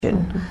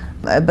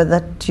but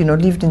that,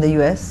 lived in the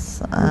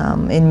US,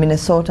 in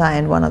Minnesota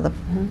and one other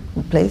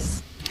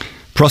place.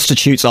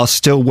 Prostitutes are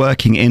still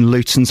working in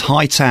Luton's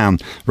Hightown.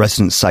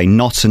 Residents say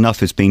not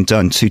enough is being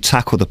done to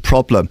tackle the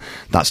problem.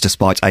 That's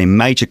despite a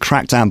major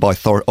crackdown by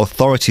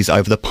authorities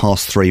over the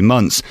past 3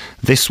 months.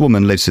 This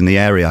woman lives in the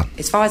area.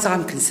 As far as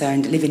I'm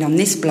concerned, living on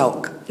this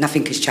block,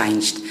 nothing has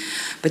changed.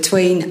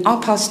 Between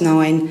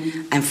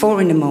 9:30 and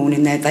 4 in the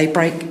morning, they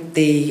break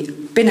the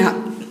bin-up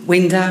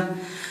window,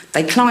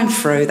 they climb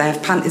through, they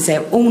have punters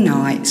there all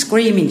night,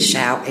 screaming,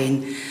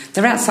 shouting.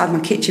 They're outside my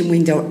kitchen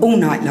window all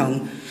night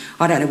long.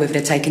 I don't know whether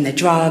they're taking their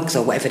drugs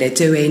or whatever they're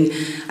doing.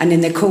 And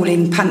then they're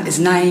calling punters'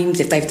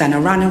 names if they've done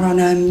a runner on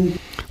them.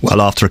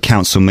 Well, after a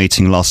council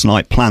meeting last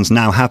night, plans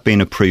now have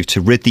been approved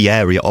to rid the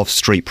area of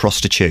street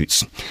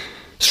prostitutes.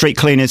 Street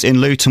cleaners in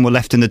Luton were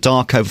left in the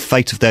dark over the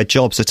fate of their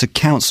jobs at a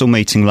council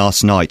meeting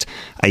last night.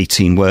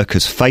 18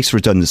 workers faced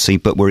redundancy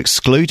but were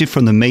excluded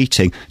from the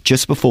meeting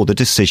just before the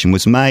decision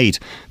was made.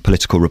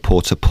 Political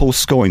reporter Paul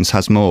Scoynes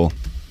has more.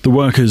 The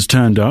workers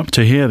turned up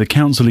to hear the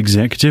council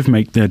executive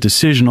make their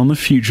decision on the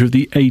future of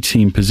the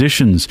 18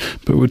 positions,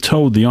 but were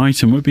told the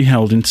item would be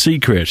held in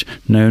secret,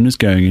 known as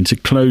going into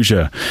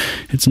closure.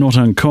 It's not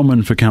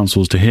uncommon for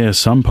councils to hear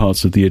some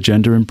parts of the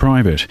agenda in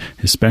private,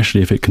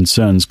 especially if it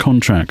concerns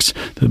contracts,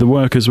 though the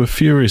workers were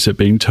furious at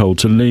being told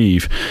to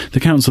leave. The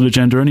council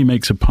agenda only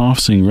makes a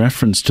passing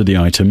reference to the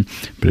item,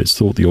 but it's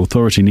thought the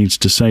authority needs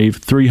to save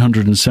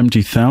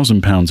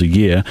 £370,000 a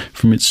year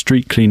from its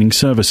street cleaning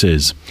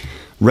services.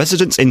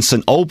 Residents in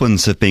St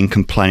Albans have been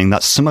complaining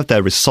that some of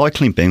their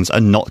recycling bins are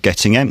not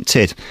getting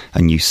emptied.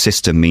 A new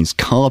system means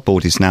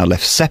cardboard is now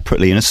left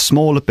separately in a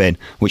smaller bin,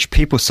 which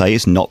people say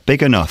is not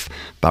big enough.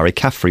 Barry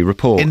Caffrey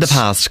reports. In the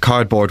past,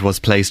 cardboard was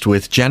placed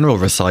with general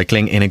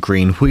recycling in a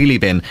green wheelie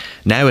bin.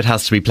 Now it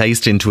has to be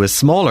placed into a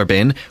smaller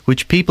bin,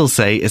 which people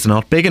say is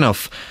not big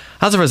enough.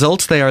 As a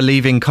result, they are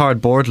leaving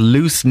cardboard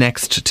loose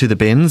next to the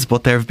bins,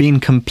 but there have been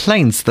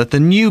complaints that the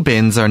new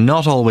bins are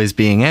not always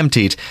being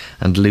emptied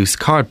and loose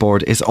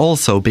cardboard is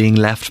also being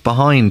left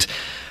behind.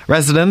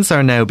 Residents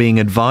are now being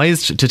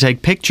advised to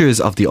take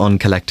pictures of the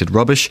uncollected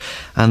rubbish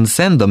and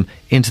send them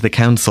into the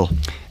council.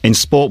 In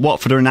sport,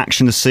 Watford are in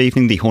action this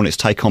evening. The Hornets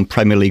take on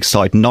Premier League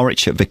side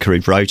Norwich at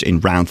Vicarage Road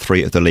in round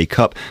 3 of the League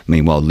Cup.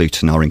 Meanwhile,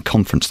 Luton are in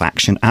conference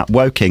action at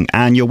Woking.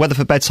 And your weather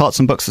for beds, hearts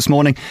and bucks this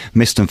morning.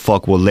 Mist and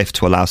fog will lift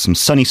to allow some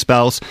sunny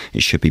spells.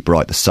 It should be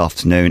bright this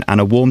afternoon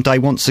and a warm day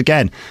once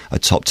again. A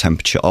top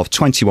temperature of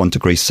 21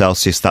 degrees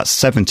Celsius, that's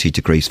 70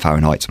 degrees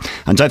Fahrenheit.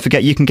 And don't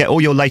forget, you can get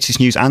all your latest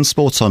news and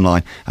sports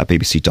online at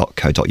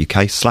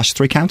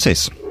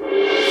bbc.co.uk/3counties.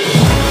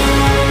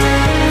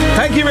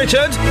 Thank you,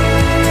 Richard.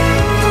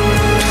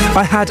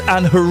 I had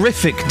an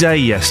horrific day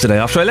yesterday.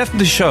 After I left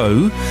the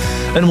show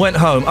and went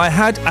home, I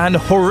had an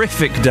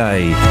horrific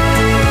day.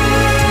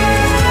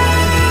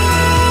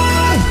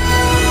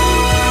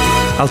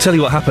 I'll tell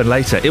you what happened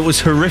later. It was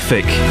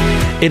horrific.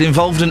 It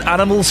involved an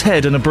animal's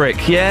head and a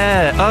brick.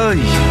 Yeah. Oh,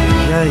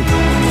 yay.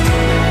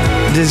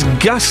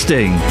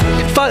 Disgusting.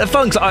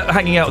 Fun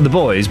hanging out with the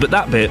boys, but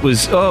that bit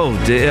was, oh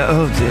dear.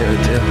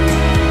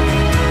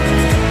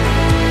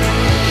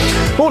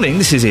 Morning,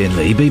 this is Iain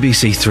Lee,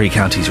 BBC Three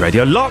Counties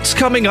Radio. Lots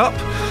coming up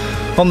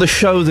on the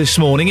show this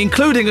morning,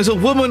 including as a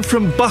woman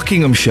from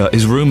Buckinghamshire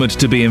is rumoured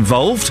to be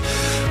involved.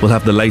 We'll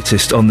have the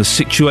latest on the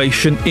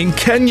situation in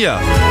Kenya.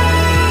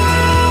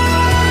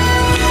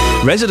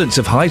 Residents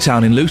of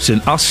Hightown in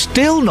Luton are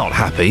still not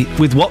happy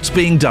with what's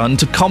being done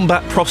to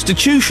combat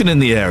prostitution in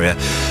the area,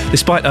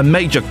 despite a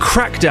major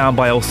crackdown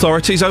by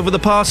authorities over the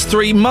past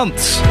 3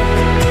 months.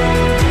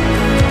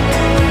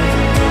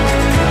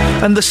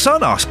 And The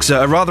Sun asks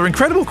a rather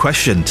incredible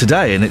question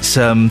today in its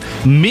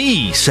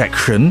me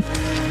section.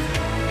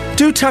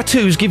 Do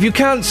tattoos give you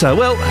cancer?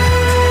 Well,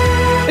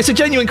 it's a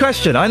genuine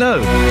question, I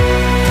know.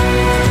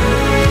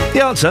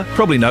 The answer,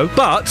 probably no,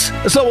 but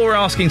that's not what we're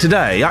asking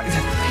today.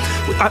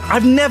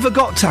 I've never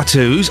got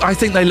tattoos. I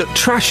think they look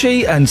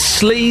trashy and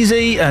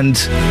sleazy and...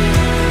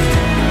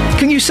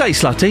 Can you say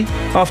slutty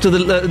after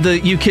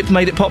the UKIP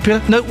made it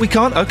popular? No, we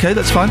can't? OK,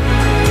 that's fine.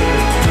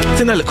 I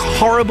think they look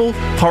horrible,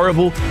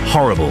 horrible,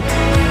 horrible.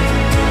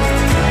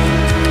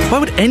 Why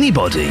would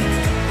anybody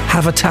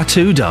have a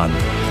tattoo done?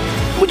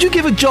 Would you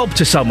give a job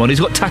to someone who's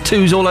got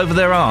tattoos all over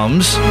their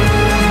arms?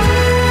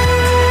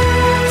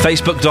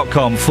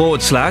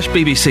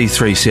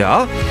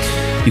 Facebook.com/BBC3CR.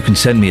 You can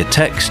send me a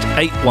text,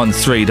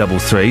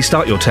 81333,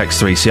 start your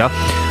text 3CR,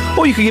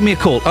 or you can give me a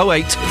call,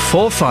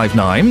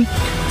 08459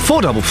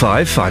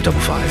 455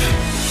 555.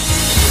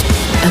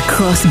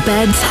 Across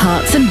beds,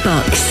 hearts and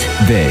bucks.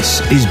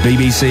 This is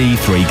BBC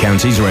Three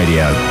Counties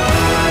Radio.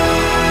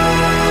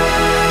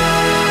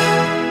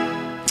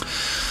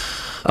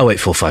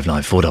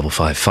 08459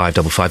 455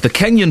 555. The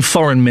Kenyan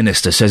foreign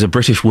minister says a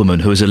British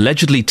woman who has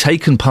allegedly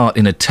taken part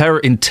in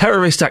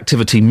terrorist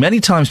activity many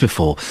times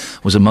before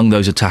was among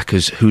those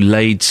attackers who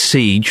laid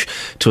siege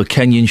to a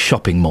Kenyan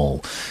shopping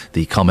mall.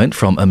 The comment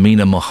from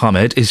Amina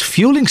Mohammed is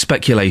fueling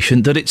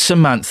speculation that it's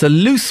Samantha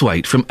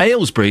Luthwaite from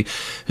Aylesbury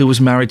who was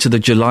married to the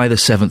July the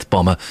 7th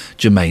bomber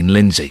Jermaine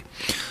Lindsay.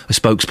 A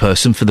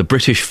spokesperson for the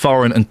British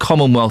Foreign and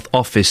Commonwealth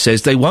Office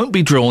says they won't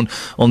be drawn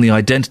on the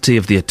identity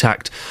of the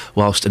attacked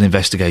whilst an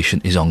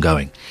investigation is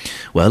ongoing.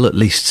 Well, at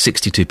least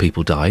 62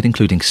 people died,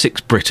 including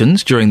 6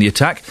 Britons, during the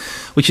attack,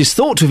 which is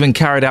thought to have been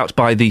carried out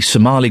by the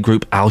Somali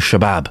group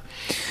Al-Shabaab.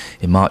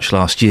 In March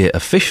last year,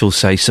 officials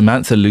say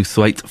Samantha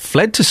Luthwaite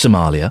fled to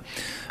Somalia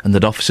and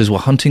that officers were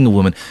hunting a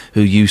woman who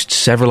used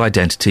several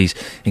identities,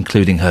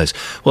 including hers.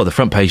 Well, the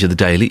front page of the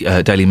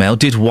Daily Mail,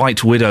 did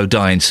White Widow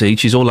die in siege?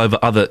 She's all over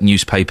other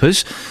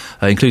newspapers,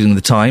 including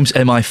The Times.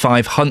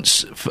 MI5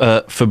 hunts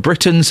for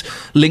Britons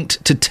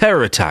linked to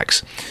terror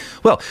attacks.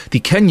 Well, the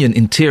Kenyan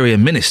Interior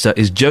Minister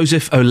is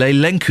Joseph Ole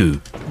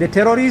Lenku. The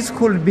terrorists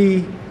could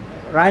be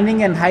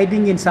running and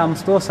hiding in some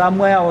store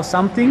somewhere or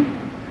something,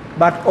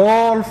 but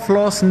all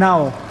floors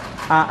now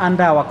are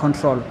under our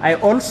control. I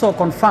also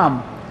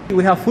confirm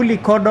we have fully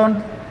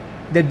cordoned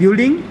the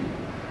building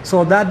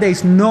so that there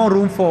is no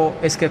room for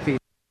escape.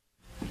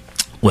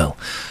 Well,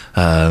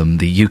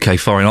 the UK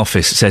Foreign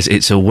Office says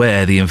it's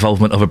aware the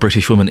involvement of a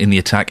British woman in the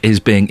attack is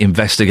being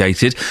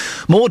investigated.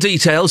 More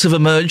details have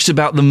emerged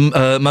about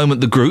the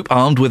moment the group,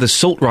 armed with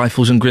assault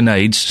rifles and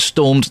grenades,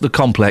 stormed the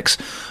complex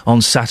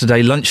on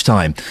Saturday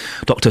lunchtime.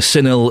 Dr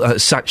Sunil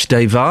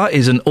Sachdevar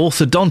is an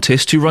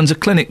orthodontist who runs a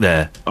clinic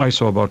there. I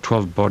saw about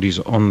 12 bodies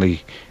on the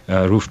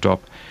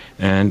rooftop.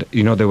 And,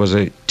 there was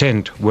a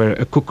tent where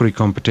a cookery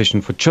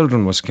competition for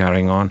children was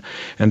carrying on,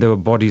 and there were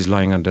bodies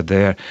lying under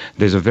there.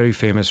 There's a very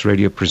famous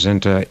radio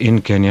presenter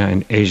in Kenya,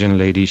 an Asian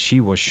lady. She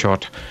was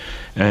shot,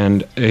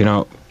 and,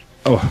 the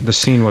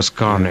scene was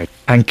carnage.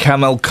 And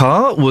Kamal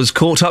Kar was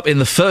caught up in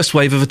the first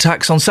wave of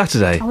attacks on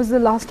Saturday. I was the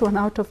last one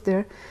out of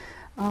there.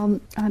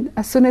 And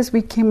as soon as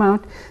we came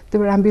out, there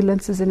were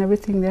ambulances and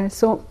everything there.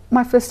 So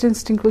my first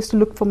instinct was to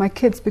look for my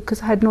kids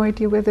because I had no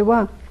idea where they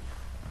were.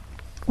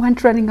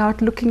 Went running out,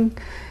 looking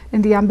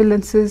in the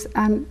ambulances,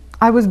 and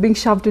I was being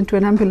shoved into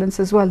an ambulance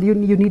as well.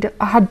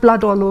 I had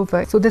blood all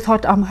over, so they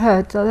thought I'm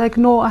hurt. I was like,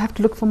 no, I have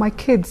to look for my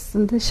kids,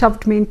 and they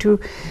shoved me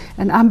into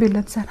an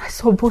ambulance, and I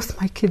saw both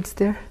my kids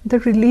there. The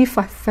relief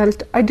I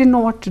felt, I didn't know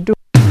what to do.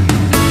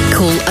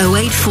 Call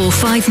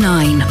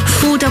 08459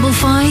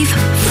 455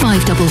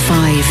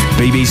 555.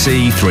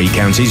 BBC Three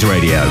Counties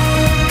Radio.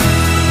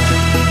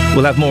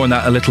 We'll have more on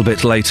that a little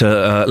bit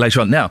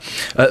later on. Now,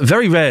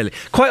 very rarely,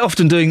 quite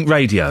often doing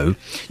radio,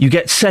 you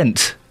get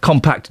sent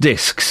compact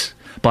discs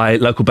by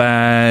local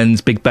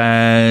bands, big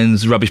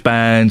bands, rubbish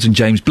bands and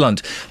James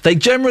Blunt. They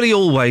generally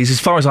always,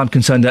 as far as I'm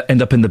concerned,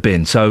 end up in the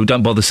bin, so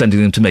don't bother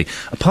sending them to me.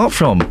 Apart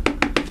from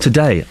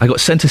today, I got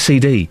sent a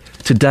CD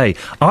today.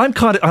 I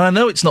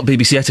know it's not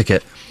BBC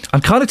etiquette, I'm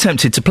kind of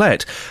tempted to play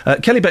it.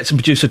 Kelly Betts and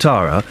producer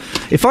Tara,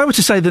 if I were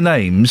to say the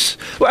names...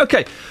 Well,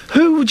 OK,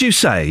 who would you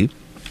say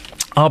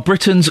are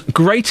Britain's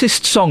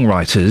greatest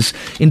songwriters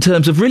in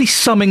terms of really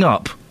summing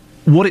up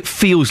what it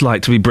feels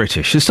like to be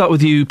British? Let's start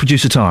with you,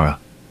 producer Tara.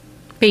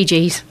 Bee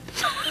Gees.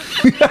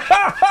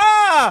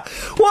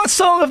 What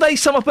song have they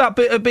sum up about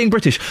being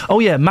British? Oh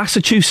yeah,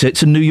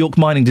 Massachusetts and New York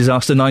mining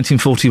disaster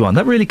 1941.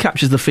 That really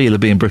captures the feel of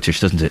being British,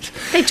 doesn't it?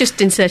 They've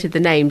just inserted the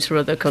names for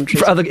other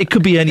countries. It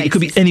could be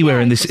anywhere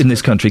in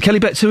this country. Kelly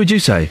Betts, who would you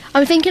say?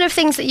 I'm thinking of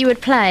things that you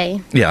would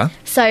play. Yeah.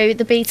 So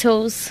the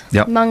Beatles,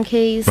 yep.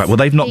 Monkeys. Right. Well,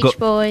 they've not Beach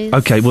Boys.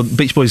 Okay. Well,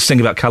 Beach Boys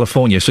sing about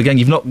California. So again,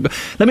 you've not.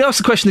 Let me ask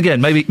the question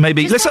again.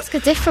 Maybe. Let's ask a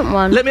different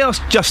one. Let me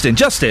ask Justin.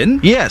 Justin.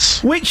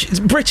 Yes.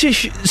 Which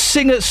British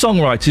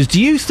singer-songwriters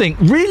do you think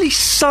really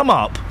sum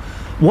up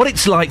what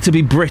it's like to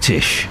be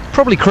British?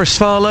 Probably Chris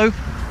Farlow.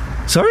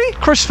 Sorry?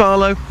 Chris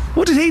Farlow.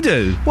 What did he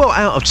do? Well,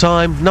 Out of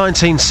Time,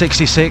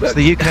 1966,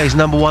 the UK's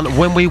number one.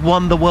 When we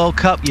won the World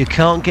Cup, you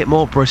can't get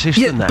more British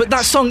than that. But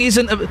that song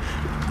isn't...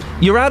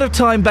 You're out of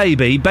time,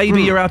 baby.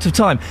 Baby, you're out of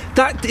time.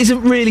 That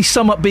isn't really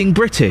sum up being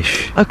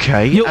British.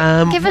 OK.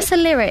 Give us a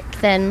lyric,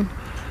 then,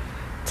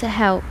 to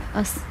help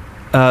us.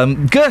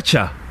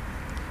 Gertcha.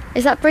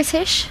 Is that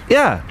British?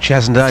 Yeah.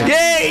 Chaz and Dave.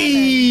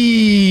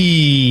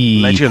 Yay!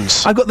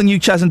 Legends. I've got the new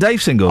Chaz and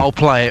Dave single. I'll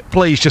play it.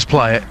 Please, just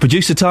play it.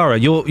 Producer Tara,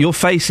 your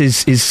face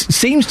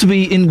seems to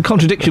be in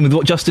contradiction with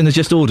what Justin has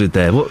just ordered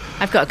there. What?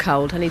 I've got a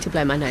cold. I need to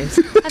blow my nose.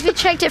 Have you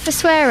checked it for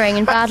swearing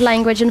and bad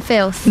language and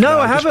filth? No,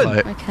 I haven't.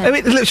 Okay. I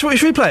mean, should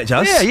we play it,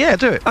 Jaz? Yeah,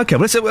 do it. Okay,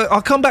 well,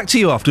 I'll come back to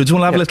you afterwards.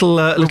 We'll have a little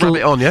rub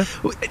it on, yeah?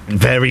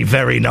 Very,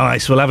 very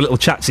nice. We'll have a little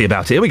chatsy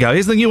about it. Here we go.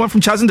 Here's the new one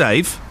from Chaz and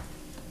Dave.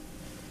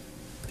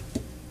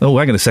 Oh,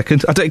 hang on a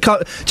second.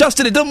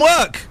 Justin, it doesn't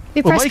work!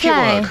 You press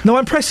play. No,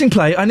 I'm pressing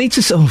play. I need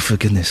to... Oh, for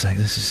goodness sake,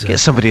 this is... Get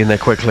somebody in there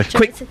quickly.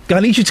 Quick, I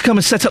need you to come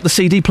and set up the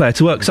CD player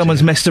to work.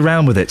 Someone's messed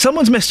around with it.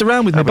 Someone's messed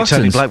around with my buttons.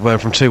 Tony Blackburn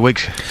from 2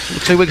 weeks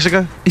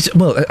ago?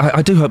 Well,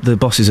 I do hope the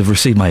bosses have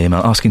received my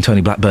email asking Tony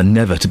Blackburn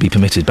never to be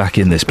permitted back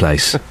in this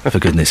place, for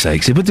goodness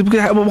sakes.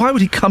 Why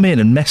would he come in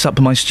and mess up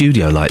my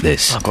studio like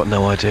this? I've got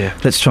no idea.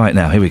 Let's try it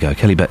now. Here we go.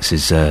 Kelly Betts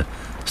is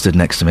stood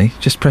next to me.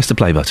 Just press the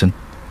play button.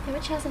 Yeah,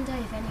 but Chaz and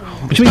Dave anyway.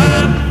 What do you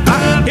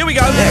mean? Here we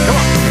go. Yeah, come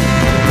on.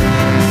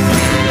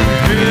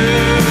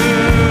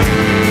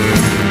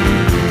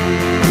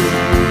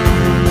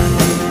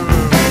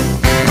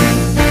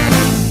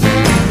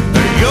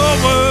 Your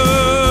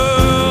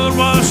world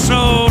was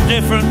so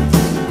different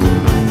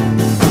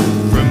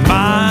from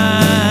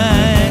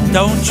mine,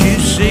 don't you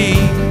see?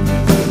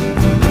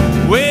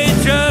 We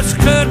just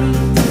couldn't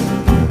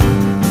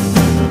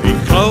be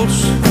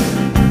close,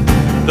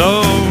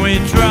 though we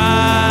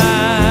tried.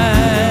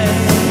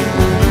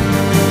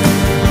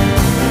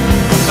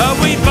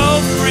 We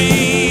both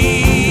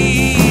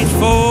reached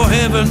for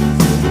heaven,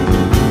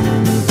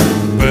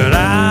 but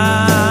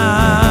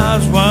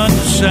ours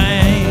wasn't the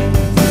same.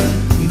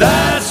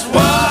 That's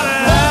what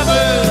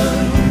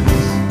happens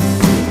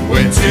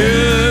when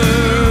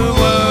two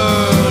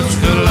worlds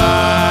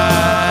collide.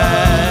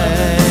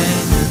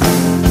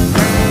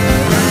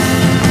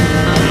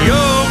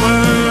 Your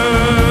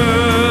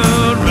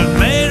world was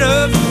made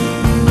up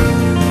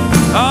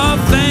of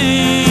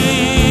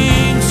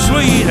things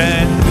sweet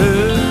and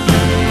good.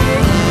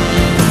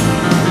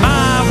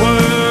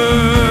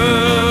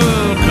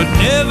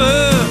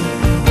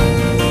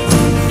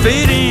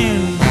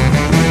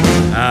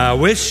 I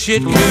wish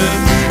it could.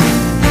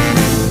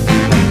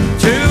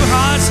 Two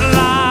hearts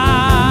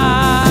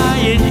lie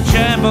in your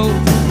chamber,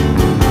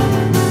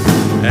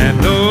 and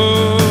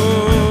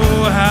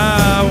oh,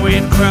 how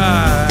we'd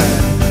cry.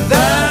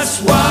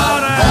 That's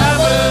what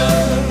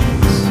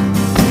happens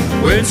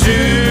when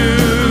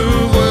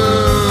two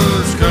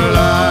worlds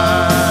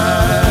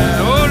collide.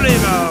 Oh,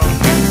 live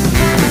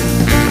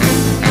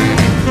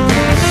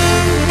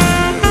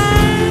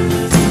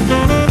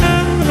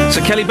on. So,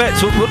 Kelly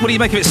Betts, what do you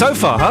make of it so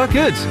far, huh?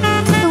 Good.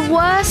 The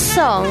worst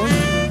song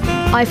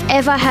I've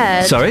ever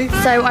heard. Sorry?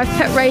 So I've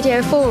put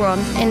Radio 4 on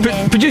in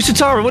here. Producer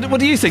Tara, what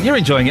do you think? You're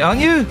enjoying it,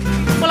 aren't you?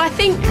 Well, I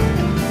think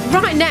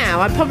right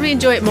now I'd probably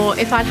enjoy it more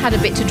if I'd had a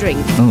bit to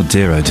drink. Oh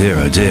dear, oh dear,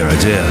 oh dear, oh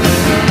dear.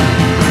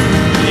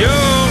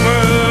 Your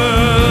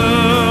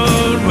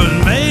world was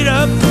made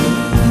up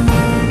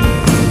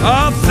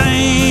of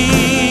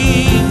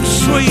things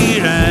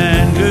sweet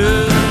and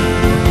good.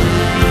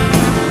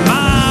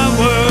 My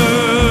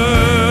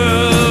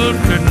world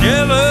could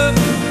never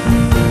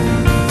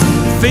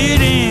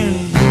fit in.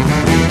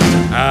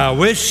 I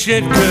wish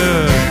it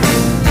could.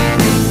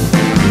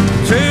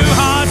 Two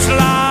hearts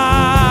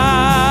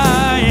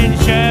lie in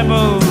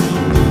shambles,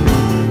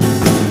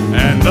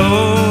 and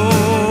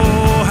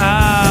oh,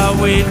 how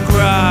we'd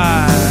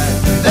cry.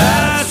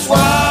 That's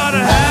what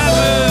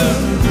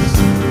happens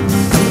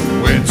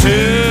when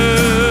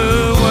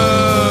two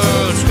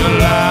worlds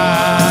collide.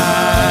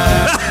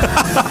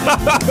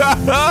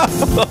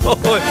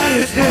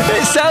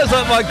 It sounds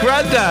like my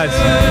granddad,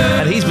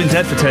 and he's been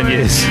dead for 10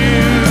 years.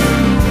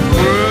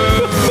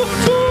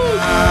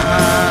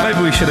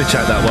 Maybe we should have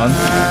checked that one.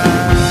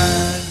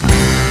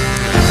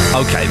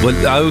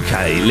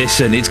 Okay,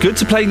 listen, it's good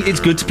to play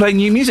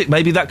new music.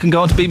 Maybe that can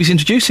go on to BBC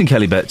Introducing,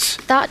 Kelly Betts.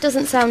 That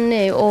doesn't sound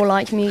new or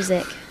like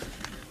music.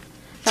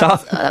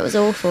 That was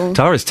awful.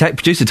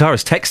 Producer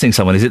Tara's texting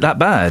someone. Is it that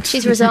bad?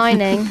 She's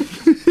resigning.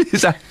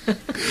 Is that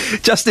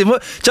Justin?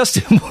 What?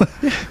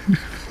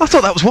 I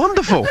thought that was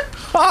wonderful.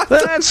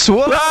 That's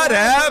what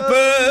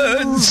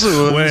happens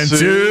when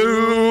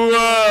two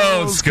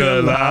worlds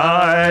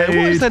collide. What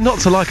is there not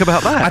to like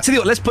about that? I tell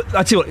you what.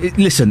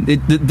 Listen,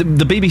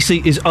 the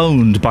BBC is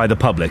owned by the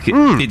public.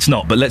 It's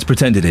not, but let's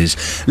pretend it is.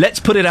 Let's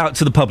put it out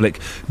to the public.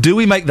 Do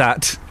we make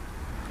that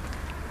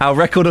our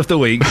record of the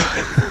week?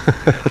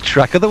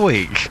 Track of the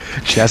week.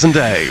 Chaz and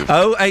Dave.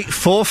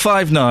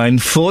 08459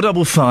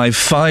 455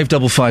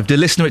 555. Dear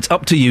listener, it's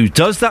up to you.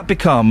 Does that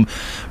become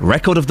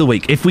record of the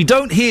week? If we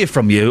don't hear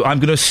from you, I'm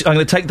going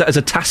to take that as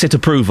a tacit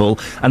approval,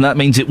 and that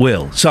means it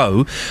will.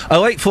 So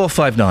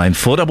 08459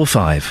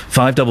 455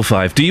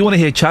 555. Do you want to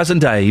hear Chaz and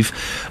Dave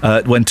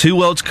when two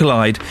worlds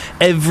collide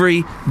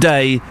every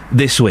day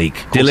this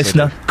week? Dear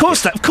listener, of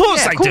course they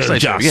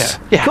do. Yeah.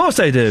 Of course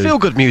they do. Feel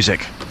good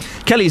music.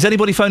 Kelly, has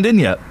anybody phoned in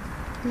yet?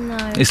 No.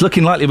 It's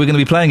looking likely we're going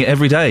to be playing it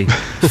every day.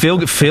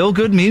 Feel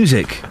good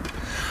music.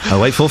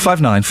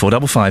 08459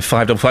 455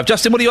 555.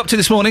 Justin, what are you up to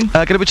this morning?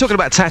 Going to be talking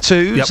about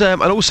tattoos,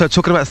 and also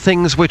talking about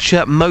things which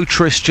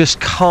motorists just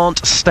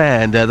can't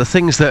stand. The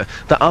things that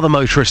other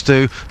motorists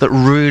do that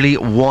really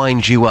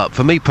wind you up.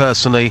 For me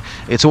personally,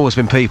 it's always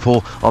been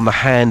people on the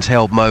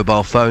handheld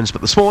mobile phones.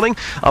 But this morning,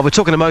 we're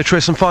talking to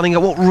motorists and finding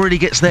out what really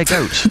gets their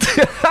goat.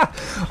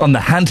 On the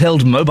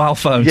handheld mobile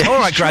phones. Yes, all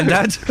right,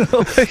 Grandad.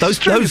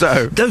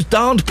 those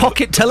darned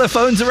pocket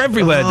telephones are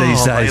everywhere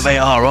these days. They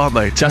are, aren't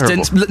they?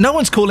 Justin, no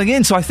one's calling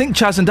in, so I think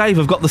Chaz and Dave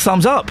have got the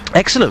thumbs up.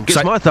 Excellent.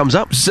 Gives my thumbs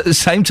up.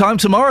 Same time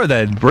tomorrow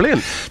then.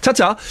 Brilliant.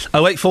 Ta-ta.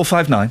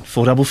 08459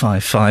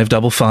 455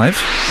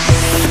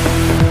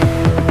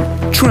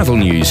 555. Travel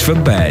news for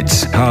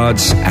beds,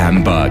 cards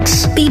and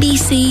bugs.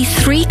 BBC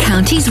Three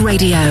Counties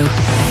Radio.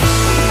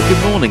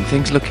 Good morning.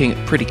 Things looking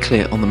pretty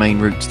clear on the main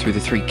routes through the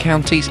three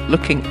counties.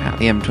 Looking at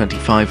the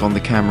M25 on the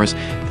cameras,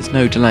 there's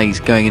no delays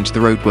going into the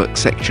roadwork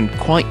section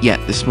quite yet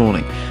this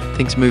morning.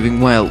 Things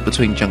moving well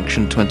between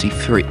junction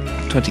 23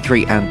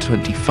 and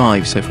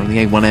 25, so from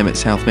the A1M at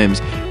South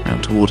Mimms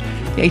round toward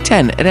the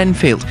A10 at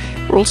Enfield.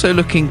 We're also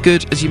looking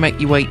good as you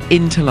make your way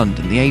into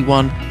London. The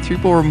A1 through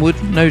Boreham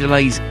Wood, no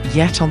delays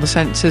yet on the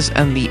sensors,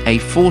 and the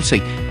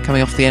A40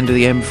 coming off the end of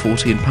the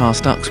M40 and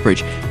past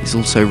Uxbridge is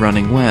also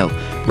running well.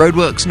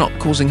 Roadworks not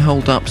causing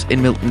hold-ups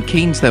in Milton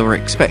Keynes. They were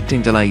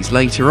expecting delays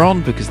later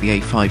on because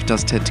the A5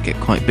 does tend to get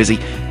quite busy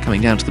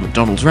coming down to the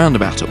McDonald's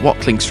roundabout at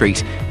Watling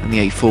Street and the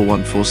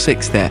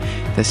A4146 there.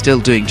 They're still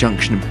doing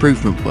junction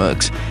improvement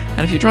works.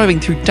 And if you're driving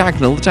through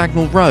Dagnall, the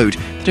Dagnall Road,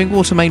 doing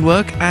water main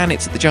work, and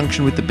it's at the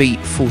junction with the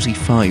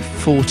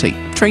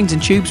B4540. Trains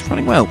and tubes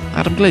running well.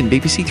 Adam Glynn,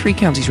 BBC Three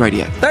Counties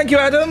Radio. Thank you,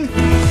 Adam.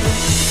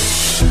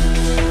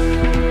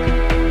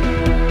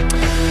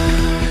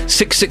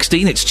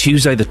 6:16, it's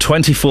Tuesday the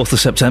 24th of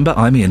September.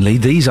 I'm Iain Lee.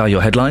 These are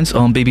your headlines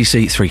on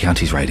BBC Three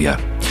Counties Radio.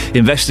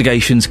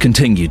 Investigations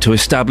continue to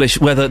establish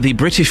whether the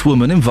British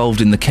woman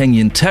involved in the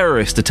Kenyan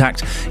terrorist attack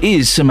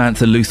is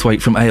Samantha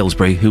Lewthwaite from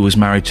Aylesbury, who was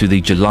married to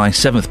the July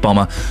 7th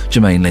bomber,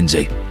 Jermaine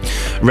Lindsay.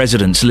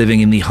 Residents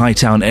living in the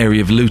Hightown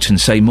area of Luton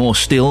say more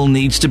still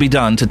needs to be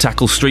done to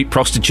tackle street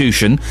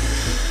prostitution.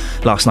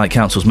 Last night,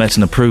 councils met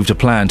and approved a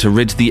plan to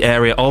rid the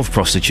area of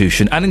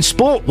prostitution. And in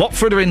sport,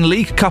 Watford are in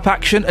League Cup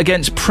action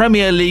against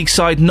Premier League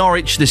side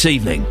Norwich this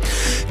evening.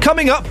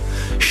 Coming up,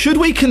 should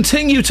we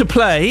continue to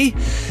play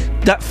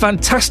that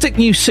fantastic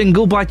new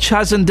single by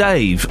Chaz and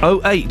Dave?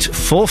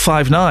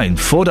 08459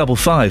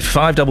 455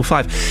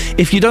 555.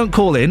 If you don't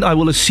call in, I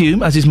will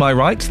assume, as is my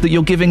right, that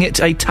you're giving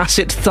it a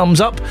tacit thumbs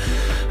up,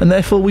 and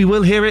therefore we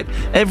will hear it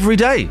every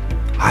day.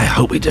 I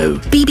hope we do.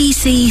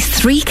 BBC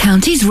Three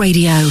Counties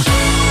Radio.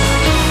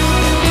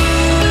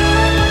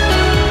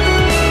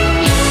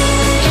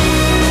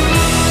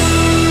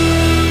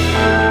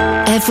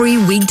 Every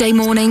weekday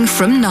morning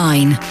from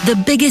 9, the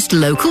biggest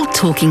local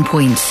talking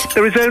points.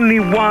 There is only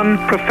one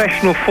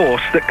professional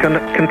force that can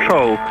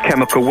control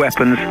chemical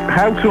weapons.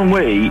 How can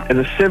we, as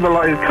a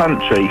civilised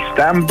country,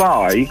 stand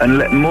by and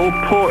let more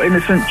poor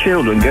innocent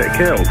children get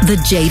killed? The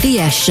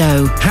JVS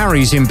Show.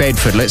 Harry's in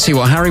Bedford. Let's see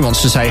what Harry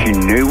wants to say. She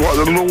knew what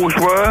the laws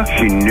were.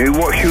 She knew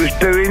what she was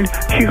doing.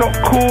 She got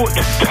caught.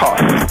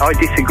 Tough. I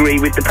disagree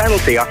with the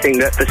penalty. I think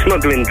that for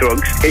smuggling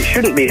drugs, it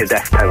shouldn't be a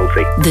death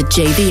penalty. The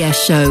JVS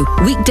Show.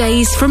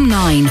 Weekdays from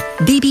 9.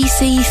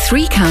 BBC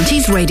Three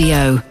Counties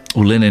Radio.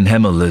 Well, Lynn in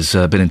Hemel has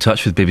been in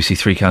touch with BBC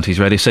Three Counties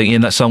Radio saying,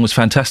 Ian, that song was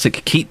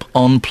fantastic. Keep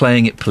on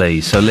playing it,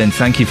 please. So, Lynn,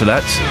 thank you for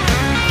that.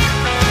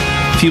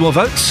 A few more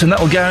votes, and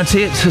that will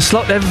guarantee it a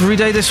slot every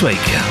day this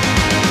week.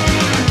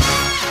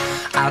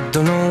 I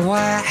don't know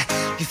why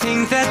you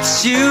think that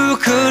you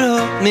could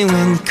help me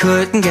when you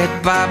couldn't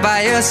get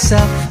by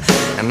yourself.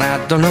 And I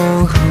don't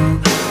know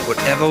who would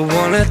ever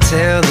want to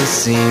tell the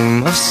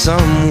seam of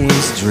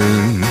someone's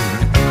dream.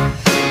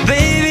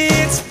 Baby,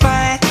 it's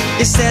fine.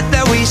 You said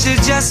that we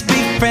should just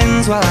be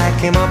friends. Well, I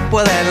came up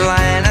with that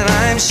line, and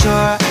I'm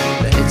sure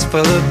that it's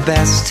for the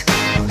best.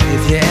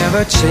 If you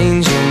ever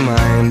change your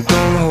mind,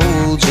 don't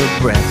hold your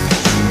breath.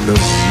 Look,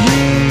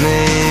 you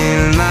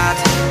may not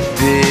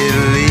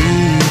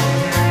believe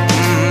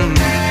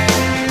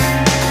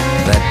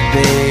that,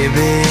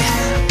 baby,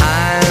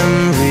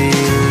 I'm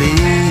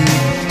relieved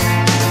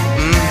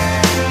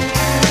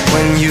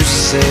when you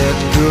said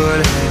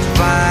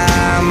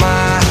goodbye,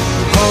 my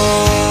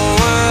whole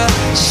world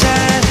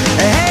shined.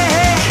 Hey,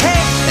 hey,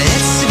 hey,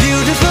 it's a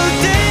beautiful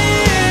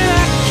day.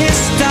 I can't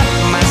stop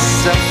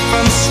myself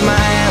from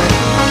smiling.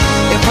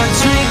 If I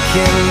drink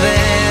and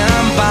then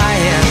I'm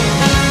buying,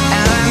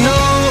 and I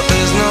know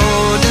there's no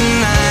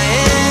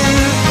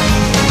denying.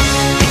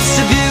 It's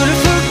a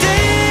beautiful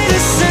day, the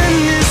sun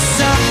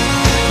is up,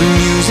 the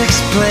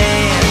music's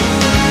playing,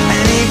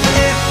 and even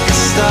if it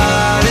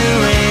started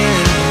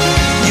raining,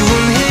 you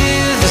won't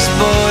hear this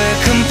boy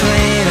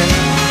complaining,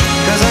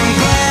 'cause I'm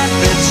glad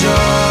that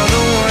you're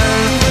the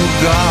one who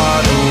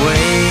got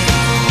away.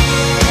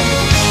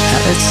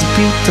 It's a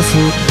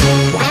beautiful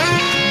day.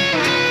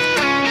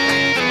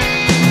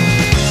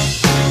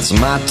 It's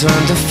my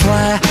turn to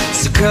fly,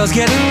 so girls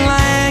get in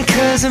line,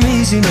 'cause I'm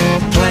easy, no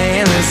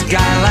playing this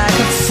guy like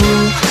a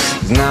fool.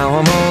 Now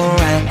I'm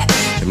alright.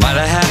 You might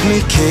have had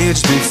me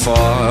caged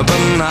before,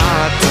 but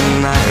not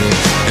tonight.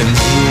 And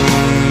you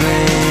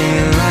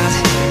may not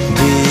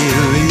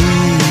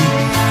believe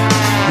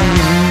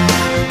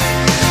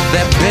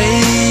that,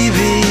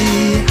 baby,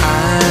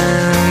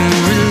 I'm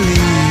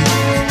relieved.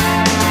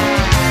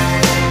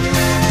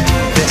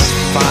 This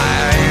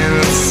fire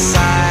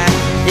inside,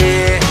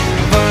 it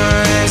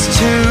burns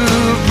too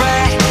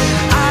bright.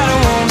 I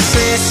don't want to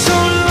stay so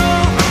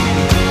long,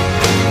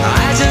 I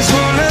just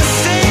want to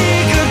say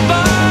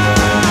goodbye.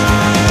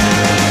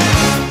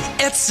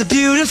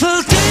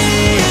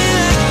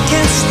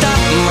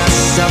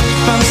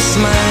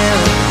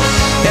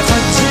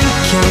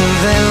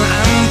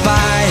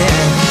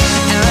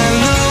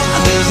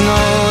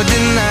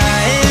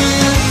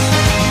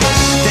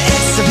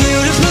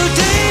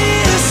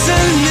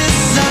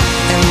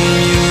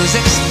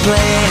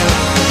 playing.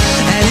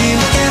 And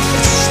even if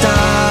it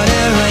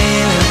started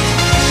raining,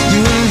 you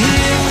wouldn't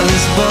hear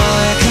this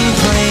boy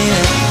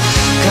complaining.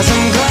 'Cause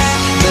I'm glad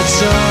that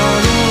you're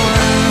the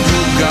one who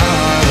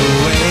got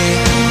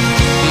away.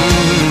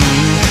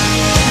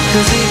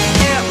 'Cause if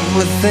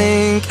you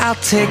think I'll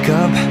take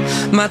up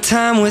my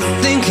time with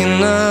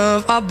thinking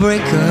of our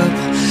breakup,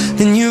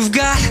 then you've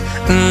got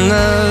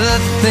another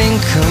thing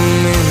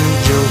coming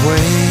your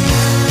way.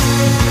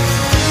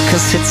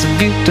 'Cause it's a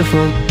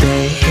beautiful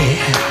day.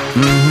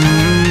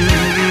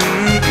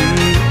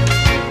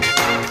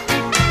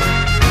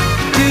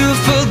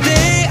 Beautiful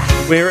day.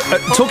 We're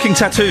talking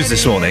tattoos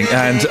this morning,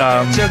 and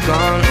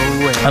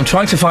I'm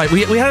trying to find...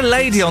 We had a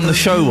lady on the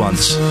show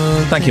once,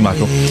 thank you,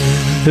 Michael,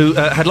 who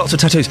had lots of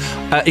tattoos,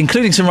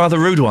 including some rather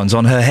rude ones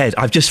on her head.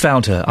 I've just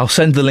found her. I'll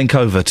send the link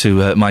over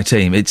to my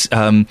team. It's...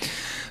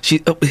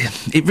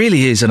 it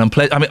really is an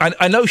unpleasant... I mean,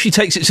 I know she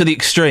takes it to the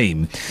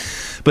extreme,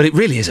 but it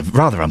really is a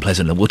rather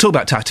unpleasant look. We'll talk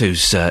about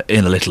tattoos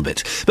in a little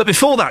bit. But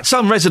before that,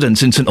 some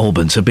residents in St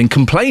Albans have been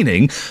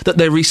complaining that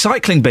their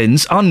recycling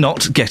bins are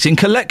not getting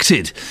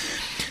collected.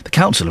 The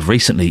council have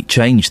recently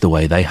changed the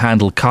way they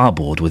handle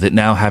cardboard, with it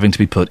now having to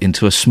be put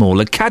into a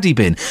smaller caddy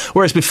bin,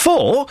 whereas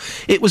before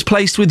it was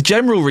placed with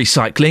general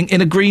recycling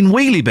in a green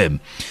wheelie bin.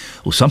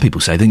 Well, some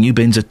people say the new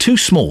bins are too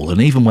small, and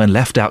even when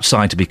left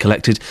outside to be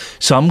collected,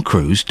 some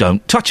crews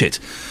don't touch it.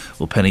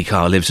 Well, Penny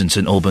Carr lives in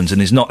St Albans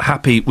and is not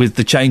happy with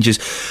the changes.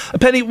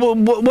 Penny,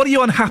 what are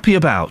you unhappy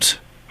about?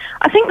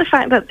 I think the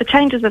fact that the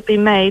changes have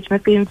been made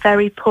have been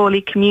very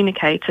poorly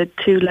communicated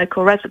to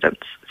local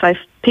residents. So if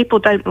people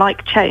don't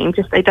like change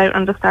if they don't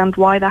understand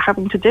why they're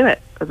having to do it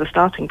as a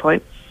starting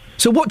point.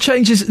 So what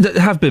changes that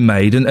have been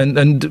made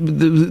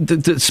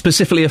and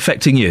specifically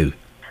affecting you?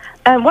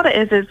 What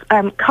it is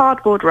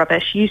cardboard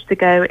rubbish used to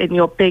go in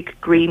your big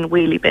green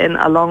wheelie bin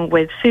along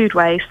with food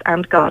waste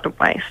and garden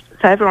waste.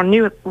 So everyone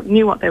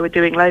knew what they were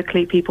doing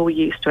locally, people were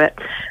used to it.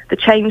 The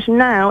change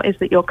now is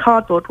that your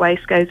cardboard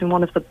waste goes in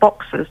one of the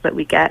boxes that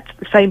we get,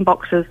 the same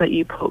boxes that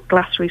you put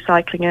glass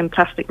recycling in,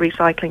 plastic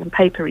recycling and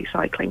paper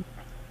recycling.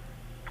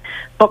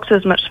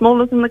 Boxes much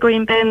smaller than the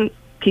green bin.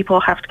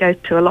 People have to go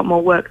to a lot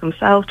more work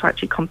themselves to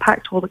actually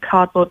compact all the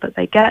cardboard that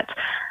they get.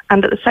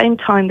 And at the same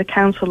time, the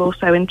council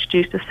also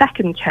introduced a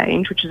second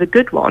change, which is a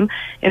good one,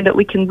 in that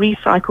we can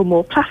recycle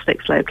more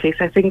plastics locally,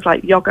 so things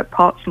like yoghurt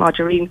pots,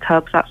 margarine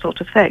tubs, that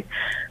sort of thing.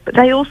 But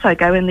they also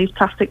go in these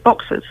plastic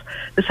boxes,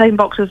 the same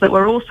boxes that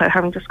we're also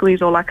having to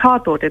squeeze all our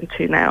cardboard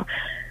into now.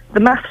 The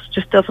maths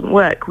just doesn't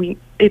work. We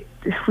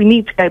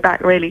need to go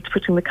back, really, to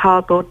putting the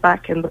cardboard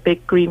back in the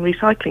big green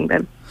recycling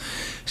bin.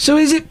 So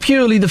is it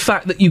purely the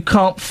fact that you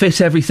can't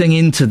fit everything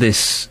into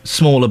this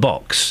smaller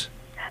box?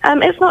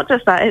 It's not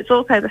just that. It's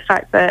also the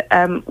fact that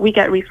we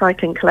get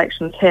recycling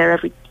collections here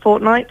every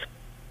fortnight.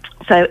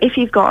 So if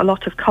you've got a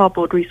lot of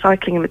cardboard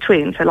recycling in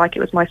between, so like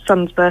it was my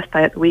son's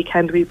birthday at the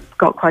weekend, we've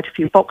got quite a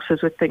few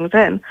boxes with things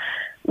in,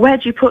 where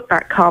do you put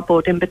that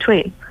cardboard in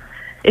between?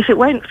 If it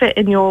won't fit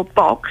in your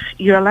box,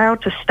 you're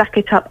allowed to stack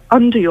it up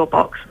under your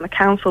box, and the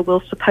council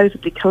will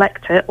supposedly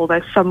collect it,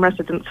 although some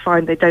residents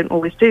find they don't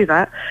always do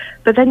that.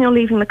 But then you're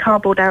leaving the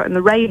cardboard out in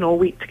the rain all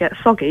week to get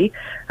soggy,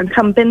 and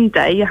come bin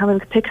day, you're having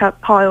to pick up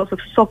piles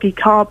of soggy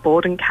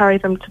cardboard and carry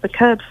them to the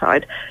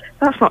curbside.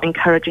 That's not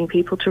encouraging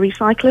people to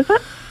recycle, is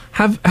it?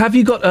 Have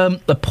you got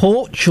a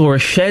porch or a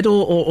shed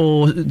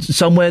or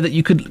somewhere that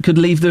you could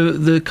leave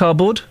the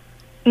cardboard?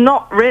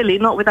 Not really,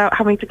 not without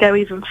having to go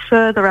even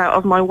further out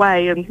of my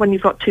way. And when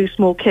you've got two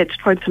small kids,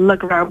 trying to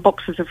lug around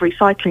boxes of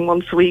recycling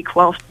once a week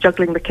whilst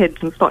juggling the kids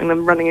and stopping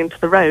them running into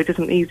the road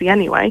isn't easy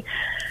anyway.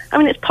 I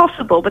mean, it's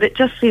possible, but it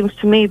just seems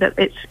to me that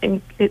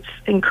it's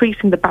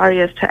increasing the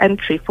barriers to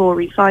entry for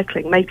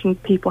recycling, making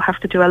people have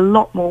to do a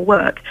lot more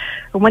work.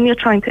 And when you're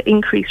trying to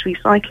increase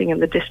recycling in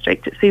the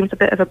district, it seems a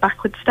bit of a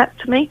backward step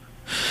to me.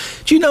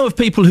 Do you know of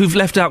people who've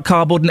left out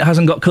cardboard and it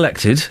hasn't got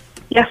collected?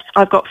 Yes,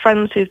 I've got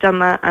friends who've done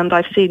that, and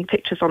I've seen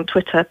pictures on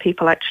Twitter,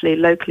 people actually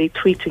locally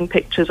tweeting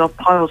pictures of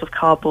piles of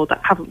cardboard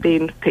that haven't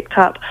been picked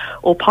up,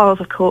 or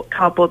piles of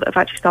cardboard that have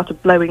actually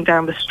started blowing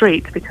down the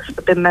street because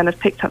the bin men have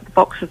picked up the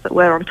boxes that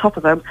were on top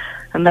of them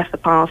and left the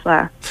piles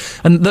there.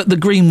 And the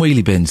green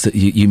wheelie bins that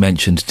you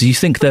mentioned, do you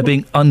think they're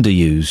being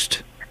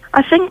underused?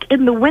 I think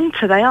in the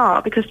winter they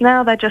are, because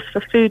now they're just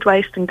for food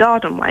waste and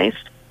garden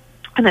waste.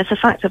 And it's a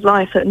fact of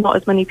life that not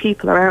as many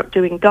people are out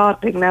doing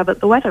gardening now that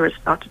the weather has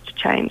started to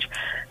change.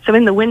 So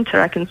in the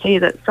winter, I can see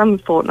that some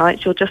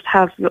fortnights you'll just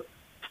have your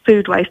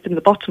food waste in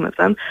the bottom of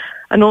them,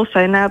 and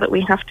also now that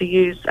we have to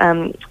use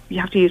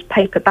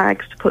paper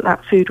bags to put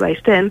that food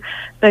waste in,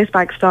 those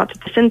bags start to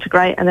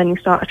disintegrate, and then you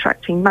start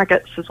attracting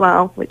maggots as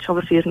well, which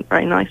obviously isn't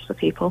very nice for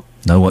people.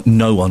 No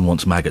one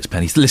wants maggots,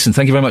 Penny. Listen,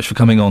 thank you very much for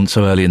coming on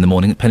so early in the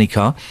morning. Penny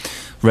Carr,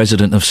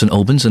 resident of St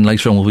Albans, and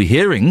later on we'll be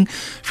hearing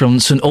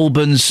from St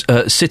Albans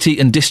City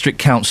and District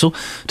Council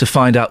to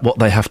find out what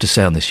they have to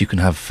say on this. You can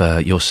have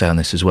your say on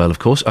this as well, of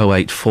course.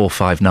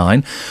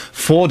 08459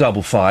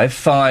 455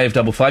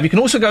 555. You can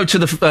also go to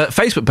the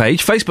Facebook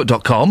page, facebook.com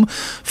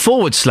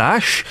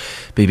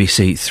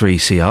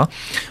facebook.com/BBC3CR,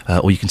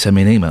 or you can send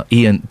me an email,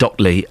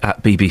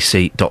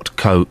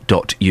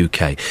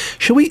 ian.lee@bbc.co.uk.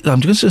 Shall we...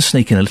 I'm just going to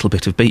sneak in a little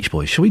bit of Beach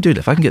Boys. Shall we do that?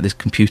 If I can get this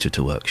computer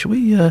to work. Shall we...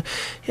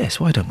 yes,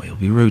 why don't we? It'll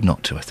be rude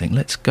not to, I think.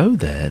 Let's go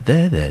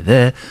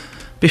there.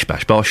 Bish,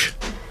 bash, bosh.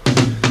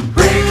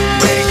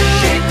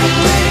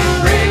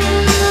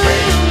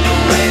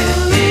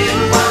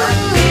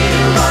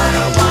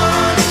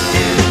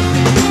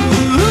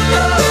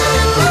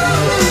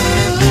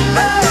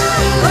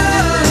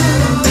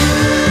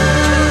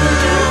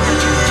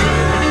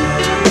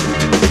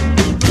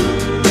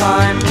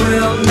 Time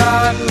will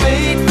not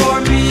wait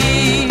for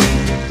me.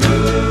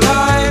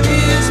 Time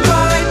is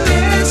my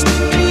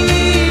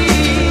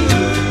destiny.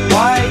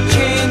 Why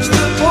change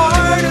the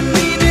part of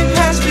me that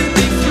has to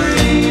be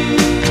free?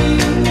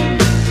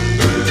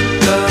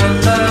 The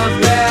love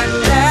that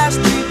passed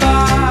me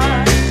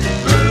by,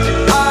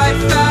 I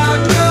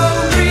found no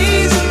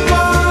reason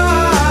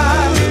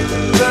why.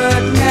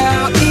 But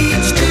now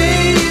each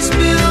day is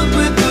filled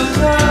with the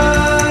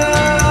love,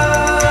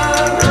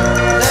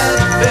 that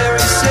very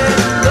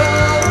same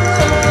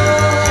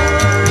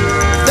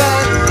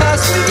that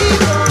passed me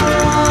by,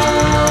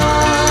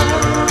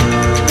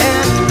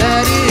 and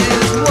that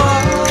is why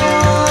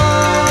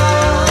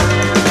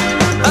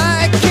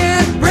I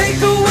can't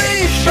break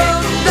away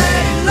from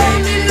that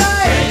lonely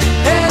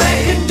life, and I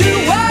can do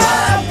what I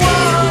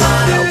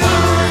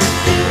want,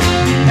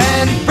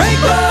 and break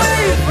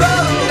away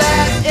from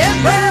that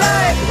empty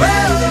life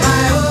where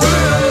my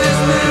world is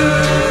new.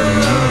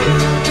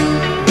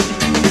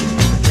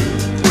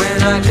 When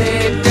I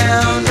lay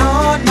down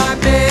on my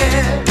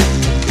bed,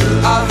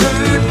 I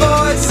heard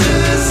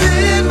voices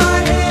in my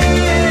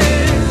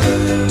head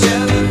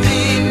telling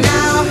me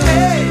now,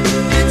 hey,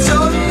 it's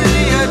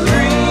only a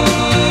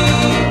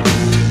dream.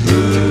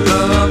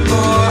 The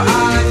more I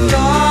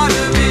thought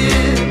of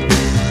it,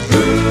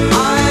 I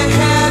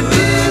had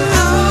been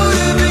out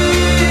of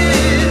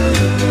it.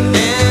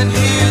 And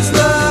here's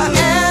the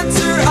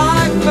answer I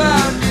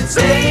found. It's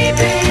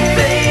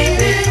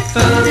baby,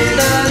 found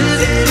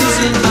out it was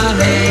in my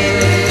head.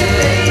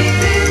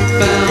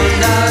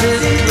 Found out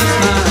it was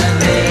my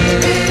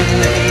head.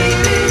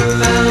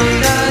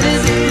 Found out it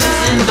was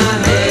in my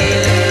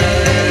head.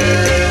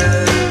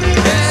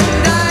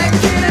 And I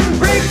can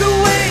break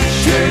away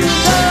to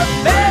the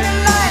better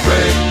life,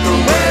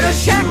 where the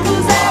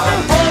shackles ever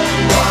hold me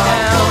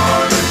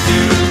down.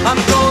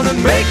 I'm gonna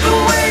make a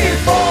way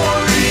for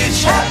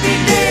each happy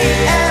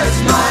day as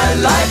my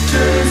life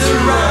turns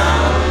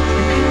around.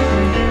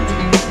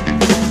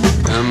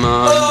 Come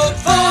on, Oh,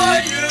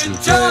 for you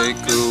joy,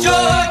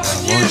 joy,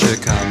 won't you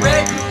come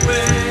break on?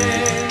 away,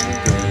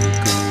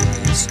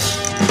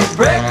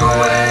 break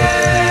away,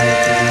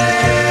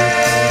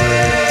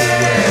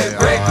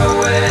 break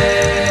away,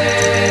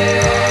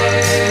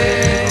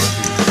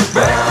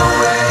 break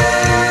away,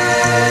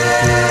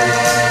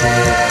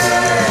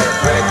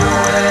 break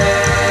away.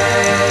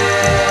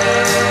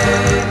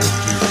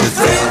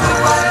 Feel the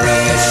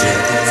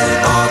vibrations and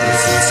all the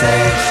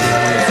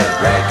sensations that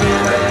break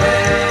away.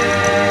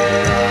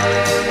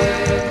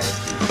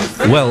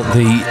 Well,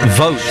 the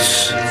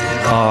votes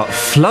are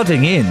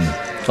flooding in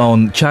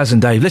on Chaz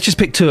and Dave. Let's just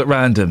pick two at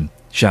random,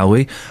 shall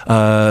we?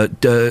 A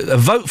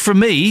vote from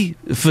me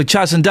for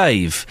Chaz and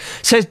Dave.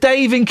 Says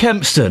Dave in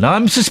Kempston.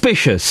 I'm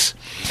suspicious.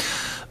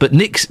 But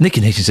Nick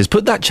in Hitchin says,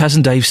 put that Chaz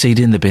and Dave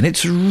CD in the bin.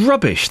 It's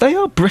rubbish. They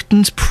are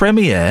Britain's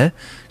premier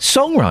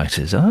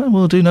songwriters. I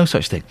will do no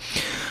such thing.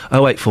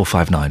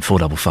 08459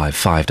 455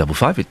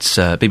 555. It's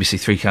BBC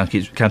Three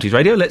Counties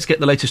Radio. Let's get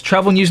the latest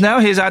travel news now.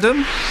 Here's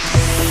Adam.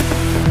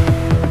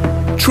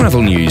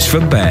 Travel news for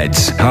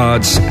beds,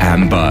 cards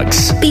and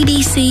bugs.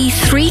 BBC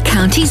Three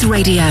Counties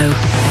Radio.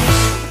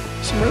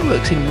 Some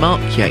roadworks in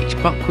Markyate,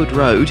 Buckwood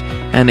Road,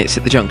 and it's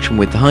at the junction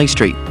with the High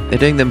Street. They're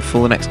doing them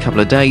for the next couple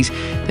of days.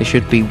 They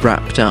should be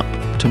wrapped up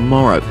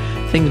tomorrow.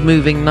 Things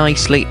moving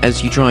nicely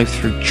as you drive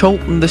through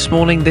Cholton this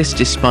morning. This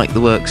despite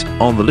the works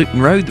on the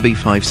Luton Road, the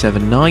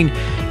B579.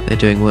 They're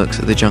doing works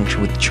at the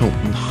junction with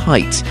Cholton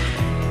Heights.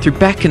 Through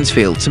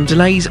Beaconsfield, some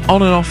delays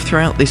on and off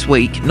throughout this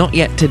week. Not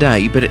yet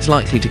today, but it's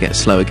likely to get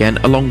slow again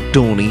along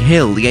Dorney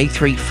Hill, the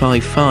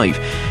A355.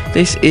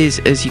 This is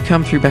as you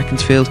come through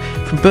Beaconsfield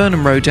from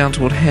Burnham Road down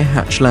toward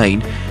Harehatch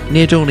Lane,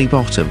 near Dorney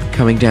Bottom,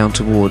 coming down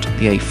toward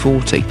the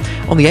A40.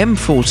 On the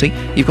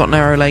M40, you've got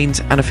narrow lanes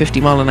and a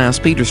 50-mile-an-hour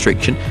speed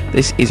restriction.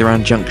 This is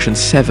around Junction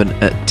 7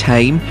 at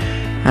Tame.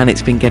 And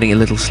it's been getting a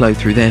little slow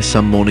through there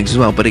some mornings as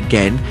well, but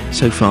again,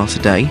 so far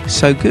today,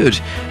 so good.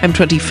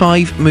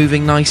 M25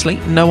 moving nicely,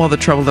 no other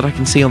trouble that I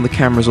can see on the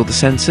cameras or the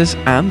sensors,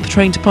 and the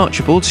train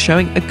departure board's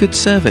showing a good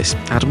service.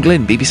 Adam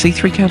Glynn, BBC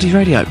Three Counties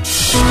Radio.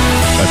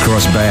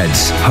 Across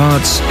beds,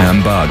 hearts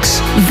and bugs.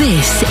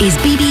 This is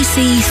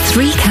BBC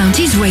Three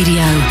Counties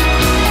Radio.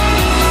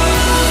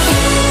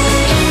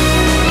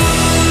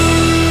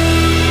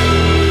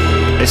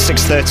 It's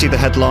 6:30, the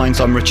headlines.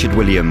 I'm Richard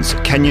Williams.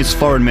 Kenya's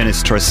foreign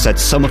minister has said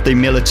some of the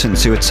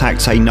militants who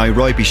attacked a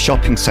Nairobi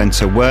shopping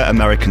centre were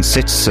American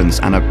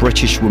citizens and a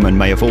British woman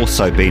may have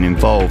also been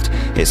involved.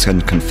 It's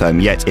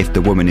unconfirmed yet if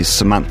the woman is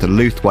Samantha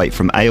Luthwaite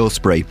from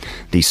Aylesbury.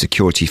 The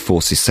security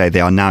forces say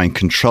they are now in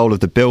control of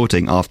the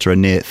building after a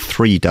near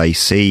 3-day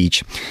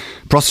siege.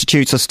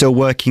 Prostitutes are still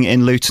working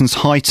in Luton's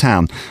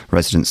Hightown.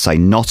 Residents say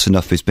not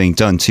enough is being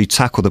done to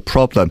tackle the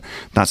problem.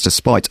 That's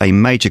despite a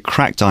major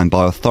crackdown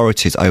by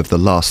authorities over the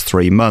last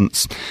 3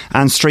 months.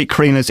 And street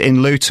cleaners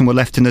in Luton were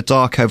left in the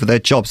dark over their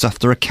jobs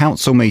after a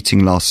council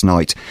meeting last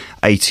night.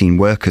 18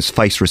 workers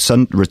faced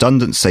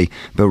redundancy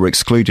but were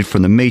excluded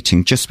from the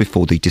meeting just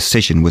before the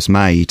decision was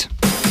made.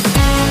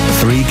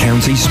 Three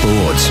Counties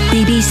Sports.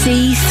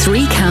 BBC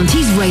Three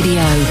Counties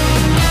Radio.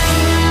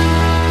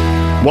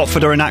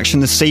 Watford are in action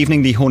this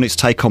evening. The Hornets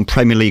take on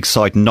Premier League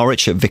side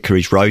Norwich at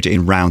Vicarage Road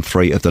in round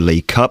 3 of the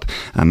League Cup.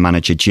 And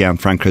manager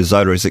Gianfranco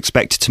Zola is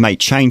expected to make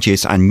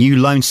changes and new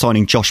loan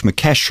signing Josh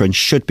McEachran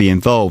should be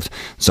involved.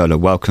 Zola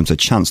welcomes a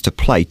chance to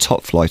play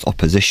top-flight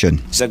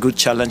opposition. It's a good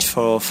challenge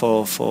for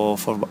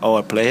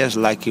our players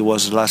like it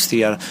was last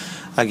year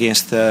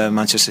against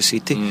Manchester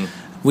City.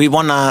 We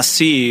want to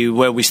see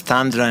where we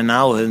stand right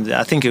now, and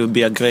I think it would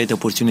be a great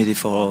opportunity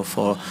for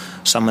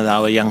some of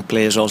our young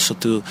players also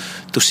to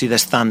see the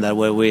standard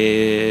where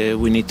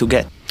we need to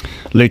get.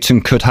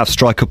 Luton could have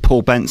striker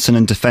Paul Benson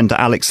and defender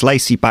Alex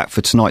Lacey back for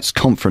tonight's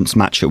conference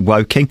match at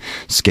Woking.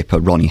 Skipper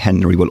Ronnie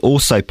Henry will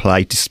also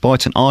play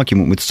despite an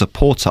argument with a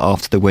supporter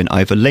after the win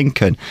over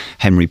Lincoln.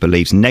 Henry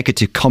believes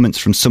negative comments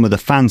from some of the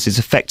fans is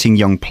affecting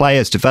young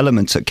players'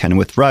 development at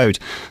Kenilworth Road.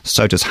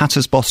 So does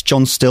Hatters boss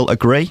John Still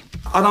agree?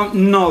 I don't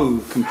know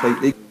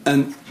completely,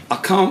 and I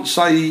can't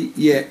say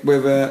yet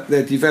whether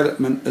their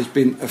development has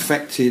been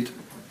affected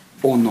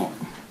or not.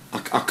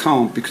 I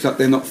can't because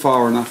they're not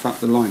far enough up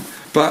the line.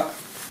 But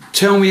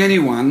tell me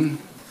anyone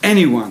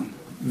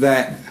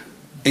that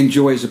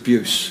enjoys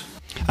abuse.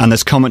 And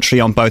there's commentary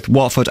on both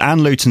Watford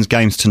and Luton's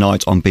games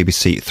tonight on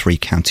BBC Three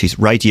Counties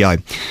Radio.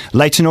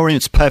 Leyton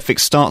Orient's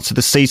perfect start to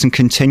the season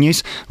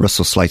continues.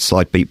 Russell Slade's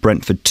side beat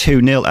Brentford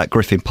 2-0 at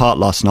Griffin Park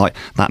last night.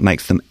 That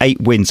makes them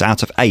 8 wins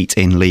out of 8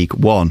 in League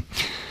One.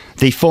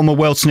 The former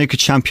World Snooker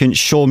champion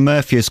Shaun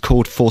Murphy has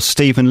called for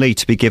Stephen Lee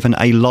to be given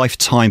a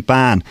lifetime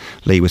ban.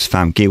 Lee was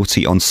found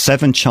guilty on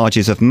 7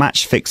 charges of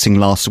match fixing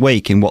last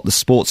week in what the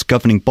sport's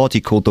governing body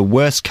called the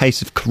worst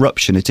case of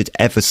corruption it had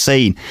ever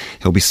seen.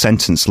 He'll be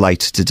sentenced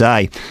later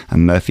today,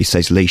 and Murphy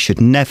says Lee should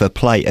never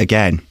play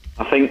again.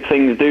 I think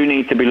things do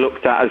need to be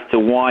looked at as to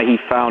why he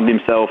found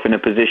himself in a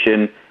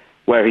position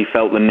where he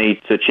felt the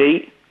need to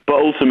cheat. But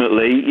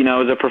ultimately,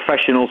 as a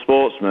professional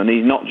sportsman,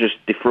 he's not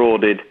just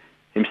defrauded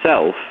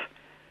himself,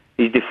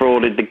 he's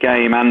defrauded the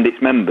game and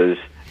its members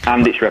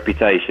and its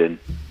reputation.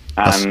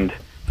 And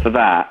for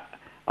that,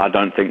 I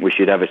don't think we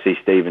should ever see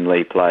Stephen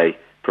Lee play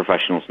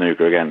professional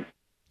snooker again.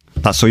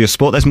 That's all your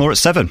sport. There's more at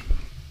 7.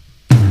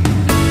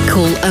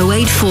 Call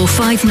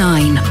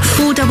 08459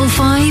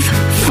 455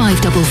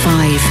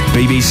 555.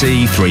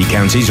 BBC Three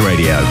Counties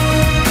Radio.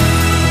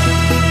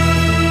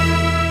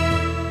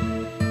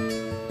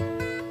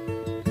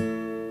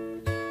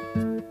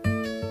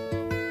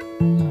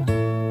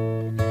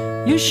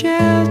 You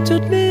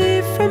sheltered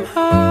me from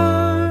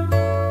harm,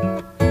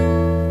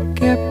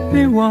 kept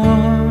me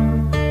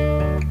warm,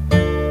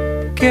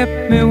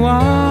 kept me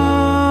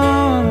warm.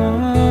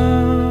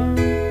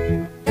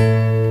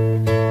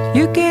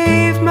 You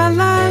gave my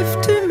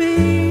life to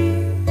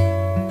me,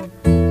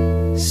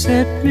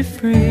 set me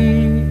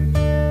free,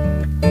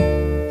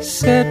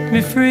 set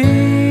me free.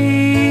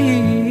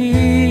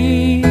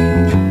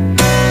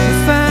 The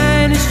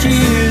finest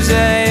years I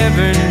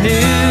ever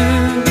knew,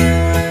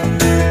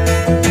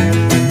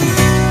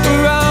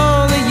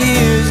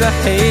 I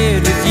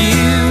had with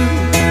you,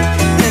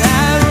 and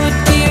I would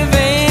give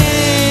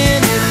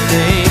anything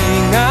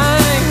I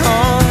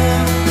own,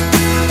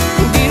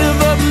 give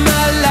up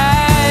my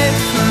life,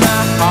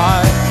 my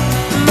heart,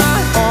 my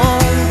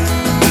home.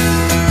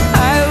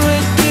 I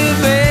would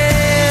give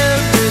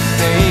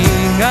everything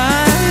I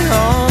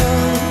own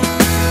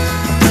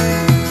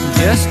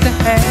just to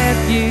have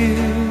you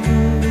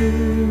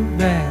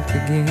back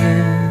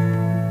again.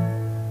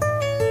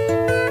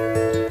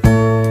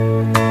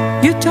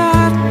 You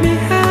taught me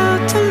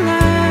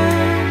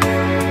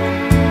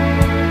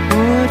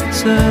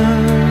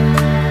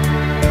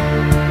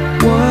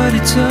what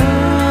it's all.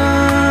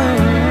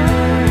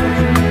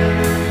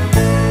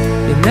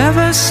 You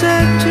never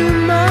said too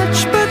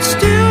much, but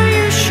still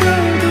you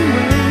showed the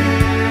way,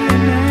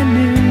 and I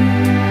knew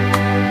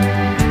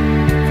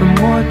from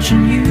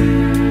watching you.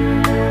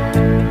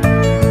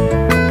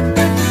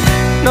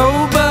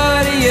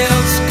 Nobody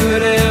else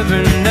could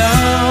ever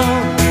know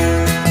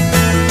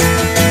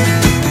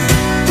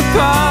the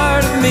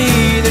part of me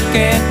that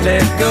can't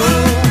let go.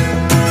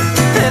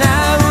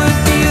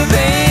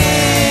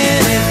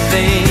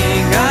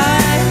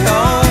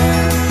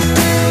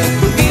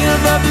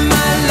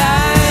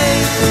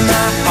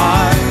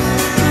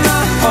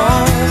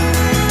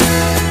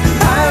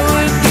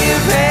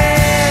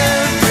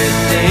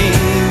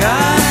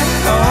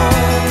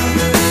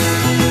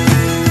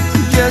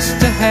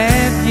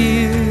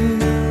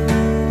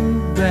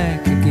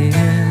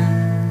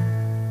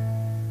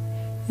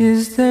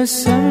 Is there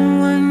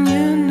someone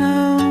you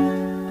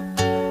know?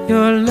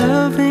 You're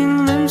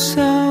loving them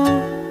so,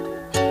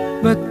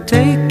 but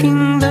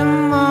taking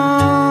them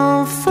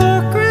all for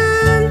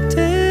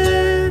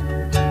granted.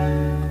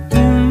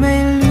 You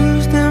may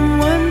lose them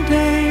one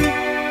day.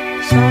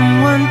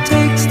 Someone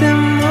takes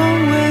them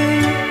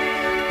away,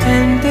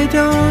 and they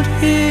don't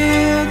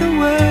hear the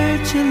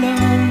words you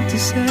long to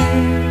say.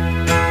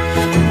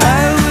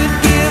 I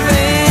would give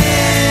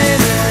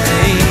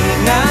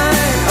anything I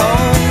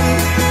own,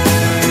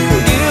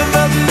 give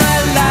up my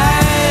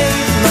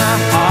life, my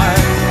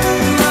heart,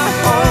 my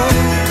home.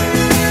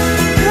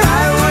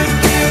 I would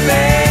give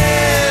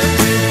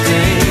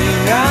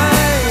everything I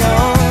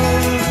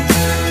own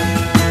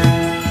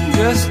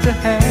just to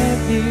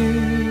have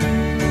you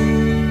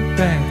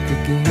back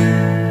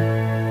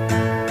again,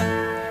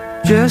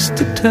 just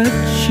to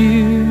touch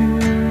you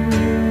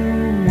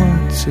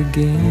once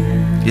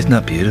again. Isn't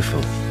that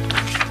beautiful?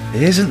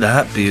 Isn't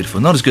that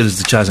beautiful? Not as good as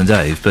the Chaz and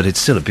Dave, but it's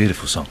still a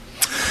beautiful song.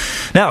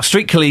 Now,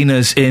 street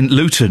cleaners in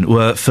Luton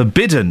were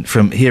forbidden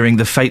from hearing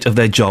the fate of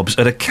their jobs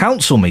at a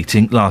council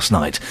meeting last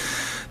night.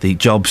 The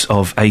jobs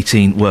of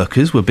 18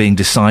 workers were being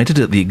decided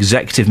at the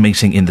executive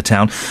meeting in the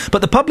town,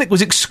 but the public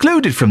was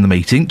excluded from the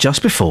meeting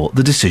just before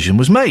the decision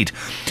was made.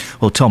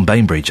 Well, Tom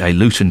Bainbridge, a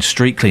Luton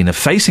street cleaner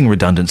facing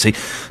redundancy,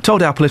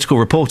 told our political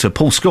reporter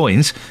Paul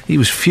Scoynes he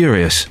was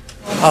furious.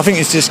 I think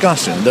it's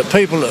disgusting that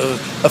people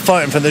are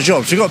fighting for their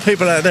jobs. You've got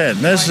people out there, and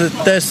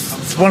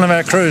there's one of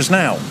our crews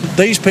now.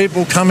 These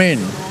people come in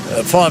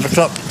at 5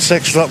 o'clock,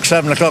 6 o'clock,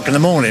 7 o'clock in the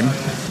morning.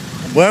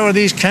 Where are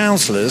these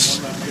councillors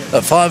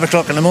at 5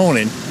 o'clock in the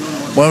morning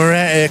when we're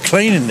out here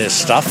cleaning this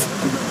stuff?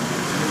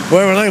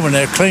 Where are they when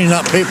they're cleaning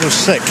up people's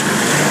sick?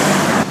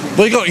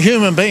 We've got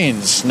human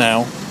beings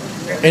now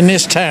in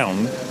this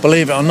town,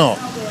 believe it or not.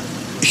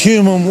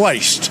 Human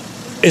waste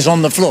is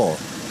on the floor.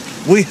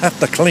 We have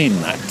to clean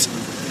that.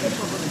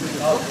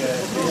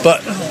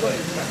 But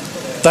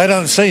they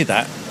don't see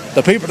that.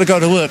 The people that go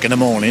to work in the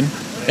morning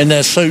in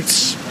their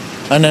suits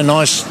and their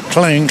nice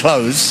clean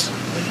clothes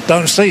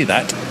don't see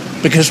that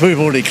because we've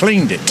already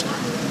cleaned it.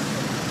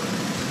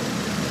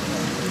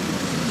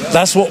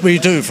 That's what we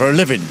do for a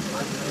living.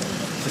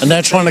 And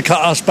they're trying to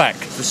cut us back.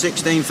 For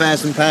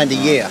 £16,000 a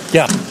year?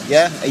 Yeah.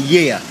 Yeah, a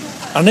year.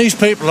 And these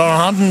people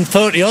are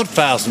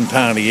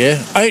 £130,000 a year,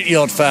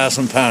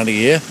 £80,000 a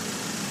year.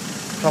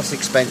 Plus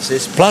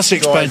expenses. Plus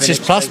expenses,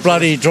 plus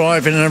bloody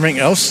driving and everything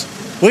else.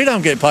 We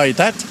don't get paid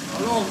that.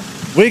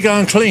 We go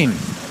and clean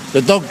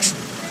the dog's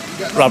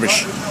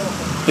rubbish,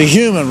 the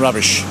human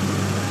rubbish,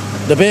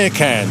 the beer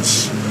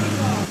cans.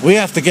 We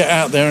have to get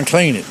out there and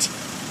clean it.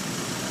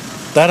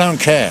 They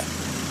don't care.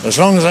 As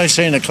long as they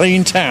see in a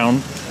clean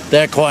town,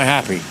 they're quite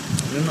happy.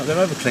 They're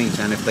over clean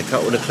town if they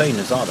cut all the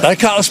cleaners, are they? They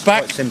cut us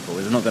back. It's quite simple.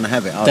 They're not going to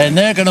have it, are then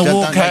they? They're going to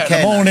walk out in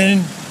the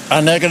morning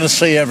and they're going to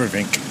see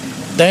everything.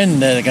 Then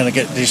they're going to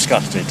get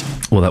disgusted.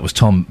 Well, that was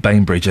Tom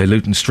Bainbridge, a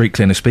Luton street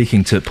cleaner,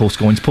 speaking to Paul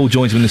Scoynes. Paul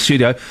joins him in the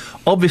studio.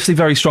 Obviously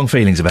very strong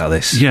feelings about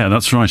this. Yeah,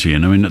 that's right,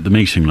 Ian. I mean, at the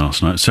meeting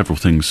last night, several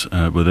things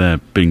were there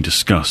being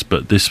discussed,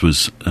 but this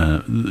was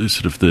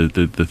sort of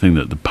the thing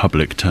that the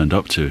public turned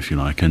up to, if you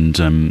like, and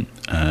the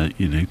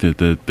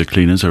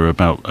cleaners, are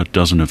about a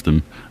dozen of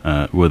them,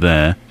 were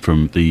there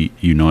from the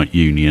Unite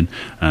Union,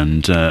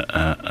 and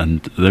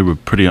they were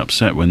pretty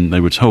upset when they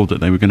were told that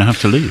they were going to have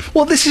to leave.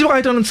 Well, this is what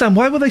I don't understand.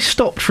 Why were they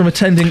stopped from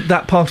attending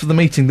that part of the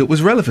meeting that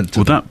was relevant to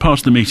them? That part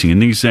of the meeting, in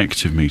the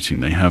executive meeting,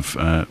 they have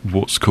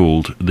what's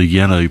called the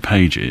yellow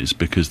pages,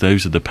 because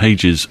those are the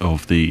pages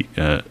of the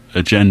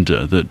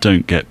agenda that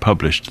don't get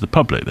published to the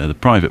public. They're the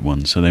private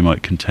ones, so they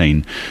might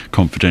contain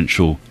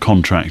confidential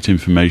contract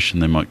information,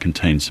 they might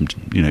contain some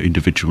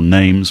individual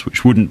names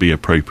which wouldn't be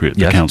appropriate,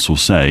 the council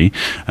say,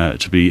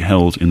 to be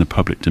held in the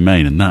public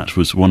domain, and that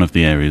was one of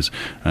the areas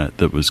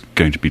that was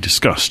going to be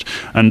discussed.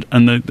 And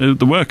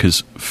the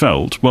workers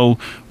felt, well,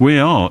 we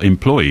are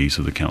employees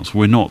of the council,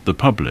 we're not the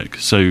public,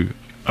 so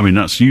I mean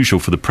that's usual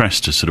for the press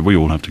to sort of, we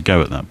all have to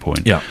go at that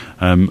point. Yeah.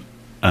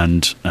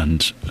 And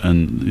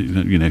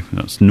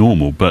that's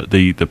normal, but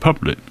the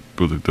public,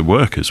 the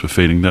workers, were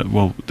feeling that,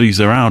 well,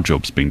 these are our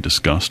jobs being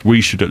discussed.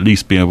 We should at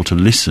least be able to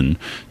listen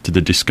to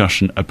the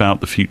discussion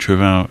about the future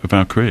of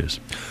our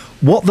careers.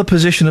 What the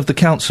position of the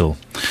council?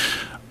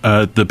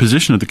 The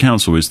position of the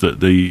council is that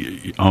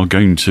they are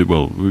going to,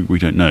 well, we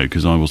don't know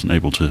because I wasn't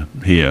able to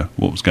hear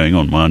what was going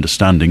on. My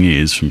understanding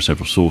is from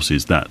several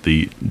sources that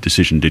the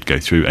decision did go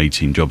through.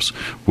 18 jobs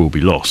will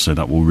be lost, so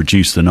that will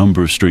reduce the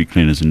number of street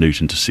cleaners in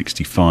Luton to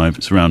 65.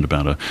 It's around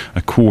about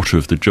a quarter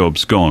of the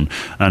jobs gone,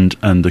 and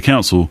the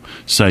council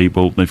say,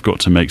 well, they've got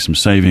to make some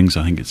savings.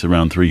 I think it's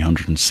around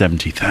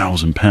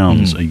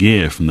 £370,000 a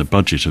year from the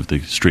budget of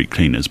the street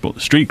cleaners. What the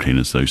street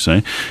cleaners, though,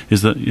 say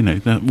is that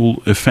that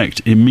will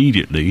affect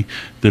immediately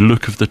the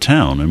look of the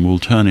town and will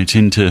turn it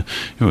into,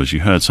 as you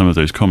heard some of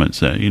those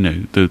comments there,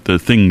 the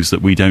things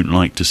that we don't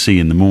like to see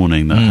in the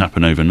morning that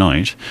happen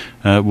overnight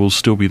will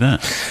still be there.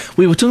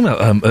 We were talking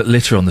about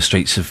litter on the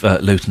streets of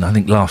Luton, I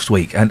think, last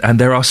week, and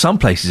there are some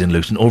places in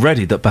Luton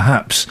already that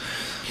perhaps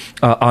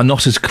are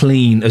not as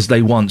clean as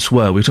they once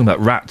were. We were talking about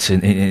rats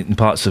in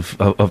parts of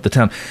the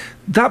town.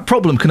 That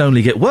problem can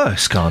only get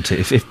worse, can't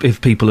it,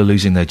 if people are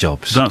losing their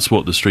jobs? That's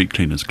what the street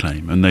cleaners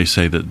claim, and they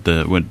say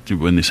that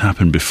when this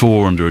happened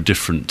before under a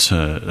different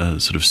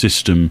sort of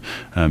system,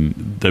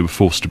 they were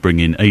forced to bring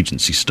in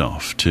agency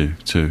staff to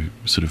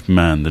sort of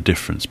man the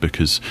difference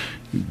because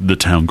the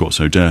town got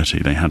so dirty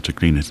they had to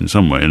clean it in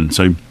some way. And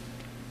so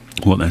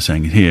what they're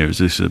saying here is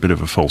this is a bit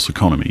of a false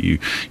economy.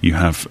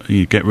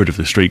 You get rid of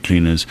the street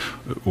cleaners,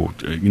 or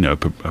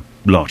a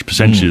large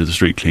percentage of the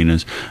street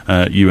cleaners,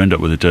 you end up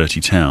with a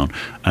dirty town,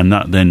 and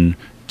that then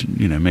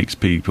makes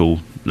people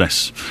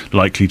less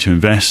likely to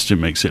invest. It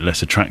makes it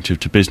less attractive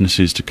to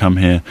businesses to come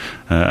here.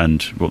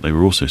 And what they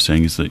were also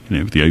saying is that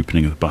with the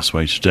opening of the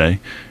busway today,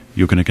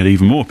 you're going to get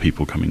even more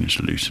people coming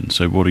into Luton.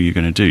 So what are you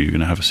going to do? You're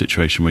going to have a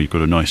situation where you've got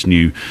a nice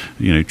new,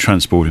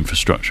 transport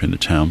infrastructure in the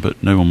town,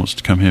 but no one wants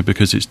to come here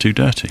because it's too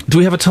dirty. Do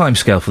we have a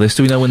timescale for this?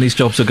 Do we know when these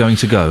jobs are going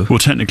to go? Well,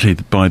 technically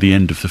by the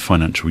end of the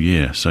financial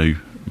year, so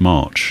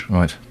March.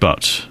 Right.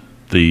 But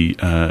the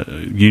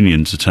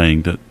unions are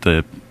saying that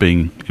they're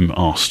being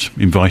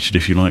invited,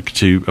 if you like,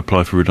 to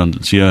apply for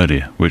redundancy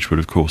earlier, which would,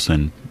 of course,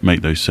 then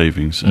make those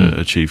savings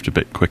achieved a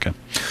bit quicker.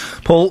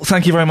 Paul,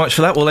 thank you very much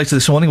for that. Well, later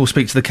this morning we'll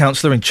speak to the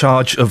councillor in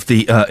charge of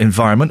the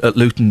environment at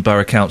Luton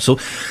Borough Council.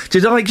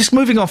 Did I, just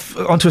moving off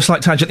onto a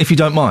slight tangent, if you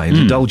don't mind,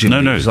 indulging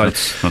me? No,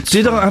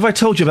 have I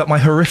told you about my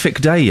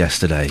horrific day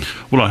yesterday?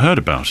 Well, I heard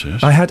about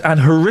it. I had an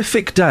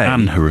horrific day.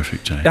 An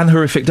horrific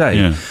day.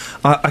 Yeah.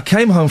 I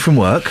came home from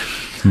work,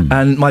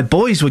 and my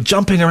boys were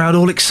jumping around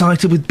all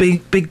excited with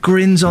big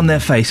grins on their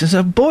faces. I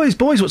said, boys,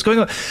 what's going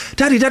on?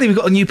 Daddy, we've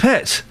got a new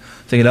pet.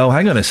 Thinking, oh,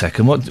 hang on a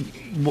second, what?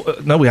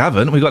 No, we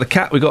haven't. We've got a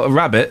cat, we've got a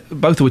rabbit,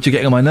 both of which are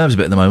getting on my nerves a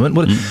bit at the moment.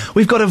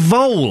 We've got a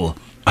vole.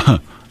 A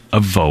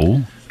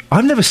vole?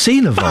 I've never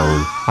seen a vole.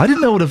 I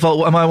didn't know what a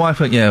vole. My wife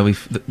went,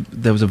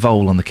 there was a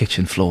vole on the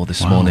kitchen floor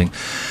this morning,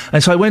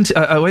 and so I went,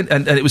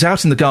 and it was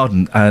out in the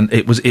garden, and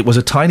it was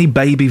a tiny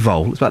baby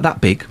vole. It's about that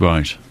big,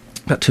 right?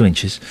 About 2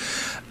 inches,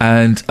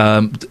 and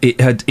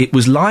it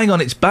was lying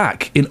on its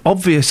back in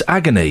obvious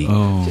agony,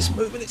 just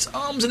moving its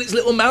arms, and its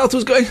little mouth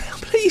was going,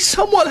 please,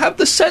 someone have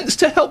the sense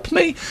to help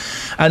me.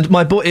 And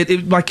my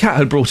my cat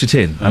had brought it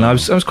in, and I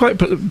was quite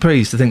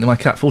pleased to think that my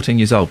cat, 14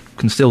 years old,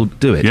 can still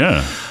do it.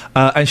 Yeah.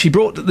 And she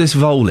brought this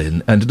vole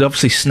in, and it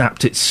obviously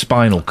snapped its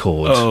spinal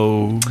cord.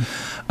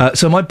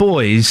 So my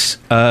boys,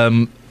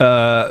 to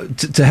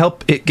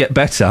help it get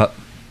better,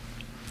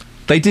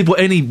 they did what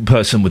any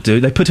person would do.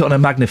 They put it on a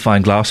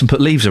magnifying glass and put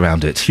leaves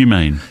around it.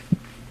 Humane.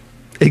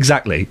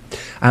 Exactly.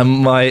 And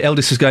my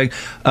eldest was going,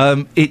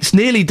 it's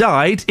nearly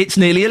died, it's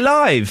nearly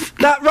alive.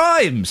 That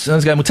rhymes. And I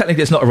was going, well,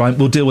 technically it's not a rhyme,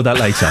 we'll deal with that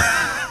later.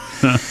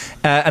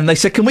 And they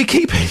said, can we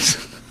keep it?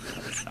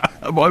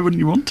 Why wouldn't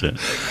you want it?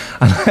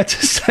 And I had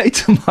to say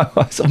to my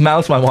wife, sort of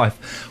mouth to my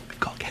wife, we've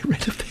got to get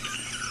rid of this.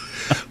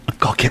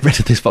 Got to get rid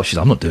of this vole. She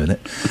said, I'm not doing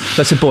it.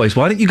 So I said, boys,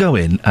 why don't you go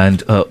in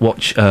and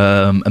watch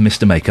a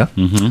Mr. Maker,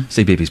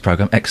 CBeebies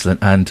programme,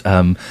 excellent, and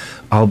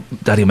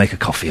Daddy will make a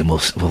coffee and we'll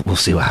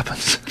see what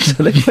happens.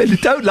 So they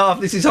went, don't laugh,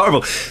 this is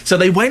horrible. So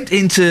they went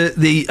into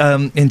the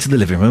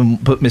living room,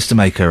 put Mr.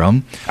 Maker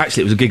on.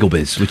 Actually, it was a giggle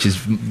biz, which is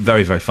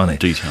very, very funny.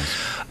 Details.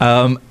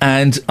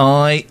 And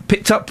I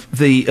picked up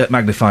the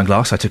magnifying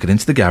glass, I took it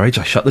into the garage,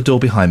 I shut the door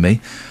behind me,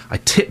 I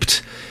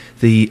tipped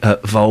the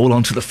vole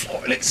onto the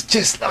floor, and it's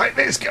just like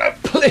this. Go,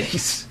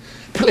 please,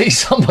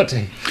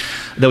 somebody.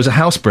 There was a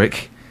house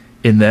brick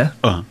in there,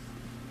 and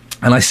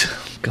I said,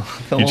 God,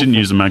 you didn't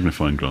use the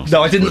magnifying glass.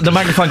 No, I didn't. The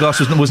magnifying glass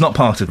was not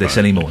part of this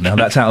anymore. Now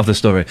that's out of the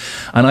story.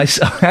 And I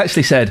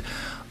actually said,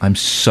 I'm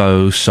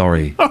so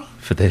sorry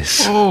for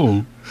this.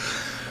 Oh.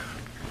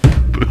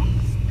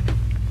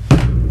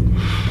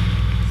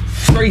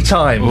 3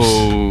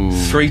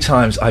 times. 3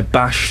 times I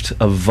bashed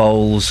a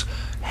vole's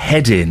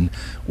head in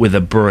with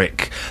a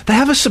brick. They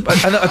have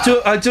and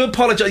I do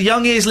apologise.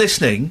 Young ears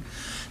listening,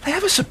 they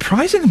have a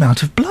surprising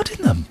amount of blood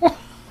in them.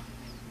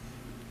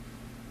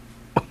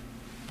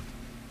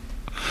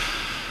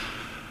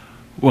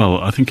 Well,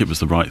 I think it was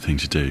the right thing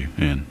to do,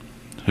 Ian.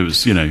 It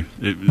was,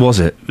 Was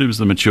it? It was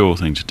the mature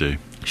thing to do.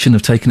 Shouldn't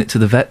have taken it to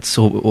the vets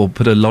or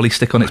put a lolly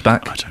stick on its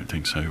back? I don't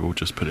think so. Or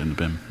just put it in the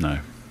bin. No.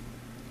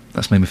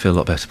 That's made me feel a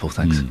lot better, Paul.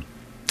 Thanks.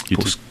 You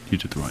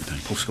did the right thing.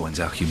 Paul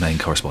Scoins, our humane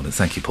correspondent.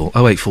 Thank you, Paul.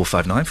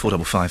 08459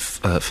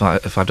 455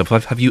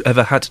 555. Have you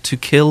ever had to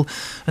kill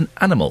an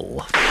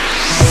animal?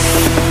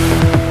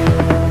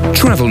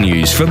 Travel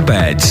news for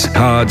beds,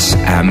 cards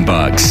and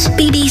bugs.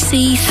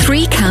 BBC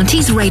Three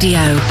Counties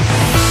Radio.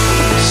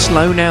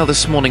 Slow now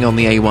this morning on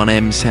the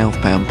A1M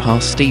southbound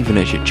past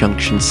Stevenage at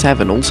junction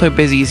 7. Also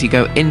busy as you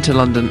go into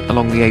London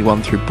along the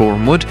A1 through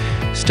Boreham Wood,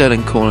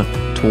 Stirling Corner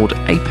toward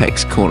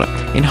Apex Corner.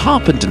 In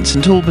Harpenden,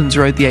 St Albans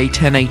Road, the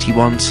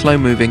A1081 slow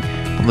moving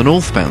on the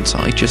northbound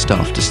side just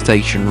after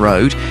Station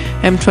Road.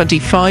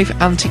 M25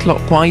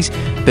 anti-clockwise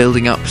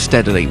building up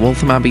steadily.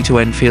 Waltham Abbey to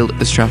Enfield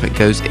as traffic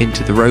goes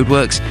into the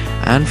roadworks,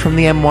 and from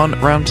the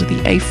M1 round to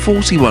the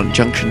A41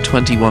 junction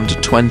 21 to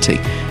 20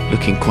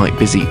 looking quite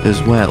busy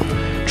as well.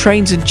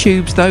 Trains and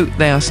tubes, though,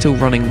 they are still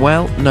running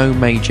well. No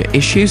major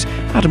issues.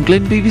 Adam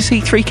Glynn,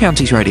 BBC Three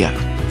Counties Radio.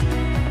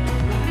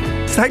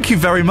 Thank you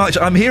very much.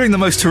 I'm hearing the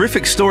most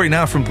terrific story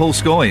now from Paul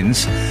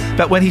Scoynes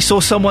about when he saw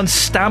someone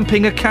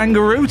stamping a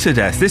kangaroo to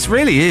death. This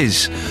really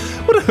is.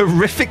 What a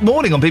horrific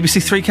morning on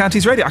BBC Three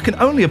Counties Radio. I can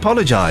only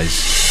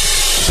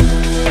apologise.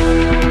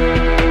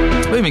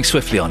 Moving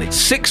swiftly on, it's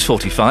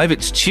 6:45,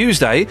 it's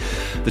Tuesday,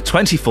 the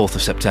 24th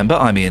of September.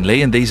 I'm Iain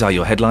Lee, and these are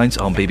your headlines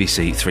on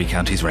BBC Three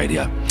Counties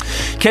Radio.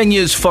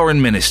 Kenya's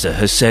foreign minister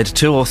has said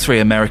 2 or 3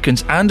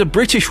 Americans and a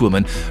British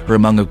woman are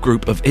among a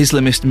group of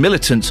Islamist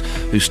militants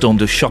who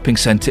stormed a shopping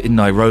centre in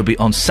Nairobi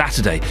on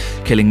Saturday,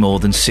 killing more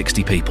than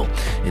 60 people.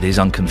 It is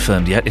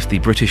unconfirmed yet if the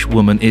British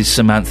woman is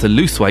Samantha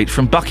Luthwaite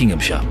from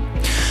Buckinghamshire.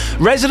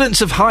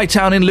 Residents of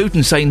Hightown in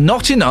Luton say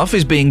not enough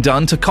is being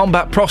done to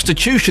combat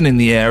prostitution in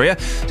the area,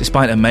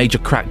 despite a major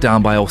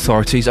crackdown by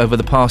authorities over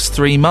the past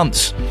 3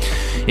 months.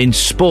 In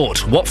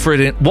sport,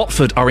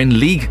 Watford are in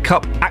League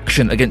Cup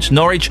action against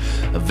Norwich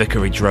at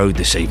Vicarage Road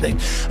this evening.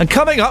 And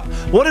coming up,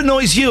 what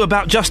annoys you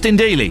about Justin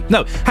Dealey?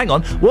 No, hang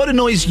on. What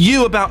annoys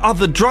you about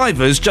other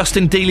drivers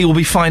Justin Dealey will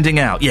be finding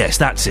out? Yes,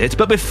 that's it.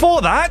 But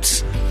before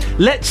that,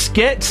 let's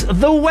get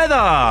the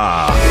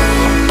weather.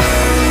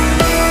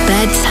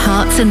 Beds,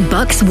 Hearts and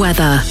Bucks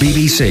weather.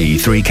 BBC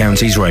Three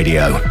Counties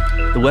Radio.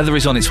 The weather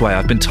is on its way.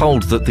 I've been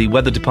told that the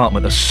weather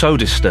department are so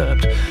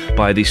disturbed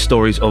by these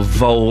stories of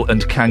vole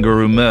and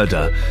kangaroo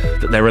murder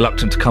that they're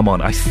reluctant to come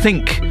on.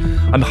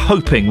 I'm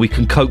hoping we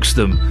can coax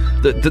them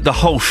that the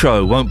whole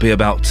show won't be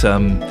about,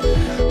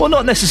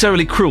 not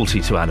necessarily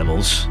cruelty to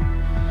animals,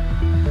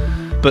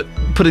 but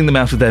putting them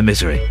out of their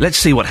misery. Let's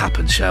see what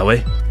happens, shall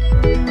we?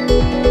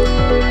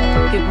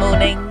 Good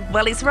morning.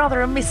 Well, it's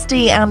rather a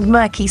misty and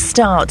murky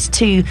start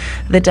to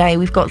the day.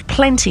 We've got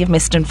plenty of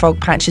mist and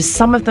fog patches.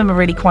 Some of them are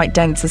really quite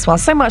dense as well.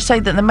 So much so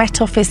that the Met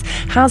Office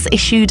has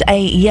issued a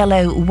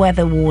yellow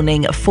weather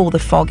warning for the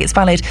fog. It's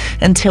valid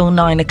until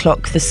 9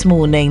 o'clock this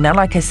morning. Now,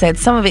 like I said,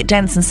 some of it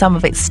dense and some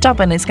of it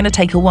stubborn. It's going to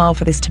take a while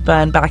for this to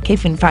burn back,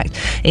 if in fact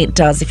it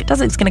does. If it does,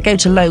 it's going to go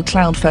to low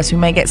cloud first. We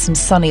may get some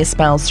sunnier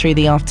spells through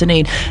the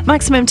afternoon.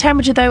 Maximum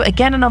temperature, though,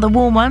 again, another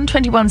warm one.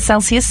 21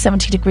 Celsius,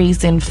 70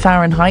 degrees in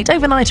Fahrenheit.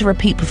 Overnight, a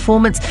repeat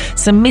performance.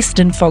 Some mist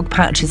and fog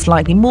patches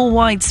likely. More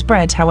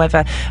widespread,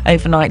 however,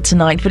 overnight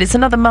tonight. But it's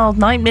another mild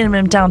night,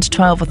 minimum down to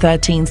 12 or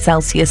 13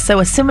 Celsius. So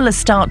a similar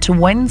start to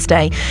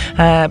Wednesday.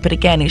 But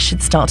again, it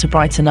should start to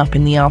brighten up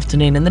in the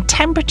afternoon. And the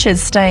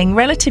temperatures staying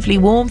relatively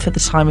warm for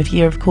the time of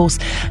year, of course,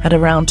 at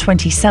around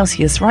 20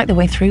 Celsius right the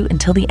way through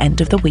until the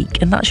end of the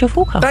week. And that's your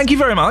forecast. Thank you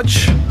very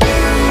much.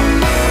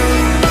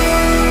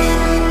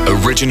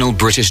 Original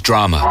British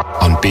drama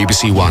on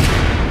BBC One.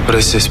 What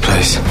is this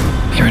place?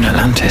 You're in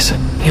Atlantis.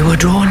 You were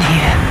drawn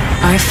here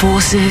by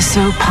forces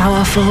so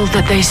powerful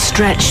that they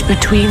stretch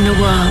between the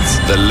worlds.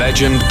 The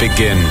legend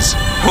begins.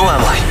 Who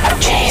am I?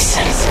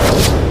 Jason.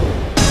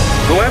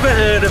 Whoever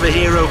heard of a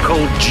hero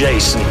called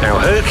Jason? Now,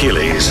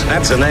 Hercules,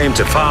 that's a name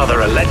to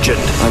father a legend.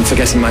 I'm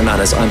forgetting my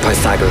manners. I'm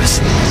Pythagoras.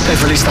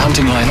 They've released the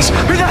hunting lines.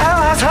 Who the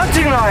hell has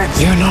hunting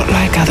lines? You're not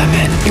like other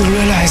men. You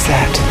realise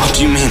that. What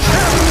do you mean?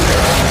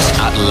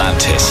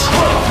 Atlantis.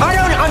 I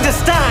don't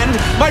understand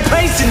my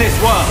place in this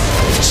world.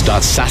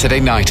 Starts Saturday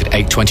night at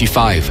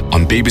 8:25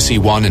 on BBC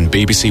One and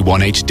BBC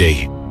One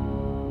HD.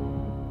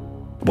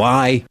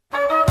 Why?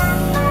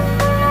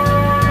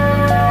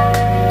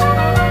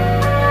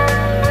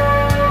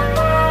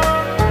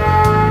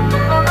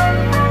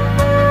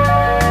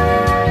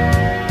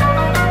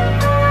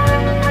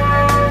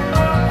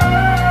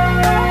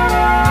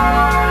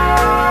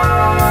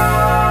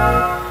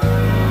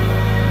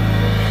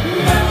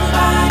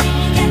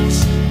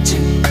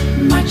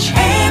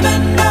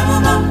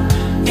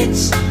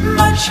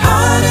 Much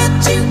harder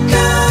to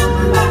come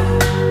by.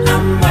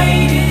 I'm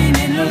waiting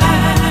in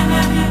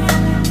line.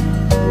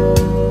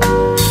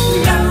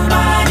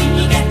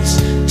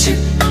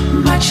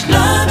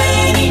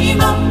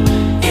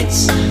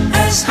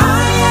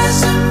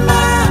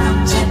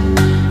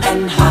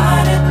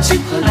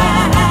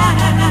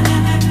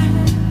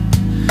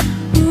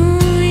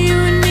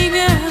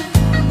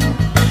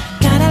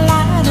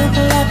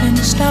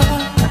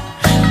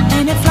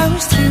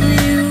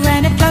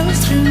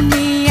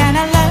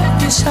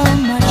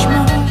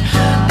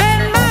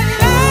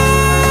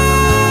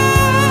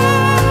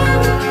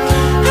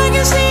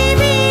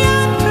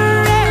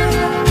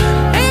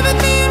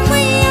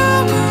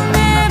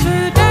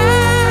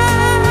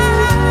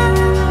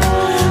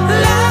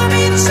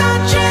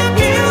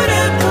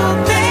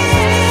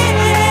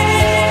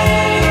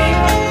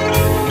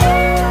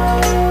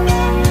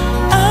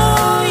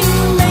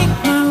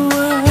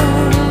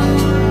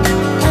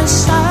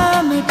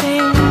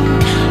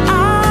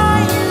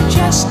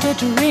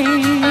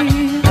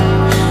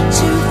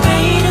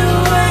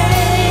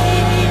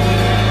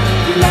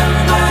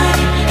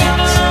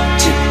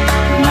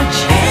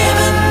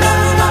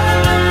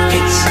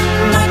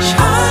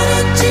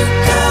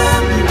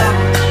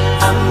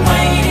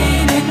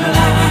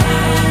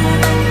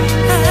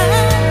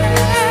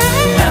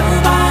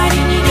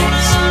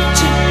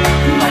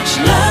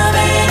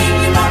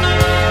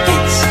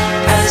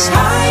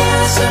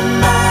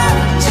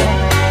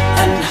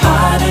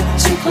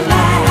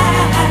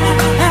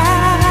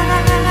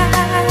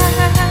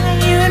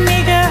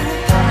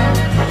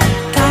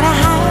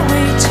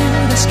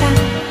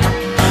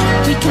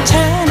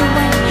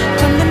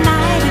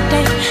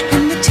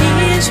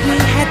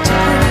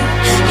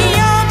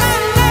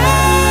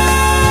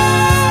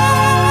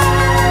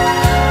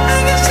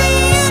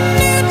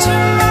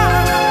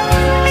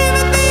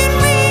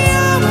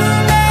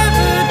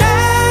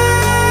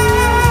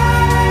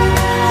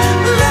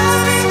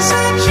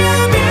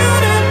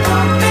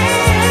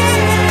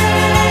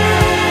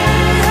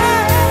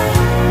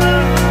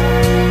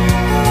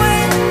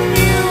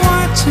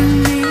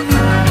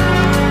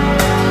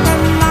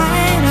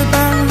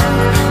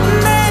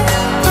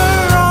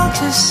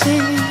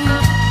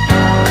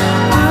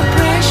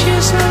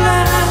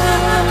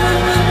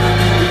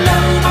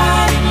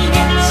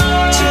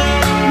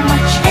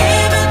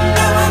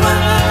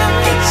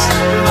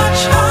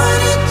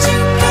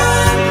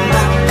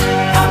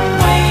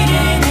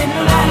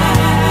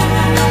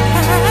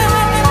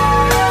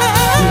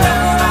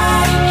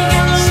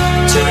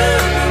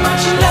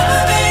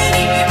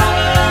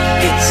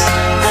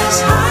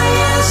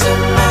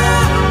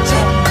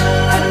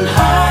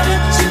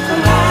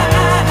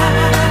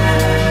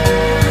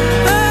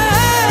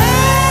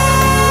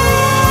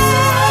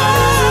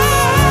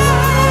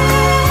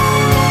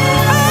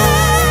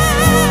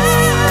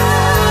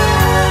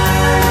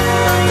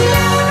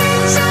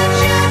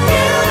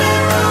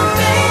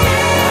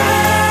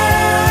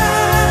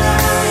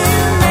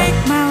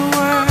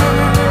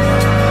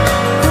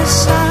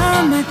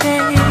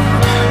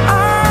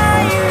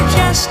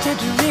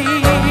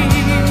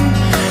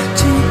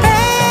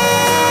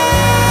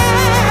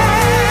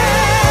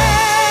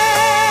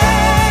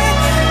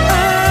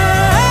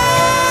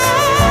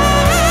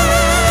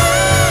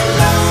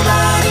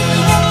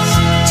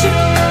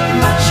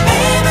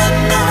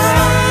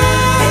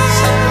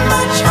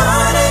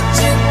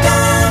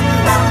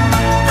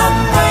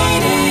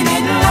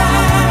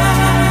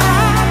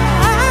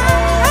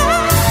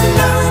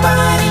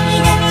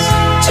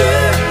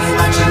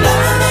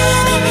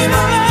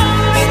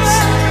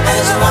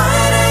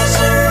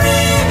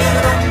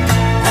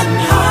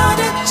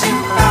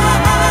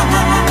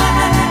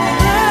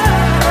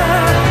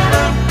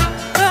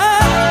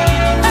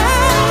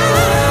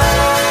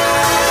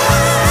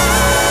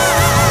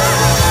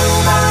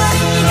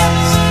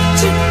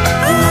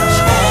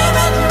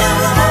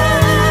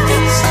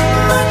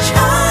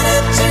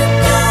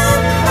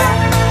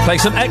 Play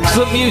some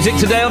excellent music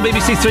today on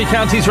BBC Three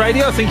Counties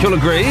Radio, I think you'll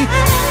agree.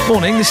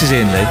 Morning, this is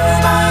Iain Lee.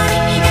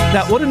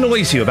 Now, what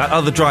annoys you about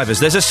other drivers?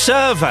 There's a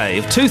survey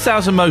of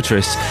 2,000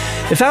 motorists.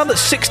 It found that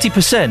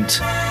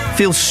 60%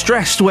 feel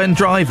stressed when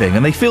driving,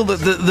 and they feel that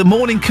the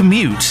morning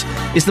commute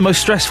is the most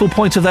stressful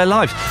point of their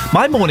life.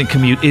 My morning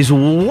commute is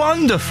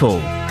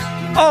wonderful.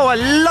 Oh, I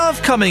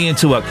love coming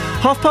into work.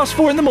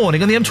 4:30 in the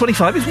morning on the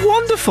M25 is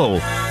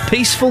wonderful.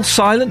 Peaceful,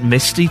 silent,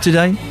 misty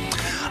today.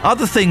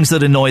 Other things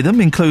that annoy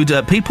them include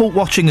people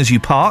watching as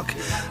you park,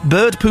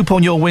 bird poop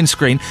on your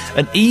windscreen,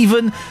 and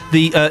even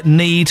the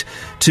need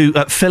to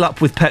fill up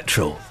with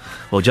petrol.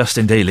 Well,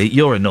 Justin Dealey,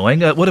 you're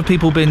annoying. What have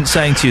people been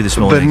saying to you this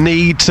morning? The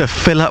need to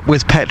fill up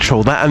with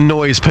petrol. That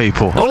annoys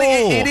people. Well,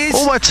 it is.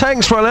 All my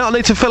tanks run out. I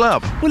need to fill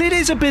up. Well, it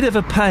is a bit of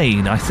a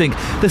pain, I think.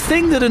 The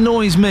thing that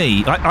annoys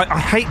me, I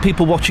hate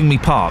people watching me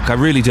park. I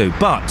really do.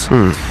 But...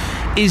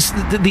 is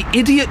the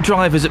idiot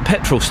drivers at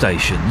petrol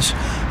stations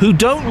who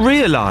don't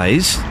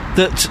realise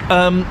that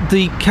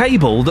the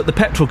cable that the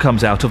petrol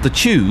comes out of, the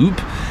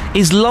tube,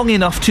 is long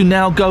enough to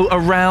now go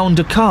around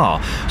a car.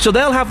 So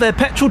they'll have their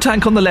petrol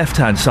tank on the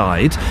left-hand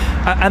side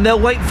and they'll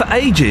wait for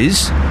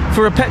ages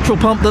for a petrol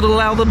pump that'll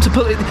allow them to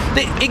pull it.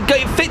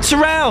 It fits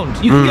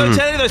around. You can go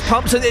to any of those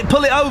pumps and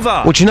pull it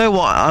over. Well, do you know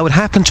what? I would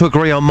happen to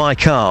agree on my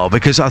car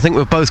because I think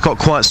we've both got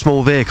quite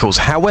small vehicles.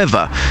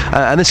 However,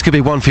 and this could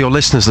be one for your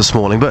listeners this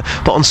morning, but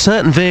on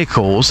certain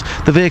vehicles,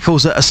 the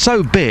vehicles that are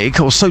so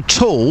big or so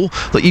tall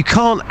that you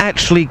can't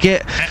actually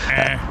get...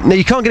 no,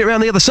 you can't get it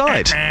around the other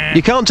side.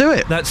 You can't do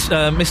it. That's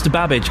Mr.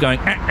 Babbage going,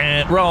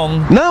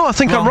 wrong. No, I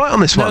think I'm right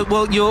on this one. No,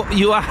 well,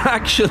 you are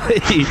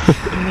actually...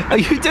 Are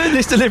you doing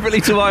this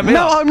deliberately to wind me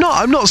up? No,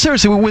 I'm not.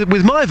 Seriously,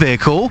 with my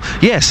vehicle,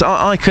 yes,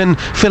 I can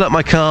fill up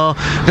my car.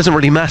 It doesn't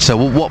really matter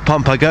what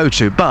pump I go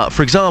to. But,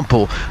 for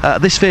example,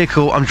 this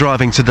vehicle I'm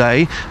driving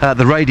today,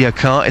 the radio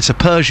car, it's a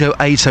Peugeot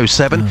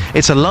 807.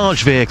 It's a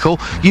large vehicle.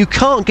 You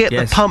can't get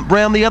the pump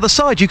round the other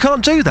side. You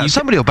can't do that.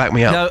 Somebody will back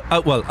me up.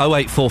 No, well,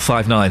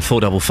 08459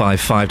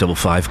 455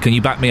 555. Can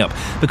you back me up?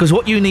 Because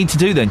what you need to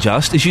do then,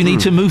 Just, is you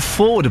need to move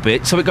forward a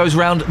bit so it goes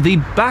round the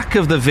back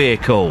of the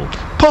vehicle.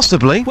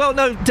 Possibly. Well,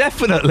 no,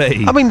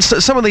 definitely. I mean,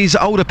 some of these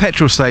older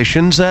petrol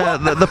stations,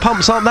 the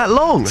pumps aren't that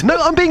long. No,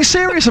 I'm being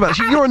serious about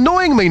it. You're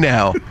annoying me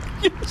now.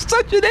 You're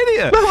such an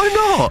idiot. No, I'm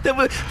not. There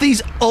were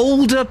these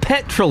older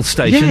petrol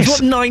stations. Yes.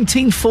 What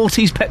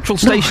 1940s petrol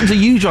stations are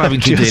you driving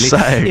to,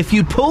 Dealey? If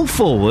you pull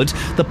forward,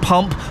 the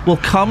pump will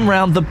come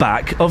round the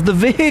back of the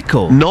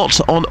vehicle. Not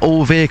on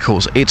all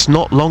vehicles. It's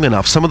not long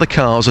enough. Some of the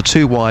cars are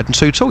too wide and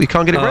too tall. You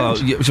can't get it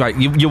round. Right.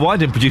 You're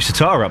winding producer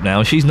Tara up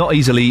now. She's not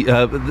easily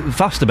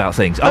fussed about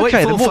things.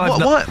 Okay,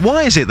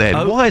 why is it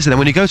then? Why is it then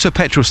when you go to a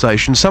petrol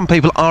station, some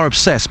people are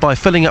obsessed by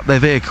filling up their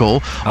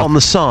vehicle on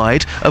the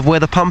side of where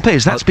the pump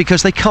is? That's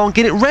because they can't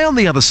get it round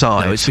the other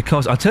side. No, it's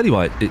because, I'll tell you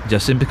why,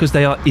 Justin, because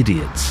they are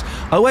idiots.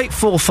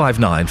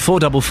 08459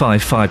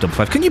 455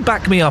 555. Can you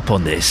back me up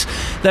on this?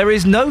 There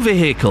is no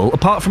vehicle,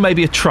 apart from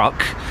maybe a truck,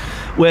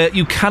 where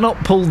you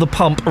cannot pull the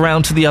pump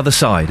around to the other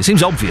side. It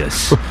seems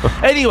obvious.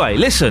 Anyway,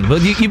 listen, well,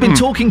 you've been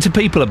talking to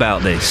people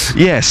about this.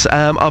 Yes,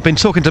 I've been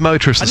talking to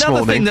motorists this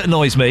morning. Another thing that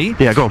annoys me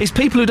is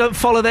people who don't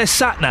follow their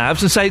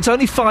sat-navs and say it's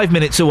only 5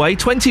 minutes away,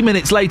 20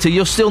 minutes later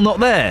you're still not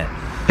there.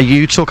 Are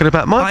you talking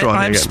about my driving?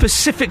 I'm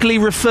specifically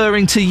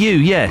referring to you,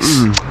 yes.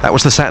 That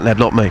was the sat-nav,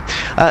 not me.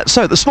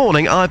 So, this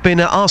morning I've been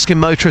asking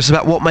motorists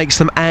about what makes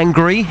them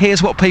angry.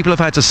 Here's what people have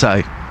had to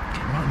say.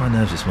 Right on my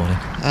nerves this morning.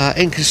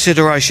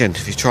 Inconsideration.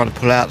 If you're trying to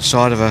pull out the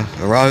side of a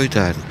road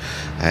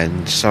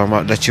and someone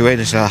might let you in,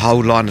 there's a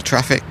whole line of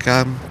traffic,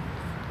 that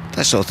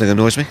sort of thing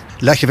annoys me.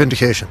 Lack of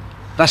indication.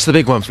 That's the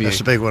big one for you? That's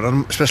the big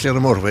one, especially on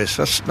the motorways.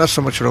 That's not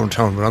so much around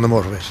town, but on the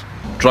motorways.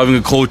 Driving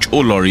a coach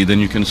or lorry, then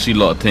you can see a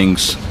lot of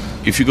things.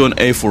 If you go on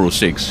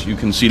A406, you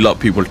can see a lot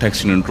of people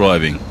texting and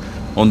driving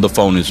on the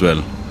phone as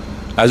well.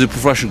 As a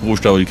professional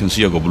coach driver, you can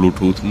see I got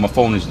Bluetooth. My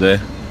phone is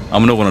there.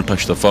 I'm not going to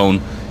touch the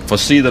phone. If I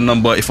see the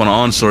number, if I want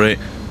to answer it,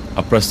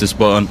 I press this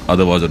button.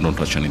 Otherwise, I don't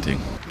touch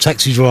anything.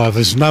 Taxi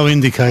drivers, no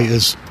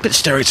indicators. Bit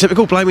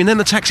stereotypical, blaming then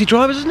the taxi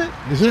drivers, isn't it?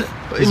 Is it?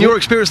 In your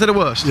experience, they're the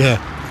worst? Yeah,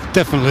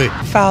 definitely.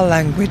 Foul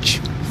language.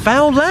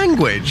 Foul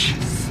language?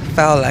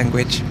 Foul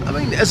language. I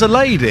mean, as a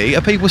lady,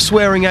 are people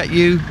swearing at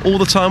you all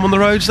the time on the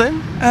roads then?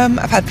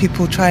 I've had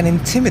people try and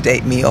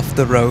intimidate me off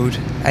the road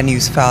and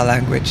use foul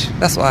language.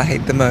 That's what I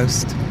hate the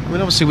most. I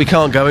mean, obviously we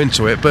can't go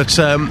into it, but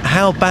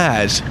how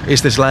bad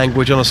is this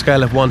language on a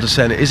scale of 1 to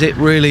 10? Is it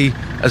really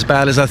as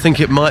bad as I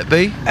think it might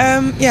be?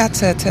 Yeah, I'd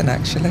say a 10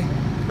 actually.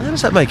 How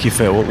does that make you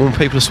feel when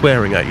people are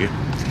swearing at you?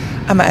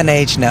 I'm at an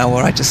age now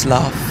where I just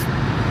laugh.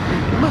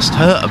 It must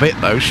hurt a bit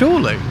though,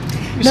 surely.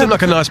 You seem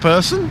like a nice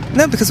person.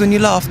 No, because when you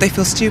laugh, they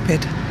feel stupid.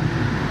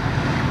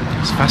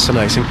 It's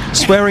fascinating.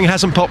 Swearing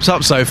hasn't popped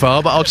up so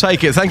far, but I'll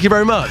take it. Thank you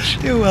very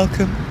much. You're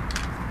welcome.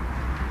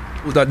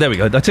 Well, there we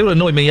go. I tell you what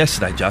annoyed me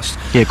yesterday, Just.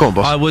 Yeah, go on,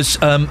 boss. I was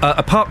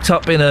parked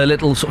up in a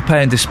little sort of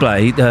pay and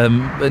display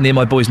near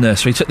my boy's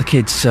nursery. Took the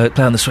kids to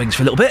play on the swings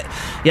for a little bit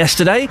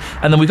yesterday,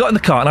 and then we got in the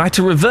car and I had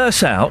to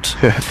reverse out,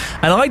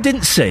 and I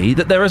didn't see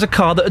that there was a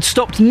car that had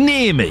stopped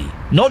near me.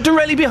 Not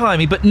directly behind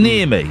me, but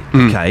near me,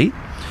 okay?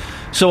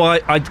 So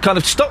I kind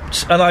of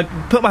stopped and I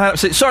put my hand up and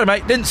said, sorry,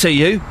 mate, didn't see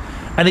you.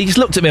 And he just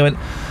looked at me and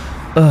went,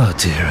 oh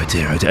dear, oh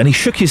dear, oh dear. And he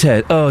shook his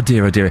head, oh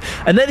dear, oh dear.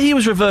 And then he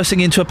was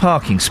reversing into a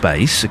parking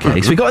space,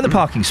 okay? So we got in the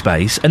parking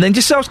space, and then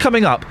just as I was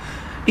coming up,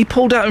 he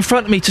pulled out in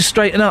front of me to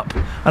straighten up.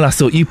 And I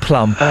thought, you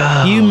plum.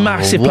 You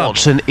massive plum.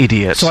 What an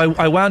idiot. So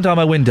I wound down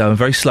my window and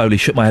very slowly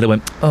shook my head and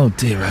went, oh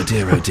dear, oh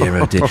dear, oh dear,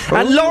 oh dear.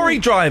 And lorry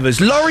drivers,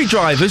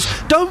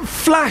 don't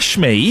flash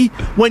me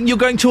when you're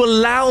going to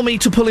allow me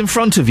to pull in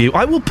front of you.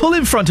 I will pull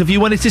in front of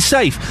you when it is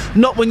safe,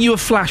 not when you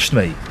have flashed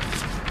me.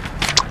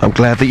 I'm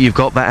glad that you've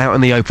got that out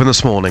in the open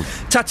this morning.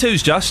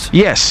 Tattoos, Just?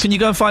 Yes. Can you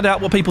go and find out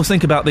what people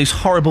think about these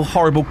horrible,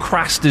 horrible,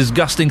 crass,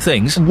 disgusting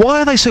things? Why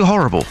are they so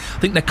horrible? I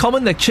think they're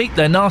common, they're cheap,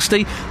 they're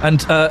nasty,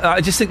 and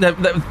I just think they're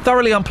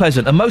thoroughly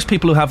unpleasant, and most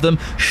people who have them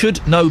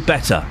should know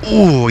better.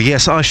 Oh,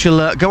 yes, I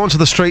shall go onto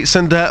the streets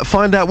and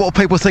find out what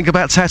people think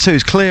about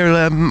tattoos.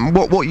 Clear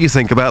what you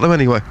think about them,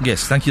 anyway.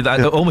 Yes, thank you.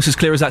 Almost as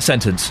clear as that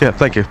sentence. Yeah,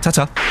 thank you.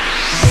 Ta-ta.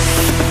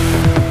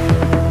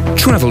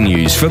 Travel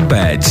news for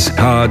beds,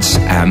 cards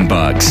and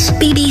bugs.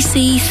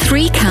 BBC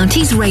Three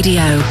Counties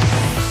Radio.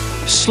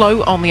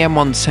 Slow on the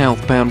M1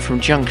 southbound from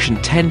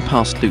junction 10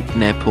 past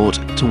Luton Airport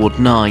toward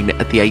 9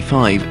 at the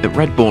A5 at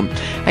Redbourne.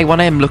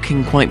 A1M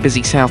looking quite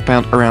busy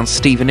southbound around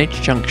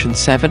Stevenage, junction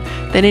 7.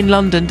 Then in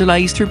London,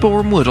 delays through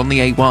Boreham Wood on the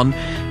A1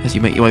 as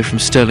you make your way from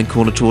Stirling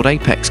Corner toward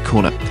Apex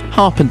Corner.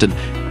 Harpenden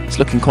is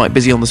looking quite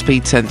busy on the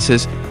speed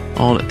sensors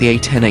on the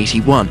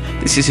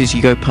A1081. This is as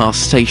you go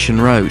past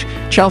Station Road.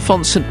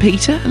 Chalfont St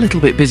Peter, a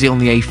little bit busy on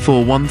the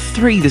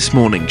A413 this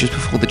morning, just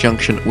before the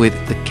junction with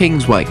the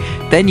Kingsway.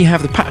 Then you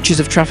have the patches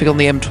of traffic on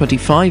the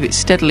M25. It's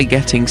steadily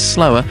getting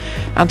slower.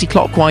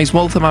 Anti-clockwise,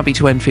 Waltham Abbey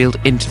to Enfield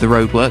into the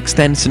roadworks.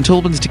 Then St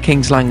Albans to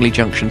Kings Langley,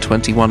 junction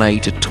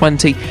 21A to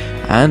 20.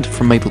 And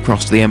from Maple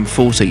Cross to the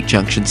M40,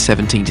 junction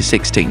 17 to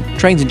 16.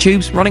 Trains and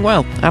tubes running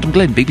well. Adam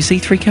Glynn,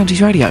 BBC Three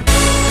Counties Radio.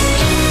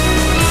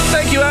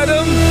 Thank you,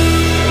 Adam.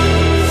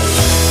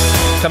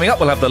 Coming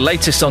up, we'll have the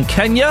latest on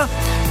Kenya.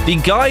 The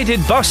guided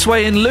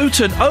busway in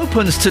Luton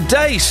opens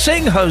today.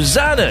 Sing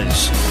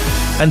hosannas.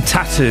 And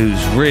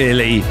tattoos,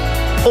 really.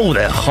 Oh,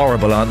 they're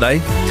horrible, aren't they?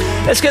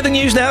 Let's get the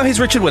news now. Here's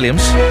Richard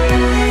Williams.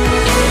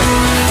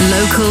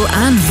 Local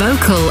and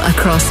vocal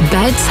across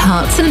beds,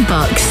 hearts and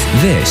bucks.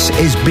 This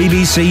is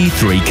BBC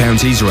Three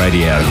Counties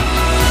Radio.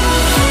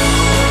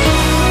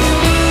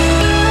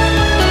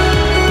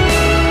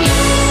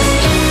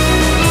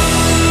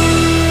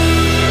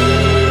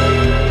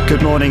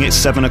 Good morning, it's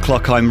 7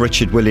 o'clock, I'm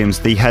Richard Williams.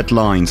 The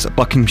headlines: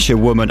 Buckinghamshire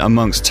woman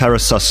amongst terror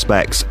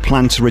suspects,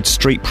 plan to rid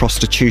street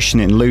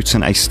prostitution in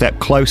Luton a step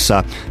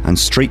closer, and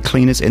street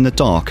cleaners in the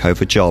dark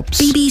over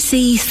jobs.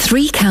 BBC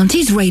Three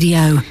Counties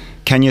Radio.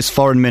 Kenya's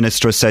foreign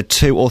minister has said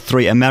 2 or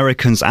 3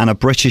 Americans and a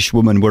British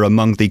woman were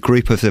among the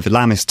group of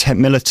Islamist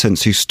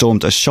militants who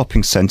stormed a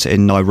shopping centre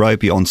in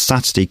Nairobi on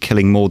Saturday,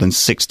 killing more than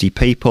 60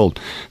 people.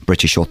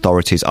 British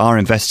authorities are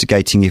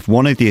investigating if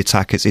one of the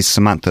attackers is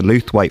Samantha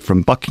Luthwaite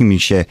from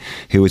Buckinghamshire,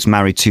 who was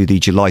married to the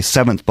July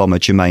 7th bomber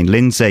Jermaine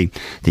Lindsay.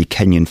 The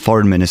Kenyan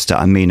foreign minister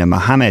Amina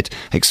Mohamed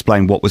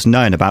explained what was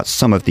known about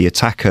some of the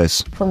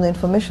attackers. From the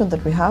information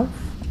that we have,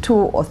 2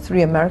 or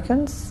 3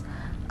 Americans,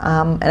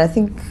 and I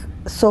think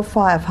so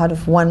far I've heard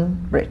of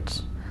 1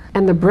 Brit.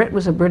 And the Brit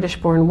was a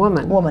British-born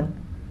woman?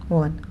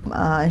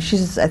 Woman.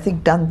 She's, I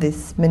think, done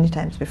this many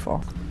times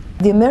before.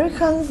 The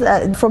Americans,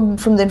 from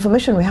the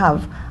information we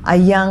have, are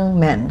young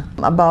men,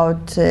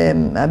 about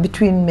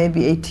between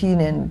maybe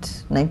 18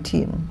 and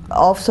 19,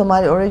 of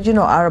Somali origin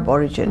or Arab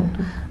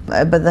origin,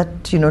 but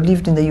that,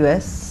 lived in the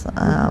US,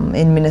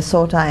 in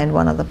Minnesota and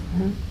one other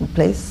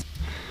place.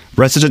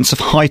 Residents of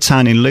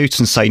Hightown in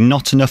Luton say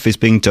not enough is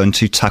being done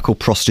to tackle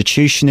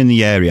prostitution in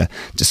the area,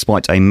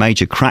 despite a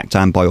major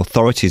crackdown by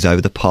authorities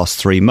over the past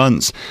 3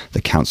 months.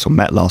 The council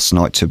met last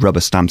night to rubber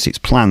stamp its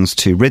plans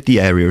to rid the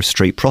area of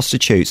street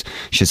prostitutes.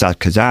 Shazad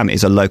Kazam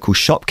is a local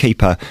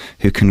shopkeeper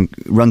who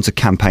runs a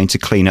campaign to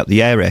clean up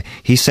the area.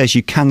 He says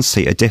you can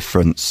see a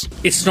difference.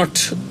 It's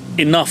not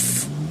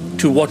enough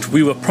to what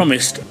we were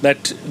promised,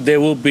 that there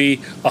will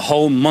be a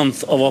whole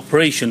month of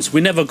operations.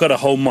 We never got a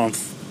whole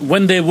month.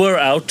 When they were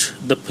out,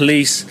 the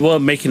police were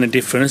making a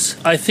difference.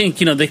 I think,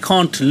 they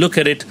can't look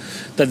at it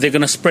that they're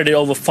going to spread it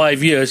over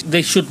 5 years.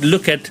 They should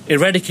look at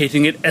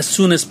eradicating it as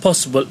soon as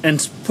possible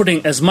and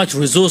putting as much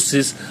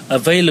resources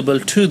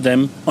available to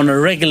them on a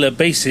regular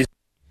basis.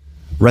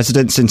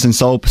 Residents in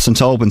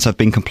St Albans have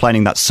been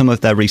complaining that some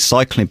of their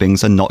recycling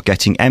bins are not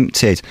getting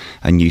emptied.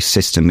 A new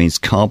system means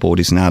cardboard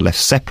is now left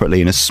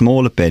separately in a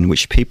smaller bin,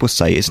 which people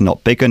say is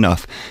not big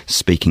enough.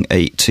 Speaking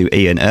to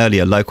Iain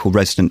earlier, local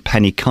resident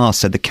Penny Carr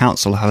said the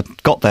council had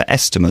got their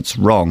estimates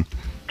wrong.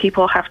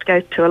 People have to go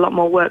to a lot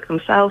more work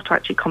themselves to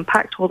actually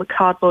compact all the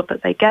cardboard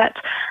that they get.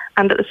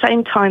 And at the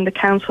same time, the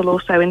council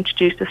also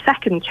introduced a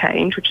second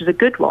change, which is a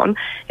good one,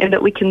 in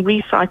that we can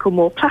recycle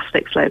more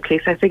plastics locally.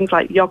 So things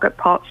like yoghurt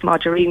pots,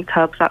 margarine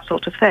tubs, that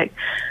sort of thing.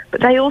 But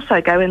they also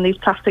go in these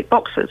plastic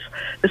boxes,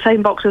 the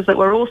same boxes that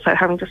we're also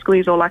having to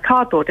squeeze all our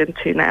cardboard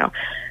into now.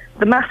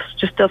 The maths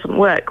just doesn't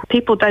work.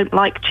 People don't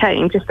like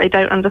change if they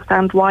don't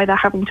understand why they're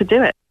having to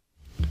do it.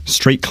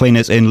 Street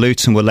cleaners in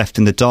Luton were left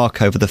in the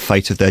dark over the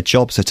fate of their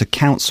jobs at a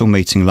council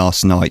meeting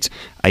last night.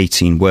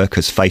 18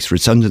 workers faced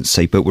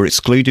redundancy but were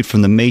excluded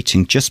from the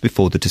meeting just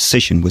before the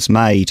decision was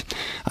made.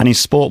 And in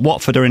sport,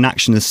 Watford are in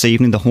action this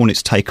evening. The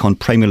Hornets take on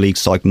Premier League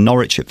side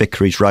Norwich at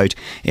Vicarage Road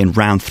in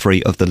round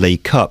 3 of the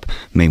League Cup.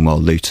 Meanwhile,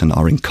 Luton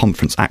are in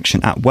conference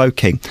action at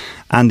Woking.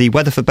 And the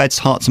weather for Beds,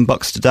 Herts and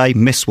Bucks today,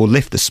 mist will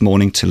lift this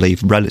morning to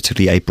leave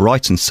relatively a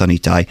bright and sunny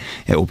day.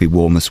 It will be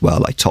warm as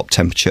well, a top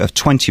temperature of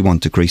 21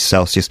 degrees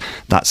Celsius.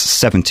 That's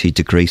 70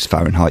 degrees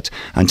Fahrenheit.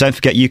 And don't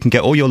forget, you can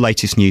get all your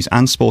latest news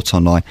and sport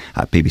online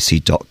at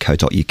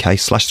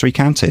bbc.co.uk/3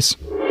 counties.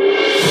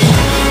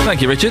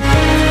 Thank you, Richard.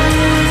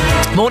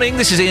 Morning,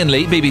 this is Iain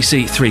Lee,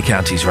 BBC Three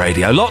Counties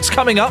Radio. Lots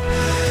coming up,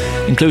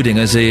 including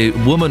as a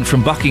woman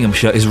from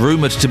Buckinghamshire is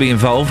rumoured to be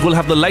involved. We'll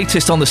have the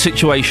latest on the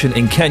situation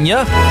in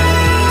Kenya.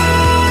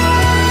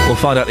 We'll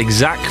find out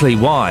exactly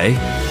why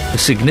a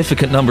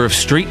significant number of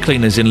street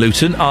cleaners in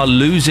Luton are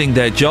losing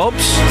their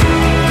jobs.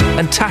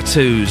 And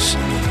tattoos.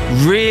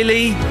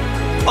 Really?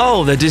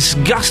 Oh, they're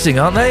disgusting,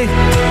 aren't they?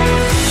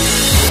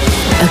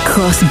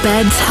 Across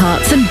Beds,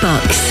 Herts and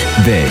Bucks.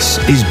 This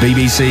is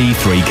BBC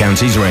Three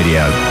Counties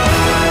Radio.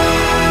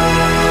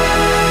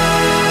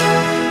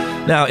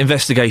 Now,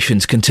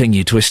 investigations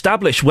continue to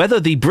establish whether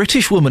the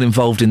British woman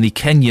involved in the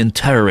Kenyan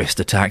terrorist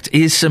attack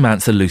is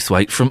Samantha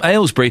Lewthwaite from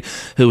Aylesbury,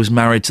 who was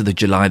married to the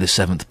July the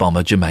 7th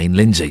bomber Jermaine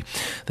Lindsay.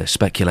 There's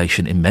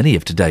speculation in many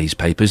of today's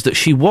papers that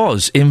she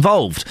was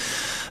involved.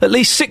 At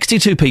least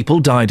 62 people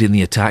died in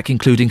the attack,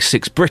 including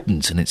 6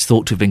 Britons, and it's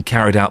thought to have been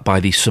carried out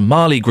by the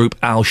Somali group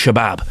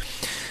Al-Shabaab.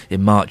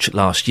 In March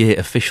last year,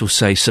 officials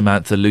say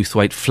Samantha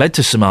Lewthwaite fled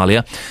to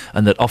Somalia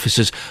and that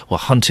officers were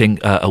hunting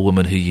a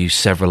woman who used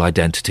several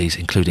identities,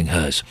 including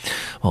hers.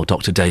 Well,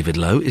 Dr. David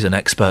Lowe is an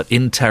expert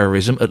in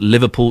terrorism at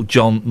Liverpool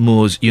John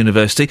Moores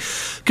University.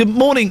 Good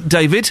morning,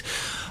 David.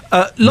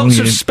 Lots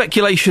of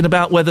speculation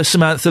about whether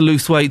Samantha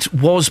Lewthwaite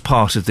was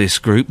part of this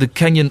group. The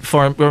Kenyan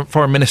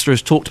foreign minister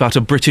has talked about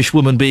a British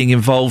woman being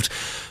involved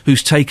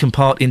who's taken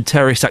part in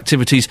terrorist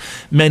activities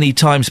many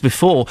times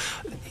before.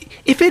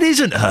 If it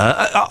isn't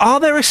her,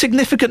 are there a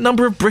significant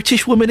number of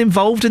British women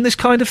involved in this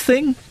kind of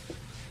thing?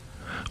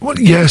 Well,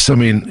 yes. I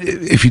mean,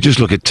 if you just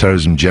look at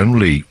terrorism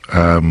generally,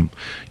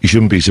 you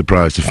shouldn't be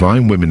surprised to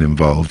find women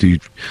involved. You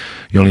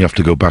only have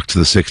to go back to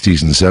the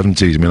 60s and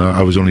 70s. I mean,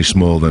 I was only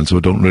small then, so I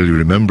don't really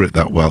remember it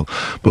that well.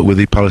 But with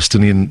the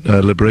Palestinian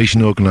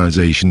Liberation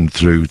Organisation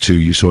through to,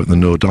 you saw it in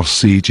the Nordos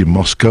siege in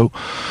Moscow,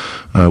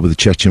 with the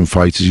Chechen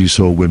fighters, you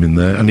saw women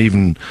there. And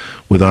even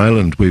with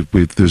Ireland,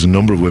 there's a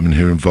number of women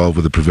who are involved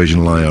with the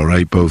provisional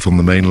IRA, both on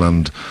the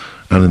mainland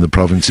and in the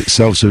province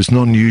itself, so it's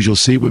not unusual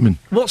to see women.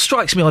 What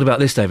strikes me odd about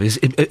this, David, is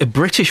a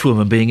British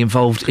woman being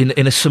involved in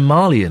a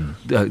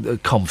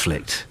Somalian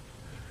conflict.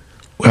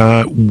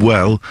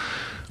 Well,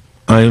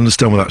 I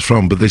understand where that's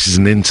from, but this is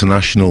an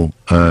international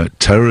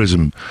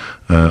terrorism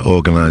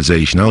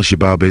organisation.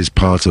 Al-Shabaab is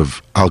part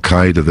of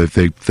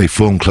Al-Qaeda. They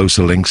formed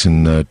closer links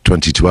in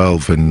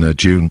 2012, in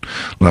June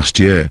last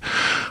year.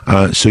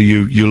 So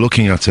you're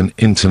looking at an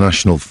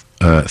international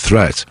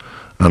threat.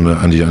 And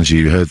as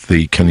you heard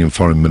the Kenyan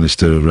Foreign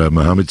Minister,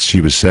 Mohammed, she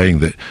was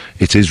saying that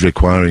it is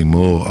requiring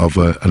more of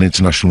an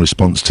international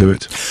response to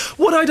it.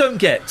 What I don't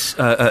get,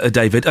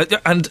 David,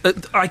 and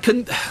I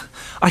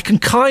can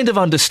kind of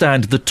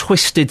understand the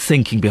twisted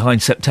thinking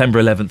behind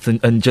September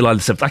 11th and July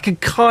the 7th. I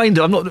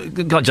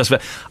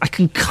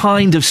can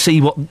kind of see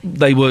what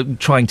they were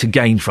trying to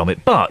gain from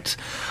it. But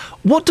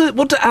what do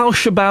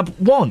Al-Shabaab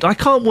want? I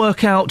can't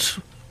work out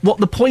what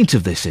the point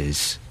of this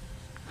is.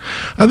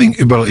 I think,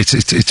 well,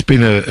 it's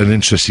been an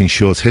interesting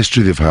short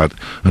history they've had,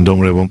 and don't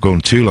worry, I won't go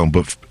on too long,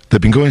 but they've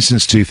been going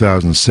since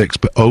 2006,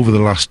 but over the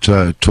last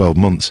 12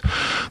 months,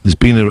 there's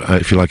been,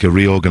 if you like, a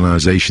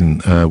reorganisation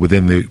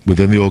within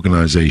the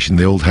organisation.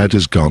 The old head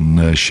has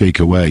gone, shake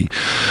away.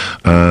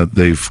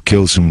 They've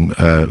killed some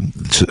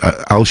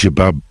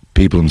Al-Shabaab.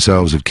 People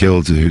themselves have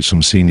killed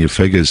some senior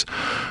figures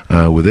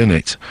within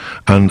it.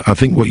 And I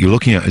think what you're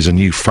looking at is a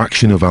new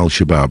faction of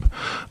Al-Shabaab.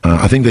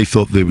 I think they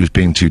thought they was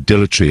being too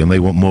dilatory and they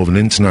want more of an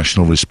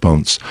international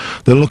response.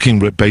 They're looking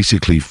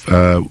basically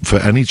for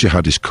any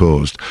jihadist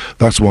cause.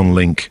 That's one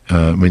link.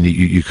 I mean,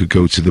 you could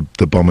go to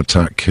the bomb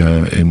attack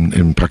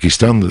in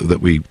Pakistan that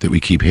we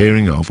keep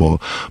hearing of, or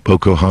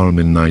Boko Haram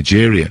in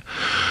Nigeria.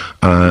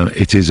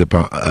 It is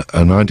about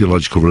an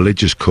ideological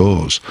religious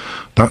cause.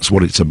 That's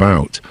what it's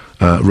about.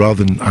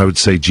 Rather than, I would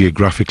say,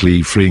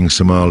 geographically freeing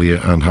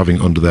Somalia and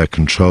having under their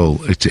control,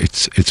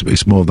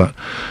 it's more that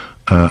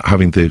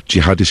having the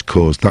jihadist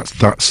cause.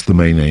 That's the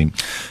main aim.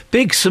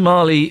 Big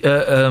Somali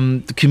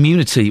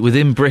community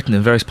within Britain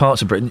and various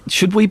parts of Britain.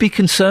 Should we be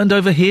concerned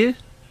over here?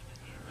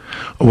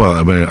 Well,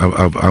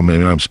 I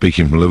mean, I'm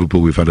speaking from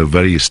Liverpool. We've had a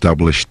very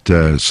established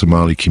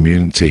Somali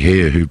community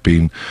here who've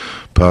been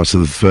part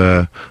of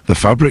the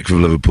fabric of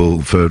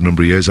Liverpool for a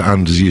number of years,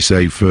 and, as you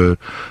say, for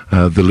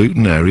the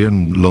Luton area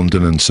and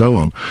London and so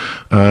on.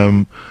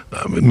 I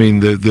mean,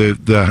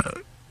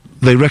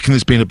 They reckon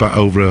there's been about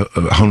over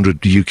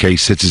 100 UK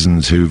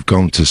citizens who've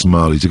gone to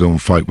Somalia to go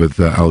and fight with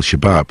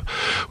Al-Shabaab,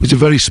 which is a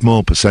very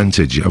small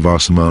percentage of our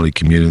Somali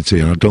community,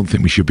 and I don't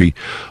think we should be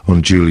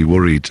unduly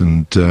worried,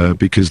 and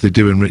because they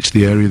do enrich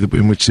the area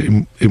in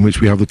which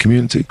we have the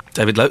community.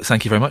 David Lowe,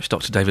 thank you very much.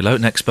 Dr. David Lowe,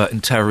 an expert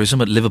in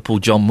terrorism at Liverpool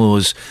John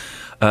Moores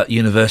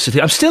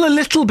University. I'm still a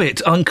little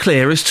bit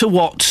unclear as to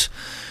what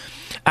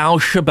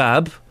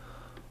Al-Shabaab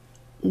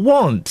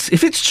want.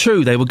 If it's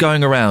true they were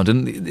going around,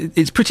 and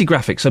it's pretty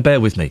graphic, so bear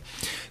with me,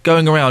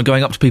 going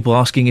up to people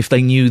asking if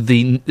they knew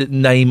the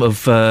name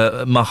of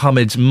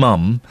Muhammad's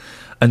mum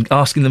and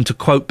asking them to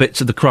quote bits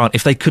of the Quran.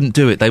 If they couldn't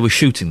do it, they were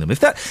shooting them.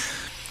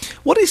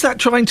 What is that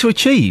trying to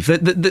achieve?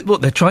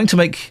 What, they're trying to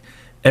make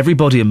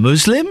everybody a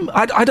Muslim?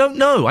 I don't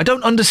know. I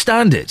don't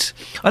understand it.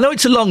 I know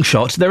it's a long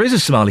shot. There is a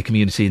Somali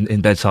community in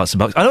Beds, Hearts and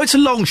Bucks. I know it's a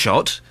long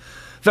shot.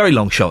 Very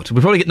long shot.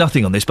 We'll probably get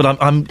nothing on this, but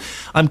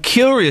I'm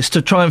curious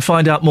to try and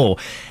find out more.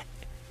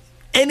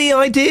 Any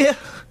idea?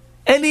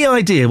 Any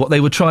idea what they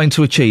were trying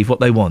to achieve, what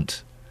they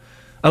want?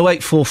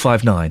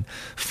 08459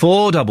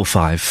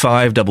 455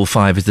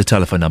 555 is the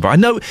telephone number. I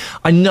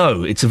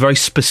know it's a very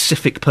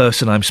specific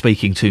person I'm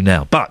speaking to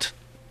now, but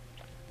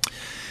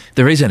if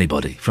there is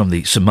anybody from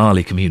the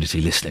Somali community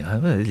listening,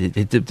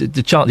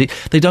 the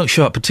chance, they don't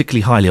show up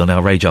particularly highly on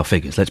our radar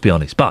figures, let's be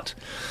honest, but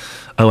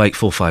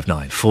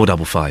 08459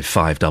 455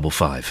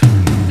 555.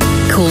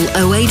 Call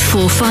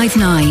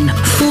 08459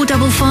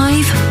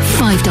 455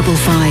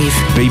 555.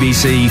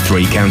 BBC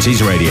Three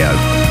Counties Radio.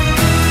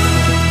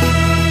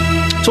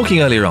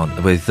 Talking earlier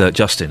on with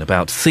Justin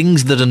about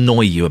things that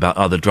annoy you about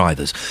other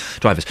drivers.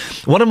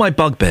 One of my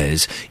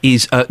bugbears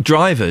is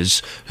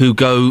drivers who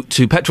go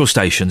to petrol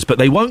stations, but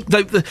they won't.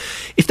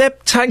 If their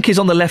tank is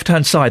on the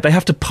left-hand side, they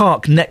have to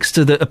park next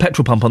to a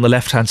petrol pump on the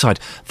left-hand side.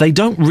 They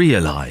don't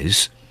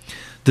realise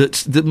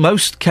that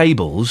most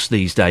cables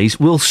these days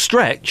will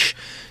stretch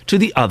to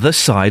the other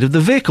side of the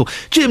vehicle.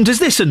 Jim, does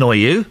this annoy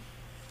you?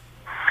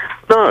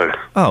 No.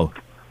 Oh,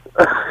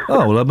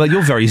 well,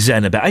 you're very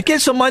zen about it. It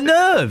gets on my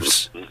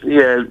nerves.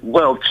 Yeah,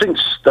 well, since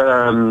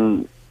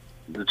the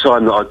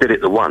time that I did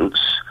it the once,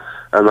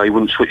 and they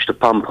wouldn't switch the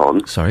pump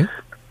on... Sorry?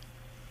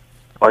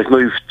 I've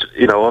moved,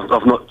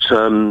 I've not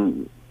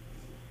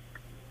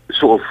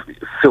sort of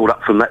filled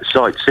up from that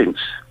side since.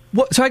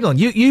 What? So hang on,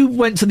 you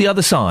went to the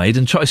other side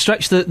and tried to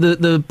stretch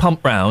the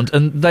pump round,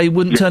 and they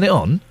wouldn't turn it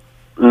on?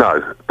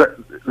 No, but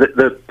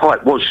the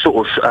pipe was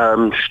sort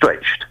of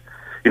stretched.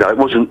 It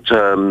wasn't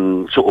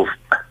sort of...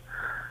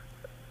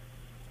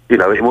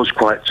 it was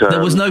quite... there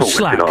was no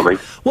slack? You know what I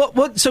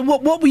mean? So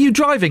what were you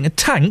driving, a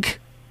tank?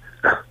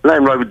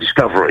 Land Rover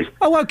Discovery.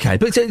 Oh, OK,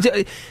 but... and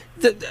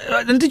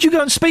did you go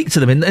and speak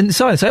to them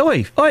inside and say,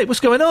 Oi, what's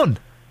going on?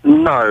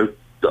 No,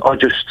 I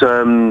just...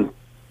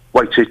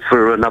 waited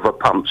for another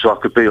pump so I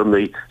could be on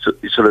the... So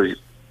the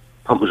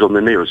pump was on the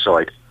nearer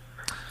side.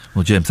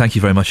 Well, Jim, thank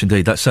you very much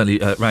indeed. That certainly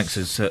ranks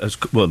as...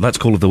 Well, that's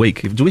Call of the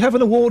Week. Do we have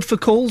an award for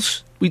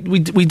calls? We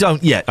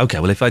don't yet. OK,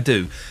 well, if I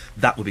do,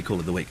 that would be Call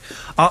of the Week.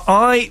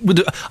 I'd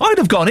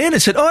have gone in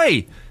and said,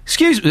 Oi,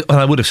 excuse me...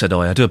 I would have said,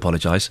 Oi, I do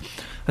apologise.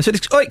 I said,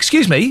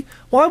 excuse me,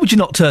 why would you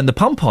not turn the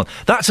pump on?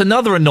 That's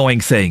another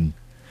annoying thing.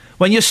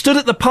 When you're stood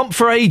at the pump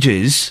for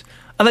ages...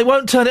 and they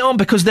won't turn it on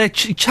because they're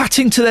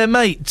chatting to their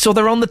mates or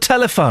they're on the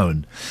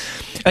telephone.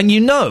 And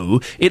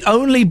it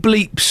only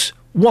bleeps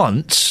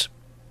once.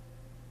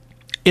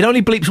 It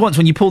only bleeps once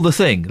when you pull the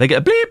thing. They get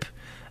a bleep.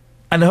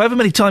 And however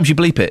many times you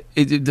bleep it,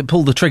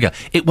 pull the trigger,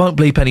 it won't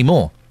bleep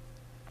anymore.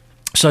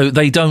 So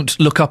they don't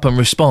look up and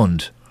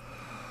respond.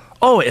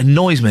 Oh, it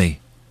annoys me.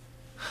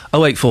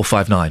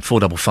 08459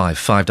 455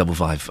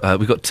 555.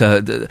 We've got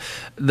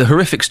the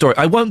horrific story.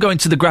 I won't go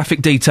into the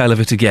graphic detail of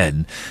it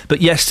again,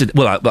 but yesterday...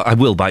 Well, I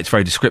will by its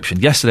very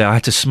description. Yesterday I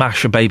had to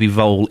smash a baby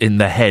vole in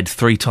the head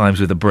 3 times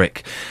with a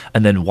brick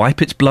and then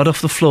wipe its blood off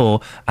the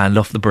floor and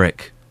off the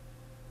brick.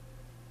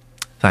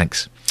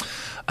 Thanks.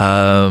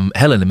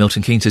 Helen in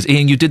Milton Keynes says,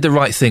 Iain, you did the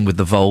right thing with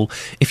the vole.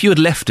 If you had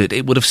left it,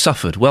 it would have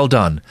suffered. Well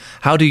done.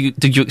 How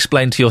did you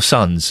explain to your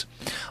sons?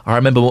 I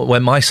remember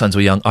when my sons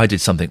were young, I did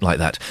something like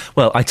that.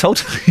 Well, I told...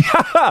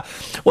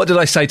 What did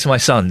I say to my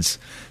sons?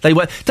 They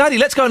went, Daddy,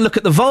 let's go and look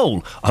at the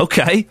vole.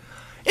 OK.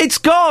 It's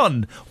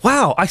gone.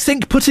 Wow, I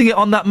think putting it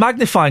on that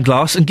magnifying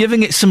glass and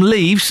giving it some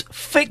leaves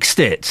fixed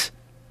it.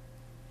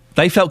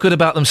 They felt good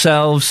about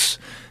themselves.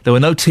 There were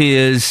no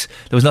tears.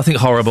 There was nothing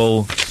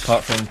horrible,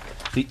 apart from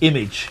the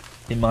image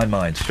in my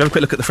mind. Have a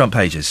quick look at the front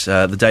pages.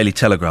 The Daily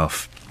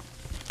Telegraph.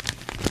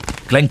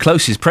 Glenn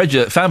Close's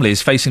family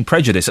is facing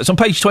prejudice. It's on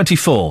page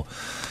 24.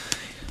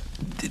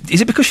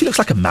 Is it because she looks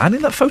like a man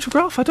in that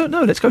photograph? I don't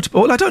know. Let's go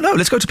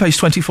to page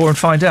 24 and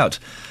find out.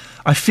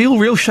 I feel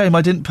real shame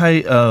I didn't pay...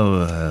 it's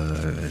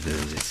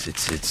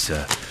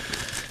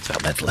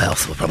about mental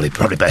health. Well,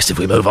 probably best if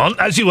we move on.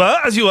 As you were.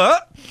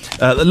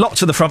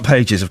 Lots of the front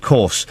pages, of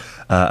course,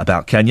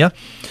 about Kenya.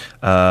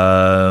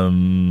 My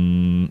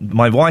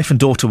wife and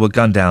daughter were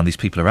gunned down. These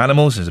people are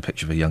animals. There's a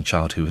picture of a young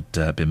child who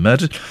had been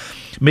murdered.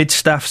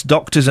 Mid-staffs,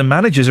 doctors and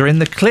managers are in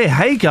the clear.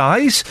 Hey,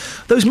 guys,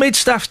 those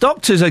mid-staffs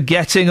doctors are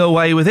getting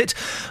away with it.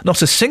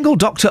 Not a single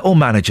doctor or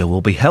manager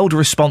will be held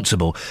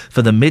responsible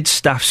for the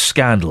mid-staff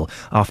scandal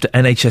after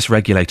NHS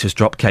regulators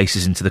dropped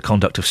cases into the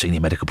conduct of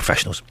senior medical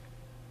professionals.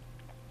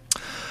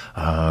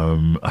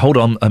 Hold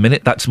on a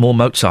minute, that's more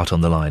Mozart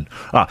on the line.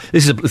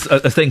 This is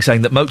a thing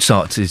saying that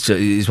Mozart is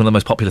one of the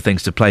most popular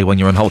things to play when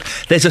you're on hold.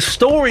 There's a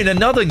story in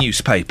another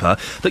newspaper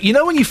that, you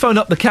know, when you phone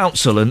up the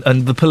council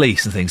and the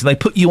police and things, and they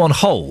put you on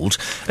hold,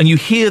 and you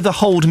hear the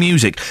hold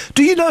music.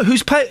 Do you know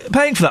who's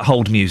paying for that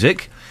hold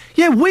music?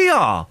 Yeah, we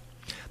are.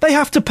 They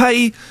have to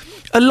pay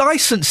a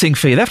licensing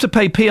fee. They have to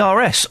pay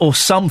PRS or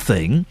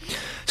something.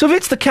 So if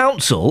it's the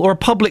council or a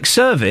public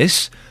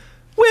service,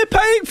 we're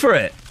paying for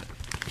it.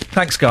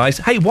 Thanks, guys.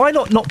 Hey, why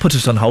not put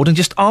us on hold and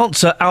just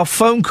answer our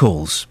phone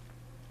calls?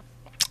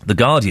 The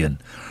Guardian.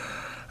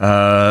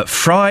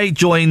 Fry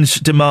joins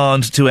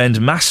demand to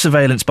end mass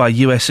surveillance by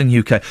US and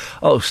UK.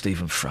 Oh,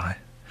 Stephen Fry.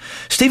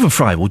 Stephen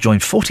Fry will join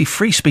 40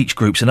 free speech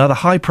groups and other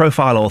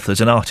high-profile authors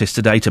and artists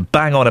today to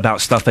bang on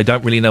about stuff they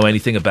don't really know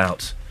anything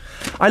about.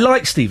 I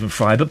like Stephen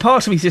Fry, but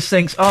part of me just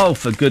thinks, oh,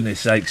 for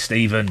goodness sake,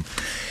 Stephen,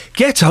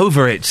 get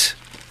over it.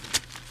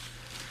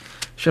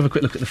 Shall we have a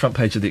quick look at the front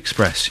page of the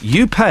Express.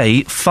 You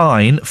pay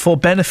fine for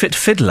benefit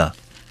fiddler.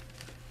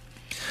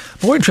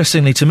 More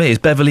interestingly to me is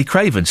Beverly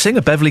Craven.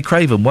 Singer Beverly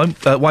Craven,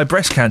 why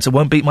breast cancer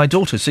won't beat my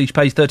daughter. See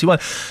page 31.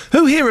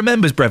 Who here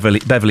remembers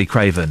Beverly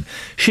Craven?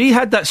 She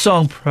had that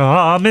song,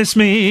 Promise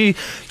Me,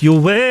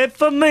 You'll Wait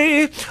For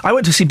Me. I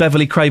went to see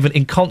Beverly Craven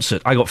in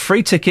concert. I got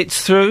free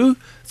tickets through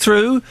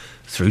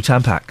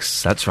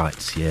Tampax. That's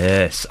right.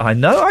 Yes, I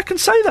know. I can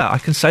say that. I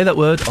can say that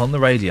word on the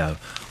radio.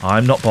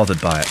 I'm not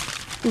bothered by it.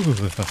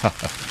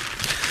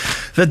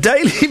 The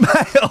Daily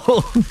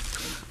Mail.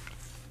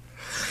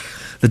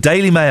 The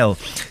Daily Mail.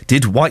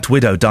 Did White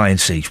Widow die in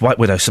siege? White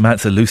Widow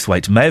Samantha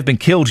Luthwaite may have been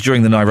killed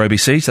during the Nairobi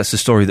siege. That's the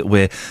story that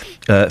we're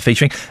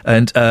featuring.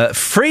 And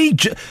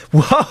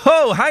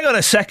whoa, hang on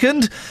a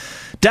second.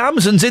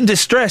 Damson's in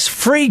distress.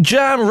 Free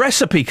jam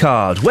recipe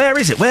card. Where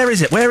is it?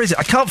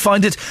 I can't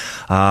find it.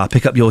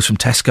 Pick up yours from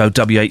Tesco,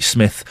 WH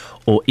Smith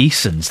or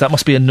Eason's. That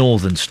must be a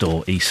northern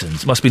store,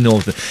 Eason's. Must be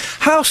northern.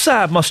 How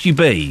sad must you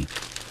be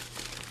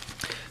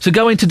to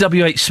go into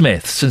WH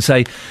Smith's and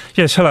say,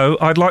 yes, hello,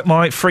 I'd like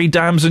my free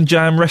Damson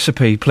jam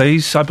recipe,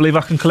 please. I believe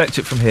I can collect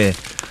it from here.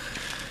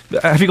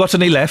 Have you got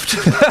any left?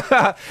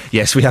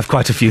 Yes, we have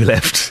quite a few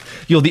left.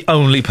 You're the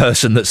only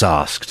person that's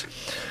asked.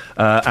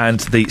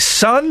 And the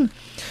Sun,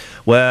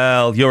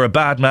 well, you're a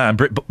bad man,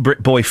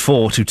 Brit Boy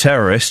 4 to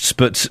terrorists,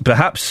 but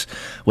perhaps,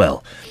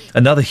 well,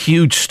 another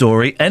huge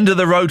story. End of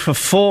the road for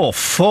four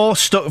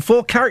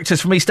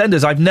characters from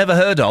EastEnders I've never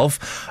heard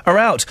of are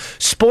out.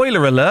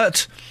 Spoiler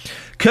alert.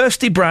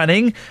 Kirsty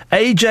Branning,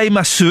 AJ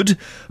Massoud,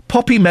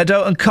 Poppy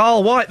Meadow and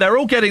Carl White. They're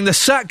all getting the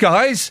sack,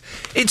 guys.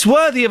 It's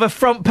worthy of a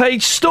front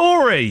page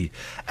story.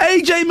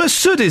 AJ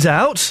Massoud is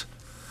out.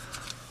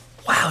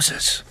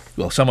 Wowzers.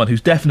 Well, someone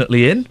who's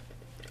definitely in,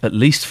 at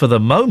least for the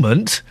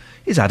moment,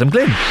 is Adam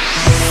Glynn.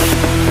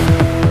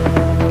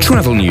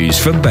 Travel news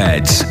for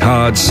beds,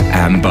 cards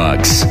and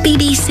bugs.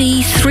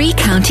 BBC Three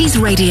Counties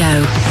Radio.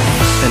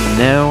 And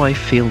now I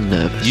feel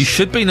nervous. You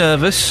should be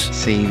nervous.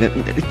 See, that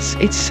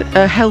it's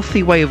a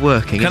healthy way of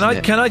working, Can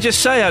I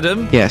just say,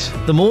 Adam? Yes.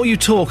 The more you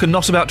talk and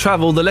not about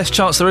travel, the less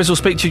chance there is we'll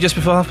speak to you just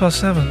before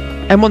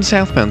 7:30. M1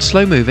 southbound,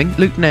 slow moving,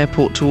 Luton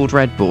Airport toward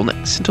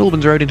Redbourne, St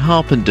Albans Road in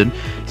Harpenden.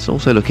 It's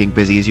also looking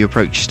busy as you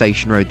approach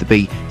Station Road, the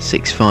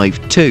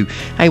B652.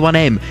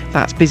 A1M,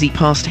 that's busy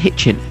past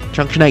Hitchin.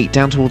 Junction 8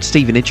 down towards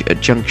Stevenage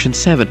at Junction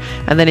 7.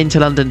 And then into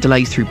London,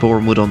 delays through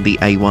Boreham Wood on the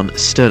A1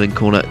 Stirling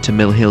Corner to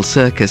Mill Hill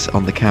Circus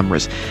on the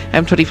cameras.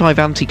 M25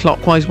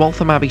 anti-clockwise,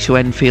 Waltham Abbey to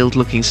Enfield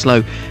looking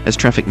slow as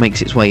traffic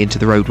makes its way into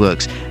the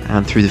roadworks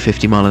and through the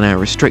 50-mile-an-hour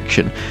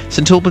restriction.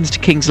 St Albans to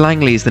Kings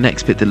Langley is the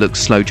next bit that looks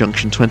slow,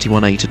 Junction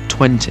 21A to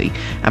 20.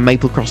 And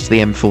Maple Cross to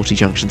the M40,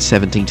 Junction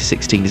 17 to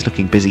 16 is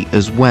looking busy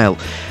as well.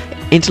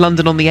 Into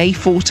London on the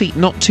A40,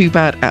 not too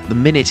bad at the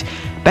minute.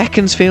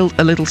 Beaconsfield,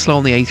 a little slow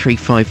on the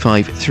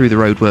A355 through the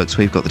roadworks.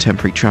 We've got the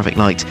temporary traffic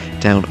light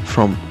down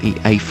from the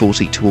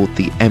A40 toward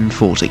the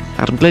M40.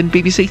 Adam Glynn,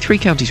 BBC Three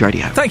Counties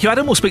Radio. Thank you,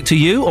 Adam. We'll speak to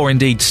you, or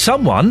indeed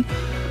someone,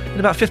 in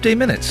about 15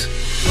 minutes.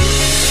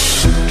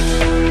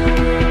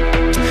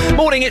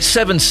 Morning, it's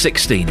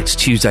 7:16. It's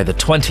Tuesday the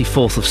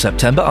 24th of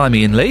September. I'm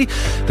Iain Lee.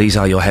 These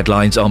are your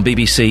headlines on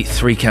BBC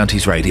Three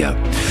Counties Radio.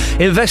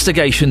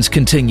 Investigations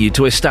continue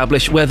to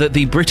establish whether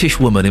the British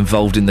woman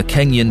involved in the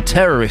Kenyan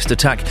terrorist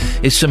attack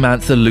is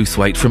Samantha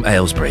Luthwaite from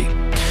Aylesbury.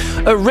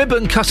 A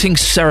ribbon-cutting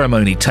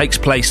ceremony takes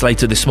place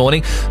later this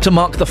morning to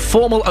mark the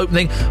formal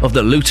opening of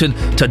the Luton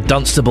to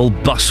Dunstable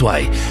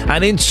busway.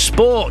 And in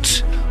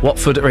sport,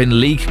 Watford are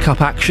in League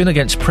Cup action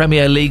against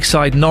Premier League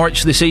side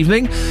Norwich this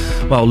evening,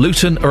 while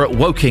Luton are at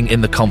Woking in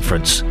the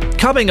conference.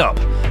 Coming up,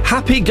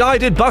 happy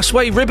Guided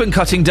Busway Ribbon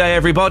Cutting Day,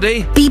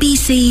 everybody.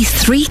 BBC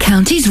Three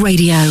Counties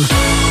Radio.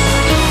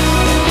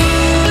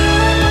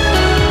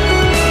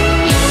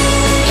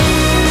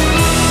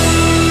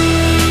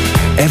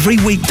 Every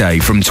weekday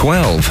from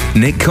 12,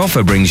 Nick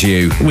Coffer brings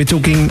you... We're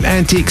talking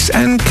antiques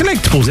and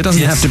collectibles. It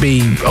doesn't have to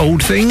be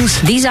old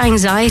things. These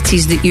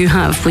anxieties that you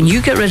have, when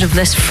you get rid of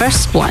this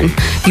first one,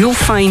 you'll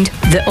find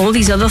that all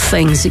these other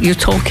things that you're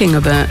talking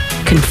about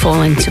can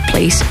fall into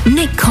place.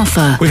 Nick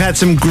Coffer. We've had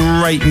some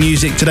great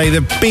music today.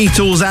 The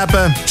Beatles,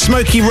 ABBA,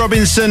 Smokey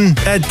Robinson,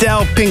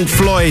 Adele, Pink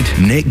Floyd.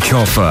 Nick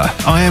Coffer.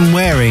 I am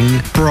wearing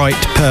bright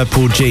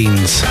purple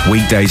jeans.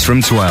 Weekdays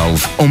from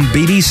 12 on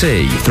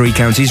BBC Three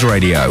Counties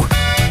Radio.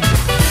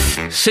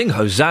 Sing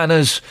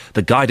hosannas.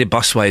 The guided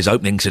busway is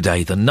opening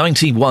today. The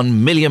 £91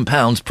 million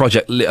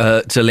project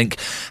to link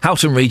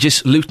Houghton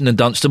Regis, Luton and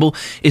Dunstable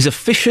is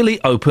officially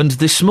opened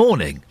this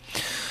morning.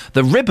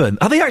 The ribbon,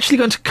 are they actually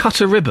going to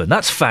cut a ribbon?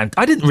 That's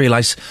I didn't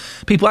realise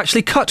people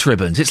actually cut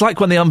ribbons. It's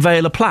like when they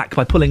unveil a plaque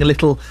by pulling a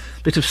little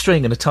bit of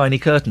string and a tiny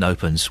curtain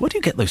opens. Where do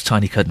you get those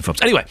tiny curtain from?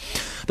 Anyway,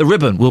 the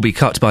ribbon will be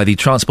cut by the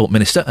Transport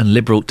Minister and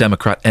Liberal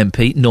Democrat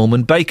MP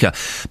Norman Baker.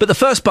 But the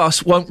first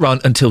bus won't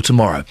run until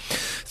tomorrow.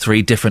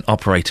 3 different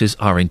operators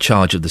are in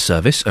charge of the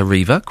service: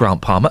 Arriva,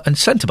 Grant Palmer and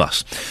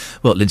Centrebus.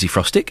 Well, Lindsay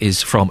Frostick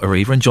is from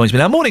Arriva and joins me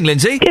now. Morning,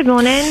 Lindsay. Good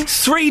morning.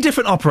 3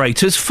 different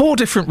operators, 4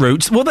 different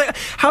routes.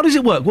 How does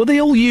it work? Will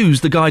they all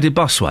use the guided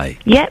busway?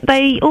 Yeah,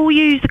 they all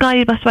use the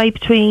guided busway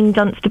between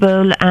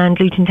Dunstable and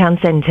Luton Town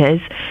Centres,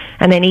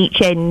 and then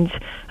each end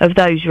of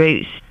those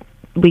routes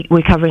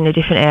we're covering a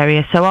different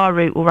area. So our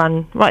route will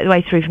run right the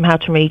way through from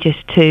Houghton Regis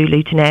to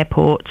Luton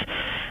Airport,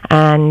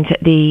 and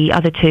the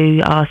other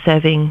 2 are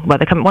serving,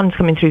 one's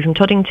coming through from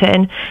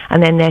Toddington,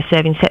 and then they're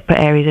serving separate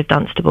areas of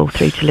Dunstable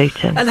through to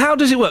Luton. And how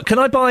does it work? Can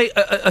I buy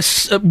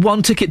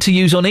one ticket to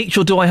use on each,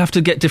 or do I have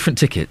to get different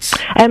tickets?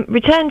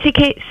 Return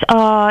tickets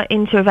are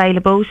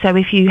available, so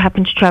if you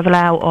happen to travel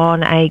out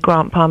on a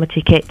Grant Palmer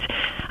ticket,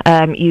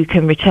 you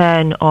can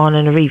return on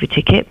an Arriva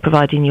ticket,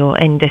 providing your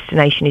end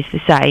destination is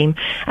the same.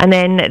 And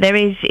then there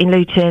is in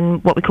Luton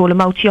what we call a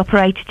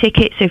multi-operator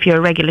ticket, so if you're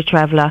a regular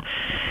traveller,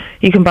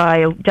 you can buy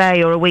a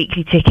day or a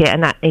weekly ticket,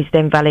 and that is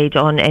then valid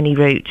on any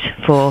route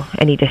for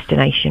any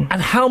destination.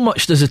 And how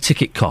much does a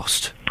ticket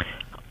cost?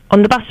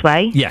 On the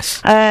busway?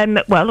 Yes.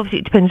 Well, obviously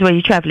it depends where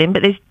you're travelling,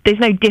 but there's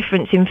no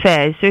difference in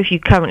fares. So if you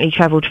currently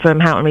travelled from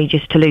Houghton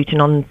Regis to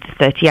Luton on the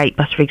 38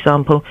 bus, for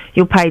example,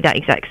 you'll pay that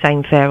exact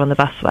same fare on the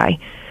busway.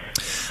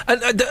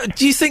 And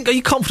are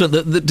you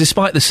confident that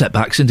despite the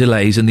setbacks and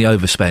delays and the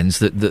overspends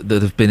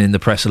that have been in the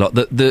press a lot,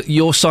 that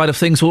your side of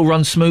things will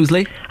run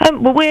smoothly?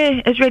 Well,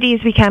 we're as ready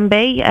as we can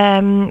be.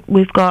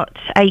 We've got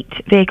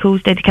 8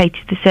 vehicles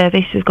dedicated to the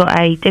service. We've got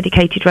a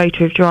dedicated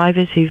rota of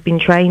drivers who've been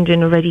trained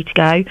and are ready to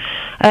go.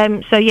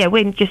 So, yeah,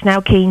 we're just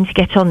now keen to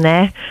get on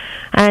there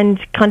and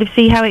kind of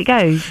see how it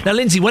goes. Now,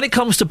 Lindsay, when it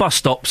comes to bus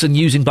stops and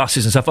using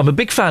buses and stuff, I'm a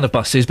big fan of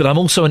buses, but I'm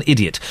also an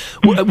idiot.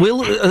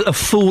 Will a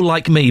fool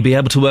like me be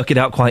able to work it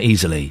out quite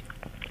easily?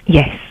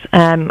 Yes.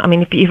 I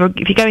mean, if you're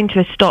going to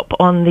a stop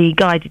on the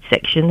guided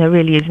section, there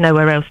really is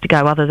nowhere else to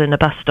go other than a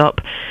bus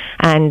stop,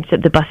 and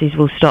the buses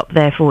will stop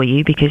there for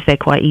you because they're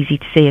quite easy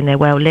to see and they're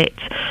well lit.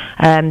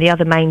 The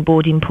other main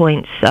boarding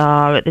points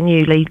are at the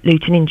new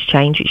Luton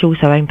interchange, which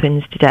also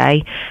opens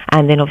today,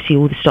 and then obviously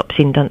all the stops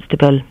in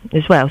Dunstable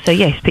as well. So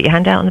yes, put your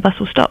hand out and the bus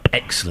will stop.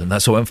 Excellent.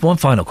 That's all. One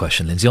final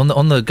question, Lindsay. On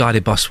the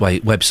guided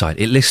busway website,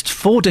 it lists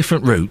 4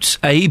 different routes: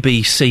 A,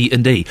 B, C,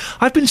 and D.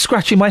 I've been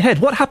scratching my head.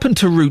 What happened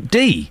to Route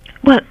D?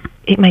 Well,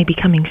 it may be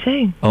coming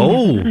soon.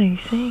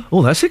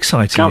 Oh, that's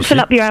exciting. Can't fill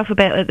up your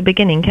alphabet at the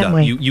beginning, can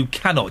we? You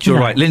cannot. You're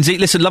right. Lindsay,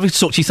 listen, lovely to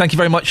talk to you. Thank you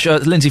very much,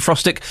 Lindsay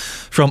Frostick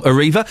from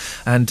Arriva.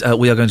 And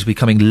we are going to be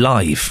coming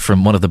live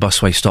from one of the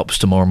busway stops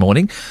tomorrow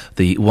morning,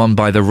 the one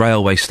by the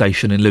railway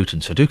station in Luton.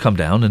 So do come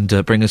down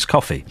and bring us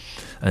coffee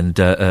and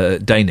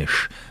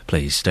Danish,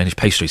 please, Danish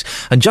pastries.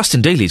 And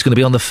Justin Dealey is going to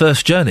be on the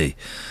first journey.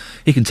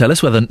 He can tell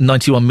us whether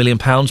 £91 million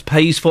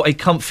pays for a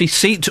comfy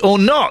seat or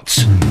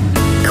not.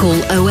 Call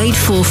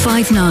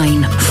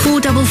 08459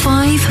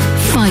 455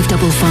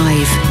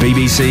 555.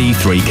 BBC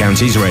Three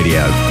Counties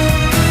Radio.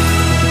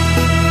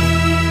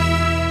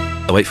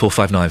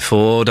 08459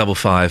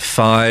 455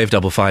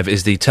 555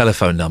 is the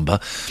telephone number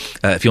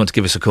if you want to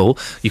give us a call.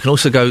 You can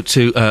also go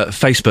to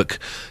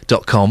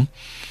facebook.com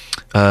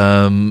 /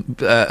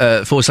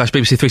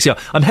 BBC 3CR.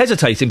 I'm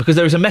hesitating because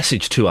there is a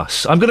message to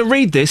us. I'm going to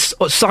read this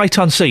sight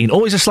unseen.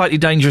 Always a slightly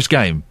dangerous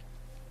game.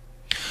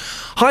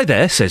 Hi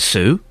there, says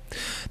Sue.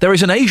 There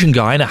is an Asian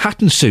guy in a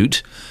hat and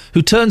suit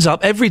who turns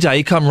up every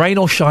day, come rain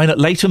or shine, at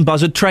Leighton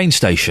Buzzard train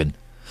station.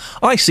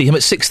 I see him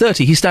at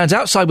 6:30. He stands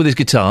outside with his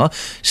guitar,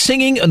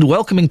 singing and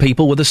welcoming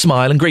people with a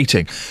smile and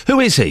greeting. Who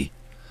is he?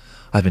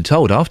 I've been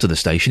told after the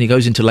station he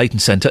goes into Leighton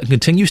Centre and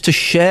continues to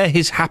share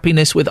his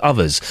happiness with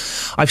others.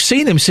 I've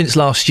seen him since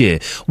last year.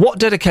 What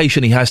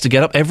dedication he has to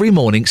get up every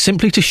morning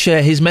simply to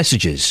share his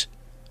messages.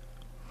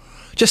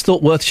 Just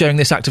thought worth sharing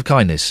this act of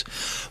kindness.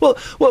 Well,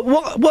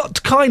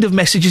 what kind of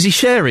message is he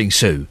sharing,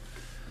 Sue?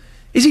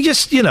 Is he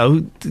just,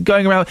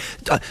 going around...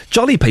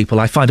 jolly people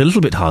I find a little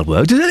bit hard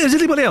work. Has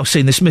anybody else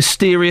seen this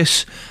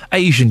mysterious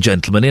Asian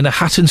gentleman in a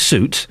hat and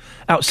suit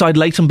outside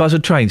Leighton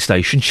Buzzard train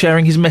station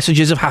sharing his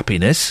messages of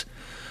happiness?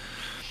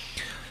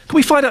 Can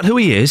we find out who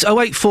he is?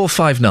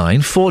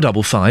 08459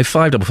 455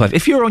 555.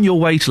 If you're on your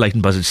way to Leighton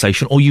Buzzard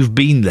Station or you've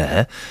been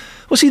there,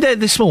 was he there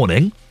this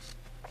morning?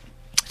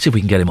 See if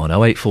we can get him on.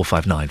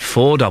 08459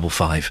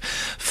 455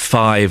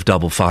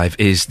 555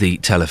 is the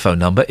telephone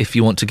number if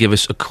you want to give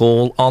us a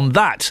call on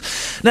that.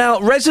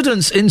 Now,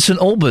 residents in St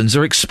Albans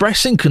are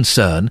expressing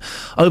concern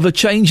over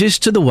changes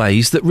to the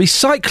ways that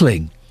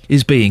recycling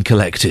is being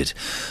collected.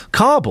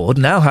 Cardboard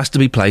now has to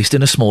be placed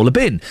in a smaller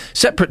bin,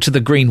 separate to the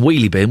green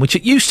wheelie bin which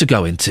it used to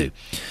go into.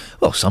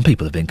 Well, some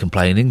people have been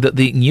complaining that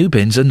the new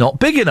bins are not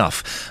big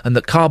enough and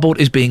that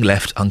cardboard is being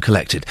left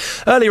uncollected.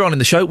 Earlier on in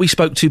the show, we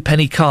spoke to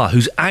Penny Carr,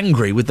 who's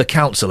angry with the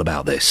council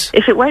about this.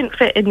 If it won't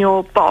fit in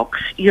your box,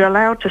 you're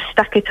allowed to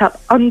stack it up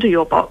under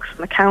your box and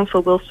the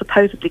council will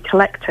supposedly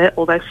collect it,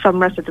 although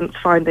some residents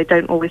find they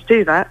don't always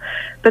do that.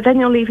 But then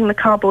you're leaving the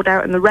cardboard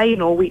out in the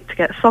rain all week to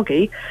get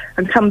soggy,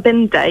 and come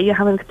bin day, you're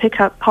having to pick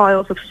up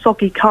piles of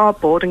soggy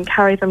cardboard and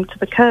carry them to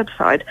the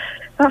curbside.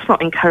 That's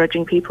not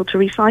encouraging people to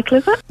recycle,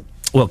 is it?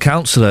 Well,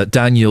 Councillor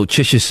Daniel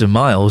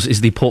Chichester-Miles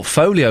is the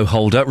portfolio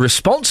holder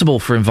responsible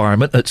for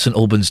environment at St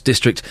Albans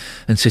District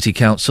and City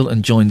Council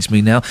and joins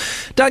me now.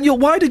 Daniel,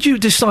 why did you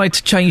decide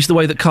to change the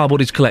way that cardboard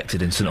is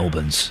collected in St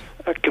Albans?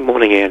 Good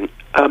morning, Ian.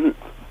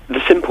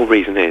 The simple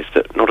reason is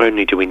that not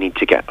only do we need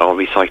to get our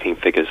recycling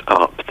figures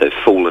up, they've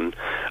fallen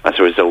as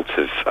a result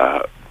of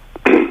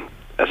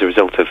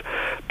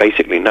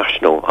basically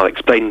national. I'll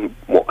explain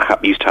what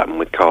used to happen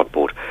with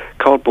cardboard.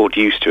 Cardboard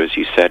used to, as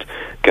you said,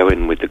 go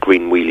in with the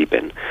green wheelie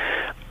bin.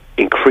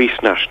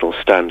 Increased national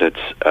standards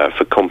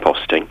for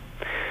composting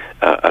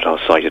at our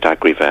site at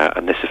Agrivare,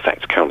 and this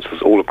affects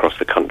councils all across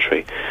the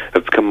country,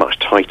 have become much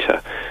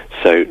tighter.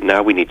 So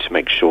now we need to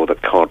make sure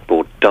that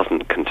cardboard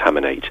doesn't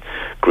contaminate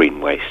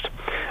green waste.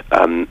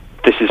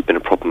 This has been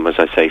a problem, as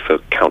I say, for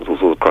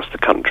councils all across the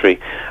country,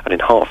 and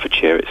in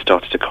Hertfordshire it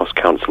started to cost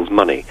councils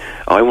money.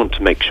 I want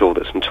to make sure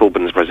that St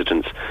Albans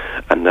residents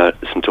and the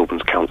St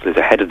Albans Council is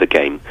ahead of the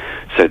game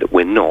so that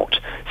we're not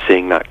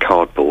seeing that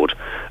cardboard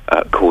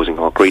causing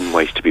our green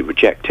waste to be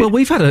rejected. Well,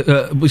 we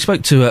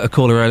spoke to a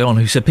caller earlier on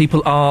who said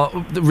people are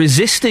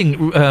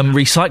resisting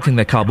recycling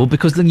their cardboard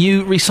because the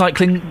new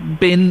recycling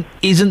bin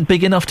isn't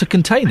big enough to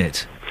contain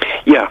it.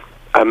 Yeah.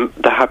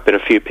 There have been a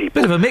few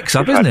people... Bit of a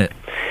mix-up, isn't it?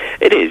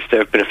 It is. There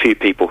have been a few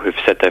people who've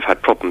said they've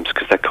had problems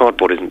because their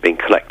cardboard isn't being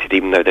collected,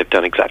 even though they've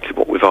done exactly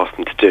what we've asked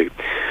them to do.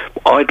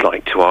 What I'd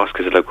like to ask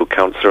as a local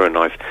councillor, and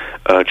I've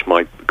urged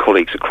my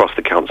colleagues across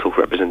the council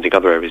representing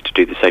other areas to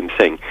do the same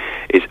thing,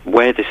 is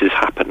where this has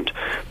happened,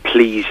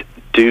 please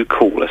do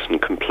call us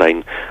and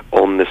complain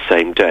on the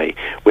same day.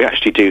 We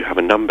actually do have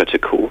a number to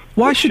call.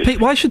 Why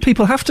should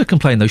people have to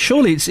complain, though?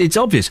 Surely it's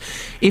obvious.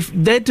 If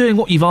they're doing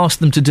what you've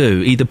asked them to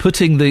do, either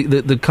putting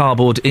the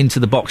cardboard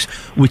into the box,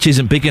 which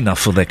isn't big enough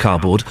for their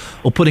cardboard,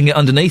 or putting it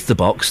underneath the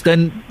box,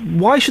 then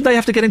why should they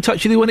have to get in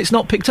touch with you when it's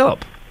not picked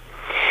up?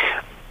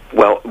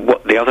 Well,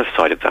 what the other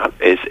side of that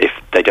is, if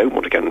they don't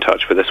want to get in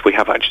touch with us, we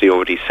have actually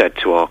already said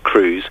to our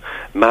crews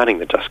manning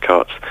the dust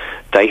carts,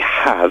 they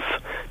have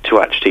to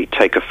actually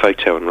take a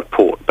photo and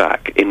report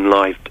back in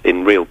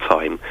real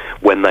time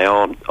when they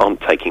aren't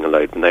taking a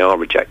load, when they are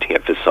rejecting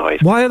it for size.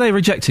 Why are they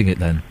rejecting it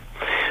then?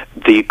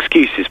 The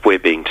excuses we're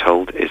being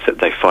told is that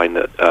they find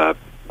that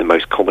the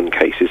most common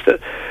case is that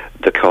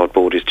the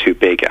cardboard is too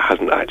big, it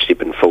hasn't actually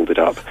been folded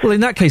up. Well,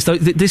 in that case, though,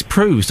 this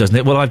proves, doesn't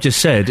it, what I've just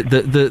said,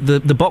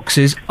 that the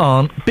boxes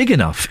aren't big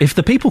enough. If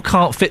the people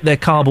can't fit their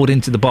cardboard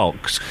into the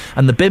box,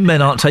 and the bin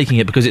men aren't taking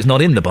it because it's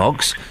not in the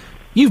box,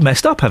 you've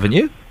messed up, haven't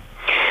you?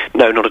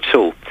 No, not at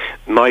all.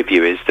 My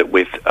view is that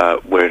we're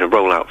in a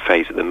rollout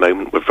phase at the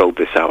moment. We've rolled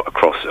this out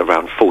across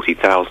around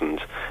 40,000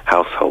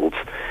 households,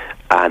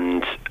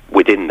 and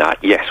within that,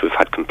 yes, we've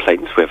had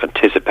complaints. We've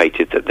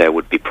anticipated that there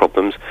would be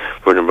problems.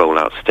 We're in a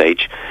rollout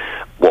stage.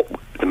 What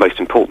the most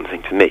important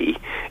thing to me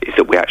is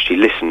that we actually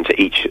listen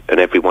to each and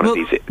every one of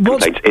these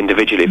complaints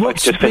individually. If I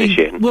could just finish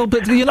in. Well,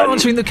 but you're not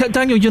answering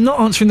Daniel, you're not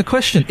answering the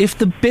question. If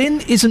the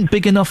bin isn't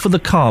big enough for the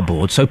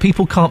cardboard, so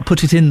people can't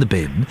put it in the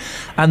bin,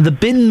 and the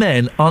bin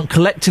men aren't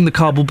collecting the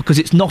cardboard because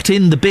it's not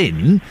in the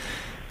bin,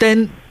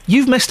 then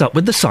you've messed up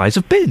with the size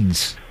of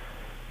bins.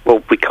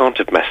 Well, we can't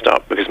have messed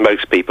up because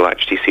most people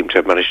actually seem to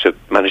have managed to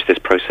manage this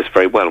process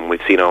very well, and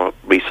we've seen our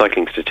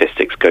recycling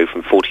statistics go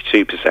from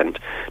 42%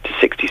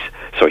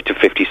 to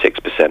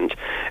 56%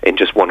 in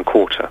just 1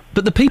 quarter.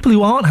 But the people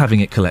who aren't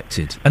having it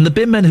collected, and the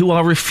bin men who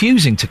are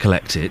refusing to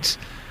collect it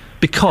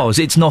because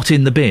it's not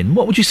in the bin,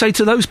 what would you say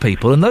to those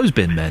people and those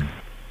bin men?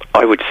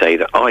 I would say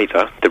that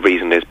either the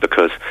reason is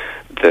because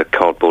the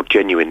cardboard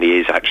genuinely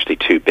is actually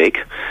too big,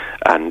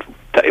 and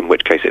that in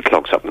which case it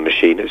clogs up the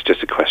machine. It's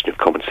just a question of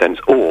common sense,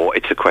 or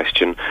it's a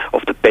question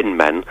of the bin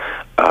men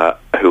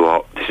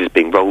this is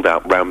being rolled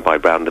out round by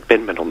round. The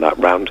bin men on that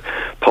round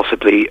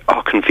possibly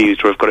are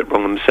confused or have got it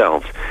wrong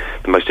themselves.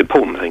 The most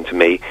important thing to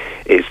me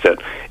is that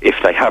if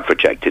they have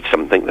rejected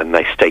something, then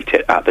they state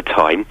it at the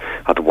time.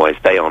 Otherwise,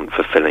 they aren't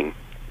fulfilling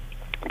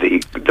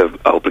the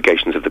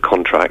obligations of the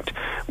contract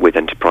with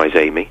Enterprise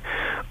Amy.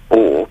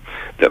 or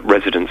that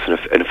residents, and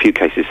in a few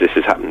cases this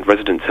has happened,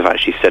 residents have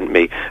actually sent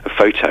me a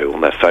photo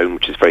on their phone,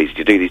 which is very easy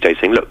to do these days,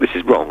 saying, look, this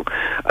is wrong.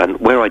 And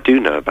where I do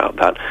know about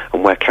that,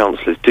 and where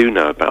councillors do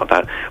know about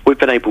that, we've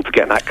been able to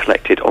get that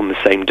collected on the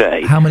same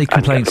day. How many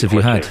complaints have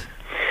you had?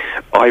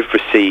 I've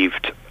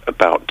received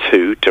about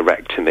 2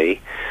 direct to me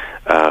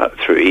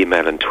through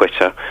email and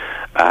Twitter.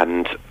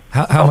 And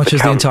how much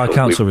has the entire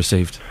council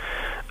received?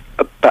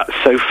 But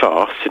so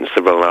far, since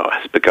the rollout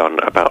has begun,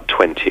 about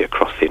 20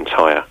 across the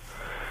entire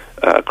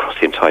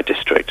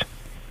district.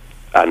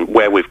 And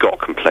where we've got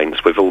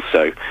complaints, we've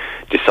also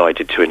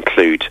decided to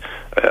include,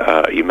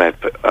 you may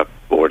have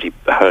already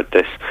heard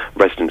this,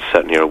 residents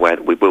certainly are aware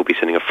that we will be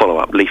sending a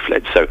follow-up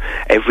leaflet. So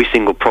every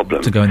single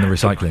problem... To go in the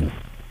recycling?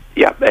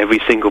 Yeah, every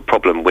single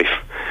problem we've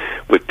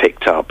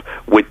picked up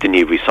with the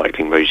new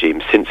recycling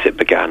regime since it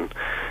began,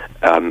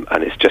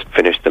 and it's just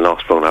finished, the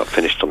last rollout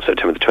finished on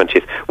September the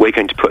 20th, we're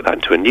going to put that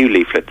into a new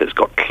leaflet that's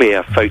got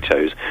clear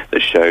photos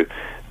that show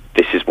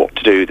this is what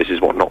to do, this is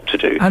what not to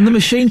do. And the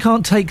machine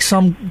can't take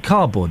some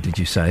cardboard, did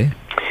you say?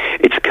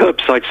 It's a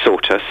curbside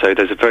sorter, so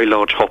there's a very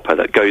large hopper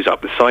that goes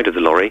up the side of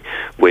the lorry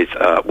with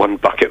one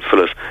bucket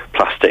full of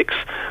plastics,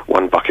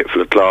 one bucket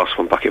full of glass,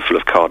 one bucket full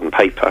of card and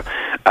paper.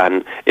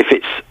 And if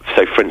it's,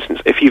 so for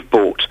instance, if you've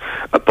bought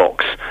a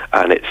box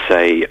and it's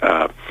a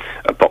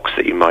box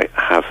that you might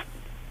have,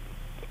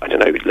 I don't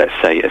know, let's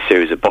say a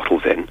series of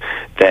bottles in,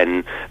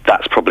 then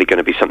that's probably going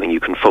to be something you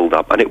can fold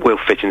up, and it will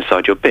fit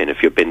inside your bin.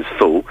 If your bin's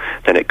full,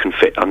 then it can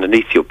fit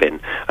underneath your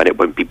bin, and it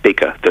won't be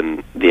bigger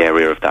than the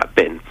area of that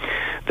bin.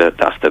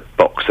 That's the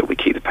box that we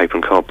keep the paper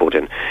and cardboard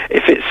in.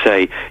 If it's,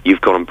 say, you've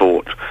gone and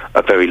bought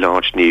a very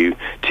large new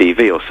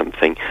TV or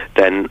something,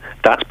 then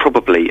that's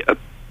probably a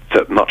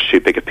much too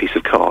big a piece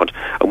of card,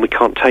 and we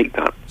can't take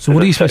that. So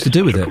what are you supposed to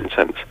do with it?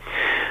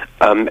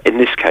 In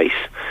this case,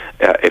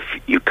 if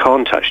you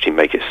can't actually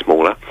make it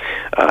smaller,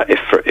 if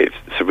it's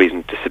a reason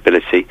of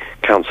disability,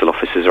 council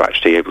officers are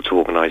actually able to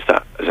organise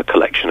that as a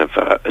collection of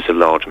as a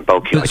large and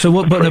bulky item. So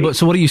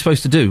what are you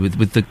supposed to do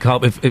with the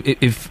cardboard?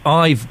 If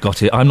I've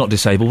got it, I'm not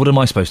disabled. What am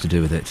I supposed to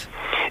do with it?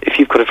 If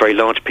you've got a very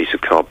large piece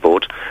of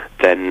cardboard,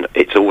 then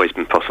it's always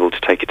been possible to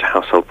take it to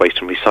household waste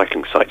and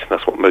recycling sites, and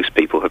that's what most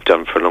people have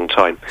done for a long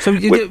time. So,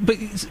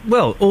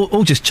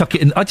 or just chuck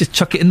it in. I just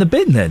chuck it in the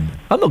bin. Then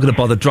I'm not going to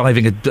bother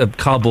driving a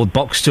cardboard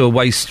box to a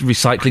waste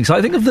recycling site.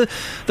 I think of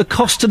the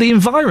cost to the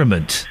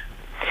environment.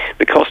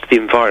 The cost of the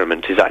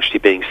environment is actually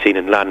being seen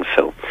in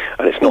landfill,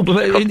 and it's not.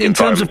 But in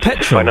terms of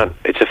petrol,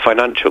 it's a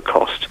financial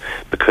cost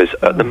because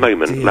at the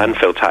moment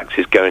landfill tax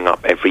is going up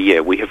every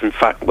year. We have in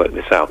fact worked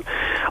this out.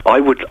 I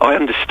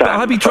understand.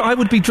 I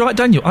would be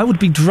driving.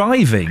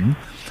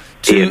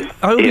 Please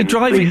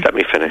let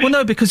me finish. Well,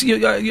 no, because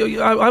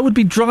I would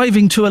be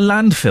driving to a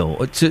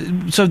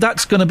landfill, so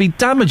that's going to be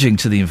damaging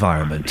to the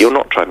environment. You're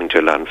not driving to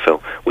a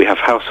landfill. We have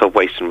household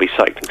waste and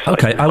recycling sites.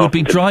 Okay, I would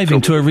be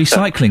driving to a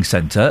recycling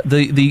centre.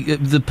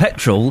 The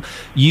petrol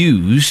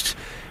used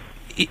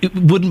it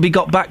wouldn't be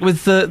got back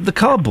with the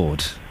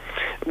cardboard.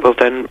 Well,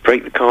 then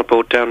break the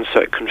cardboard down so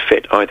it can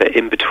fit either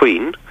in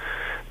between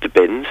the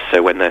bins,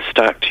 so when they're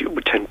stacked,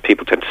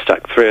 people tend to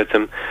stack 3 of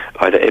them,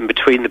 either in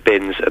between the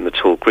bins and the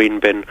tall green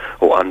bin,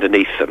 or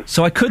underneath them.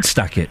 So I could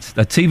stack it,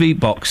 a TV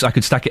box, I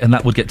could stack it and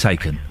that would get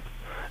taken?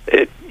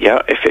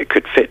 Yeah, if it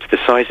could fit the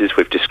sizes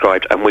we've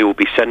described, and we will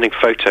be sending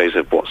photos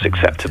of what's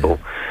acceptable.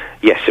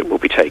 Yes, it will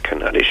be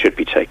taken, and it should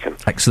be taken.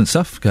 Excellent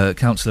stuff.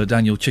 Councillor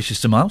Daniel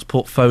Chichester-Miles,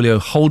 portfolio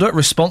holder,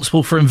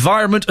 responsible for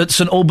environment at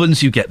St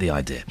Albans. You get the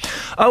idea.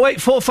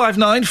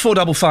 08459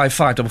 455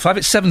 555.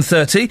 It's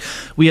 7:30.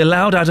 We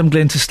allowed Adam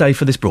Glynn to stay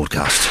for this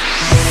broadcast.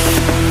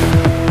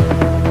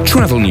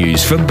 Travel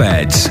news for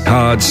beds,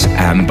 cards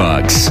and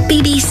bugs.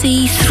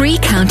 BBC Three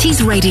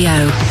Counties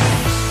Radio.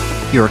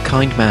 You're a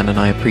kind man and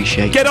I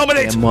appreciate Get on with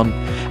it!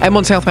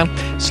 M1 southbound,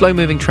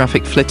 slow-moving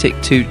traffic, Flitwick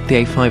to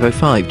the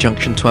A505,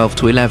 junction 12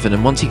 to 11,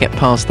 and once you get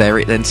past there,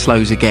 it then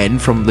slows again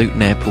from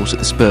Luton Airport at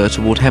the spur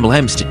toward Hemel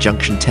Hempstead,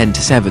 junction 10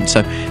 to 7,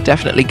 so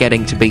definitely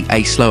getting to be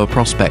a slower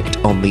prospect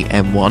on the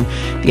M1.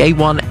 The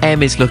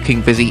A1M is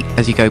looking busy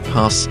as you go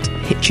past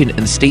Hitchin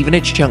and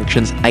Stevenage,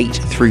 junctions 8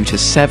 through to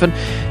 7.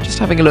 Just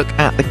having a look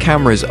at the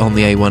cameras on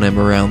the A1M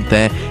around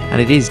there,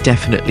 and it is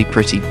definitely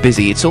pretty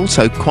busy. It's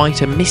also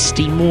quite a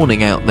misty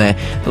morning out there.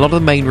 A lot of the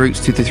main routes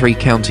through the 3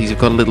 counties have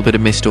got a little bit of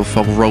mist or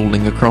fog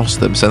rolling across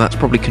them, so that's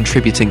probably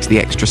contributing to the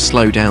extra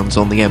slowdowns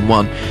on the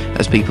M1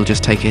 as people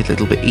just take it a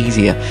little bit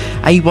easier.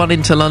 A1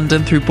 into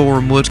London through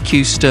Boreham Wood,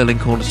 Kew, Stirling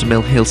Corners to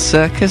Mill Hill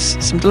Circus.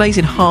 Some delays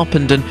in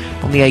Harpenden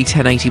on the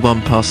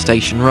A1081 past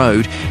Station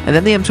Road, and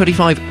then the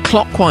M25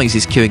 clockwise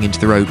is queuing into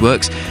the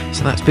roadworks,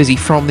 so that's busy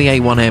from the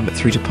A1M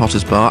through to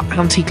Potters Bar.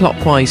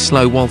 Anti-clockwise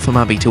slow Waltham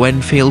Abbey to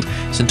Enfield,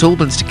 St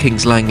Albans to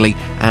Kings Langley,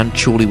 and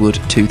Chorleywood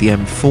to the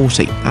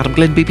M40. Adam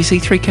Glynn,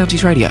 BBC Three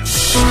Counties Radio.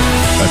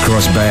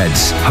 Across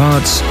beds,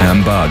 hearts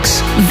and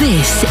bugs.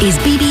 This is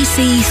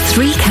BBC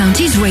Three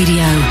Counties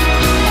Radio.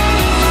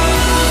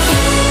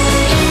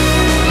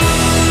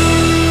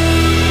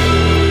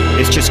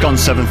 It's just gone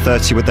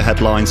 7:30 with the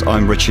headlines.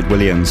 I'm Richard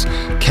Williams.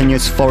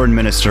 Kenya's foreign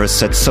minister has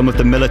said some of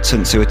the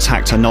militants who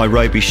attacked a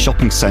Nairobi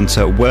shopping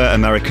centre were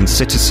American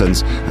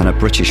citizens, and a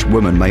British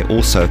woman may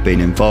also have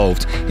been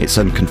involved. It's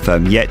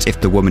unconfirmed yet if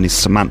the woman is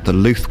Samantha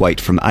Luthwaite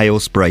from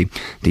Aylesbury.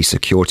 The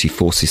security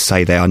forces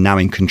say they are now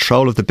in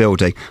control of the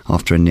building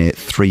after a near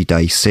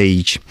 3-day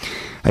siege.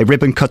 A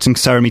ribbon-cutting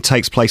ceremony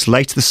takes place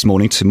later this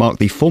morning to mark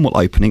the formal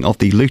opening of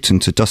the Luton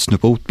to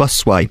Dunstable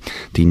busway.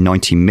 The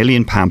 £90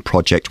 million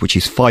project, which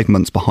is 5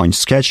 months behind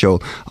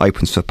schedule,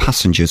 opens for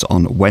passengers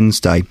on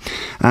Wednesday.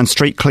 And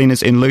street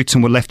cleaners in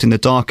Luton were left in the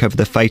dark over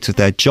the fate of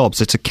their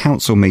jobs at a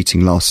council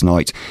meeting last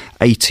night.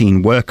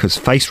 18 workers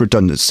faced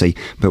redundancy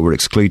but were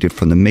excluded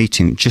from the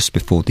meeting just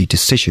before the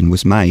decision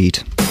was made.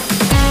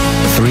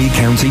 Three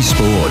Counties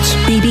Sports.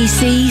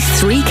 BBC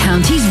Three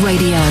Counties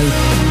Radio.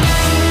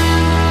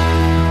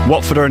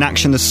 Watford are in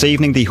action this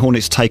evening. The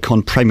Hornets take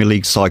on Premier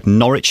League side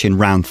Norwich in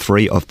round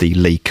 3 of the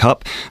League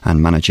Cup,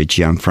 and manager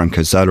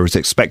Gianfranco Zola is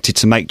expected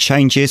to make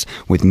changes,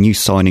 with new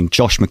signing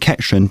Josh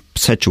McEachran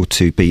scheduled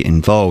to be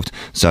involved.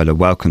 Zola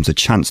welcomes a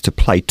chance to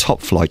play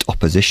top-flight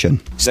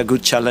opposition. It's a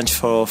good challenge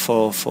for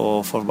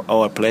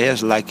our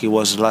players, like it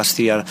was last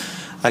year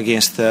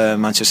against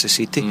Manchester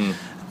City.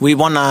 We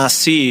want to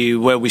see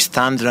where we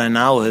stand right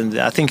now, and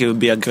I think it would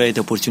be a great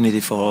opportunity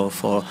for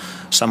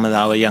some of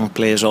our young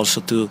players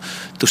also to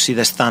see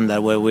the standard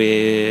where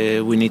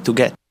we need to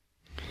get.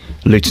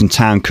 Luton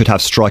Town could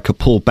have striker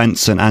Paul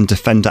Benson and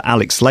defender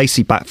Alex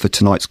Lacey back for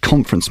tonight's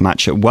conference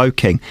match at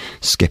Woking.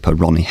 Skipper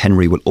Ronnie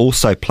Henry will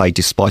also play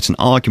despite an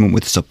argument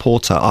with a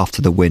supporter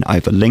after the win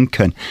over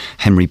Lincoln.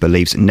 Henry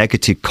believes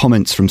negative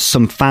comments from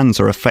some fans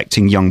are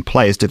affecting young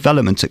players'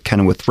 development at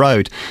Kenilworth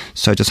Road.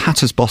 So does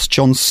Hatters boss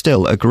John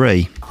Still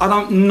agree? I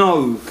don't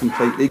know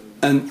completely,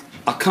 and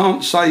I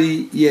can't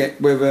say yet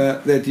whether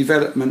their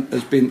development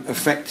has been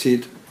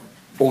affected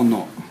or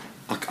not.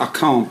 I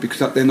can't,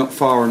 because they're not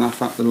far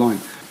enough up the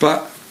line.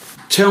 But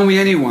tell me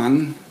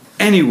anyone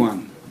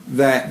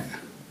that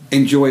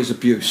enjoys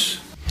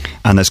abuse.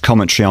 And there's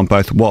commentary on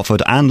both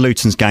Watford and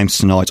Luton's games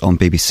tonight on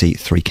BBC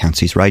Three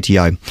Counties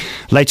Radio.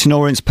 Leyton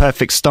Orient's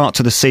perfect start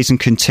to the season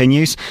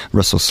continues.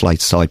 Russell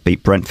Slade's side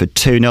beat Brentford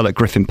 2-0 at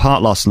Griffin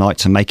Park last night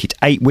to make it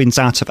 8 wins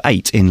out of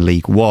 8 in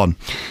League One.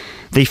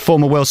 The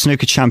former World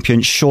Snooker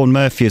champion Shaun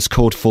Murphy has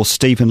called for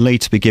Stephen Lee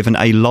to be given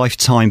a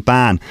lifetime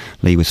ban.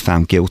 Lee was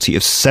found guilty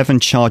of 7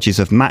 charges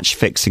of match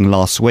fixing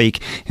last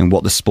week in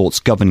what the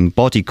sport's governing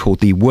body called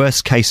the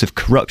worst case of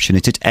corruption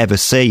it had ever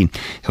seen.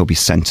 He'll be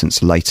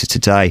sentenced later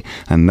today,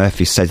 and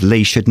Murphy said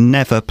Lee should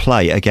never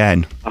play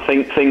again. I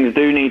think things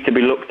do need to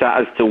be looked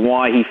at as to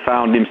why he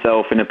found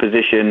himself in a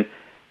position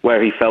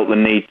where he felt the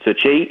need to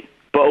cheat.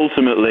 But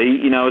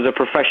ultimately, as a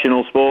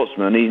professional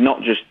sportsman, he's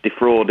not just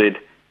defrauded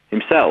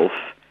himself.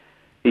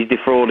 He's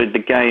defrauded the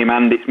game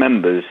and its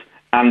members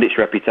and its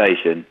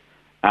reputation.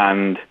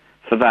 And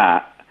for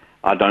that,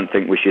 I don't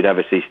think we should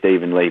ever see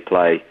Stephen Lee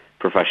play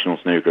professional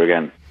snooker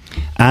again.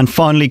 And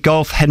finally,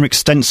 golf. Henrik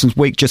Stenson's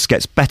week just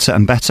gets better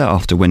and better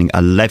after winning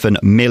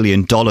 $11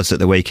 million at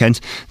the weekend.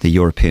 The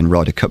European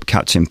Ryder Cup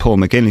captain Paul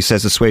McGinley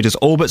says the Swede has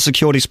all but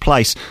secured his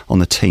place on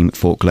the team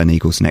for Glen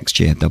Eagles next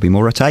year. There'll be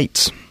more at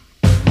 8.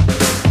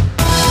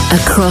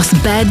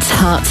 Across beds,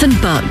 hearts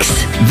and bucks.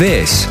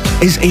 This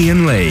is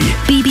Iain Lee.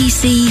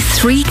 BBC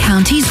Three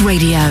Counties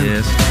Radio.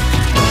 Yes.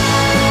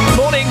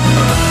 Morning.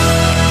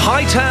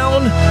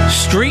 Hightown,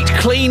 street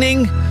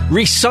cleaning,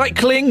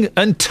 recycling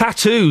and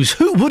tattoos.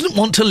 Who wouldn't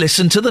want to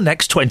listen to the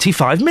next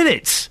 25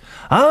 minutes?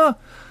 Huh?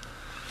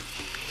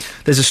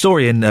 There's a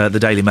story in the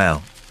Daily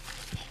Mail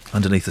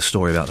underneath the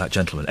story about that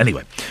gentleman.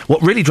 Anyway,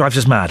 what really drives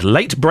us mad,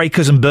 late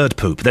breakers and bird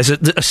poop. There's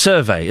a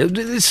survey.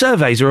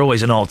 Surveys are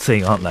always an odd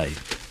thing, aren't they?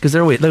 Because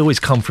they always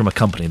come from a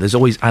company. There's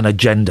always an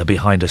agenda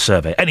behind a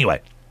survey.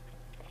 Anyway,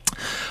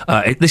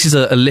 this is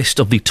a list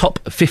of the top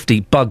 50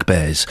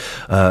 bugbears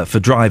for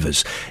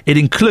drivers. It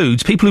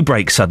includes people who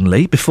brake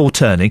suddenly before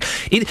turning,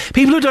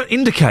 people who don't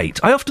indicate.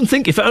 I often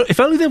think if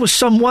only there was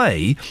some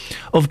way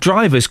of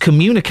drivers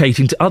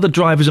communicating to other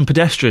drivers and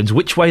pedestrians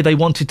which way they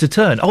wanted to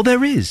turn. Oh,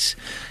 there is.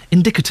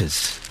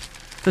 Indicators.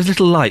 Those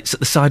little lights at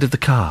the side of the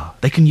car.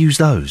 They can use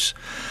those.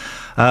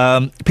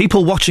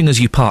 People watching as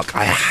you park.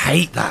 I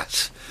hate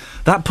that.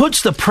 That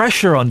puts the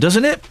pressure on,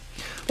 doesn't it?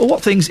 Well,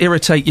 what things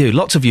irritate you?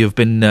 Lots of you have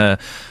been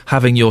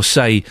having your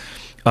say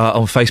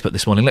on Facebook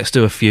this morning. Let's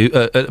do a few.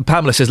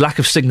 Pamela says lack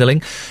of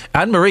signalling.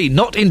 Anne-Marie,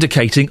 not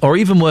indicating, or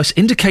even worse,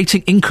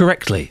 indicating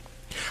incorrectly.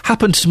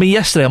 Happened to me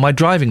yesterday on my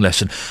driving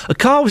lesson. A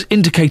car was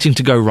indicating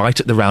to go right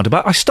at the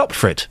roundabout. I stopped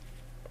for it.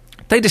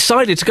 They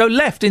decided to go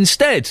left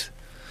instead.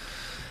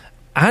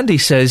 Andy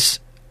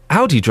says,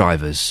 Audi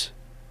drivers,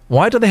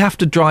 why do they have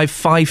to drive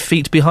 5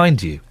 feet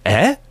behind you?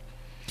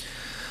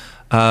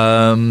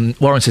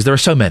 Warren says there are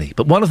so many,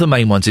 but one of the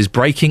main ones is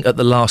braking at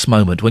the last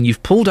moment when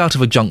you've pulled out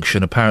of a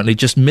junction, apparently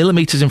just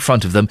millimetres in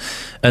front of them,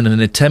 in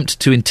an attempt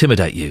to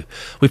intimidate you.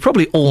 We've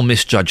probably all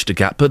misjudged a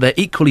gap, but they're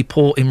equally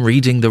poor in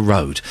reading the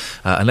road.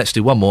 And let's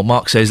do one more.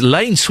 Mark says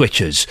lane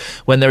switchers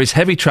when there is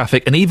heavy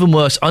traffic, and even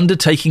worse,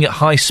 undertaking at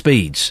high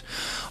speeds.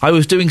 I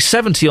was doing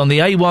 70 on the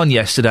A1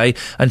 yesterday,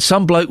 and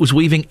some bloke was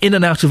weaving in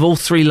and out of all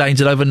three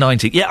lanes at over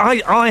 90. Yeah,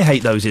 I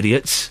hate those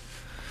idiots.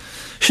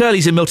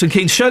 Shirley's in Milton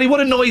Keynes. Shirley, what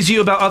annoys you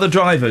about other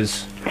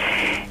drivers?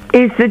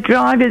 Is the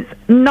drivers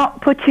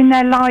not putting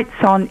their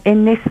lights on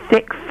in this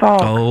thick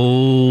fog.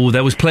 Oh,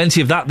 there was plenty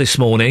of that this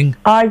morning.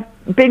 I've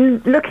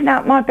been looking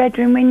out my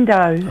bedroom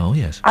window. Oh,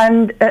 yes.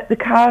 And at the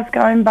cars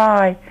going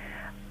by,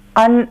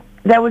 and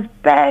there was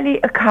barely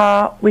a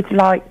car with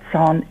lights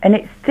on, and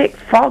it's thick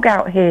fog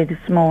out here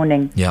this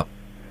morning. Yep.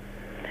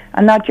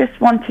 And I just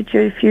wanted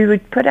you, if you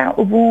would put out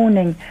a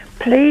warning,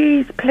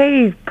 please,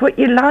 put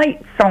your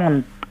lights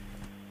on.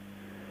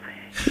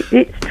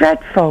 It's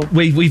dreadful.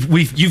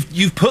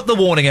 You've put the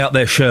warning out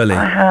there, Shirley.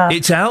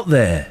 It's out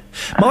there.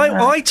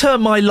 I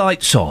turn my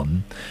lights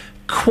on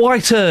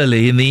quite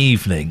early in the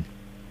evening.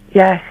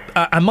 Yes.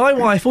 And my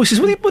wife always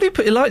says, "What do you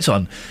put your lights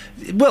on?"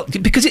 Well,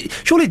 because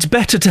surely it's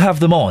better to have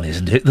them on,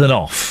 isn't it, than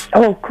off?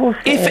 Oh, of course.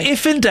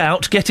 If in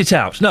doubt, get it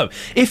out. No,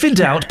 if in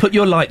doubt, put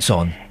your lights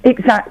on.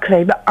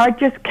 Exactly, but I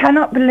just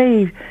cannot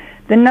believe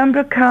the number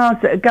of cars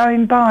that are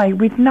going by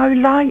with no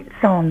lights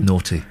on.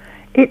 Naughty.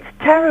 It's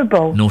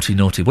terrible. Naughty.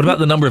 What about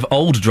the number of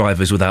old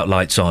drivers without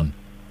lights on?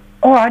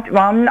 All right,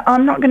 well,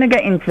 I'm not going to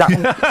get into that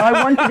one. I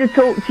wanted to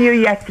talk to you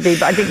yesterday,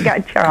 but I didn't get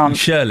a chance.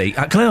 Shirley,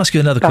 can I ask you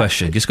another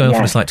question? Just going off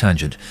on a slight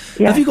tangent.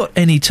 Yeah. Have you got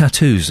any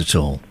tattoos at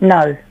all?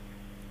 No.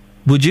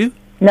 Would you?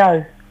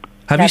 No.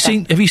 Have you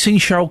seen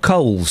Cheryl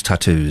Cole's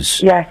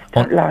tattoos? Yes,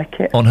 don't like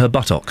it. On her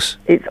buttocks?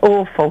 It's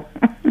awful.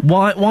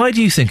 Why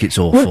do you think it's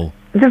awful?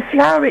 Well, the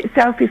flower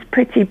itself is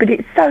pretty, but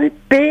it's so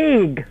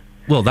big.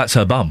 Well, that's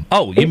her bum.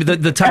 Oh, you mean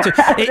the tattoo?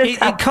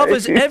 It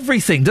covers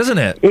everything, doesn't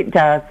it? It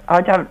does.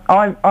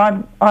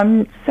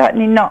 I'm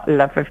certainly not a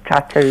lover of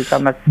tattoos. I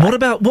must say. What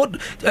about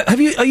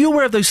are you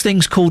aware of those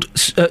things called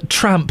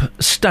tramp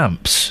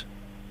stamps?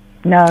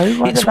 No.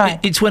 What are they?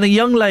 It's when a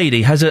young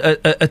lady has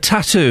a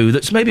tattoo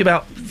that's maybe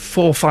about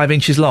 4 or 5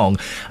 inches long,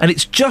 and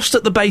it's just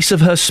at the base of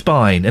her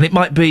spine, and it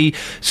might be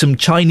some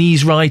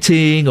Chinese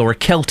writing or a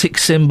Celtic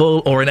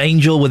symbol or an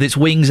angel with its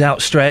wings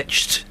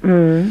outstretched.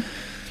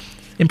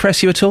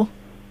 Impress you at all?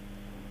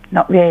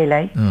 Not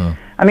really. Oh.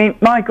 I mean,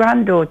 my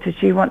granddaughter,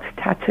 she wants a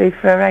tattoo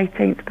for her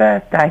 18th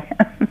birthday.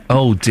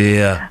 Oh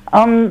dear.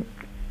 I'm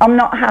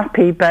not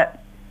happy,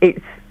 but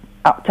it's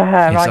up to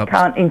her. I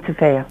can't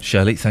interfere.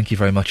 Shirley, thank you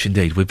very much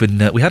indeed.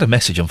 We had a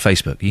message on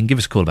Facebook. You can give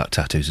us a call about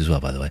tattoos as well,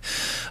 by the way,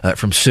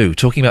 from Sue,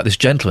 talking about this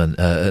gentleman,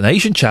 an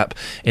Asian chap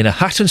in a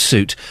hat and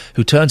suit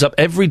who turns up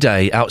every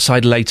day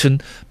outside Leighton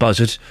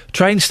Buzzard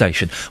train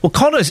station. Well,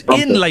 Connor's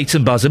in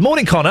Leighton Buzzard.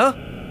 Morning,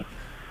 Connor.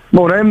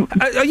 Morning.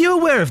 Are you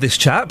aware of this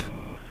chap?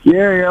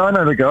 Yeah, I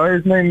know the guy.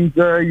 His name's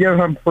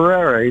Johan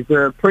Ferreira. He's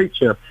a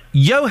preacher.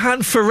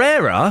 Johan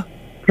Ferreira?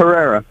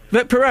 Pereira.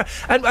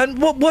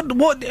 And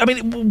what? I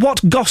mean,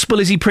 what gospel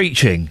is he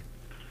preaching?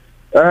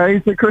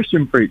 He's a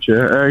Christian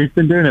preacher. He's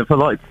been doing it for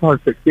like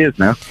 5-6 years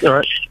now. All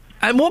right.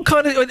 And what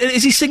kind of...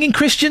 Is he singing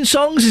Christian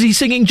songs? Is he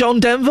singing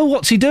John Denver?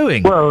 What's he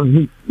doing? Well,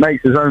 he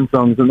makes his own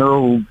songs, and they're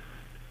all...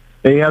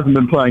 He hasn't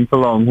been playing for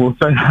long, we'll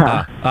say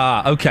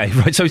that. Okay,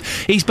 right. So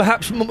he's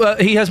perhaps...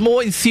 he has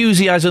more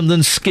enthusiasm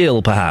than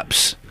skill,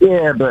 perhaps.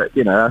 Yeah, but,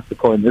 that's the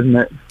point, isn't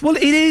it? Well,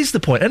 it is the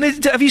point. And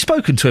have you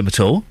spoken to him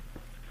at all?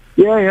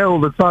 Yeah, all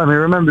the time. He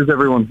remembers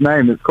everyone's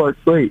name. It's quite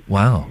sweet.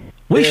 Wow.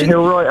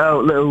 He'll write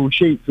out little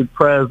sheets with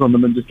prayers on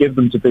them and just give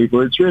them to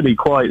people. It's really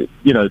quite,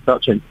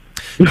 touching.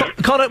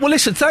 Connor, well,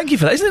 listen, thank you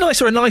for that. Isn't it nice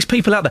there are nice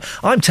people out there?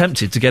 I'm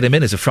tempted to get him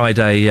in as a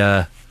Friday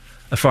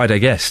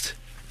guest.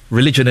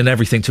 Religion and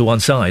everything to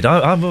one side.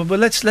 Well,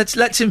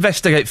 let's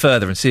investigate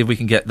further and see if we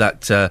can get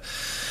that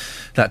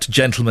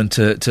gentleman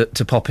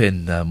to pop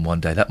in one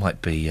day. That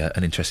might be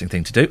an interesting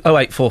thing to do.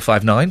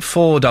 08459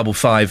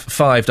 455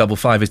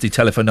 555 is the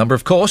telephone number.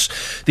 Of course,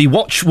 the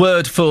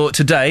watchword for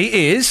today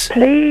is...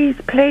 Please,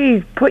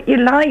 put your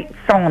lights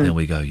on. There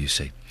we go, you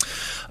see.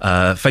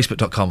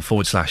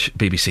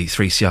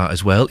 Facebook.com/BBC3CR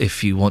as well,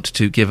 if you want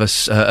to give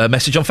us a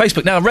message on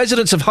Facebook. Now,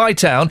 residents of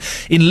Hightown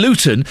in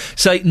Luton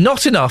say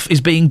not enough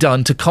is being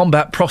done to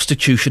combat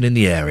prostitution in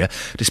the area,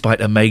 despite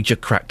a major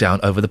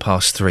crackdown over the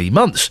past 3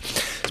 months.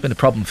 It's been a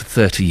problem for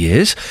 30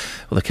 years.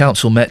 Well, the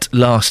council met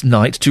last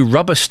night to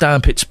rubber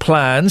stamp its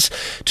plans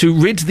to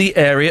rid the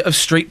area of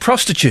street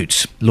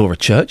prostitutes. Laura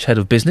Church, Head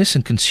of Business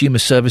and Consumer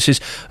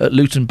Services at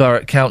Luton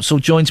Borough Council,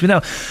 joins me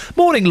now.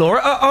 Morning, Laura.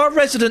 Are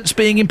residents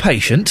being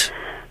impatient?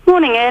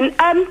 Morning, Ian.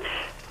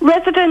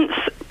 Residents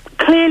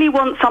clearly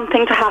want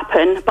something to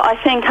happen, but I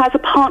think as a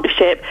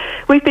partnership,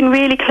 we've been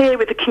really clear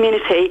with the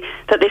community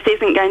that this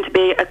isn't going to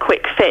be a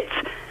quick fix.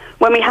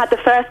 When we had the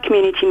first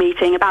community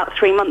meeting about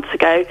 3 months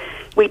ago,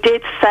 we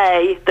did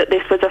say that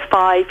this was a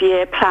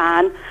 5-year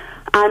plan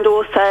and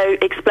also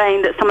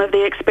explained that some of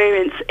the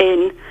experience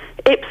in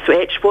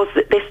Ipswich was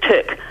that this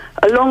took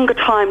a longer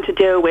time to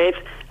deal with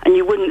and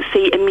you wouldn't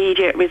see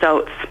immediate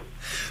results.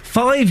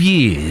 5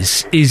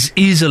 years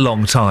is a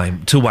long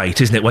time to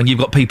wait, isn't it, when you've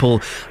got people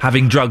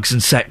having drugs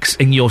and sex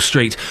in your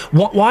street?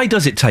 Why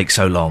does it take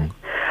so long?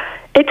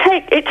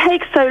 It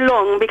takes so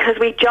long because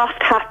we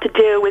just have to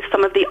deal with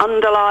some of the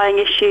underlying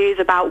issues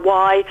about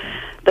why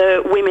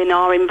the women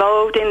are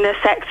involved in the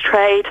sex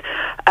trade.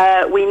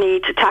 We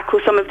need to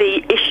tackle some of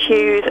the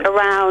issues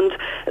around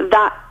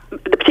the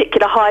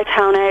particular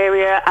Hightown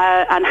area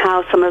and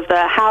how some of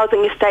the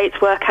housing estates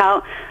work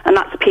out, and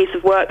that's a piece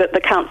of work that the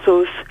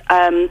council's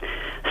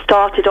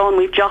started on.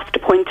 We've just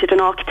appointed an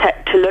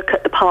architect to look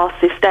at the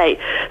past estate.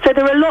 So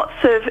there are lots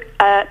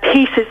of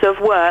pieces of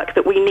work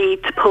that we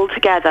need to pull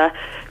together.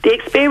 The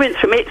experience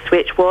from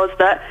Ipswich was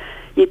that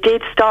you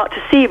did start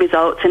to see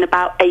results in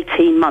about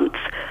 18 months.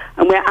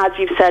 And as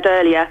you've said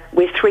earlier,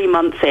 we're 3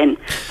 months in.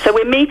 So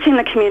we're meeting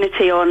the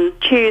community on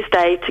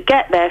Tuesday to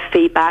get their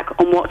feedback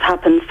on what's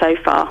happened so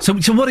far. So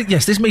what?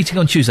 Yes, this meeting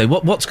on Tuesday.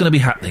 What's going to be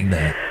happening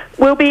there?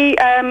 We'll be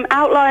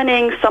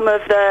outlining some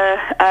of the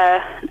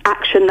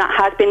action that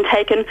has been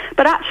taken,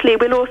 but actually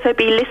we'll also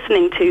be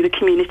listening to the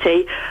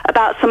community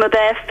about some of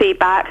their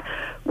feedback,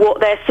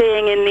 what they're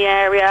seeing in the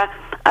area,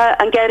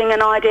 and getting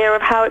an idea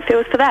of how it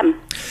feels for them.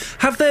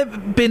 Have there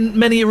been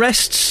many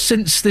arrests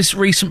since this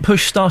recent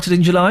push started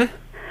in July?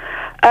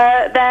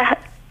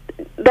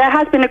 There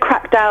has been a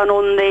crackdown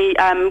on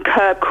the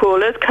curb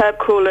crawlers. Curb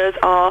crawlers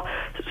are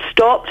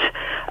stopped.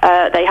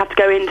 They have to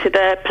go into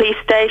the police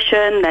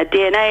station, their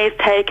DNA is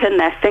taken,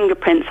 their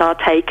fingerprints are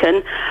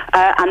taken,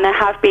 and there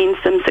have been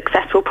some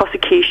successful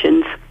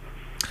prosecutions.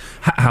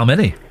 How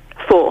many?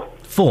 4.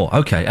 4,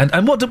 okay.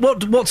 And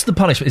what's the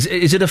punishment?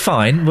 Is it a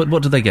fine?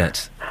 What do they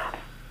get?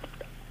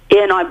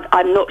 Ian,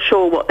 I'm not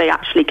sure what they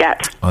actually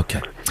get.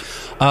 Okay.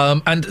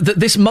 And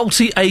this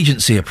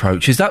multi-agency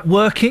approach, is that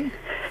working?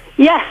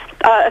 Yes,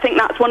 I think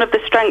that's one of the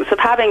strengths of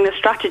having the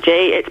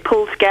strategy. It's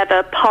pulled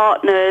together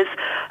partners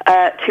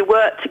to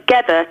work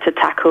together to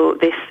tackle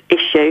this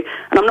issue.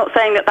 And I'm not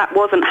saying that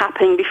wasn't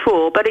happening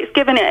before, but it's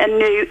given it a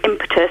new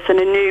impetus and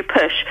a new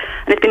push.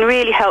 And it's been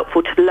really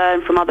helpful to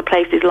learn from other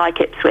places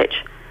like Ipswich.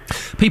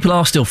 People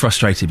are still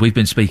frustrated. We've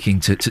been speaking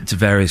to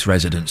various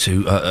residents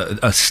who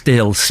are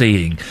still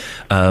seeing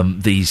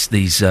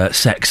these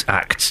sex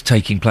acts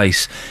taking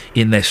place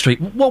in their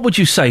street. What would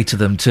you say to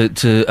them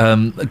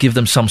to give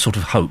them some sort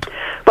of hope?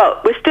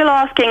 Well, we're still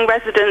asking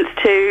residents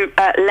to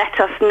let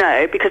us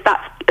know, because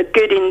that's a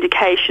good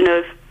indication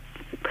of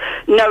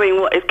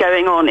knowing what is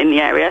going on in the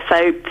area.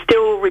 So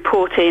still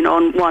reporting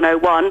on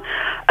 101.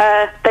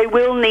 They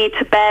will need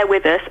to bear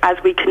with us as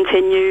we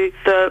continue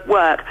the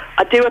work.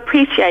 I do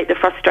appreciate the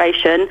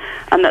frustration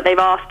and that they've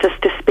asked us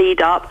to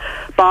speed up,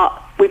 but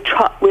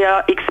we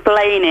are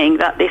explaining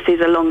that this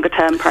is a longer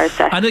term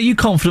process. And are you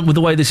confident with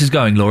the way this is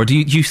going, Laura? Do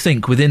you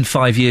think within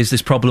 5 years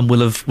this problem will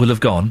have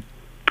gone?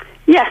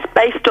 Yes,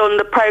 based on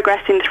the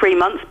progress in 3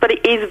 months, but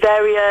it is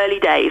very early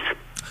days.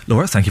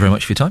 Laura, thank you very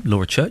much for your time.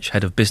 Laura Church,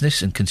 Head of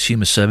Business and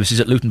Consumer Services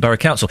at Luton Borough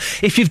Council.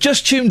 If you've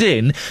just tuned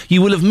in,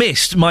 you will have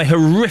missed my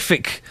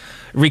horrific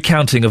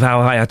recounting of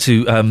how I had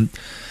to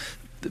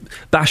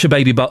bash a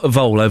baby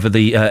vole over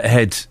the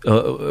head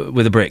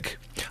with a brick.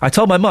 I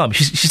told my mum,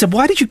 she said,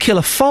 "Why did you kill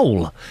a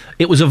foal?"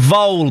 "It was a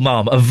vole,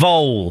 Mum, a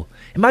vole."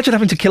 Imagine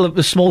having to kill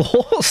a small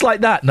horse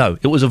like that. No,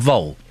 it was a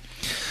vole.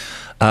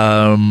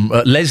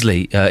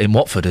 Leslie in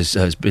Watford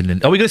has been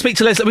in... Are we going to speak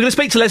to Leslie? We're going to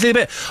speak to Leslie a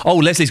bit. Oh,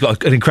 Leslie's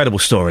got an incredible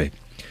story.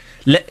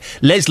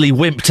 Leslie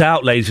wimped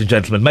out, ladies and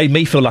gentlemen. Made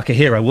me feel like a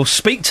hero. We'll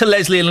speak to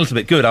Leslie in a little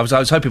bit. Good. I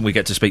was hoping we'd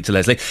get to speak to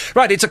Leslie.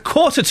 Right, it's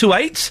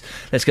 7:45.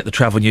 Let's get the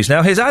travel news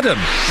now. Here's Adam.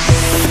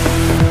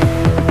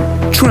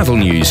 Travel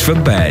news for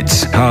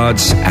beds,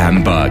 cards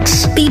and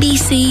bugs.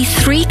 BBC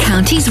Three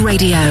Counties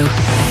Radio.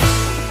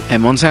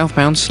 M1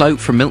 southbound slow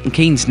from Milton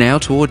Keynes now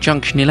toward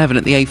junction 11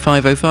 at the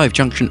A505,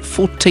 junction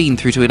 14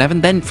 through to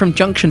 11, then from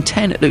junction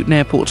 10 at Luton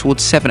Airport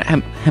towards 7 at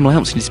Hemel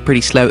Hempstead is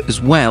pretty slow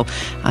as well.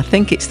 I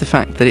think it's the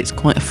fact that it's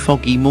quite a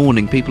foggy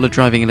morning. People are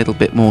driving a little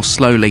bit more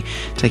slowly,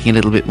 taking a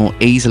little bit more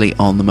easily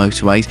on the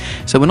motorways,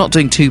 so we're not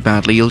doing too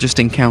badly. You'll just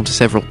encounter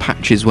several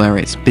patches where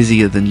it's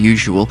busier than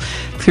usual.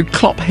 Through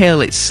Clop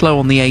Hill it's slow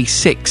on the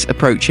A6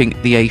 approaching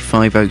the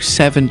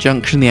A507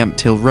 junction, the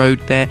Ampthill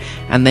Road there,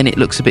 and then it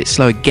looks a bit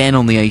slow again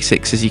on the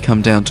A6 as you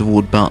come down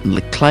toward Barton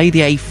Le Clay. The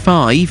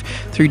A5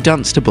 through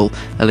Dunstable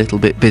a little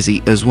bit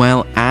busy as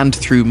well, and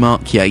through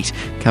Markyate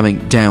coming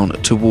down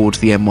towards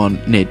the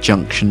M1 near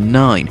junction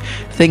 9.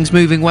 Things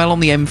moving well on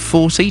the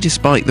M40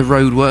 despite the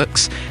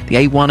roadworks.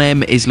 The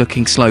A1M is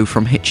looking slow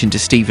from Hitchin to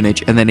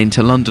Stevenage and then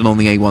into London on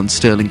the A1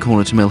 Stirling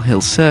Corner to Mill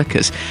Hill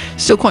Circus.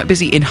 Still quite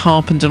busy in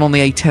Harpenden on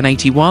the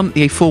A1081.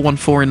 The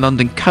A414 in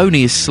London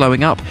Coney is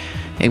slowing up.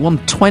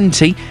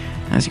 A120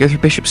 as you go through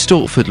Bishop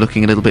Stortford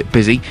looking a little bit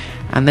busy,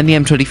 and then the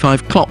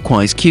M25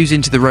 clockwise queues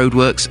into the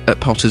roadworks at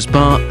Potters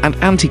Bar, and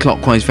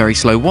anti-clockwise very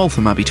slow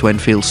Waltham Abbey to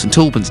Enfield, St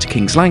Albans to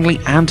Kings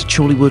Langley, and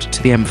Chorleywood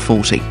to the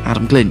M40.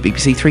 Adam Glynn,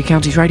 BBC Three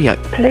Counties Radio.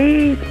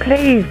 Please,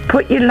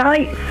 put your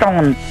lights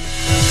on.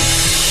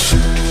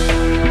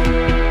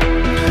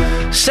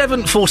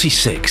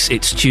 7:46.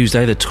 It's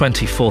Tuesday, the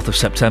 24th of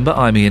September.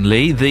 I'm Iain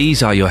Lee.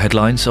 These are your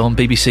headlines on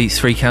BBC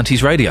Three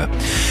Counties Radio.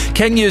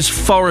 Kenya's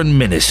foreign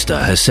minister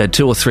has said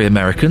 2 or 3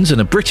 Americans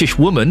and a British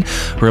woman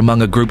were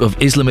among a group of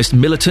Islamist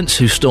militants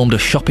who stormed a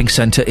shopping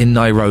centre in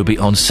Nairobi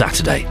on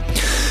Saturday.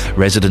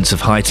 Residents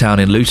of Hightown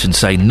in Luton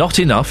say not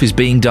enough is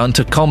being done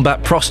to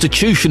combat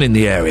prostitution in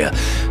the area,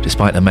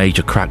 despite a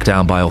major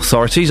crackdown by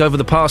authorities over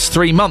the past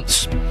 3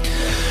 months.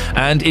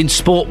 And in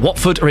sport,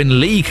 Watford are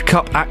in League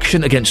Cup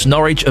action against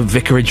Norwich at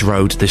Vicarage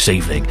Road this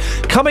evening.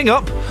 Coming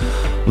up,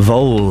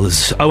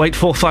 Vols.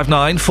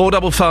 08459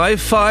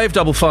 455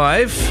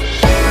 555.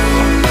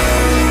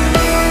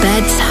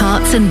 Beds,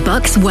 Hearts and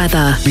Bucks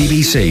weather.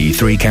 BBC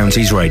Three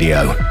Counties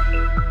Radio.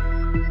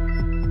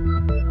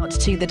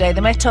 To the day.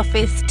 The Met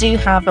Office do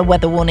have a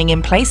weather warning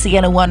in place, a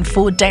yellow one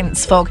for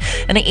dense fog,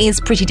 and it is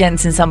pretty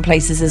dense in some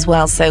places as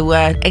well, so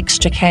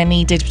extra care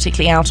needed,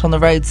 particularly out on the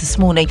roads this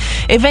morning.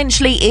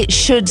 Eventually it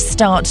should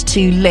start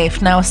to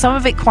lift. Now, some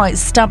of it quite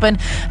stubborn,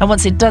 and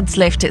once it does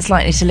lift, it's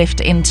likely to lift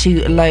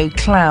into low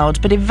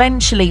cloud, but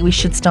eventually we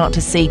should start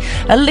to see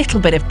a little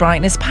bit of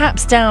brightness,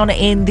 perhaps down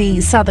in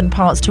the southern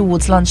parts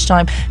towards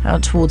lunchtime,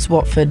 out towards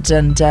Watford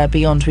and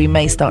beyond. We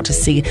may start to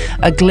see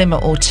a glimmer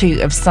or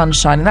two of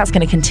sunshine, and that's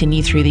going to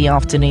continue through the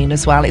afternoon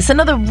as well. It's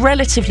another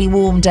relatively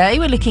warm day.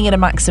 We're looking at a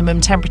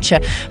maximum temperature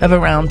of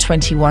around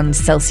 21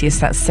 Celsius.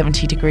 That's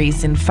 70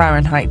 degrees in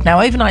Fahrenheit. Now,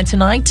 overnight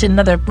tonight,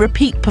 another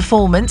repeat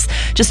performance.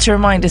 Just to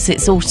remind us,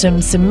 it's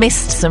autumn. Some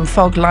mist, some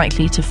fog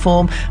likely to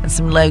form, and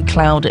some low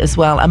cloud as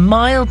well. A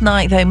mild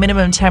night, though.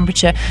 Minimum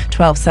temperature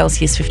 12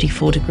 Celsius,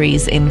 54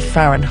 degrees in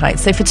Fahrenheit.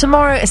 So for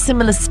tomorrow, a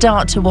similar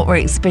start to what we're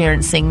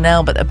experiencing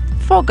now, but the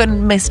fog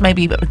and mist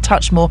maybe a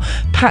touch more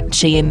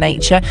patchy in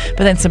nature,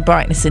 but then some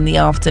brightness in the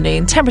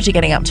afternoon. Temperature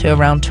getting up to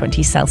around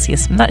 20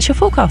 Celsius. And that's your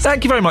forecast.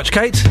 Thank you very much,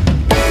 Kate.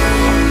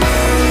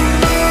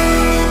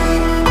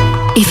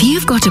 If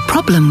you've got a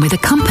problem with a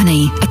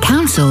company, a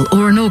council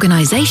or an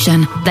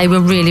organisation... They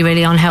were really,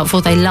 really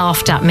unhelpful. They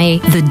laughed at me.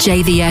 The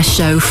JVS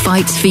show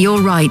fights for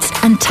your rights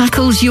and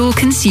tackles your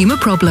consumer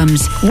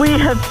problems. We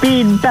have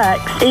been back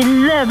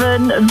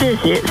 11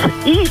 visits,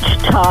 each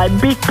time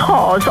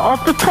because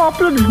of the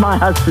problems my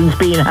husband's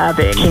been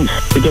having. Since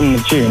the beginning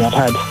of June, I've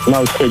had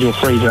no schedule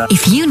freezer.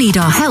 If you need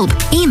our help,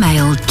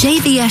 email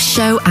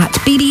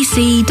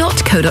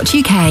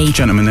jvsshow@bbc.co.uk.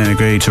 Gentleman then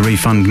agreed to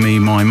refund me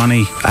my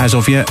money. As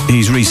of yet,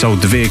 he's resold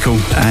the vehicle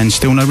and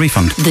still no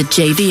refund. The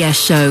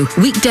JVS show,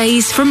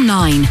 weekdays from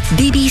 9,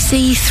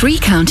 BBC Three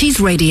Counties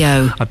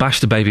Radio. I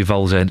bashed a baby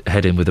vole's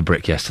head in with a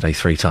brick yesterday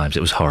 3 times.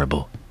 It was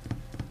horrible.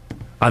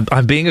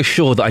 I'm being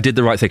assured that I did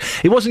the right thing.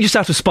 It wasn't just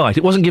out of spite.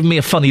 It wasn't giving me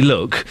a funny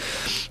look.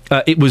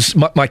 It was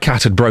my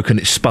cat had broken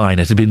its spine.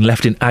 It had been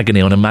left in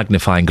agony on a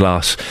magnifying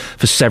glass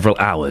for several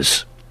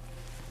hours.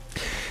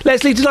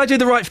 Leslie, did I do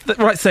the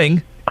right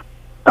thing?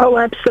 Oh,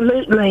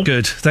 absolutely.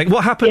 Good.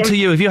 What happened to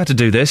you? Have you had to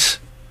do this?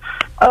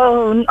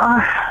 Oh,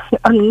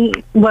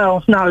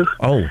 well, no.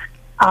 Oh.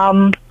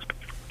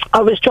 I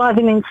was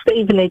driving in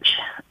Stevenage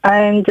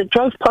and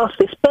drove past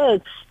this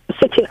bird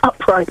sitting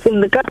upright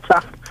in the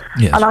gutter.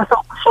 Yes. And I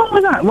thought, what's wrong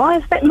with that? Why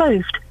has it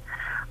moved?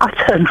 I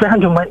turned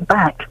round and went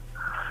back.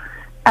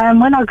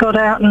 And when I got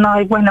out and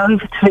I went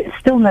over to it, it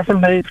still never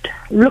moved,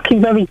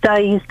 looking very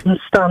dazed and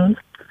stunned.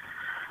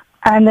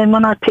 And then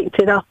when I picked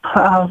it up,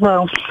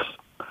 well,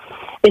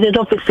 it had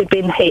obviously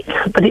been hit,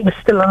 but it was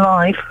still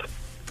alive.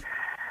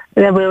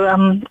 There were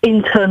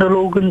internal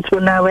organs were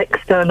now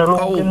external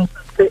organs.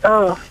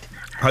 Oh.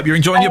 Hope you're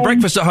enjoying your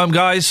breakfast at home,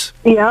 guys.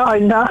 Yeah, I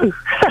know.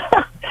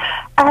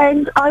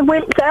 And I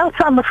went out,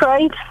 I'm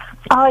afraid.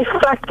 I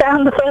flagged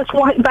down the first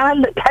white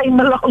van that came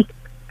along.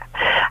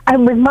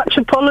 And with much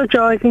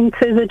apologising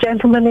to the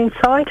gentleman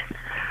inside,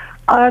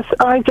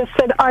 I just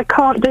said, I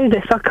can't do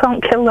this. I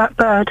can't kill that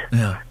bird.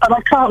 Yeah. And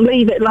I can't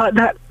leave it like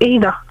that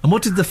either. And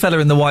what did the fella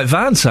in the white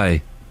van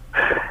say?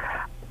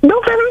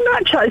 Not very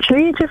much,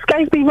 actually. He just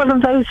gave me one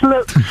of those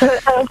looks,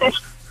 this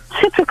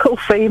typical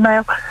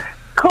female.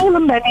 Call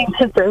them men in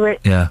to do it.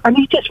 Yeah. And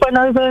he just went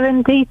over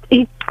and he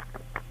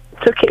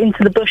took it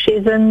into the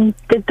bushes and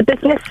did the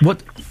business.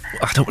 What?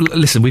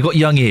 Listen, we've got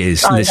young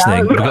ears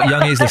listening. We've got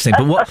young ears listening.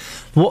 But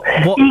what?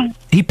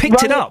 He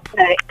picked it up.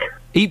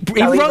 He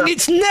wrung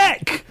its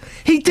neck.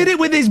 He did it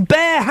with his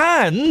bare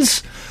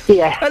hands.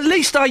 Yeah. At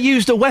least I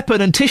used a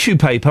weapon and tissue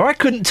paper. I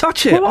couldn't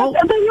touch it. Well,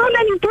 there weren't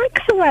any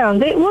bricks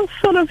around. It was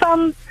sort of,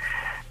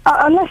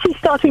 unless he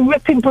started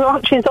ripping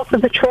branches off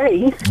of the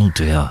trees. Oh,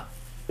 dear.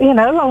 You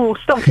know, or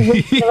started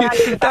ripping around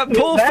in the back of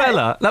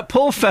That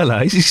poor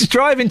fella, he's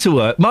driving to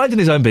work, minding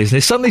his own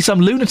business. Suddenly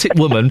some lunatic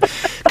woman,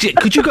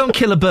 could you go and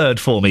kill a bird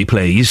for me,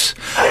 please?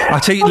 I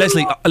tell you,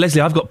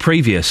 Leslie, I've got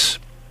previous.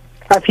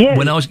 Have you?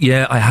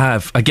 I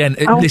have. Again,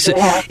 listen,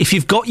 if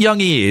you've got young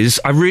ears,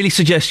 I really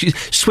suggest you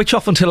switch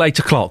off until 8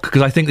 o'clock,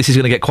 because I think this is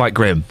going to get quite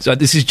grim. So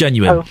this is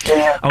genuine.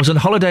 I was on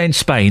holiday in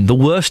Spain, the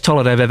worst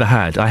holiday I've ever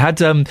had. I had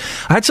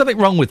something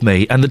wrong with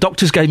me, and the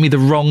doctors gave me the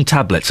wrong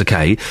tablets,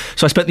 okay?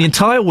 So I spent the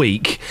entire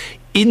week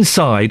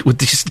inside with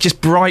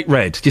just bright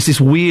red, just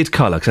this weird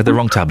colour, because I had the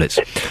wrong tablets.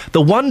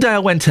 The one day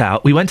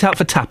we went out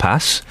for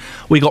tapas,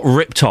 we got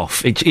ripped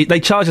off. They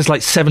charged us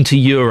like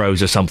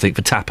 €70 or something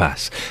for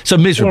tapas. So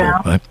miserable,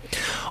 right?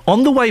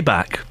 On the way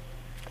back,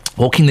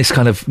 walking this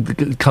kind of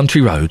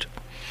country road,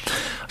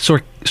 saw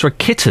a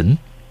kitten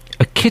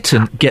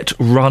get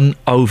run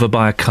over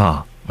by a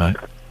car, right?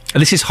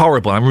 And this is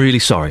horrible, I'm really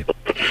sorry.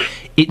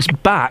 Its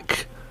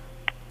back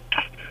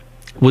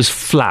was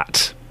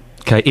flat.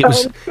 Okay,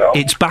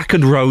 its back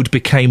and road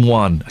became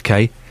one,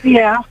 okay?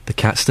 Yeah. The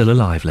cat's still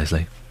alive,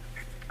 Leslie.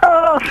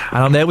 Oh.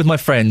 And I'm there with my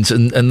friends,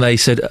 and they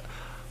said,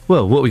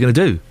 well, what are we going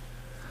to do?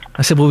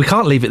 I said, well, we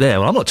can't leave it there.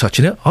 Well, I'm not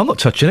touching it.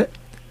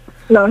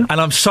 No.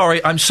 And I'm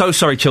so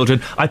sorry,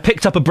 children. I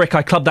picked up a brick,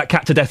 I clubbed that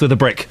cat to death with a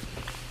brick.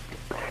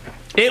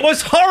 It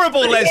was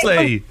horrible,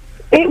 Leslie!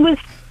 It was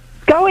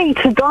going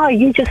to die.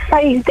 You just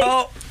saved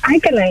it.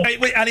 Agony.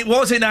 And it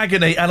was in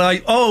agony, and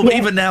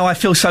even now I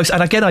feel so...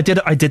 And again, I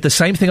did the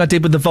same thing I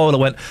did with the vole. I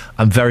went,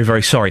 I'm very,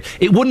 very sorry.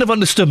 It wouldn't have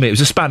understood me. It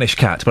was a Spanish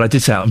cat, but I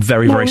did say, I'm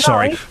very, very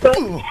sorry.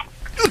 No,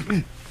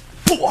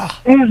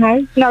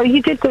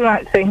 you did the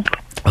right thing.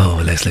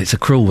 Oh, Leslie, it's a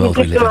cruel world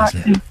we live in,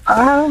 isn't it?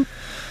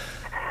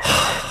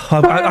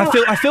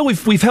 I feel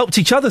we've helped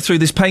each other through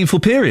this painful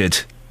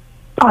period.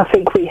 I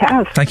think we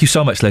have. Thank you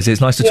so much, Leslie.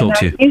 It's nice to talk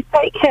to you. You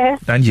take care.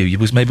 And you.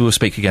 Maybe we'll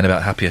speak again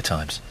about happier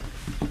times.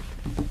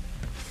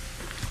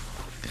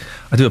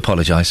 I do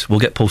apologise. We'll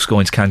get Paul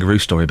Scoyne's kangaroo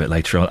story a bit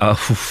later on.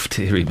 Oh,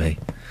 dearie me.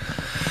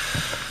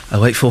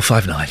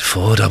 08459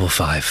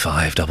 455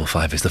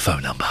 555 is the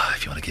phone number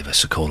if you want to give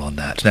us a call on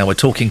that. Now, we're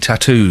talking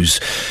tattoos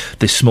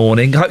this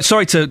morning.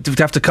 Sorry to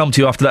have to come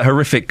to you after that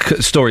horrific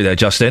story there,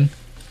 Justin.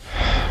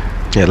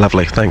 Yeah,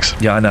 lovely, thanks.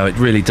 Yeah, I know, it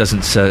really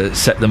doesn't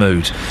set the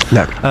mood.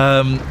 No.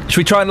 Should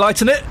we try and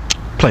lighten it?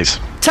 Please.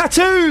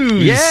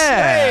 Tattoos!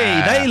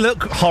 Yeah! Hey, they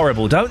look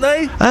horrible, don't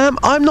they?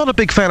 I'm not a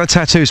big fan of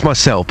tattoos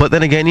myself, but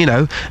then again,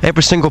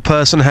 every single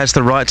person has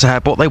the right to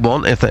have what they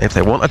want. If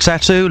they want a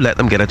tattoo, let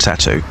them get a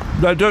tattoo.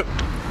 No, don't...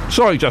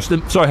 Sorry,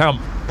 Justin. Sorry, Ham.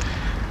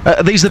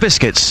 These are the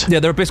biscuits? Yeah,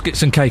 there are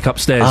biscuits and cake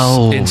upstairs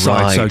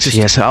inside. Right. So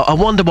yes, I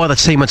wonder why the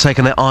team are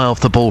taking their eye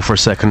off the ball for a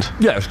second.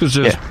 Yeah, it's because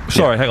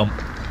Sorry, hang on.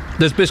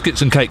 There's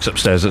biscuits and cakes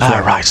upstairs. That's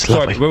right,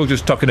 lovely. Sorry, we're all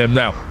just tucking them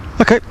now.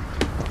 Okay.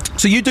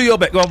 So you do your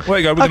bit. Go on, where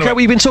you go.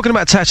 We've been talking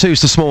about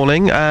tattoos this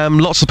morning.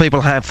 Lots of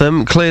people have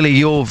them. Clearly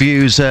your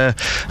views are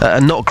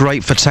not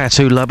great for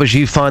tattoo lovers.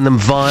 You find them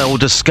vile,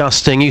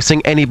 disgusting. You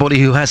think anybody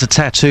who has a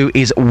tattoo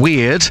is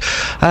weird.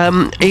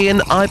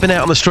 Iain, I've been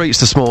out on the streets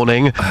this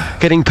morning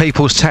getting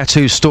people's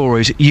tattoo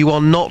stories. You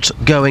are not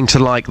going to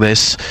like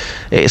this.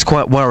 It's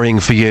quite worrying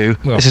for you.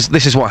 Well,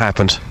 this is what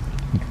happened.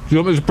 Do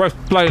you want me to press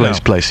play now?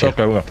 Please, yeah.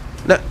 Okay, well.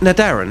 Now,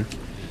 Darren,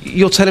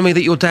 you're telling me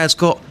that your dad's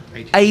got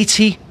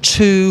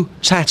 82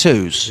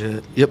 tattoos?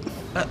 Yep.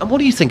 And what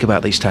do you think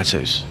about these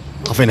tattoos?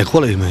 I think they're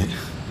quality, mate.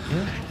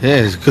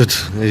 Yeah, it's good.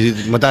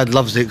 My dad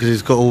loves it because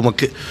he's got all my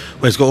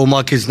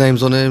kids'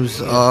 names on him,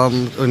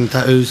 and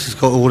tattoos. He's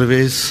got all of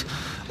his,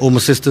 all my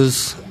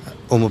sisters,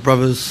 all my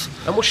brothers.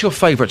 And what's your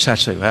favourite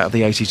tattoo out of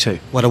the 82?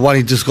 Well, the one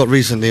he just got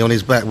recently on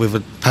his back with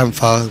a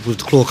panther with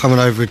the claw coming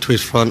over to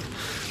his front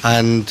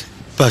and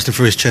bursting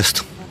through his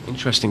chest.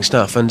 Interesting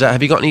stuff. And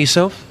have you got any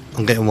yourself?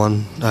 I'm getting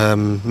one.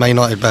 Man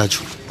United badge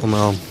on my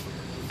arm.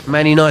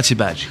 Man United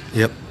badge?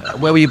 Yep.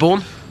 Where were you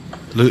born?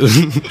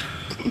 Luton.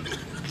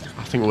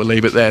 I think we'll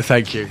leave it there,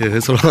 thank you. Yeah,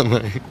 that's all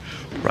right, mate.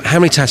 Right, how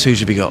many tattoos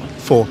have you got?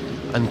 4.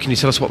 And can you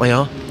tell us what they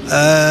are?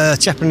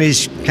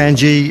 Japanese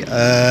kanji,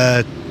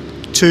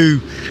 2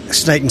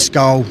 snake and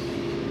skull,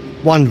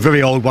 1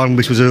 very old one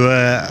which was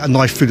a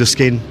knife through the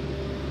skin,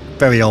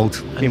 very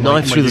old. A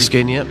knife through the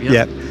skin, yep.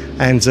 Yep.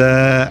 And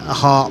a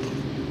heart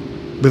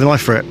with a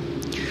knife for it.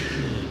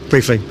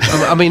 Briefly.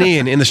 I mean,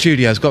 Iain in the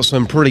studio has got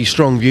some pretty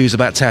strong views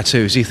about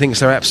tattoos. He thinks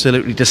they're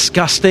absolutely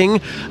disgusting.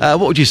 What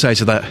would you say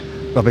to that?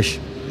 Rubbish.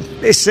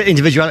 It's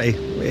individuality.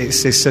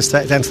 It's just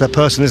down to that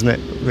person, isn't it,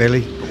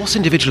 really? But what's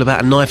individual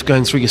about a knife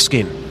going through your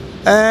skin?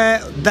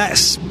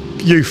 That's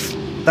youth.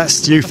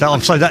 That's youth.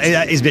 I'm sorry,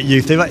 that is a bit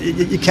youth.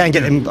 You can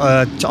get them...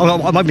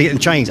 I might be getting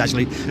chains,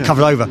 actually,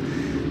 covered over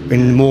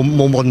in more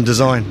modern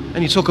design.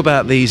 And you talk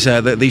about these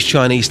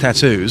Chinese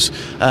tattoos.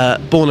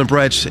 Born and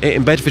bred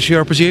in Bedfordshire,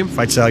 I presume?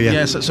 Afraid so, yeah.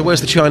 Yeah, so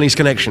where's the Chinese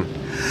connection?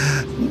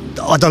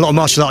 I done a lot of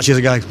martial arts years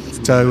ago,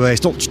 so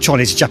it's not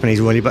Chinese, it's Japanese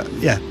really, but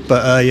yeah.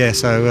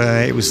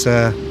 So it was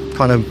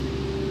kind of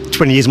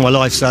 20 years of my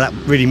life, so that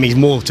really means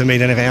more to me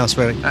than anything else,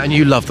 really. And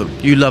you love them?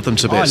 You love them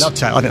to bits? I love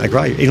tattoos. I think they're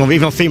great.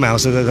 Even on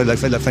females,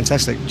 they look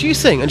fantastic. Do you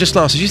think, and just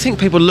lastly, do you think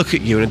people look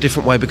at you in a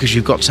different way because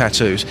you've got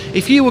tattoos?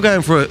 If you were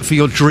going for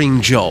your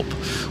dream job,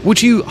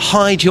 would you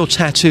hide your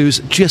tattoos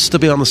just to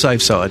be on the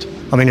safe side?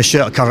 I mean, a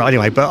shirt will cover it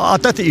anyway, but I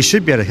don't think you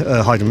should be able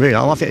to hide them, really.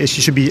 I think you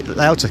should be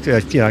allowed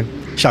to,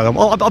 show them.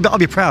 I'd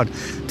be proud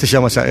to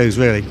show my tattoos,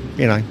 really,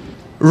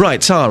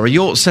 Right, Tara,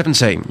 you're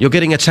 17. You're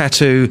getting a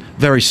tattoo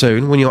very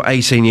soon when you're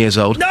 18 years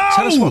old. No!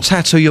 Tell us what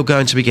tattoo you're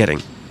going to be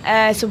getting.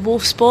 It's a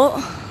wolf sport.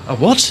 A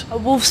what? A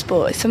wolf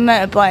sport. It's a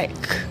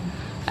motorbike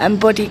and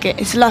body gear.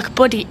 It's like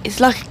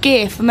a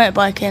gear for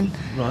motorbiking.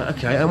 Right,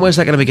 okay. And where's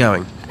that going to be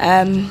going?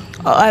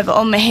 either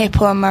on my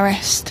hip or on my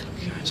wrist.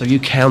 So you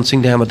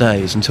counting down the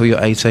days until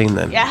you're 18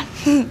 then? Yeah,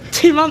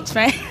 2 months,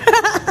 mate.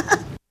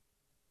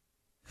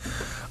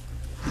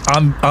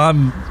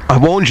 I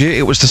warned you,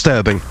 it was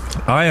disturbing.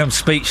 I am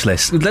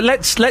speechless.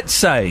 Let's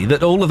say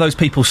that all of those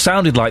people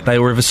sounded like they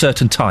were of a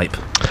certain type.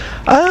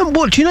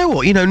 Well, do you know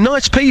what?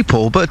 Nice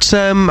people, but,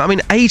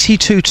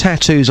 82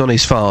 tattoos on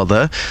his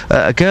father.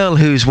 A girl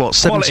who's,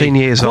 17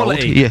 years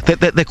old. Yeah,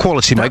 they're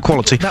quality, mate,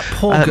 quality. That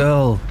poor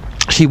girl.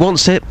 She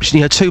wants it,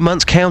 2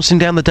 months, counting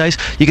down the days.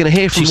 You're going to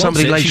hear from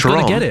somebody later on.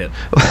 She's going to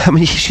get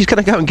it. She's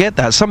going to go and get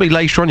that. Somebody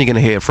later on you're going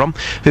to hear from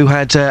who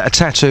had a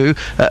tattoo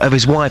of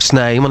his wife's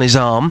name on his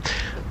arm.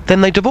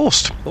 Then they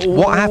divorced.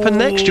 What happened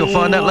next? You'll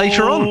find out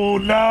later on. Oh,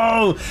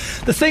 no.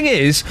 The thing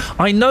is,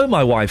 I know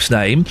my wife's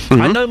name.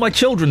 I know my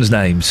children's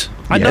names.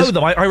 I know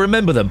them. I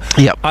remember them.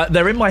 Yep.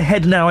 They're in my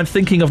head now. I'm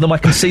thinking of them. I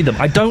can see them.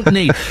 I don't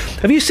need...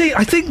 Have you seen...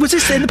 I think... Was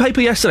this in the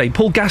paper yesterday?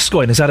 Paul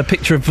Gascoigne has had a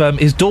picture of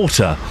his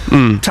daughter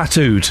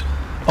tattooed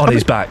on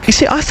his back. You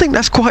see, I think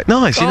that's quite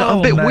nice. I'm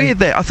a bit weird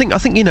there. I think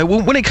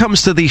when it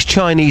comes to these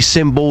Chinese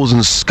symbols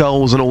and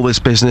skulls and all this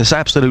business,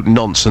 absolute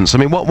nonsense. I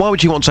mean, why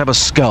would you want to have a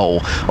skull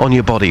on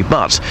your body?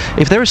 But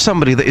if there is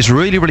somebody that is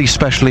really, really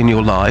special in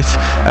your life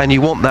and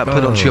you want that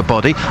put onto your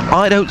body,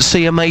 I don't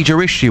see a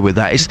major issue with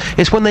that.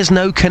 It's when there's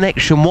no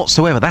connection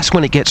whatsoever. That's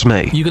when it gets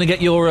me. You going to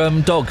get your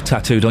dog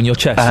tattooed on your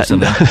chest or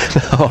something?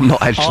 No, I'm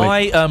not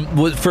actually.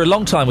 I, for a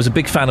long time, was a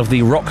big fan of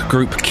the rock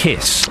group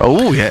Kiss.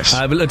 Oh, yes.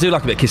 I do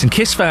like a bit of Kiss, and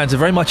Kiss fans are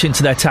very much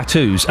into their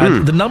tattoos,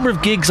 and the number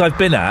of gigs I've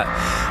been at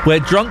where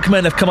drunk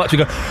men have come up to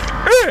me and go,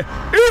 "Hey,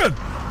 Iain,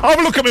 have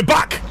a look at me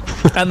back,"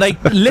 and they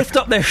lift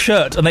up their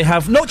shirt and they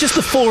have not just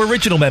the 4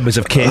 original members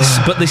of Kiss,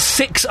 but the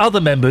 6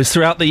 other members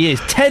throughout the years.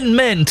 10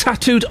 men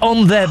tattooed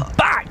on their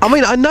back. I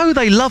mean, I know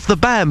they love the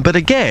band, but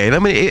again, I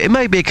mean, it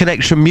may be a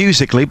connection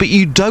musically, but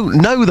you don't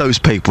know those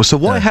people, so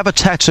why have a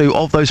tattoo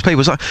of those people?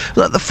 It's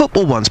like the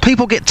football ones.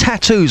 People get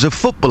tattoos of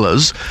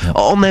footballers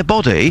on their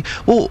body.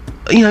 Well,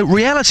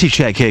 reality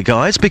check here,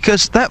 guys,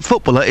 because that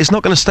footballer is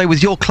not going to stay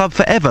with your club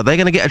forever. They're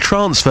going to get a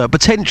transfer,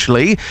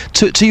 potentially,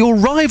 to your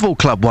rival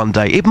club one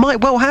day. It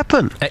might well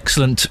happen.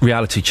 Excellent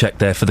reality check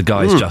there for the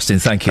guys, Justin.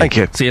 Thank you. Thank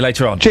you. See you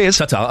later on. Cheers.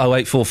 Ta-ta.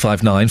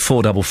 08459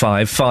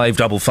 455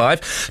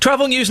 555.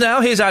 Travel news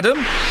now. Here's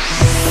Adam.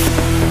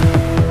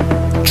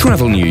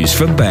 Travel news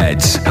for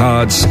beds,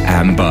 cards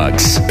and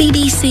bugs.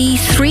 BBC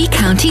Three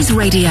Counties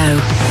Radio.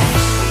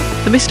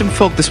 The mist and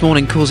fog this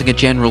morning causing a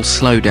general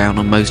slowdown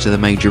on most of the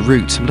major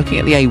routes. I'm looking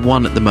at the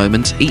A1 at the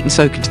moment. Eton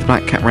Soak into the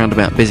Black Cat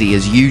roundabout busy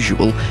as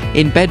usual.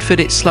 In Bedford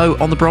it's slow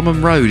on the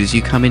Bromham Road as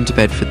you come into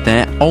Bedford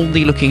there.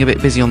 Only looking a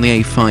bit busy on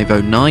the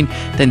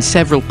A509. Then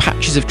several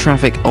patches of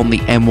traffic on the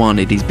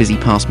M1. It is busy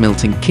past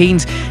Milton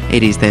Keynes.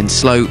 It is then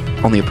slow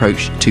on the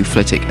approach to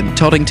Flitwick and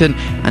Toddington.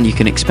 And you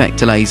can expect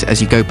delays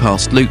as you go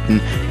past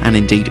Luton and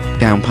indeed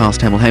down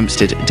past Hemel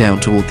Hempstead down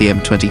toward the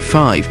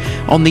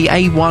M25. On the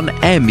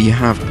A1M you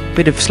have a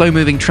bit of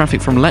slow-moving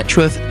traffic from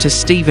Letchworth to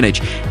Stevenage.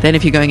 Then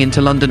if you're going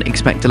into London,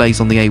 expect delays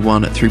on the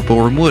A1 through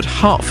Boreham Wood.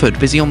 Hertford,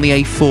 busy on the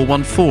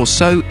A414.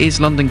 So is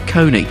London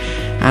Coney.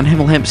 And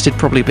Hemel Hempstead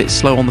probably a bit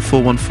slow on the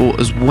 414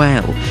 as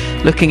well.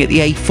 Looking at the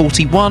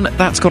A41,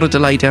 that's got a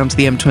delay down to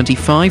the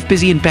M25.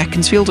 Busy in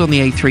Beaconsfield on the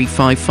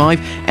A355.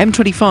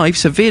 M25,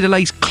 severe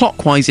delays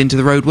clockwise into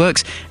the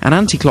roadworks. And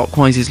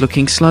anti-clockwise is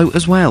looking slow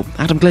as well.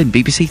 Adam Glynn,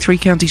 BBC Three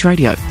Counties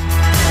Radio.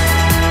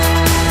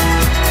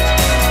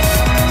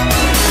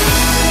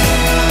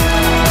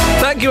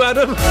 Thank you,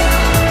 Adam.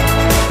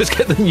 Let's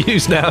get the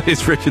news now.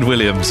 Here's Richard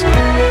Williams.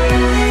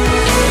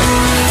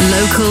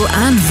 Local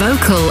and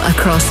vocal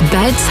across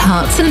beds,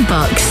 hearts and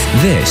bucks.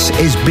 This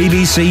is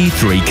BBC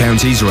Three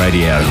Counties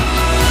Radio.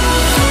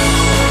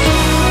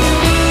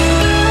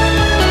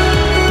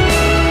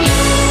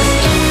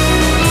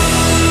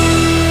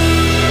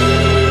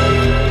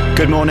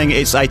 Good morning,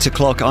 it's 8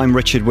 o'clock. I'm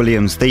Richard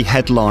Williams. The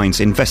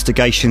headlines: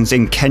 investigations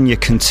in Kenya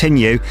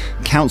continue,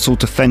 council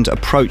defend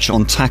approach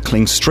on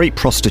tackling street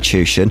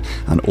prostitution,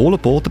 and all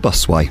aboard the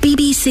busway.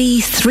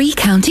 BBC Three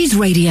Counties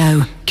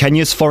Radio.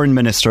 Kenya's foreign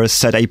minister has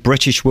said a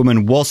British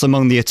woman was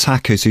among the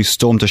attackers who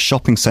stormed a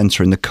shopping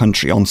centre in the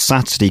country on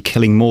Saturday,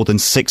 killing more than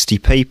 60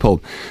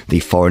 people. The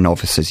Foreign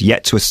Office has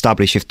yet to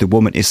establish if the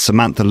woman is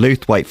Samantha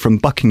Luthwaite from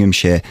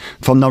Buckinghamshire.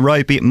 From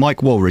Nairobi,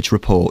 Mike Woolridge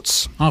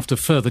reports. After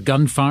further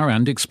gunfire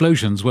and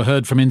explosions were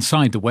heard from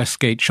inside the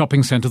Westgate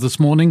shopping centre this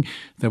morning,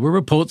 there were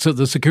reports that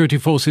the security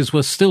forces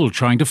were still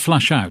trying to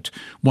flush out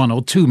 1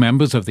 or 2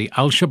 members of the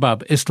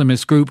Al-Shabaab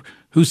Islamist group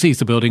who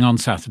seized the building on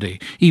Saturday,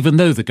 even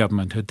though the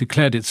government had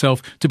declared itself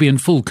to be in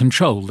full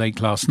control late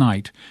last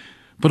night.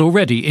 But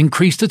already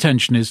increased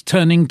attention is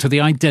turning to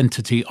the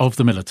identity of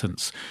the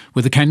militants,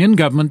 with the Kenyan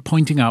government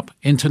pointing up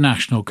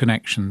international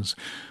connections.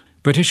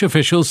 British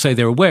officials say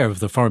they're aware of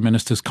the Foreign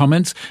Minister's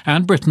comments,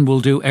 and Britain will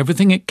do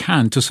everything it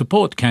can to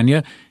support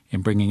Kenya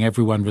in bringing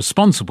everyone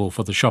responsible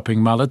for the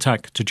shopping mall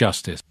attack to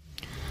justice.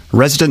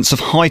 Residents of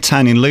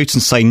Hightown in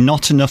Luton say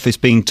not enough is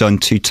being done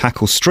to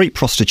tackle street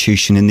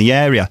prostitution in the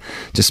area,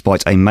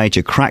 despite a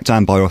major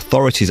crackdown by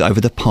authorities over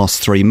the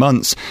past 3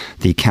 months.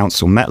 The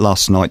council met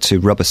last night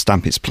to rubber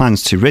stamp its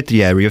plans to rid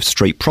the area of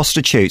street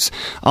prostitutes.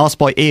 Asked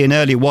by Iain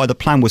earlier why the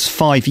plan was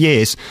 5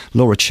 years,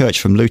 Laura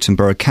Church from Luton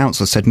Borough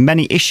Council said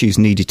many issues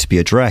needed to be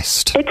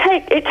addressed.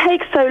 It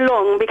takes so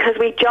long because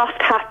we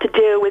just have to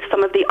deal with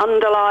some of the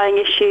underlying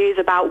issues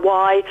about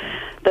why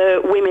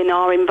the women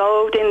are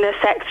involved in the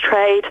sex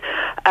trade.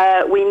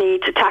 We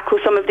need to tackle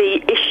some of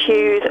the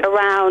issues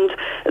around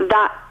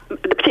the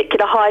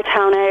particular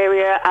Hightown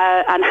area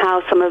and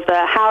how some of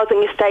the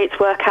housing estates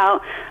work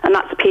out, and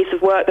that's a piece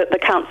of work that the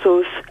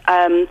council's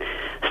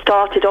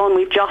started on.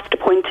 We've just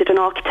appointed an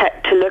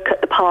architect to look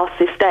at the Pass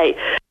estate.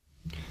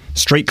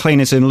 Street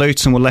cleaners in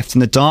Luton were left in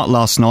the dark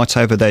last night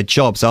over their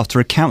jobs after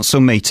a council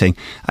meeting.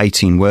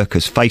 18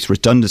 workers faced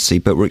redundancy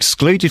but were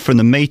excluded from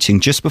the meeting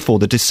just before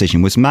the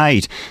decision was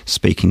made.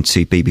 Speaking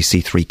to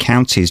BBC Three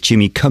Counties,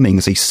 Jimmy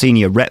Cummings, a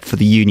senior rep for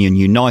the union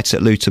Unite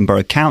at Luton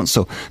Borough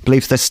Council,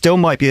 believes there still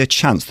might be a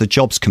chance the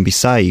jobs can be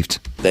saved.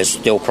 There's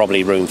still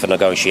probably room for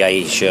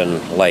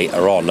negotiation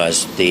later on,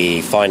 as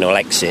the final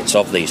exits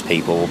of these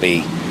people will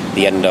be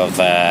the end of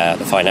the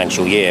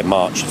financial year,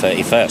 March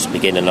 31st,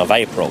 beginning of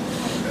April.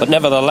 But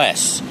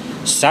nevertheless,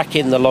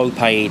 sacking the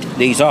low-paid,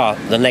 these are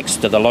the next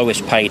to the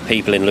lowest-paid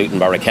people in Luton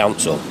Borough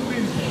Council.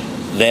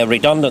 Their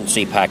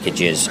redundancy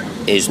packages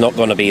is not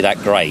going to be that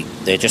great.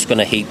 They're just going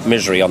to heap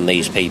misery on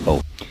these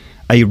people.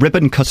 A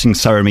ribbon-cutting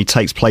ceremony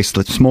takes place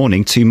this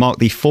morning to mark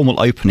the formal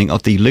opening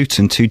of the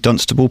Luton to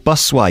Dunstable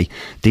busway.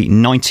 The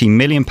 £90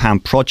 million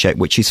project,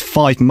 which is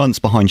 5 months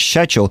behind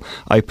schedule,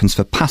 opens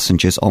for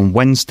passengers on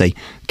Wednesday.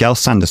 Gail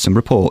Sanderson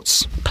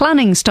reports.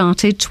 Planning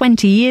started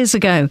 20 years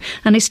ago,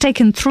 and it's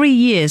taken 3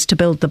 years to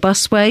build the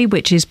busway,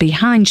 which is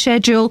behind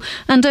schedule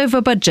and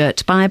over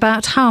budget by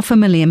about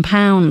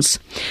 £500,000.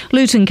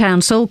 Luton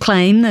Council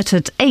claim that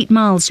at 8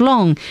 miles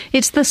long,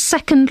 it's the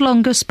second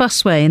longest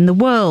busway in the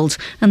world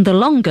and the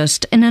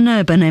longest in an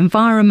urban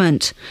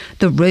environment.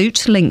 The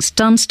route links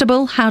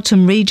Dunstable,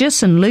 Houghton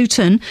Regis and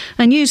Luton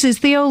and uses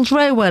the old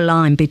railway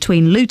line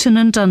between Luton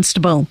and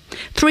Dunstable.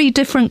 3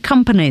 different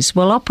companies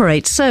will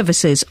operate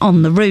services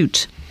on the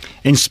route.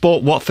 In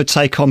sport, Watford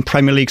take on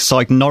Premier League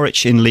side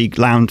Norwich in League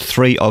Round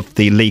 3 of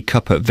the League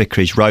Cup at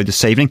Vicarage Road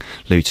this evening.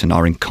 Luton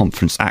are in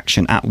conference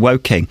action at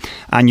Woking.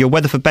 And your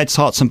weather for Beds,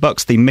 Herts and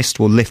Bucks, the mist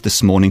will lift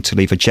this morning to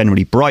leave a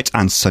generally bright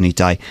and sunny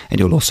day,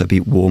 and it will also be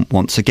warm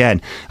once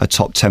again. A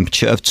top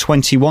temperature of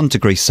 21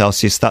 degrees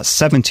Celsius, that's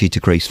 70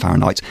 degrees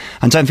Fahrenheit.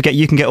 And don't forget,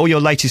 you can get all your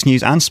latest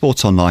news and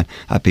sport online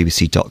at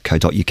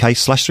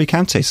bbc.co.uk/3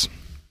 counties.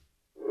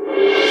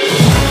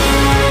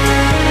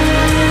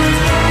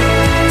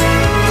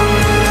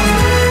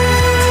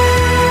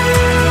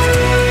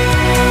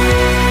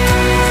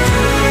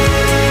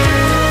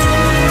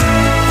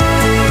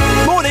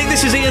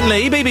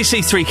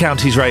 BBC Three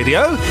Counties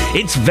Radio.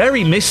 It's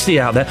very misty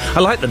out there. I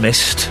like the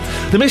mist.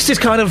 The mist is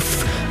kind of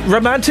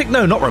romantic.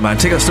 No, not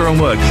romantic. That's the wrong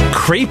word.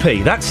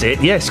 Creepy. That's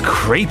it. Yes,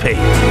 creepy.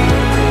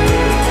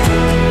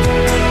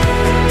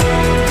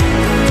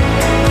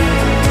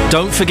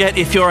 Don't forget,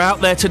 if you're out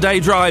there today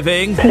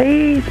driving...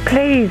 Please,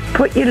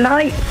 put your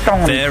lights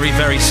on. Very,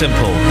 very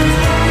simple.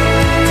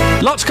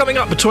 Lots coming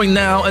up between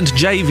now and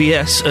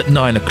JVS at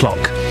 9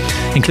 o'clock.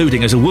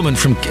 Including as a woman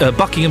from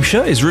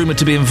Buckinghamshire is rumoured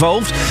to be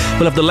involved.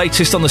 We'll have the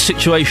latest on the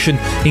situation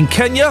in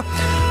Kenya.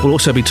 We'll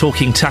also be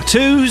talking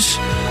tattoos,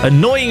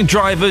 annoying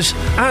drivers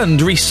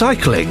and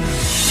recycling.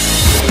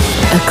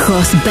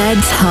 Across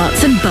Beds,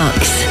 Herts and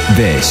Bucks.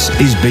 This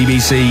is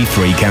BBC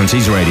Three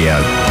Counties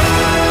Radio.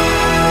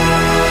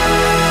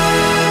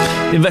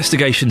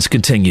 Investigations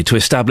continue to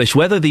establish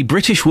whether the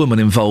British woman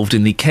involved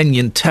in the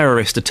Kenyan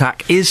terrorist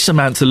attack is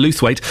Samantha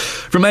Lewthwaite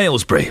from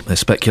Aylesbury. There's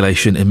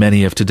speculation in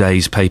many of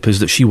today's papers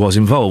that she was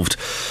involved.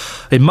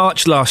 In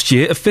March last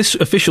year,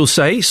 officials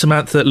say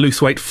Samantha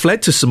Lewthwaite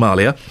fled to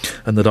Somalia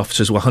and that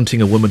officers were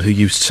hunting a woman who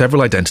used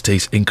several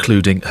identities,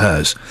 including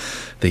hers.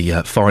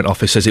 The Foreign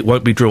Office says it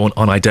won't be drawn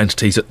on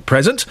identities at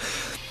present.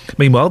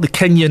 Meanwhile, the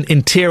Kenyan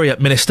Interior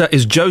Minister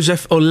is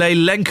Joseph Ole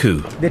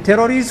Lenku. The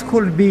terrorists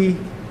could be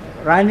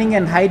running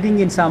and hiding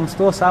in some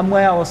store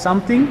somewhere or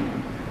something,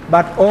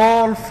 but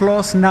all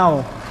floors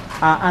now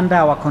are under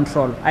our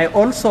control. I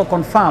also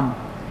confirm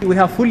we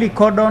have fully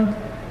cordoned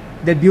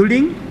the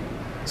building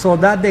so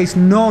that there is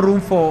no room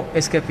for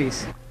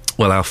escapees.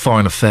 Well, our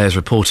Foreign Affairs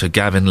reporter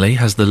Gavin Lee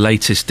has the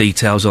latest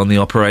details on the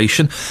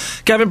operation.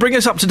 Gavin, bring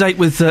us up to date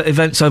with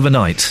events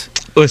overnight.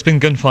 Well, it's been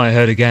gunfire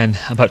heard again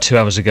about 2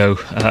 hours ago.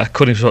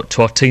 According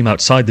to our team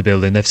outside the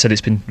building, they've said it's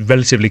been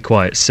relatively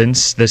quiet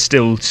since. There's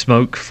still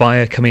smoke,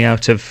 fire coming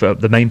out of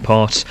the main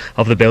part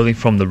of the building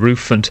from the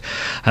roof, and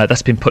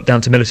that's been put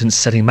down to militants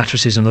setting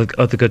mattresses and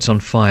other goods on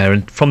fire.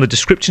 And from the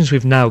descriptions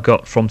we've now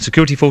got from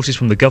security forces,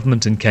 from the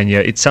government in Kenya,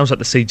 it sounds like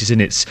the siege is in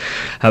its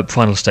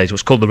final stage,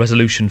 what's called the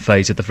resolution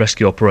phase of the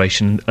rescue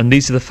operation. And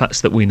these are the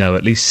facts that we know.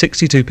 At least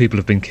 62 people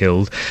have been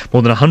killed,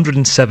 more than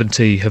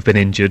 170 have been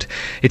injured.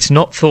 It's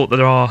not thought that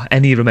there are any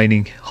any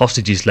remaining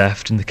hostages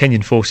left, and the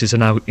Kenyan forces are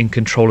now in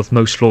control of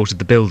most floors of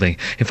the building.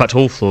 In fact,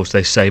 all floors,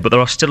 they say, but there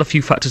are still a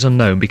few factors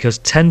unknown, because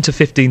 10 to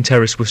 15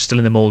 terrorists were still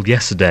in the mall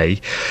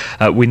yesterday.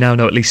 We now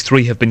know at least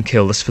 3 have been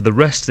killed. As for the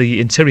rest, the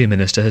Interior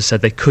Minister has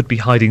said they could be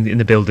hiding in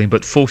the building,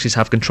 but forces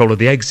have control of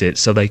the exit,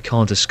 so they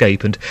can't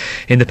escape. And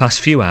in the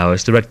past few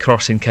hours, the Red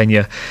Cross in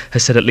Kenya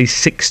has said at least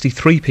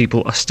 63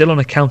 people are still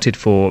unaccounted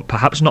for,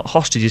 perhaps not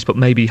hostages, but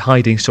maybe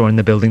hiding somewhere in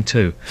the building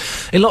too.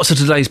 In lots of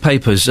today's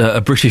papers, a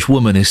British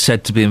woman is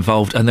said to be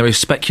involved, and there is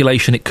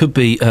speculation it could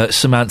be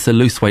Samantha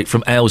Lewthwaite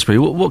from Aylesbury.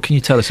 What can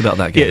you tell us about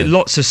that, Gavin? Yeah,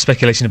 lots of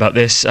speculation about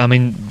this. I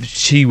mean,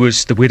 she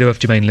was the widow of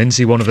Jermaine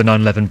Lindsay, one of the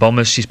 9/11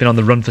 bombers. She's been on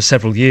the run for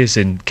several years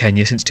in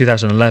Kenya, since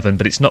 2011,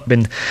 but it's not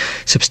been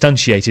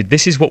substantiated.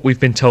 This is what we've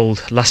been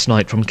told last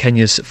night from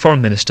Kenya's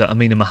Foreign Minister,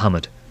 Amina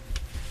Mohammed.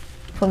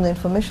 From the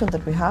information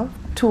that we have,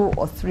 2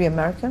 or 3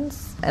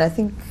 Americans, and I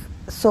think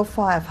so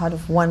far I've heard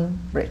of 1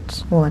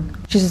 Brit woman.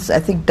 She's, I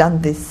think,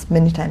 done this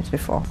many times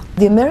before.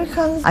 The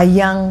Americans are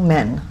young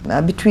men,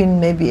 between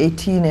maybe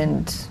 18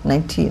 and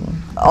 19,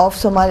 of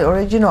Somali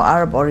origin or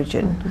Arab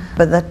origin,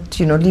 but that,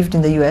 lived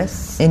in the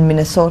US, in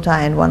Minnesota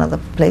and one other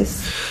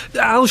place.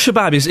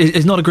 Al-Shabaab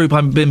is not a group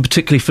I've been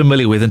particularly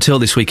familiar with until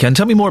this weekend.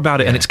 Tell me more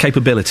about it and its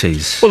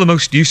capabilities. Well, the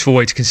most useful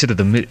way to consider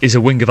them is a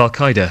wing of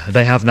Al-Qaeda.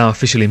 They have now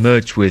officially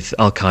merged with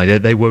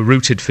Al-Qaeda. They were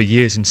rooted for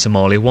years in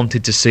Somalia,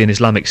 wanted to see an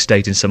Islamic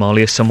State in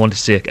Somalia, some wanted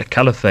to see a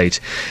caliphate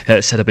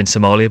set up in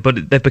Somalia,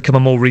 but they've become a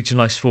more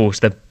regionalised force.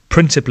 They're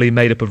principally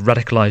made up of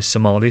radicalised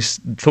Somalis,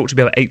 thought to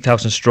be about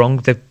 8,000 strong.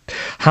 They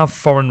have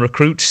foreign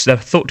recruits. They're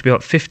thought to be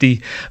about 50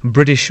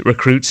 British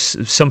recruits,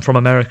 some from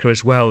America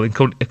as well,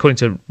 according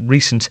to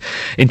recent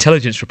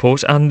intelligence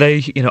reports, and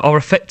they are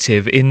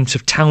effective in sort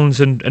of towns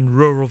and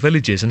rural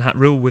villages and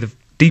rule with a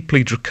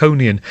deeply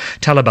draconian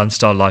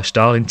Taliban-style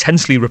lifestyle,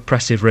 intensely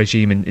repressive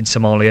regime in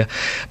Somalia.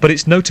 But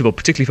it's notable,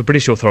 particularly for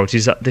British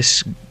authorities, that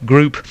this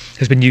group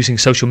has been using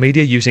social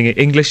media, using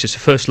English as a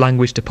first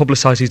language to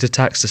publicise these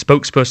attacks. The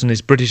spokesperson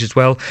is British as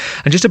well.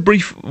 And just a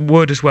brief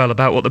word as well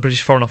about what the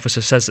British Foreign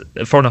Office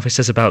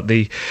says about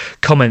the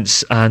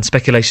comments and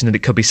speculation that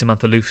it could be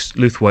Samantha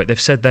Lewthwaite. They've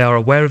said they are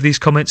aware of these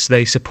comments,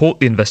 they support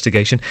the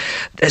investigation.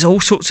 There's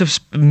all sorts of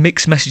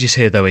mixed messages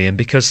here, though, Iain,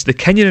 because the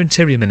Kenyan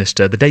Interior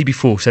Minister the day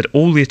before said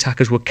all the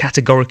attackers were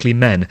categorically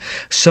men.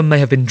 Some may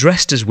have been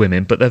dressed as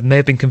women, but there may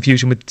have been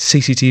confusion with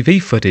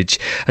CCTV footage,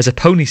 as a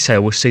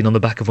ponytail was seen on the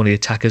back of one of the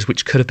attackers,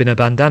 which could have been a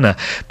bandana.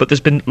 But there's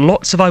been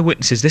lots of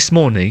eyewitnesses this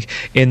morning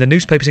in the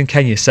newspapers in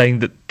Kenya saying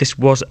that this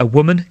was a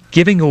woman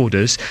giving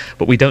orders,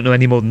 but we don't know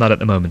any more than that at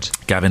the moment.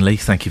 Gavin Lee,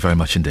 thank you very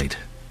much indeed.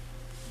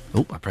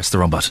 Oh, I pressed the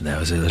wrong button there.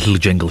 A little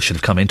jingle should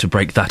have come in to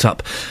break that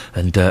up.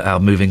 And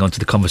moving on to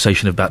the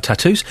conversation about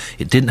tattoos.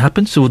 It didn't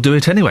happen, so we'll do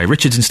it anyway.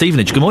 Richard's in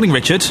Stevenage. Good morning,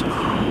 Richard.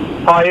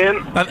 Hi,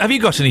 Ian. Have you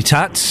got any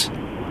tats?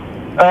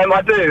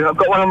 I do. I've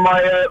got one on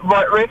my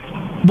right wrist.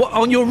 What,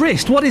 on your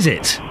wrist? What is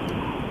it?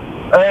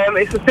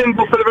 It's a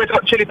symbol for the Red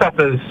Hot Chili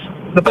Peppers,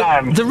 the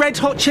band. The Red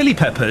Hot Chili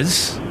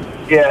Peppers?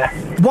 Yeah.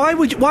 Why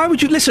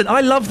would you... Listen, I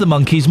love the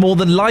Monkees more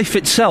than life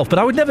itself, but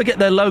I would never get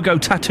their logo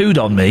tattooed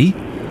on me.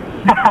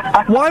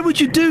 Why would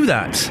you do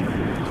that?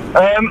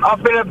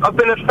 I've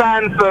been a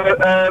fan for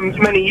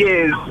many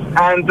years,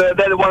 and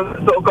they're the ones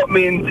that sort of got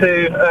me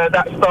into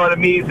that style of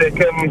music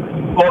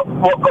and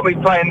what got me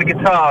playing the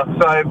guitar.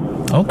 So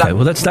okay,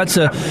 well that's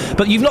a.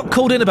 But you've not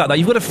called in about that.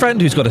 You've got a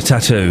friend who's got a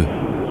tattoo.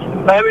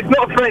 It's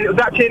not a friend. It was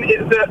actually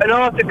an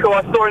article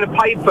I saw in the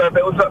paper.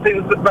 But I think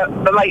it was about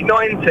the late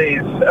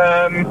 90s,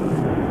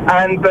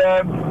 and.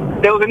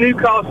 There was a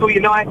Newcastle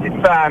United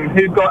fan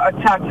who got a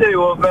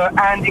tattoo of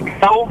Andy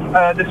Cole,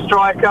 the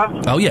striker.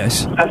 Oh,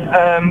 yes.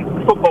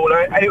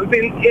 Footballer. And it was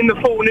in the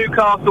full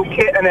Newcastle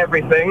kit and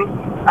everything.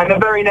 And the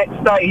very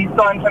next day he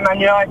signed for Man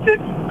United.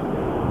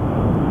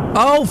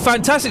 Oh,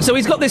 fantastic. So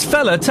he's got this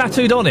fella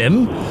tattooed on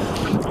him,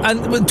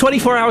 and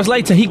 24 hours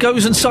later he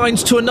goes and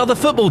signs to another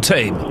football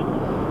team.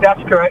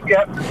 That's correct,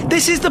 yeah.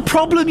 This is the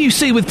problem you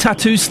see with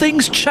tattoos.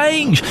 Things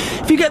change.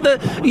 If you get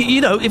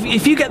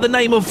if you get the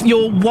name of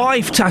your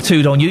wife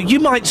tattooed on you, you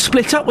might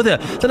split up with her.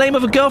 The name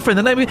of a girlfriend,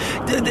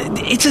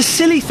 it's a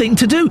silly thing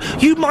to do.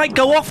 You might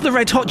go off the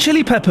Red Hot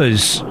Chili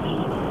Peppers.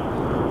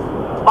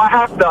 I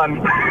have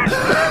done.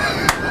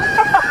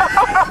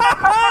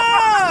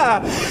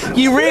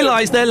 You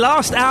realise their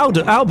last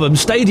album,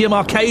 Stadium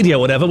Arcadia,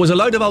 whatever, was a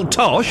load of old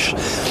tosh,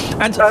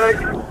 and.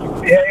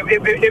 Yeah,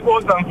 it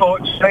was,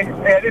 unfortunately.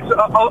 Yeah,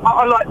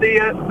 I like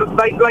the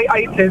late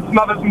 80s,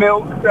 Mother's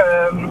Milk.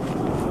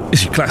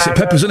 It's your classic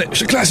Peppers, isn't it? It's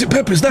your classic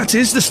Peppers, that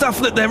is. The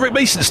stuff that they're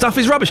recent stuff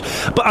is rubbish.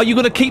 But are you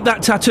going to keep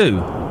that tattoo?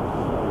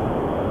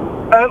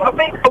 I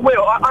think I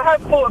will. I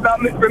have thought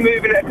about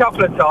removing it a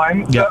couple of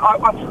times. Yeah.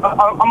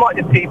 I might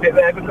just keep it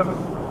there because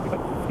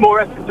it's more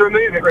effort to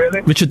remove it,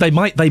 really. Richard, they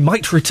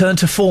might return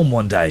to form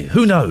one day.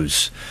 Who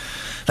knows?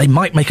 They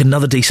might make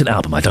another decent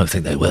album. I don't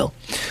think they will.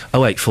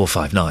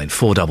 08459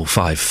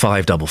 455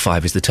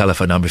 555 is the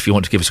telephone number if you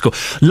want to give us a call.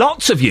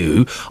 Lots of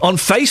you on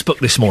Facebook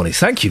this morning.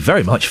 Thank you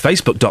very much.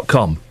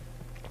 Facebook.com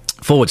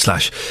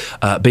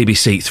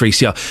 /BBC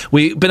 3CR.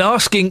 We've been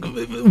asking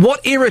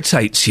what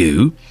irritates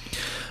you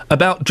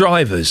about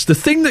drivers. The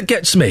thing that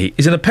gets me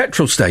is in a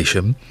petrol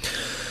station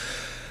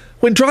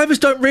when drivers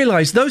don't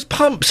realise those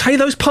pumps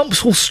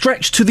will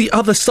stretch to the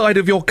other side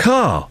of your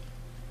car.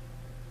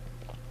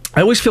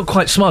 I always feel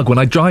quite smug when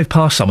I drive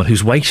past someone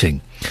who's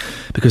waiting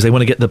because they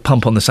want to get the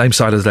pump on the same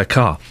side as their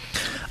car,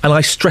 and I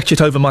stretch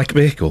it over my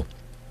vehicle.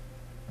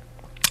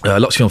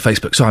 Lots of you on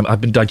Facebook. So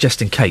I've been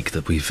digesting cake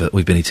that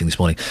we've been eating this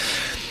morning.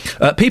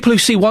 People who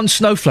see one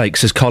snowflake,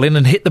 says Colin,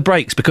 and hit the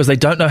brakes because they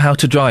don't know how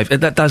to drive.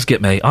 That does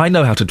get me. I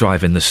know how to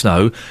drive in the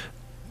snow.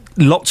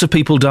 Lots of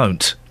people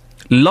don't.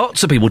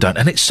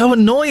 And it's so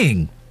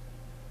annoying.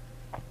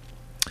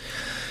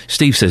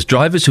 Steve says,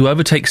 drivers who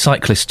overtake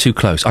cyclists too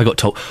close. I got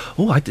told...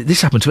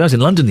 this happened to me. I was in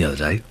London the other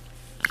day,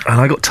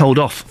 and I got told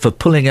off for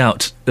pulling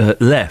out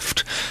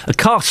left. A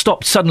car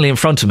stopped suddenly in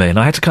front of me, and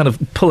I had to kind of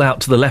pull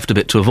out to the left a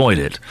bit to avoid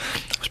it.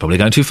 I was probably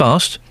going too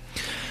fast.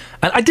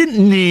 And I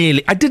didn't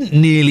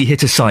nearly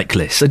hit a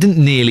cyclist. I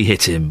didn't nearly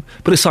hit him,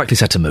 but a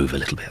cyclist had to move a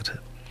little bit.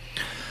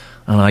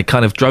 And I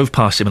kind of drove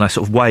past him, and I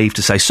sort of waved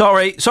to say,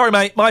 sorry,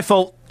 mate, my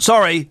fault,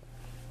 sorry.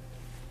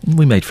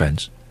 We made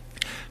friends.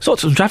 Saw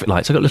some traffic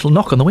lights. I got a little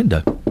knock on the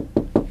window.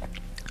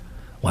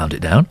 Wound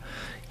it down.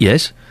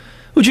 Yes.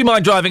 Would you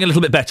mind driving a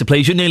little bit better,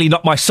 please? You nearly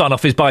knocked my son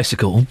off his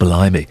bicycle. Oh,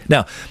 blimey.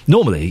 Now,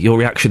 normally, your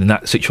reaction in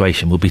that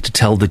situation would be to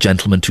tell the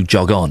gentleman to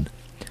jog on.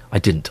 I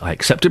didn't. I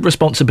accepted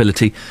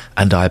responsibility,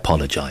 and I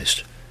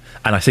apologised.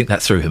 And I think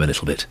that threw him a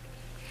little bit.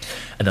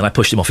 And then I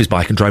pushed him off his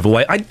bike and drove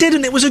away. I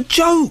didn't. It was a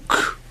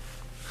joke.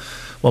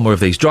 One more of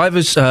these.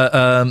 Drivers,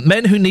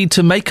 men who need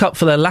to make up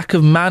for their lack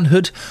of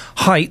manhood,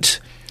 height,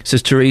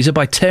 says Teresa,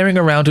 by tearing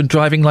around and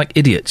driving like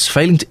idiots,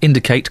 failing to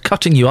indicate,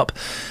 cutting you up,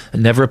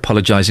 and never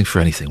apologising for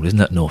anything. Well, isn't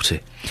that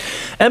naughty?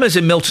 Emma's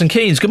in Milton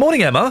Keynes. Good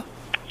morning, Emma.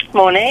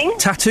 Morning.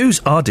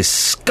 Tattoos are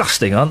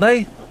disgusting, aren't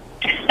they?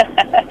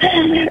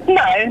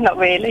 No, not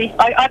really.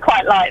 I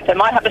quite like them.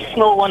 I have a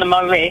small one on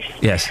my wrist.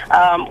 Yes.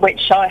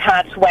 Which I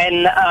had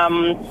when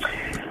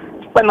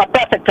my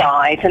brother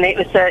died, and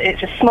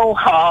it's a small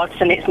heart,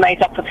 and it's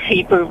made up of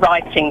Hebrew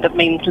writing that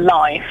means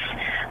life.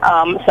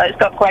 So it's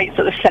got great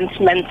sort of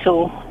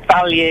sentimental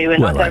value,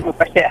 and I don't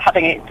regret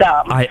having it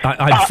done.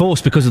 I'm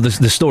forced, because of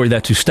the story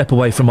there, to step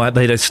away from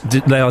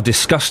they are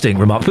disgusting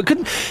remarks. But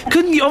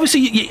couldn't you,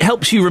 obviously it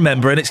helps you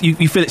remember, and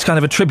you feel it's kind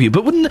of a tribute,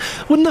 but wouldn't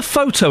a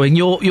photo in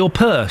your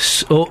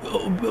purse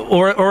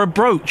or a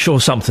brooch or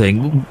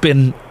something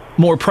been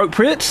more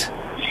appropriate?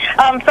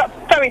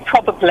 Very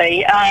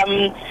probably. I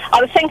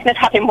was thinking of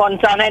having one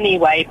done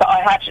anyway, but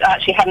I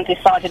actually hadn't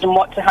decided on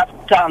what to have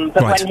done.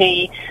 But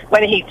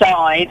when he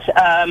died,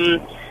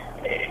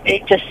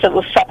 it just sort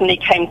of suddenly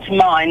came to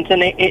mind,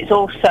 and it's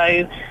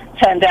also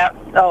turned out.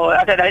 Oh,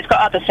 I don't know. It's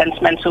got other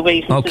sentimental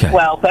reasons as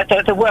well. But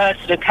the words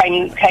sort of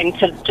came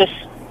to just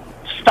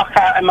stuck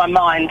out in my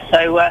mind.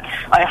 So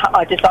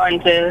I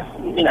designed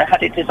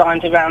had it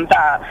designed around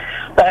that.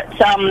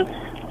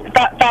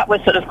 But that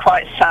was sort of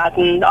quite sad,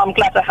 and I'm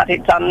glad I had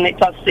it done, and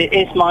it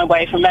is my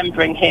way of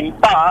remembering him.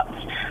 But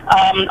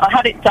I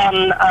had it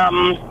done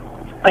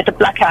with a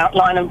black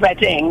outline and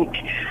red ink,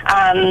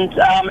 and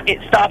it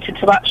started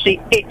to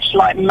actually itch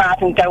like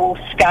mad and go all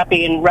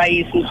scabby and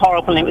raised and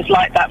horrible, and it was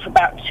like that for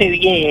about 2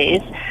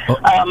 years.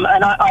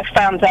 And I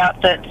found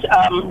out that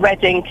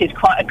red ink is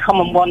quite a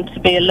common one to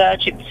be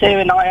allergic to,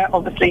 and I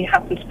obviously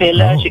happen to be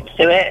allergic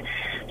to it.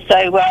 So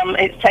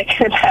it's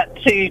taken about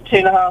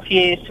 2.5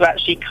 years to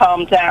actually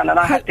calm down, and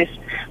I had this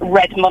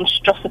red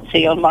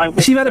monstrosity on my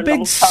wrist. So you've had a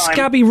big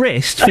scabby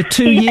wrist for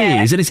 2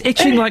 years, and it's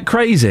itching like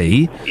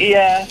crazy.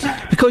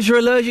 Yeah. Because you're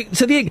allergic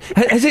to the ink.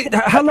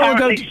 How long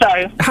ago?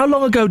 So. How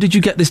long ago did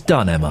you get this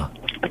done, Emma?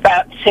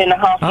 About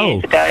 2.5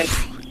 years ago.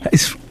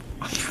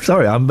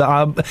 Sorry,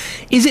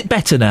 is it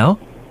better now?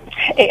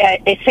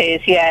 It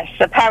is, yes.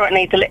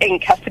 Apparently the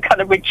ink has to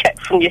kind of reject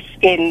from your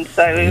skin,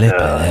 so...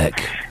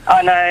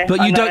 I know.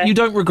 But you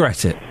don't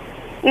regret it?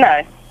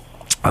 No.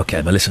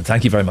 OK, well, listen,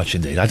 thank you very much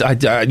indeed.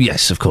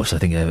 Yes, of course, I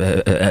think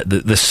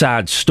the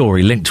sad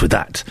story linked with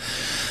that.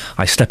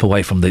 I step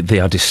away from the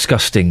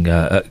disgusting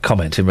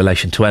comment in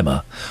relation to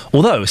Emma.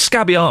 Although, a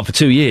scabby arm for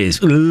 2 years...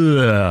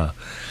 Ugh.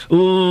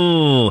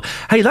 Ooh.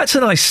 Hey, that's a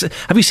nice...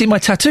 Have you seen my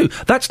tattoo?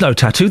 That's no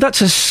tattoo, that's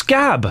a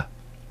scab.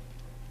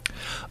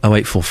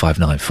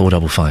 08459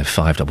 455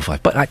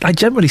 555. But I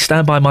generally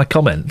stand by my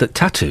comment that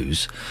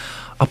tattoos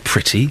are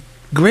pretty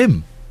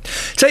grim.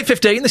 It's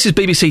 8:15. This is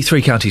BBC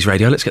Three Counties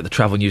Radio. Let's get the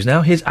travel news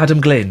now. Here's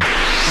Adam Glynn.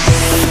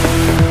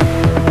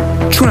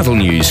 Travel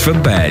news for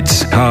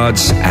beds,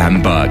 cards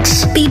and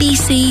bugs.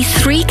 BBC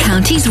Three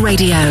Counties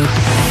Radio.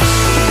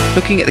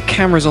 Looking at the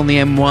cameras on the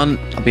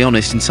M1, I'll be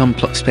honest, in some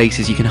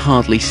spaces you can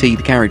hardly see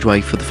the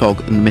carriageway for the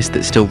fog and the mist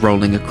that's still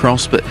rolling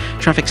across, but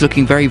traffic's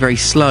looking very, very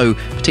slow,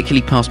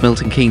 particularly past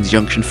Milton Keynes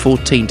Junction,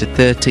 14 to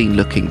 13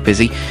 looking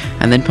busy,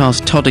 and then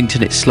past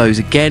Toddington it slows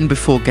again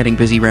before getting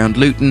busy round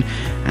Luton,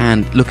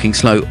 and looking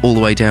slow all the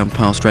way down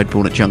past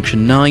Redbourne at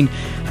Junction 9,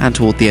 and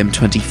toward the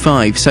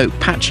M25. So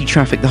patchy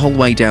traffic the whole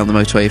way down the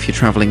motorway if you're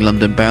travelling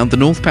London bound. The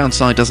northbound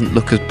side doesn't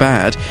look as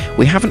bad.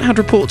 We haven't had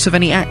reports of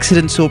any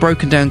accidents or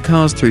broken down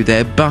cars through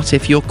there, but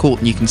if you're caught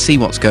and you can see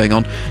what's going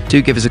on,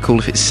 do give us a call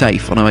if it's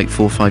safe on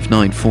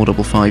 08459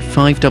 455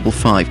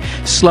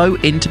 555. Slow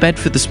into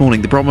Bedford this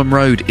morning. The Bromham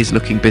Road is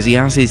looking busy,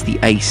 as is the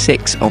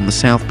A6 on the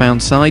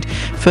southbound side.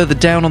 Further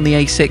down on the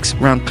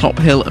A6 around Clop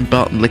Hill and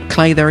Barton Le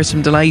Clay there are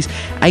some delays.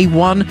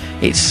 A1,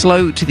 it's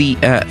slow to the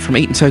from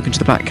Eaton Token to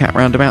the Black Cat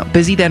roundabout.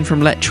 Busy then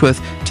from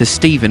Letchworth to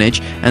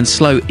Stevenage, and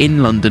slow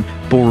in London,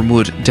 Boreham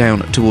Wood down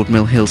toward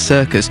Mill Hill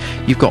Circus.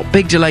 You've got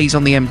big delays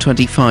on the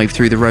M25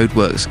 through the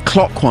roadworks.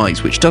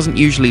 Clockwise, which doesn't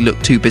usually look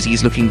too busy,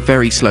 is looking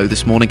very slow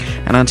this morning,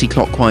 and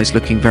anti-clockwise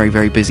looking very,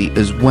 very busy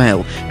as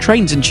well.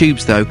 Trains and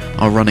tubes, though,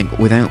 are running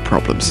without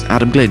problems.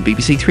 Adam Glynn,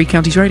 BBC Three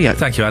Counties Radio.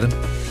 Thank you, Adam.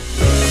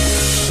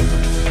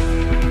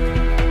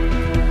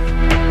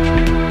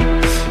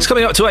 It's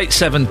coming up to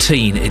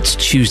 8:17. It's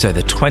Tuesday,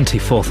 the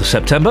 24th of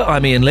September.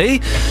 I'm Iain Lee.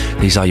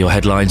 These are your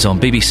headlines on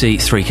BBC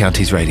Three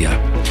Counties Radio.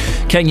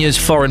 Kenya's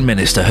foreign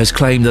minister has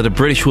claimed that a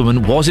British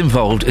woman was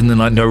involved in the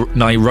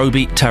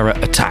Nairobi terror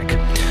attack.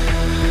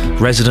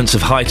 Residents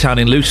of Hightown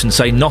in Luton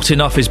say not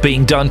enough is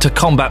being done to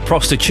combat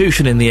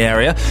prostitution in the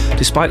area,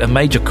 despite a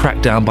major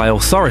crackdown by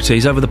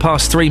authorities over the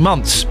past 3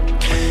 months.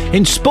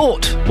 In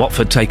sport,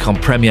 Watford take on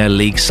Premier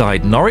League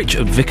side Norwich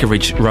at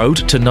Vicarage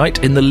Road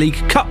tonight in the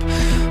League Cup,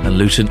 and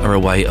Luton are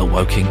away at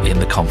Woking in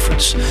the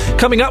Conference.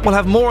 Coming up, we'll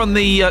have more on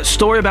the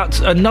story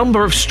about a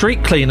number of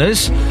street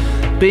cleaners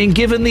being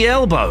given the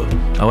elbow.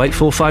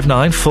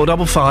 08459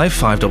 455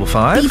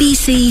 555.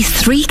 BBC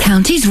Three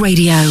Counties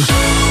Radio.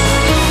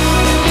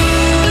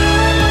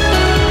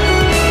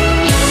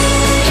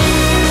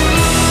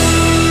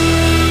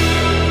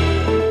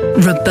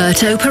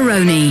 Roberto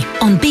Perrone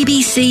on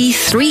BBC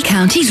Three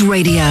Counties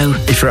Radio.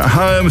 If you're at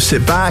home,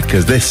 sit back,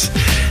 because this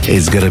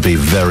is going to be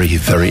very,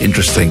 very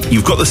interesting.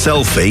 You've got the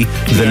selfie,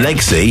 the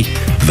legsy,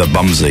 the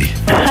bumsy.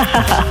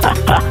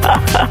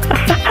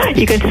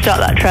 You're going to start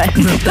that trend.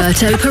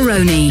 Roberto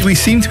Perrone. We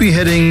seem to be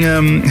heading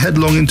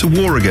headlong into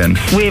war again.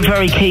 We're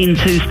very keen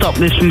to stop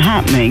this from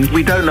happening.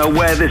 We don't know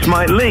where this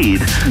might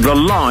lead. The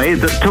lie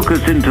that took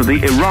us into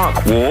the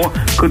Iraq war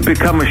could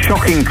become a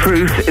shocking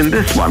truth in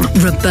this one.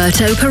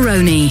 Roberto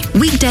Perrone.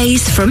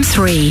 Weekdays from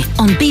 3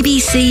 on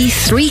BBC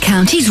Three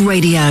Counties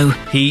Radio.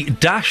 He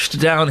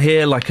dashed down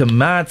here like a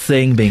mad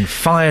thing being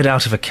fired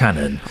out of a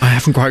cannon. I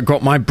haven't quite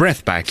got my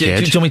breath back yet.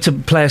 Do you want me to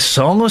play a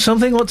song or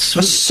something? What's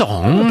a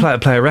song?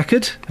 Play a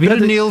record. Have you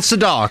heard Neil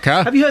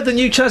Sedaka? Have you heard the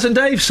new Chaz and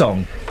Dave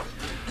song?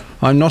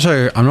 I'm not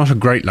a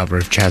great lover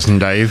of Chaz and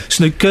Dave.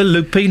 Snooker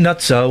loopy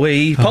nuts are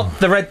we. Pop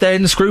the red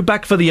then, screw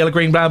back for the yellow,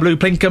 green, brown, blue,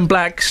 pink and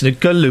black.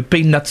 Snooker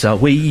loopy nuts are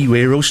we.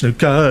 We're all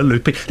snooker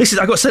loopy.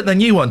 I got sent the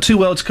new one, Two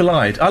Worlds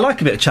Collide. I like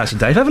a bit of Chaz and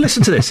Dave. Have a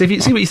listen to this. See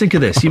what you think of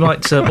this. You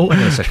might. Hang on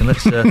a second.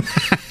 Let's.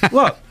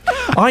 What?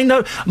 I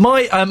know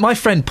my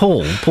friend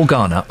Paul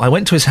Garner. I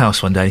went to his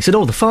house one day. He said,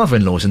 "Oh, the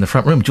father-in-law's in the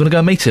front room. Do you want to go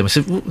and meet him?" I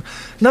said, well,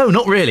 "No,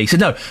 not really." He said,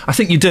 "No, I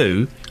think you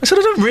do." I said,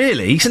 "I don't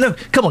really." He said, "No,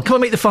 come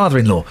and meet the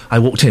father-in-law." I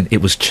walked in.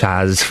 It was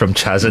Chaz from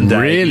Chaz and Dave.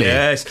 Really?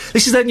 Yes.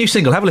 This is their new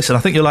single. Have a listen. I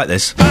think you'll like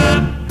this.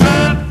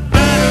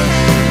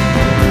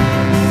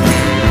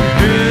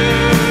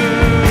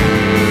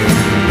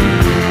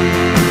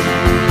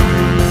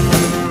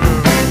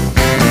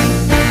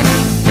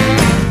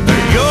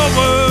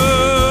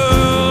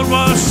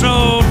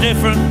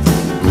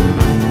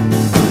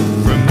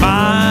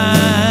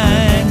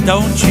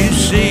 Don't you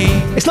see?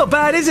 It's not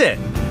bad, is it?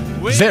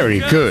 Very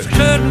good.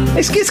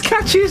 It's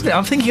catchy, isn't it?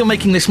 I'm thinking of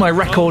making this my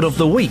record of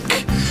the week.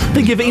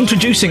 Thinking of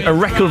introducing a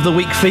record of the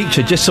week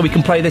feature just so we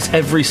can play this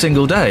every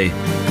single day.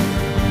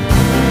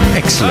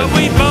 Excellent.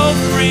 We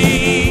both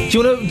read. Do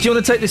you want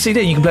to take the CD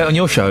and you can play it on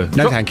your show?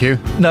 No, thank you.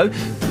 No.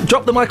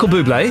 Drop the Michael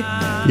Bublé.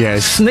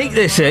 Yes. Sneak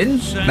this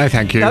in. No,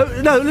 thank you.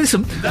 No,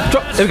 listen.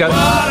 There we go. What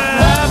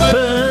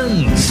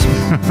happens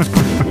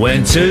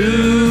when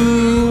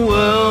two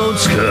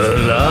worlds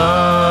collide?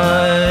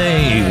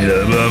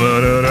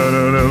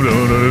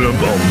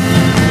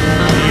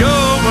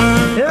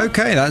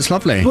 Okay, that's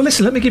lovely. Well,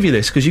 listen, let me give you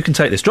this, because you can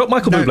take this. Drop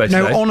Michael Bublé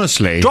today. No,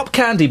 honestly. Drop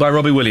Candy by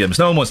Robbie Williams.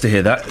 No one wants to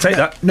hear that. Take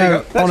that.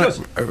 No,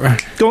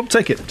 go on,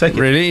 take it.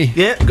 Really?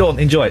 Yeah, go on,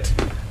 enjoy it.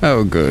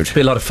 Oh, good. It'll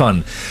be a lot of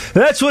fun.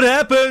 That's what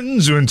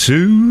happens when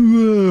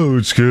two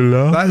worlds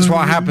collide. That's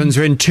what happens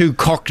when two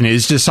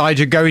cockneys decide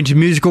to go into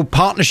musical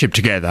partnership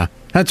together.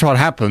 That's what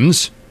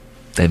happens.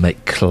 They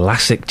make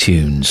classic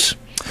tunes.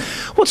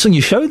 What's on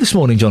your show this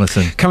morning,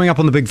 Jonathan? Coming up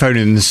on the big phone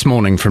in this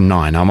morning from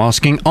 9, I'm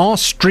asking, are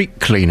street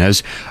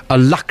cleaners a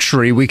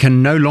luxury we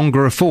can no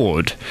longer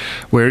afford?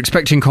 We're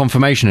expecting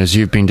confirmation, as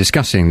you've been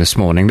discussing this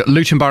morning, that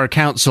Luton Borough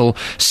Council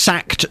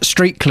sacked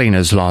street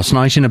cleaners last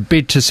night in a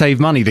bid to save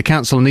money. The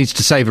council needs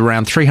to save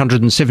around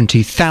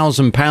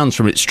 £370,000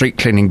 from its street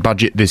cleaning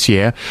budget this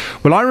year.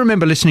 Well, I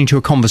remember listening to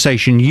a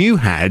conversation you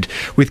had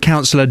with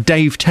Councillor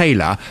Dave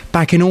Taylor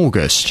back in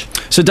August.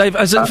 So, Dave,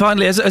 as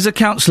a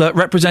councillor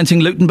representing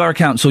Luton Borough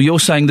Council,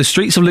 you're saying the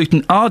streets of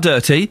Luton are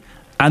dirty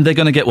And they're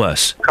going to get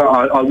worse.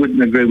 I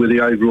wouldn't agree with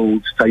the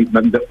overall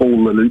statement that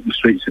all the Luton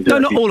streets are dirty.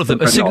 No, not all of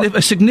them.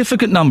 A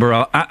significant number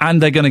are,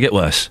 and they're going to get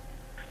worse.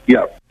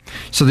 Yeah.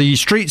 So the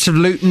streets of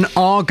Luton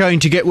are going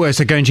to get worse,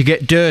 they're going to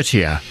get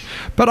dirtier.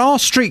 But are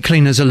street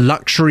cleaners a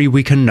luxury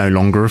we can no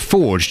longer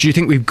afford? Do you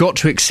think we've got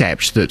to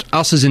accept that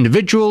us as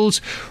individuals,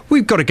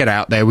 we've got to get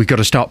out there, we've got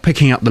to start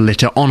picking up the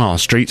litter on our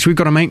streets, we've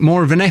got to make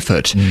more of an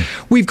effort?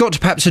 We've got to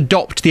perhaps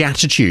adopt the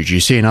attitude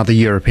you see in other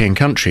European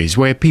countries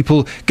where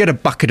people get a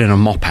bucket and a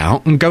mop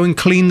out and go and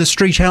clean the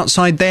street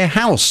outside their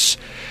house.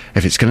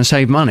 If it's going to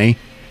save money,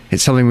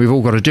 it's something we've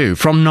all got to do.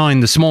 From 9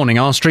 this morning,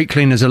 our street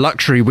cleaners a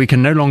luxury we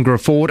can no longer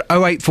afford.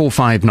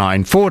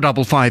 08459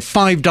 455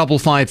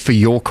 555 for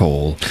your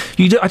call.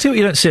 I tell you what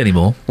you don't see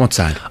anymore. What's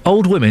that?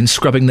 Old women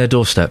scrubbing their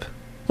doorstep.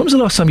 When was the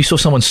last time you saw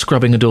someone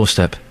scrubbing a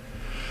doorstep?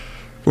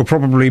 Well,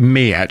 probably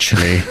me,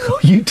 actually.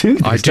 You do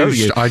this, I do. don't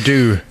you? I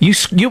do.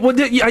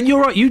 And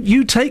you're right.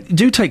 You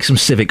take some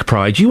civic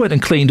pride. You went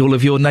and cleaned all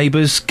of your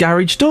neighbours'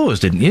 garage doors,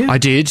 didn't you? I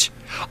did.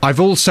 I've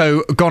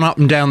also gone up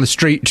and down the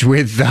street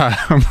with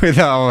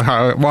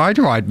why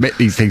do I admit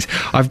these things?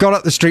 I've gone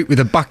up the street with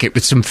a bucket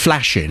with some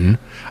flash in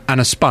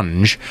and a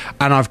sponge,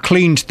 and I've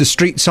cleaned the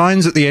street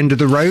signs at the end of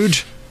the road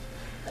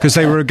because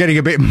they were getting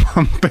a bit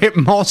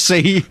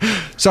mossy.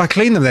 So I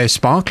cleaned them. They're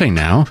sparkling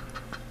now.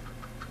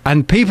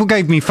 And people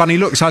gave me funny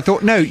looks. I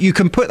thought, no, you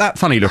can put that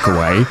funny look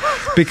away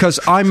because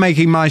I'm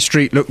making my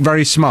street look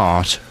very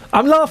smart.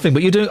 I'm laughing,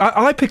 but you're doing...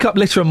 I pick up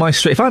litter on my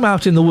street. If I'm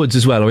out in the woods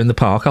as well, or in the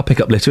park, I'll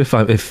pick up litter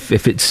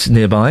if it's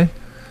nearby.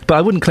 But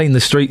I wouldn't clean the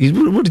street.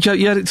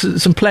 You had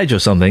some pledge or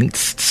something?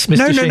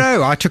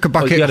 No. I took a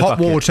bucket, hot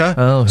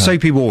water,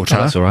 soapy water. Oh,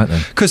 that's all right,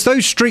 then. Because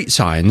those street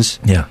signs,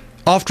 yeah,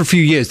 after a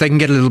few years, they can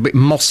get a little bit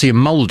mossy and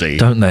mouldy.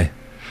 Don't they?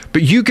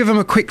 But you give them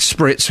a quick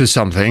spritz with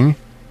something,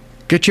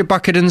 get your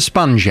bucket and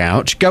sponge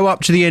out, go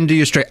up to the end of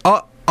your street...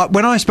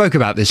 when I spoke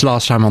about this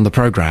last time on the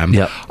programme,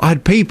 I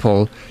had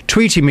people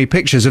tweeting me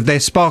pictures of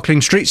their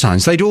sparkling street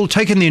signs. They'd all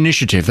taken the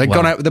initiative. They'd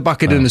gone out with a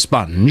bucket and a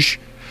sponge.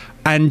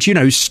 And,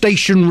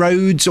 station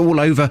roads all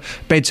over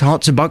Beds,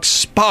 Herts and Bucks,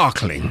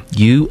 sparkling.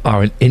 You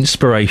are an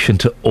inspiration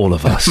to all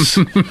of us.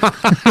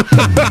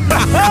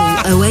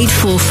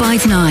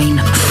 08459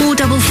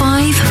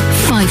 455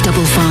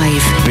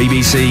 555.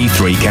 BBC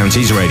Three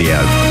Counties Radio.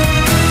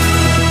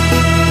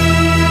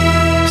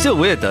 Still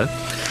weird, though.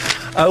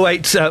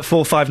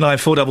 08459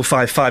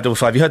 455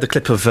 555. You heard the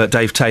clip of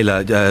Dave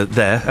Taylor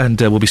there, and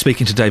we'll be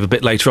speaking to Dave a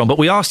bit later on. But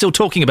we are still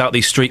talking about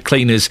these street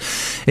cleaners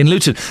in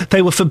Luton.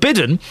 They were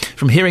forbidden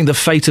from hearing the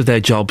fate of their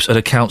jobs at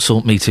a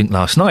council meeting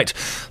last night.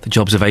 The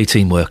jobs of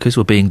 18 workers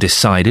were being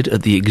decided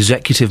at the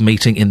executive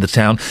meeting in the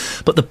town,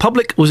 but the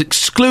public was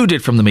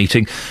excluded from the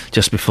meeting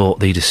just before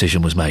the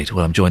decision was made.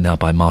 Well, I'm joined now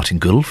by Martin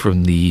Goodall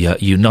from the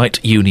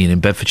Unite Union in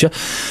Bedfordshire.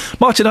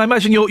 Martin, I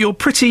imagine you're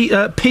pretty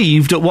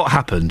peeved at what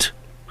happened.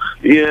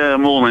 Yeah,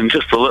 morning,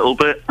 just a little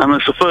bit. And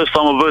it's the first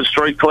time I've heard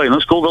street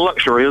cleaners called a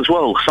luxury as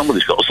well.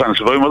 Somebody's got a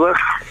sense of humour there.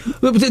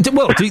 Well,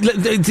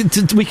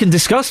 we can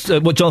discuss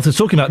what Jonathan's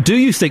talking about. Do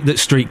you think that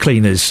street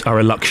cleaners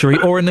are a luxury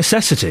or a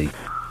necessity?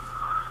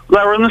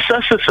 They're a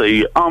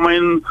necessity. I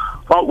mean,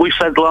 like we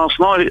said last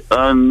night,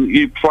 and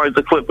you played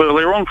the clip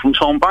earlier on from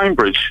Tom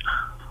Bainbridge.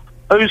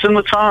 Who's in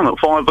the town at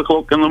 5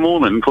 o'clock in the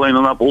morning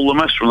cleaning up all the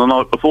mess from the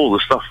night before,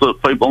 the stuff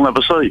that people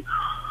never see?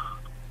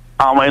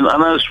 I mean,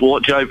 and that's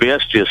what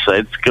JBS just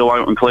said, go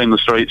out and clean the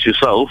streets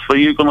yourself. Are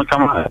you going to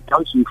come out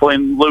and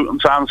clean Luton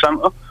Town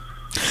Centre?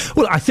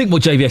 Well, I think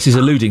what JBS is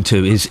alluding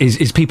to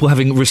is people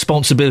having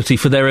responsibility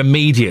for their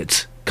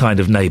immediate kind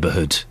of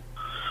neighbourhood.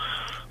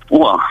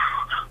 Well,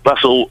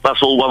 that's all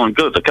well and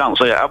good. I can't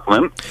see it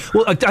happening.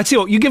 Well, I tell you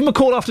what, you give him a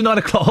call after 9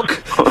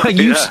 o'clock, and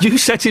you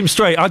set him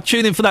straight. I'd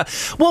tune in for that.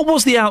 What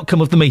was the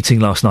outcome of the meeting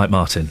last night,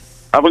 Martin?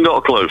 I haven't got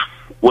a clue.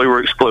 We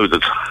were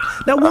excluded.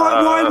 Now,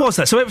 why was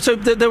that? So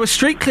there were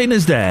street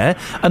cleaners there,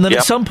 and then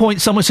at some point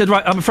someone said,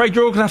 right, I'm afraid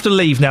you're all going to have to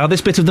leave now. This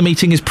bit of the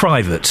meeting is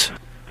private.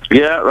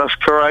 Yeah, that's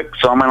correct.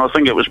 I mean, I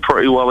think it was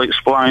pretty well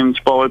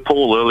explained by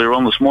Paul earlier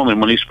on this morning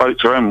when he spoke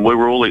to him. We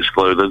were all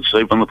excluded,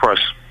 even the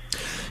press.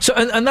 So,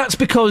 and that's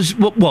because,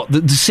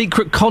 the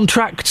secret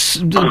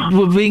contracts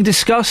were being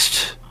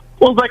discussed?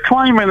 Well, they're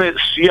claiming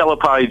it's Yellow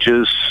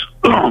Pages,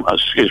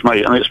 excuse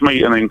me, and it's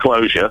meeting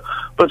enclosure.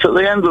 But at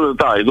the end of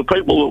the day, the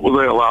people that were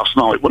there last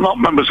night were not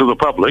members of the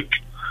public.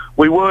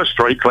 We were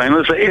street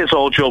cleaners. It is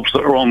our jobs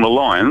that are on the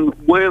line.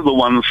 We're the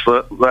ones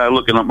that they're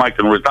looking at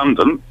making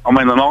redundant. I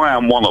mean, and I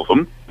am one of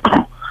them.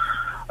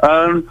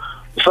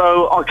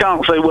 So I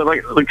can't see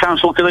where the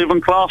council can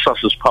even class us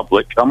as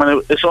public. I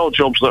mean, it's our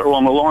jobs that are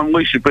on the line.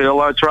 We should be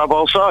allowed to have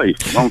our say.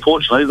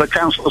 Unfortunately, the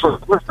council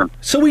doesn't listen.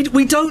 So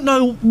we don't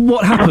know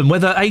what happened,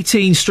 whether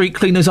 18 street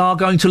cleaners are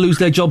going to lose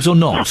their jobs or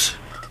not?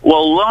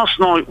 Well, last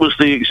night was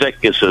the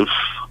executive,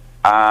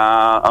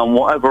 and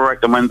whatever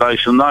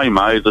recommendation they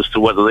made as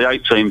to whether the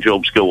 18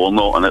 jobs go or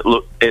not,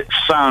 and it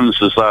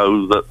sounds as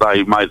though that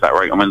they made that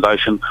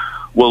recommendation,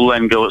 will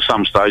then go at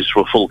some stage to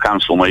a full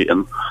council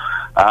meeting.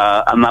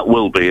 And that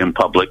will be in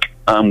public,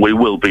 and we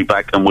will be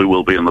back, and we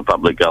will be in the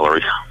public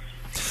gallery.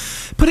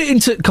 Put it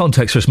into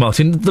context for us,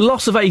 Martin. The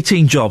loss of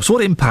 18 jobs,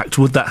 what impact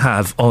would that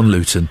have on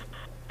Luton?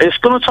 It's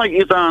going to take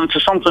you down to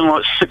something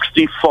like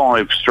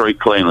 65 street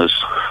cleaners.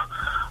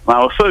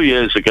 Now, a few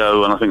years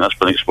ago, and I think that's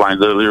been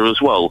explained earlier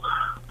as well,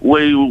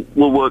 we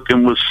were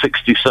working with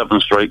 67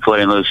 street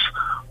cleaners.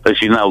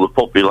 As you know, the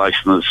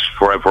population has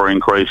forever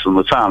increased and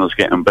the town is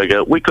getting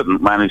bigger. We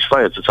couldn't manage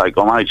there to take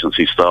on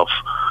agency staff.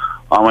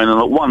 I mean, and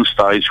at one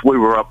stage, we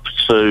were up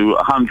to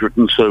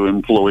 102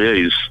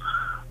 employees.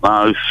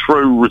 Now,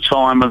 through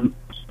retirement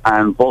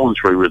and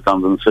voluntary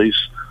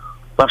redundancies,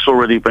 that's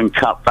already been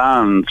cut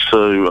down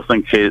to, I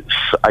think it's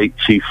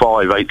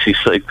 85,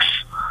 86.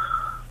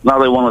 Now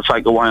they want to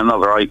take away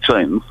another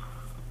 18.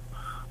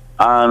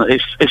 And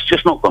it's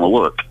just not going to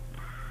work.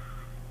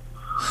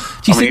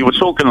 You were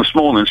talking this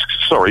morning,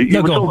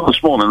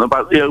 this morning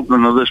about the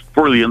opening of this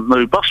brilliant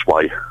new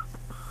busway.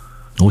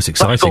 Oh, it's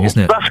exciting,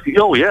 isn't it?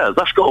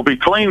 That's got to be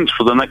cleaned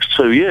for the next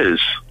 2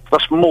 years.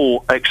 That's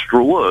more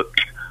extra work.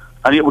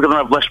 And yet we're going to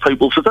have less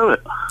people to do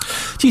it.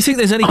 Do you think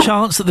there's any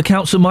chance that the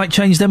council might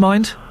change their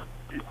mind?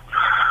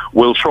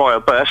 We'll try our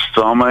best.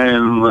 I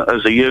mean,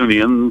 as a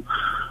union,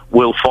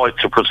 we'll fight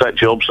to protect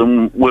jobs,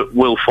 and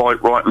we'll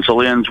fight right until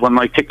the end when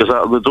they kick us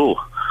out of the door.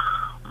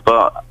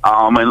 But,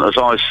 I mean, as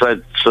I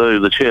said to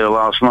the chair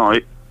last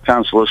night,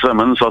 Councillor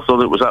Simmons, I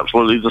thought it was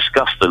absolutely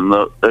disgusting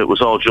that it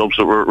was our jobs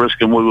that were at risk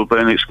and we were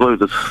being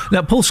excluded.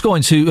 Now, Paul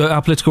Scoynes,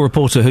 our political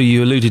reporter, who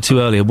you alluded to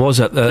earlier,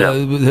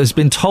 has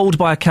been told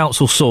by a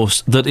council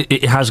source that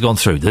it has gone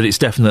through, that it's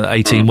definite that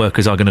 18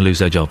 workers are going to lose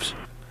their jobs.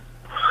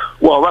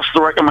 Well, that's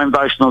the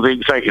recommendation of the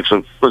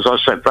executive. As I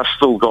said, that's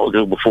still got to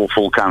go before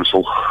full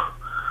council.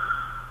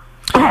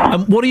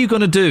 And what are you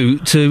going to do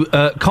to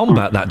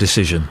combat that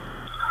decision?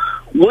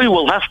 We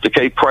will have to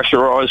keep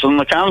pressurising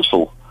the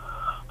council.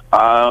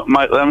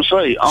 Make them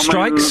see.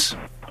 Strikes?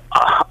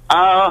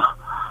 I'm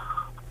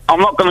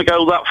not going to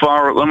go that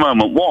far at the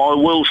moment. What I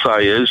will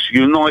say is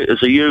Unite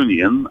as a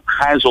union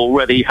has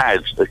already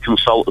had a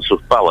consultative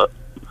ballot,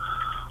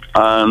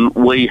 and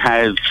we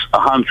had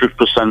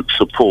 100%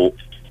 support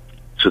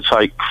to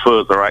take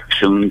further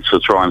action to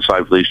try and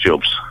save these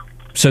jobs.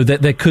 So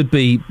there could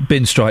be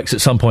bin strikes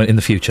at some point in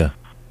the future?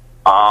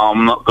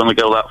 I'm not going to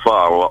go that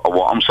far.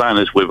 What I'm saying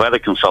is we've had a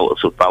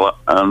consultative ballot,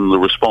 and the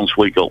response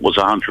we got was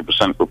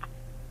 100%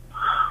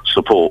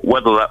 support,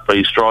 whether that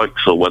be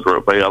strikes or whether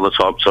it be other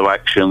types of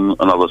action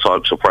and other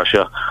types of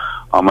pressure.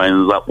 I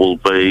mean, that will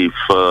be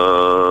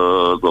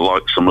for the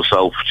likes of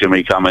myself,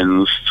 Jimmy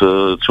Cummins,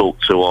 to talk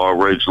to our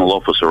regional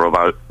officer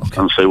about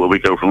and see where we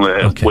go from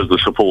there with the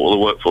support of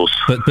the workforce.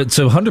 But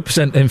so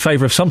 100% in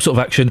favour of some sort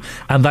of action,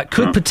 and that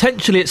could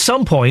potentially at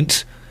some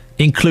point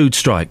include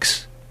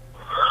strikes?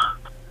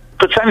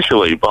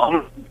 Potentially, but I'm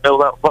not going to go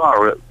that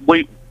far.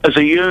 As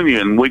a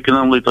union, we can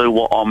only do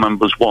what our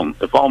members want.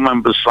 If our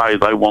members say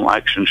they want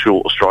action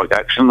short of strike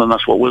action, then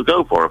that's what we'll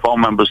go for. If our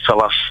members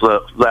tell us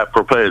that they're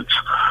prepared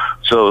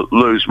to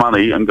lose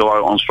money and go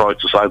out on strike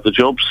to save the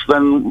jobs,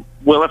 then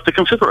we'll have to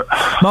consider it.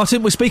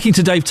 Martin, we're speaking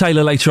to Dave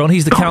Taylor later on.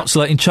 He's the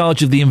councillor in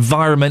charge of the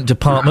Environment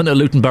Department at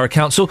Luton Borough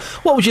Council.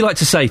 What would you like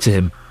to say to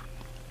him?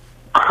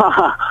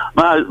 Now,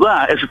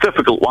 that is a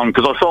difficult one,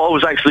 because I thought I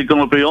was actually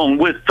going to be on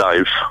with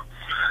Dave.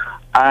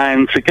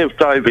 And to give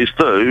Dave his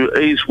due,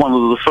 he's one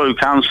of the few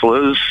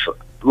councillors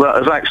that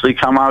has actually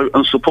come out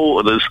and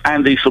supported us,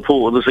 and he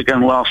supported us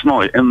again last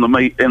night in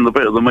the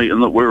bit of the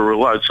meeting that we were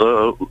allowed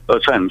to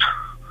attend.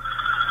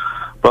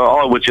 But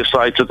I would just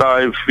say to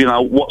Dave,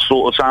 what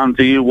sort of town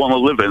do you want to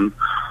live in?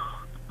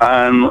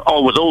 And I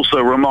would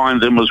also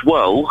remind him as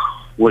well,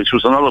 which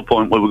was another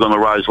point we were going to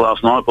raise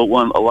last night but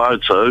weren't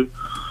allowed to,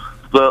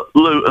 that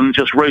Luton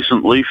just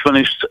recently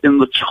finished in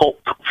the top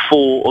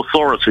 4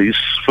 authorities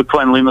for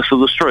cleanliness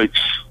of the streets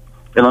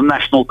in a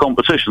national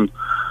competition.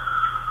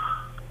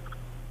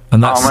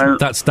 And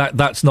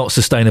that's not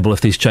sustainable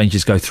if these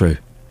changes go through.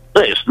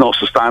 It's not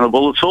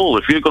sustainable at all.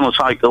 If you're going to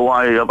take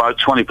away about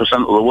 20% of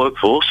the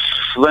workforce,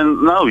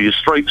 then no, your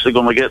streets are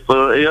going to get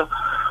dirtier.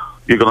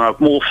 You're going to have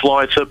more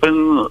fly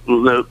tipping.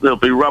 There'll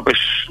be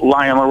rubbish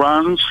laying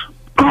around.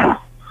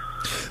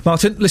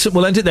 Martin, listen,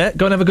 we'll end it there.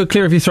 Go and have a good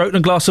clear of your throat and a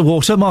glass of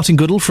water. Martin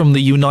Goodall from the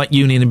Unite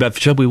Union in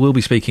Bedfordshire. We will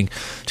be speaking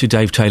to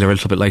Dave Taylor a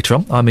little bit later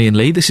on. I'm Iain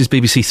Lee. This is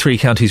BBC Three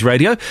Counties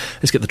Radio.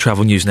 Let's get the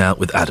travel news now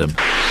with Adam.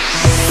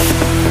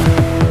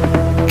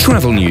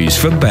 Travel news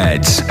for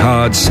beds,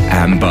 cards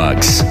and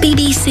bugs.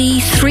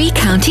 BBC Three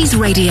Counties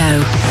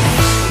Radio.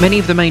 Many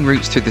of the main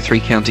routes through the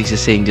three counties are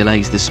seeing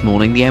delays this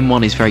morning. The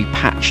M1 is very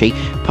patchy,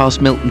 past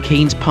Milton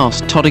Keynes,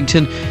 past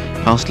Toddington,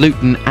 past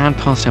Luton and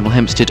past Hemel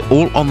Hempstead,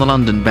 all on the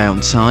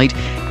London-bound side.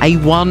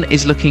 A1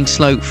 is looking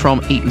slow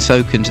from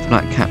Eton-Soken to the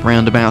Black Cap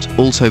roundabout,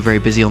 also very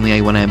busy on the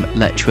A1M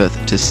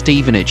Letchworth to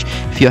Stevenage.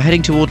 If you're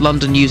heading toward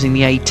London using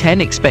the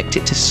A10, expect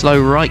it to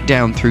slow right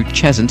down through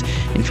Cheshunt.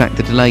 In fact,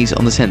 the delays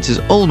on the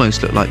sensors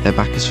almost look like they're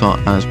back as far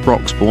as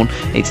Broxbourne.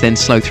 It's then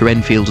slow through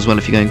Enfield as well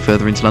if you're going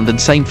further into London.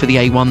 Same for the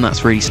A1,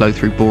 that's really slow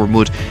through Boreham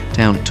Wood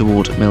down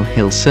toward Mill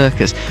Hill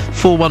Circus.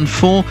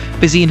 414,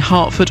 busy in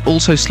Hertford,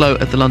 also slow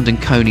at the London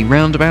Coney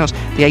roundabout.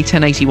 The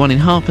A1081 in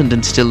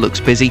Harpenden still looks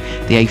busy.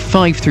 The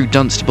A5 through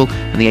Dunstable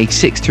and the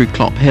A6 through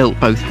Clop Hill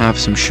both have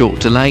some short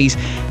delays.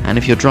 And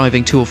if you're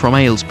driving to or from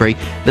Aylesbury,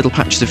 little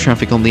patches of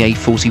traffic on the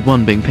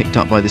A41 being picked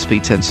up by the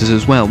speed sensors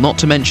as well. Not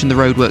to mention the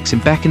roadworks in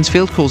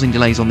Beaconsfield causing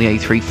delays on the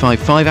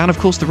A355, and of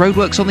course the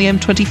roadworks on the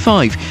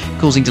M25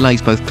 causing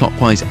delays both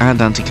clockwise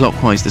and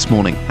anti-clockwise this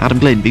morning. Adam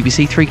Glynn,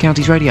 BBC Three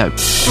Counties Radio.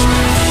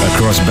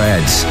 Across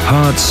beds,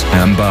 hearts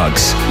and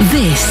bugs.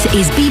 This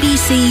is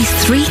BBC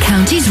Three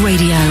Counties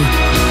Radio.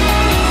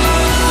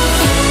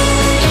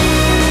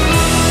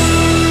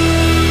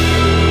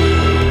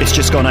 It's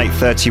just gone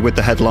 8:30 with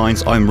the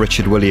headlines. I'm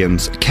Richard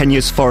Williams.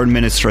 Kenya's foreign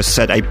minister has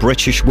said a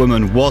British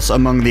woman was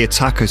among the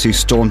attackers who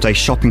stormed a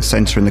shopping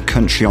centre in the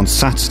country on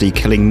Saturday,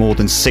 killing more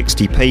than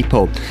 60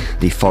 people.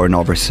 The Foreign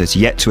Office has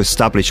yet to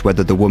establish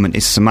whether the woman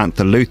is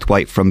Samantha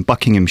Luthwaite from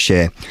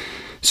Buckinghamshire.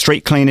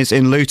 Street cleaners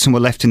in Luton were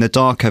left in the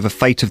dark over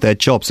fate of their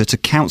jobs at a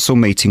council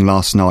meeting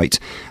last night.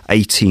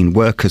 18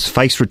 workers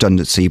faced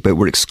redundancy but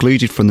were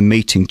excluded from the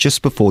meeting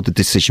just before the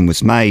decision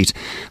was made.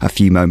 A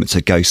few moments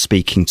ago,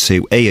 speaking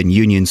to Iain,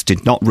 unions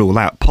did not rule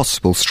out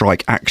possible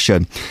strike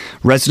action.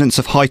 Residents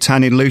of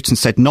Hightown in Luton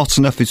said not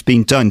enough has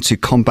been done to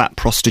combat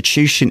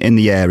prostitution in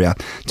the area,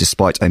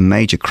 despite a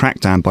major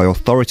crackdown by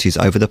authorities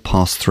over the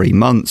past 3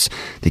 months.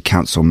 The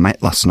council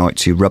met last night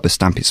to rubber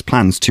stamp its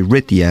plans to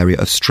rid the area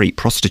of street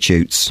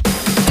prostitutes.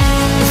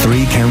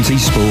 Three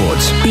Counties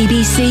Sports.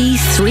 BBC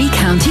Three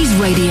Counties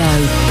Radio.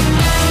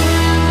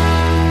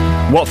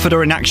 Watford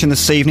are in action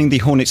this evening. The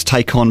Hornets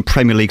take on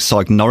Premier League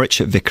side Norwich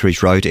at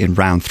Vicarage Road in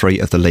round 3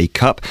 of the League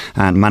Cup.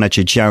 And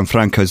manager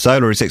Gianfranco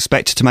Zola is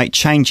expected to make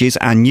changes,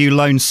 and new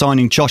loan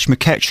signing Josh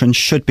McEachran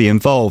should be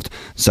involved.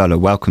 Zola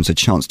welcomes a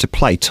chance to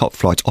play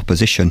top-flight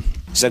opposition.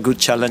 It's a good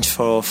challenge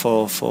for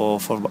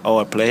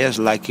our players,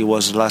 like it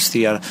was last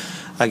year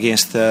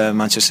against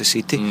Manchester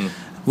City.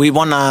 We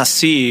want to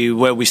see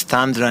where we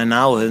stand right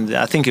now, and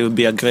I think it would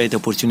be a great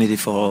opportunity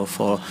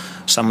for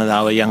some of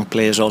our young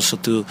players also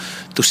to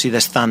see the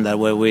standard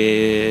where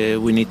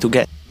we need to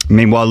get.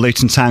 Meanwhile,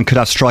 Luton Town could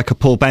have striker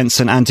Paul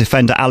Benson and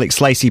defender Alex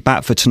Lacey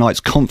back for tonight's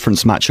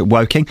conference match at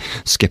Woking.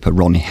 Skipper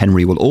Ronnie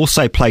Henry will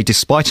also play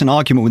despite an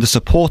argument with a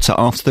supporter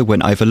after the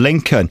win over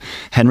Lincoln.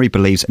 Henry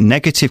believes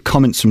negative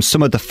comments from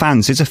some of the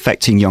fans is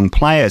affecting young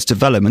players'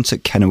 development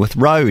at Kenilworth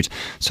Road.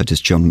 So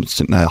does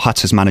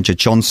Hatters manager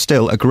John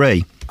Still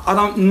agree? I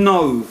don't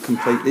know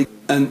completely,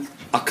 and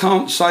I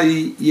can't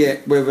say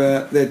yet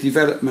whether their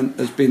development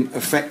has been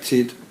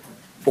affected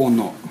or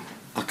not.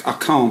 I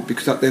can't,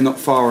 because they're not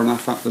far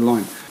enough up the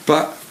line.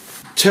 But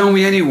tell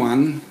me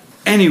anyone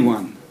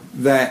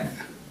that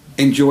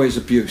enjoys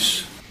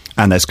abuse.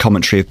 And there's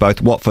commentary of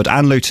both Watford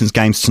and Luton's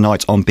games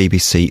tonight on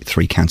BBC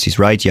Three Counties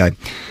Radio.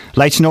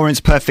 Leyton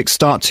Orient's perfect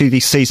start to the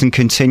season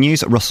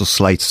continues. Russell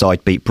Slade's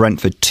side beat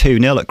Brentford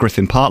 2-0 at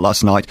Griffin Park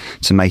last night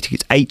to make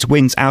it 8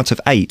 wins out of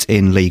 8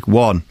 in League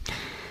One.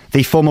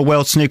 The former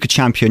world snooker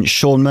champion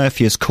Shaun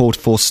Murphy has called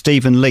for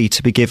Stephen Lee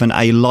to be given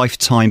a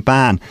lifetime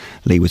ban.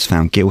 Lee was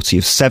found guilty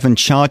of 7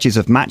 charges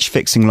of match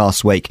fixing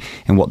last week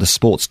in what the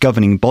sport's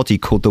governing body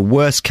called the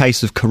worst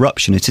case of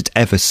corruption it had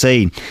ever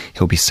seen.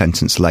 He'll be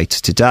sentenced later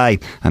today,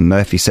 and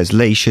Murphy says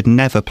Lee should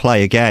never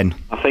play again.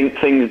 I think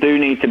things do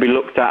need to be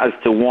looked at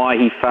as to why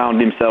he found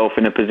himself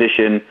in a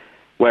position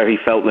where he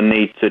felt the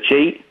need to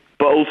cheat.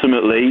 But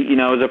ultimately,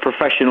 as a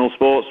professional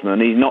sportsman,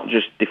 he's not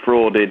just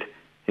defrauded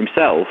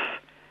himself.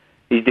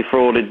 He's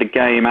defrauded the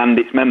game and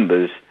its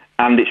members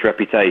and its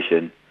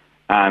reputation.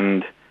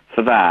 And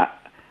for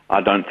that,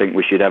 I don't think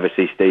we should ever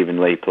see Stephen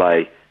Lee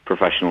play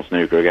professional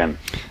snooker again.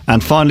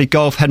 And finally,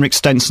 golf. Henrik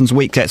Stenson's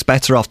week gets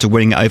better after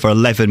winning over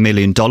 $11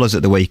 million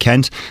at the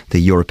weekend. The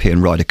European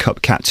Ryder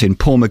Cup captain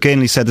Paul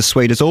McGinley said the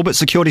Swede has all but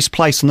secured his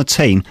place on the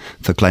team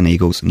for Glen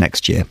Eagles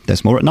next year.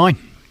 There's more at 9.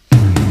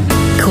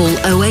 Call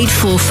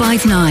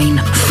 08459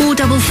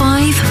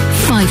 455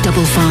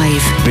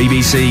 555.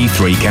 BBC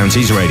Three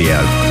Counties Radio.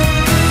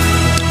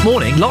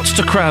 Morning, lots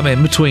to cram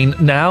in between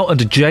now and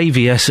a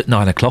JVS at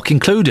 9 o'clock,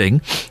 including...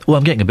 Well,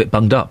 I'm getting a bit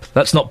bunged up.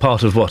 That's not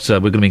part of what we're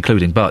going to be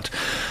including, but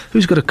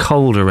who's got a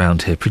cold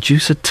around here?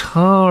 Producer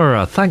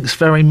Tara, thanks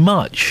very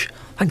much.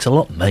 Thanks a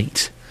lot,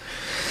 mate.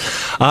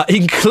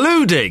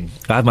 Including...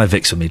 I have my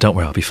Vicks with me, don't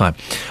worry, I'll be fine.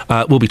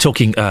 We'll be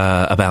talking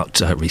about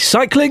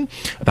recycling,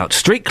 about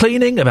street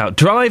cleaning, about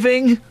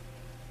driving...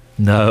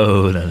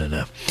 No.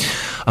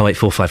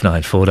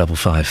 08459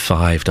 455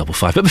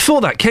 555. But before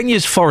that,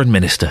 Kenya's foreign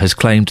minister has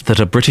claimed that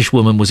a British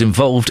woman was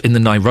involved in the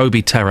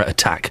Nairobi terror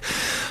attack.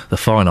 The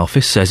Foreign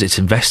Office says it's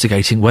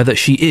investigating whether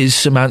she is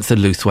Samantha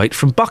Luthwaite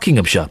from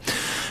Buckinghamshire.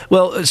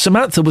 Well,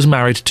 Samantha was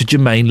married to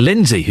Jermaine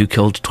Lindsay, who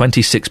killed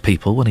 26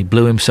 people when he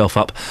blew himself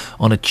up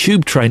on a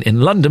tube train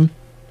in London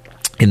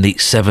in the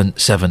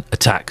 7/7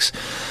 attacks.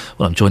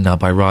 Well, I'm joined now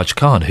by Raj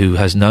Khan, who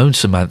has known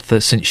Samantha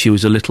since she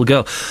was a little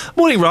girl.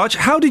 Morning, Raj.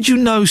 How did you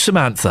know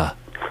Samantha?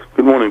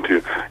 Good morning to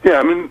you.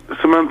 Yeah,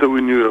 Samantha, we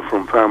knew her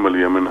from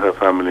family. Her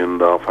family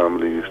and our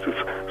family used to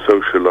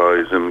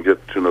socialise and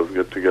get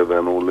together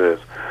and all this.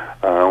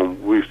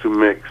 We used to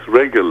mix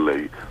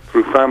regularly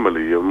through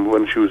family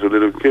when she was a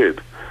little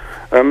kid.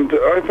 And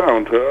I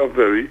found her a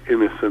very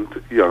innocent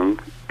young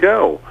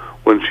girl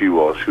when she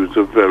was. She was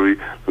a very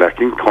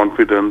lacking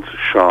confidence,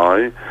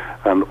 shy,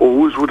 and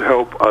always would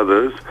help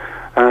others.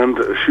 And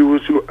she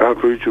was your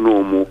average,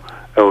 normal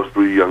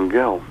Aylesbury young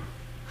girl.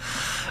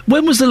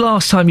 When was the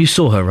last time you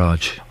saw her,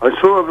 Raj? I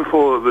saw her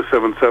before the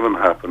 7/7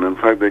 happened. In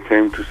fact, they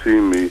came to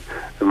see me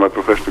in my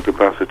professional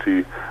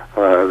capacity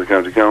as a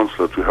county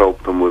councillor to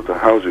help them with the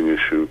housing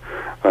issue.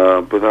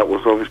 But that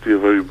was obviously a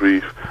very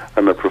brief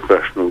and a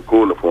professional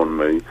call upon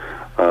me.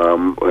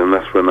 And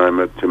that's when I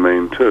met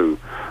Jermaine too.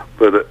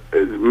 But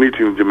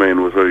meeting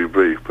Jermaine was very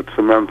brief. But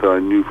Samantha I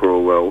knew for a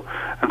while,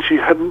 and she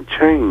hadn't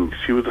changed.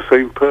 She was the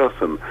same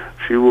person.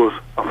 She was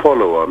a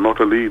follower,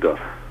 not a leader.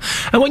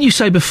 And when you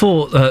say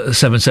before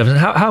 7/7,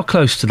 how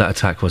close to that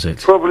attack was it?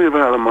 Probably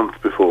about a month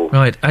before.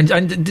 Right,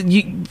 and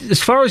you,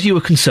 as far as you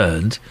were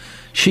concerned,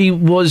 she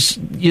was,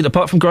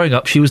 apart from growing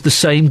up, she was the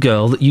same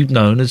girl that you'd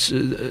known as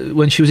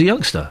when she was a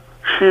youngster.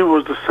 She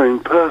was the same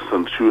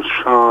person. She was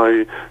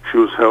shy, she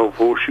was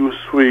helpful, she was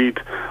sweet.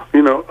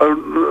 A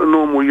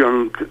normal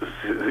young,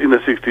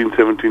 16,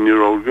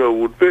 17-year-old girl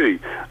would be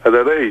at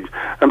that age.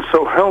 And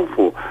so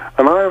helpful.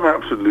 And I am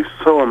absolutely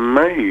so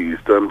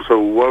amazed. I'm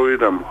so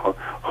worried. I'm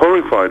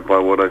horrified by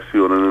what I see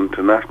on an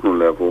international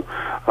level.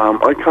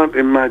 I can't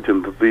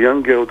imagine that the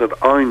young girl that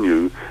I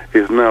knew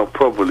is now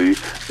probably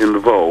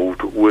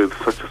involved with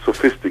such a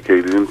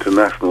sophisticated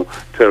international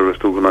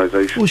terrorist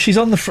organisation. Well, she's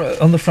on the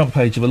front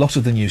page of a lot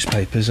of the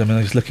newspapers. I mean,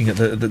 I was looking at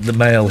the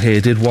Mail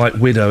here. Did White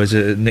Widow, as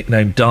a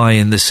nickname, die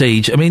in the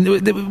siege? I mean,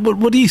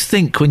 what do you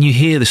think when you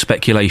hear the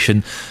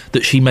speculation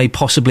that she may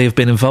possibly have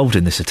been involved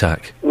in this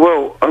attack?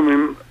 Well, I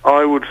mean,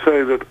 I would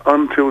say that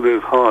until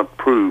there's hard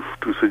proof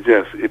to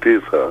suggest it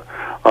is her,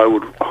 I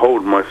would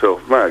hold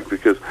myself back,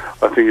 because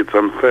I think it's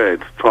unfair.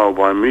 It's trial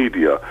by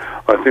media.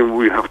 I think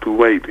we have to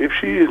wait. If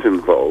she is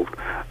involved,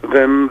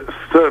 then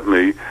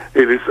certainly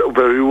it is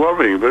very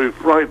worrying, very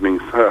frightening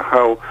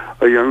how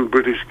a young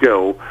British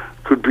girl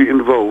could be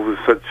involved with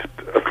such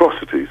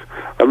atrocities.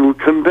 And we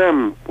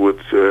condemn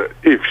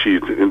if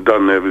she's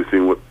done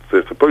everything what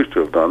they're supposed to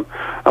have done.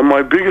 And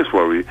my biggest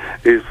worry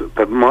is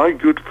that my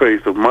good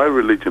faith of my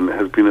religion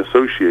has been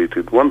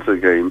associated once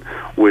again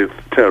with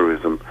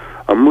terrorism.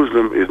 A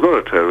Muslim is not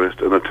a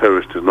terrorist, and a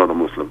terrorist is not a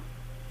Muslim.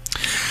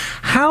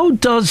 How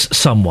does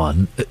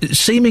someone,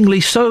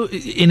 seemingly so,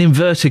 in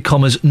inverted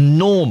commas,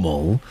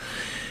 normal,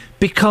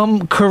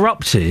 become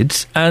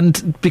corrupted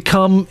and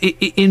become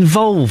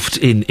involved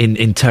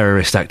in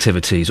terrorist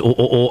activities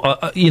or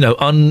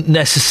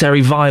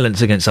unnecessary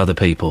violence against other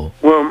people?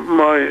 Well,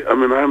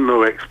 I'm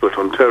no expert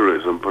on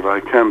terrorism, but I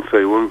can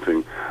say one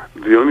thing.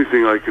 The only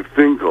thing I could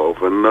think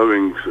of, and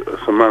knowing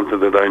Samantha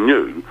that I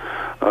knew,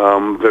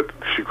 that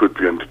she could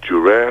be under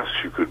duress,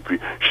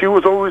 she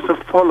was always a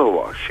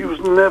follower. She was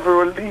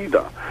never a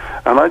leader.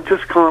 And I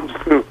just can't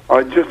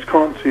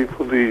see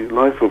for the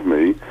life of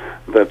me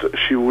that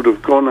she would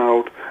have gone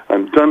out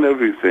and done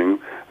everything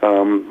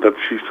that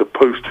she's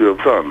supposed to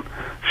have done.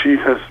 She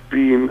has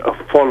been a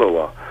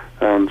follower,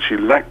 and she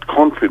lacked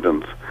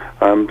confidence,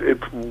 and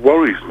it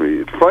worries me,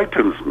 it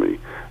frightens me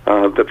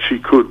that she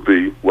could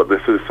be what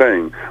they're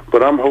saying.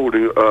 But I'm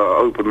holding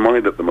open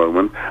mind at the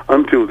moment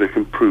until they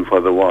can prove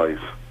otherwise.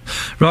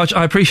 Raj,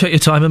 I appreciate your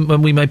time,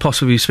 and we may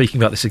possibly be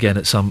speaking about this again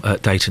at some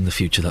date in the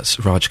future. That's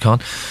Raj Khan,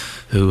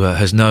 who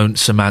has known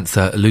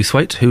Samantha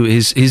Luthwaite, who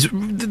is...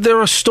 There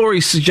are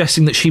stories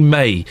suggesting that she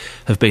may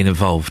have been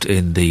involved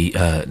in the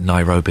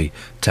Nairobi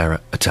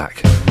terror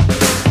attack.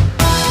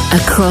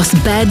 Across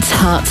beds,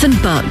 hearts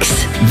and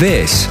bucks.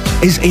 This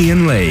is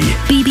Iain Lee.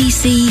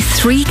 BBC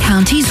Three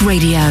Counties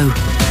Radio.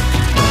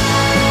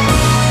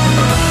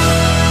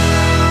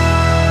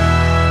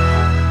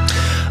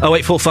 Oh,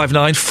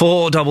 08459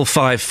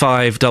 455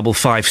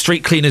 555.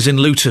 Street cleaners in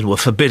Luton were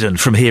forbidden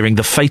from hearing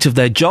the fate of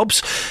their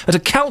jobs at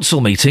a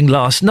council meeting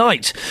last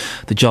night.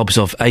 The jobs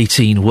of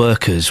 18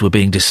 workers were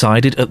being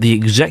decided at the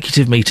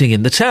executive meeting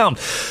in the town,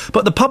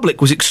 but the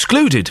public was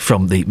excluded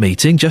from the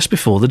meeting just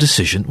before the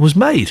decision was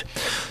made.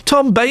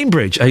 Tom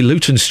Bainbridge, a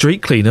Luton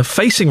street cleaner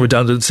facing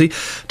redundancy,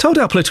 told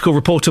our political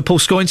reporter Paul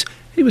Scoins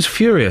he was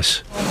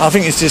furious. I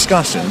think it's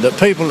disgusting that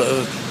people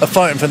are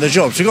fighting for their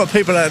jobs. You've got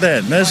people out there.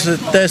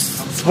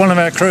 There's one of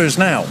our crews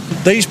now.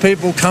 These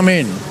people come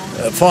in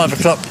at 5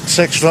 o'clock,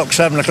 6 o'clock,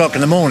 7 o'clock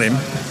in the morning.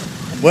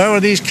 Where are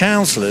these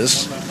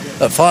councillors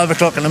at 5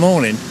 o'clock in the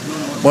morning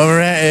when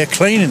we're out here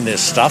cleaning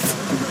this stuff?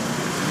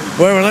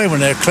 Where are they when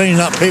they're cleaning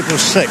up people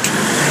sick?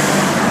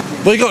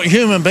 We've got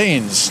human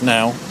beings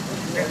now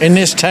in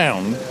this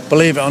town,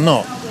 believe it or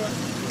not.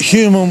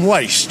 Human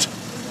waste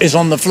is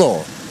on the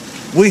floor.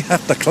 We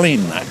have to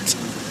clean that.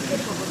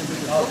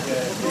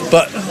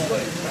 But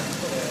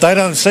they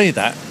don't see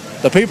that.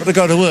 The people that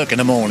go to work in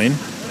the morning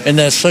in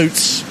their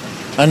suits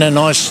and their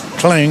nice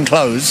clean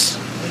clothes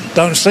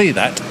don't see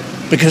that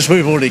because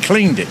we've already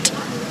cleaned it.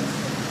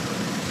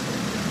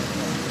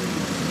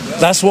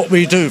 That's what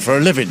we do for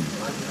a living.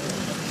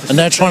 And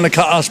they're trying to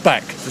cut us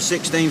back. For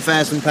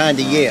 £16,000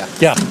 a year?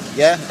 Yeah.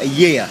 Yeah, a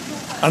year.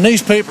 And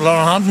these people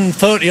are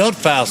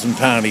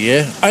 £130,000 a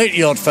year,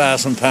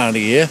 £80,000 a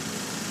year.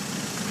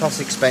 Plus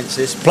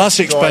expenses.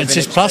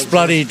 Plus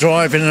bloody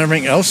driving and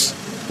everything else.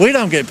 We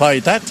don't get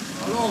paid that.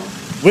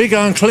 We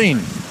go and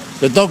clean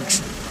the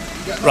dogs'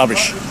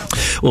 rubbish.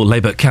 Well,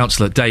 Labour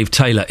councillor Dave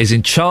Taylor is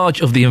in charge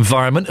of the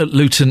environment at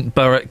Luton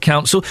Borough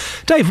Council.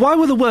 Dave, why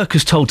were the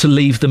workers told to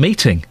leave the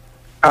meeting?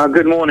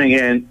 Good morning,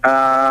 Ian.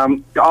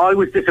 I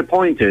was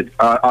disappointed.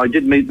 I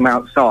did meet them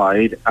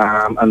outside,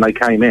 and they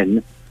came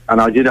in, and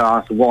I did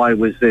ask why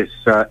was this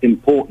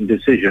important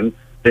decision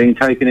being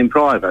taken in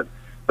private.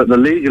 But the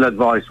legal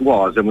advice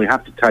was, and we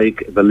have to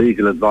take the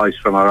legal advice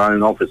from our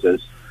own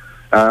officers,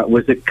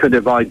 was it could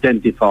have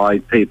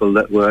identified people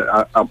that were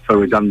up for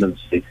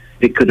redundancy.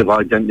 It could have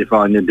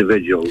identified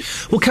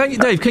individuals. Well,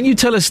 Dave, can you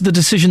tell us the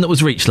decision that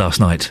was reached last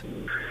night?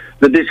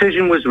 The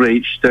decision was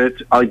reached that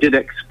I did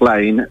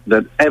explain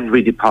that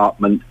every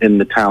department in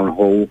the town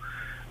hall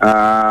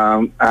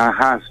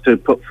has to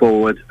put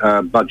forward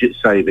budget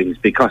savings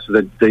because of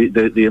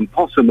the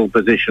impossible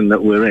position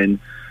that we're in,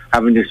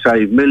 having to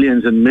save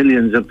millions and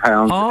millions of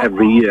pounds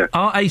every year.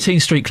 Are 18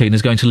 street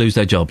cleaners going to lose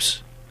their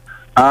jobs?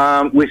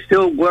 We're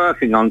still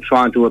working on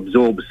trying to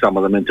absorb some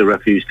of them into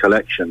refuse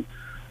collection.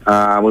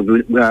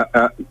 It's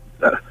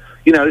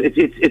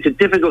a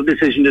difficult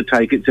decision to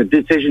take. It's a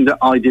decision that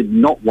I did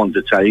not want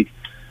to take,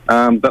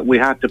 but we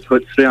had to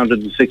put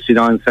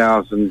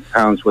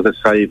 £369,000 worth of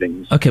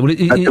savings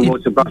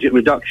towards a budget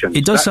reduction.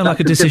 It does sound like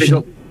a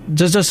decision.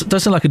 Does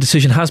sound like a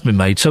decision has been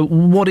made. So,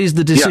 what is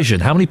the decision?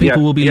 How many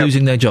people will be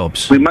losing their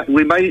jobs? We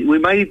made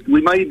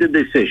the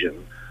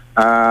decision,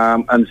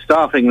 and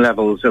staffing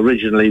levels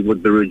originally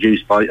would be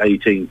reduced by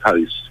 18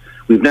 posts.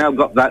 We've now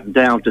got that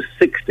down to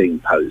 16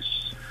 posts.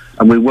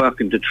 And we're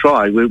working to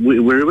try. We're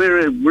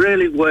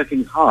really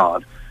working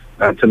hard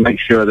to make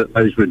sure that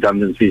those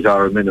redundancies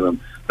are a minimum.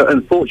 But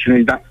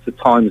unfortunately, that's the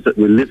times that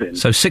we live in.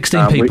 So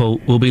 16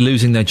 people will be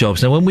losing their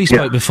jobs. Now, when we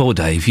spoke before,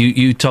 Dave,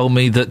 you told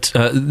me that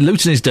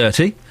Luton is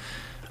dirty,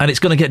 and it's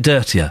going to get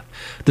dirtier.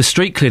 The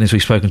street cleaners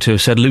we've spoken to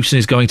have said Luton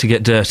is going to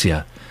get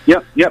dirtier.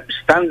 Yep.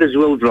 Standards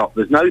will drop.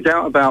 There's no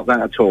doubt about that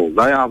at all.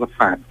 They are the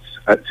facts.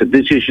 It's a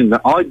decision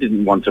that I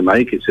didn't want to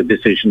make. It's a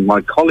decision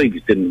my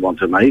colleagues didn't want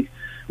to make.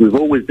 We've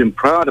always been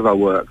proud of our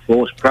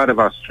workforce, proud of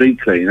our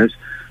street cleaners,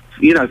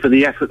 for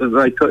the effort that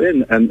they put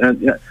in and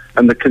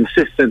the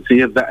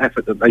consistency of that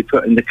effort that they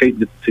put in to keep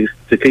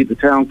the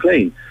town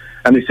clean.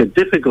 And it's a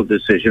difficult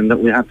decision that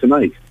we have to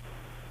make.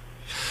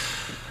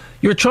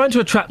 You're trying to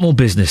attract more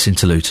business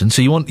into Luton,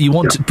 so you want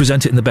to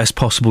present it in the best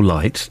possible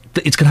light.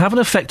 It's going to have an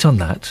effect on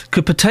that.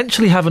 Could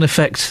potentially have an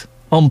effect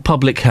on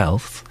public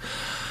health.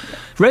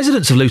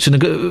 Residents of Luton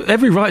have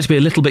every right to be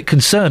a little bit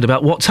concerned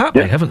about what's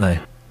happening, haven't they?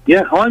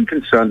 Yeah, I'm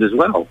concerned as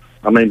well.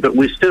 I mean, but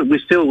we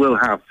still will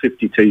have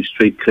 52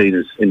 street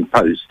cleaners in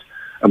post,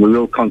 and we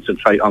will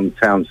concentrate on the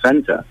town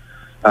centre.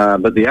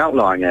 But the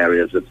outlying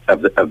areas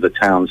of the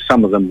town,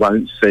 some of them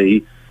won't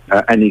see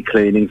any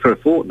cleaning for a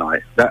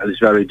fortnight. That is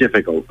very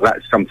difficult.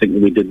 That's something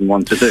that we didn't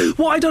want to do.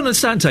 What I don't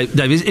understand,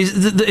 Dave,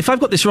 is that if I've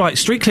got this right,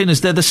 street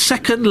cleaners, they're the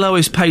second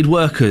lowest paid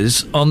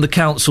workers on the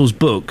council's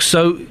books.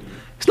 So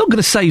it's not going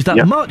to save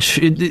that much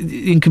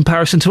in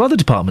comparison to other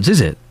departments, is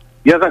it?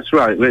 Yeah, that's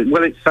right.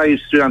 Well, it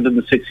saves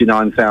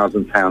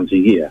 £369,000 a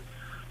year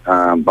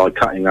by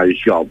cutting those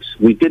jobs.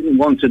 We didn't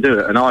want to do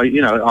it, and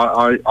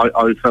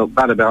I felt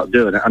bad about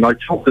doing it. And I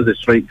talked to the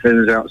street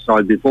cleaners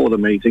outside before the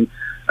meeting,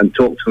 and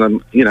talked to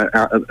them,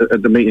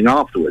 at the meeting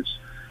afterwards.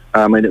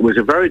 And it was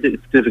a very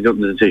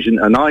difficult decision,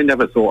 and I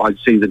never thought I'd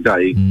see the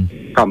day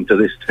come to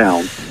this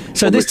town.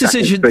 So this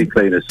decision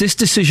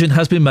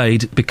has been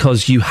made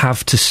because you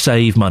have to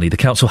save money. The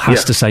council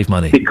has to save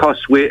money.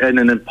 Because we're in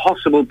an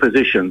impossible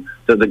position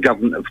that the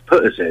government have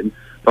put us in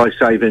by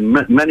saving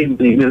many,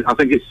 I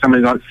think it's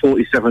something like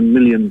 £47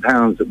 million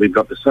that we've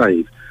got to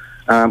save.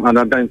 And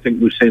I don't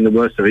think we've seen the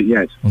worst of it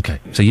yet.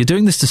 OK, so you're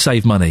doing this to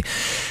save money.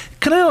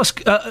 Can I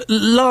ask,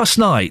 last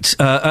night,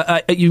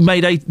 you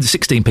made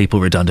 16 people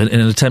redundant in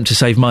an attempt to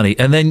save money,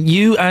 and then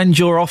you and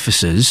your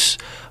officers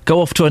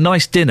go off to a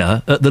nice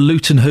dinner at the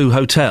Luton Hoo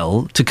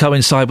Hotel to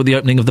coincide with the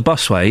opening of the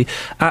busway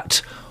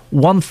at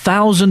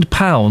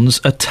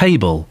 £1,000 a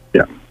table.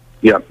 Yeah,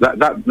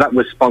 that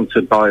was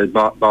sponsored by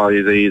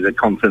the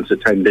conference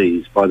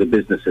attendees, by the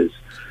businesses,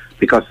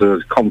 because there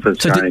was a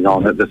conference going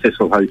on at the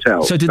Thistle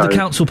Hotel. So did the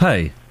council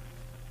pay?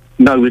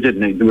 No, we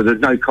didn't. There was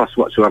no cost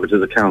whatsoever to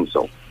the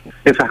council.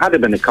 If there had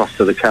been a cost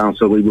to the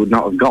council, we would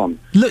not have gone.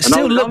 I was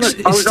honest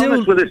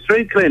with the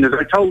street cleaners.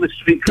 I told the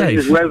street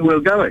cleaners where we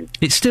were going.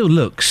 It still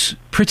looks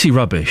pretty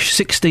rubbish.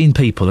 16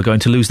 people are going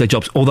to lose their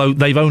jobs, although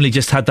they've only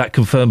just had that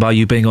confirmed by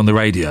you being on the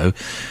radio.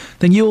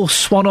 Then you'll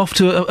swan off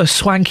to a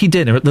swanky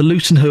dinner at the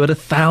Luton Hoo at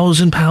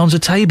 £1,000 a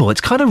table.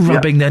 It's kind of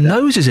rubbing their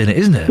noses in it,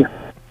 isn't it?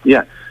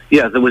 Yeah,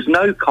 there was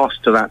no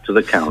cost to that to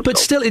the council. But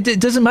still, it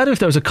doesn't matter if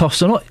there was a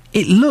cost or not.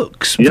 It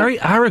looks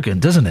very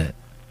arrogant, doesn't it?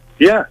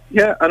 Yeah,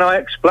 and I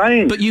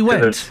explained to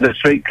the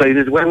street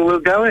cleaners where we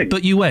were going.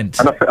 But you went?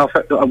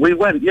 And we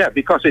went,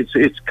 because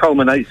it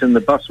culminates in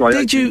the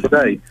busway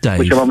today, Dave,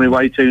 which I'm on my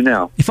way to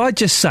now. If I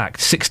just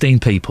sacked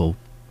 16 people,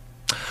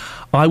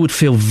 I would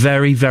feel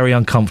very, very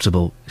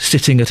uncomfortable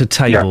sitting at a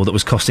table that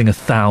was costing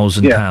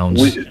 £1,000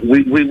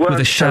 with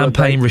a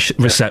champagne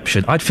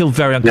reception. I'd feel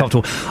very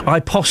uncomfortable. I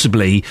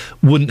possibly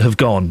wouldn't have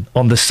gone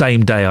on the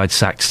same day I'd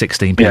sacked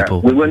 16 people.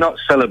 We were not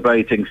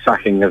celebrating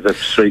sacking of the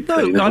street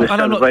cleaners. We're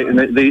celebrating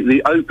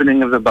the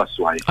opening of the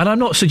busway. And I'm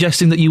not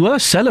suggesting that you were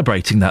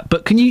celebrating that,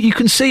 but you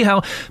can see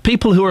how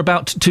people who are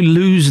about to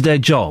lose their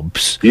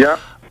jobs...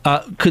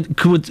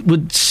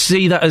 would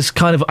see that as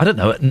kind of, I don't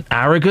know, an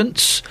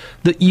arrogance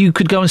that you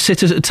could go and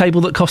sit at a table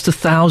that cost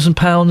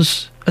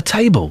 £1,000 a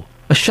table,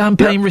 a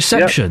champagne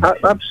reception. Yeah,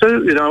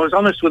 absolutely. I was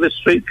honest with the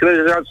street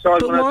cleaners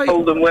outside when I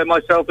told them where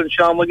myself and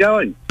Sean were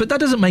going. But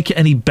that doesn't make it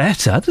any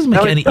better. It doesn't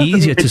make it any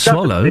easier to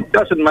swallow. It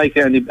doesn't make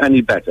it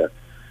any better.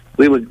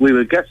 We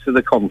were guests of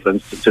the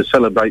conference to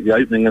celebrate the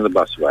opening of the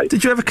busway.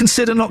 Did you ever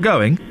consider not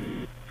going?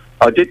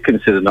 I did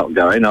consider not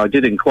going. I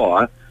did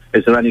inquire.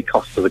 Is there any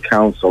cost to the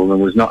council? And there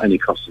was not any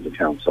cost to the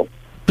council.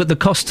 But the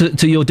cost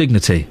to your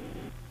dignity?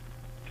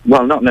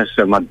 Well, not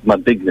necessarily my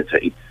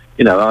dignity.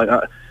 You know,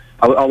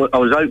 I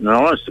was open and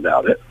honest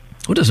about it.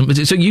 Well, doesn't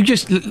so you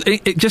just to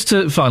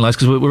finalise,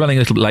 because we're running a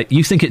little bit late,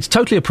 you think it's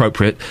totally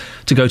appropriate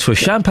to go to a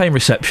champagne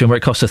reception where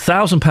it costs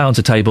 £1,000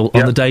 a table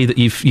on the day that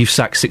you've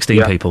sacked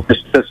 16 people?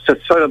 To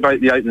celebrate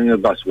the opening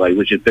of the busway,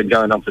 which has been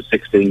going on for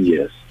 16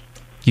 years.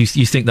 You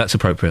think that's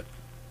appropriate?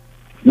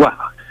 Well...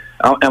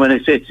 I mean,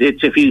 it's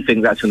if you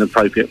think that's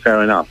inappropriate,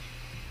 fair enough.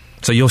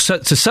 So you're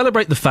to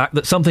celebrate the fact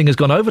that something has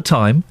gone over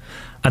time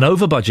and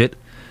over budget.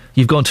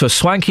 You've gone to a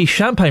swanky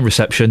champagne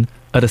reception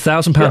at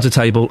 £1,000 a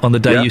table on the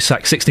day you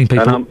sack 16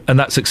 people, and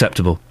that's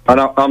acceptable.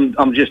 And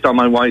I'm just on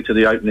my way to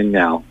the opening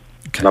now.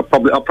 Okay. And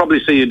I'll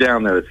probably see you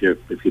down there if you're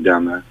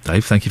down there.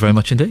 Dave, thank you very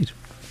much indeed.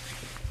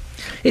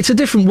 It's a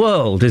different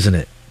world, isn't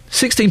it?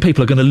 16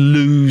 people are going to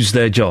lose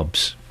their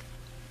jobs.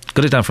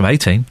 Got it down from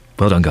 18.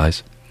 Well done,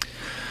 guys.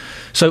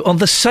 So on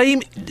the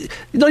same,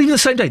 not even the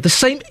same day, the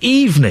same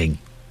evening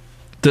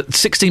that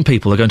 16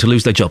 people are going to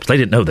lose their jobs, they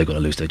didn't know they were going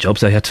to lose their jobs,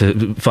 they had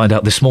to find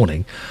out this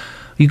morning,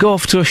 you go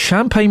off to a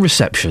champagne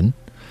reception,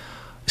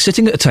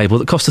 sitting at a table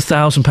that costs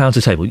 £1,000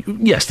 a table.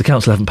 Yes, the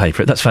council haven't paid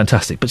for it, that's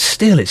fantastic, but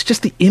still, it's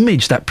just the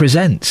image that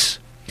presents.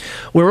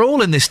 We're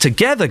all in this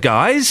together,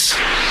 guys.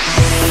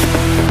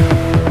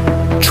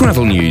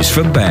 Travel news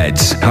for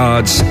beds,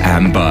 cards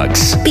and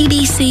bugs.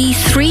 BBC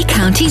Three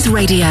Counties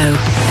Radio.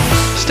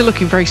 Still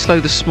looking very slow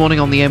this morning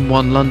on the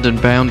M1 London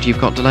bound. You've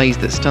got delays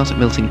that start at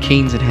Milton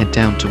Keynes and head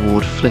down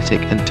toward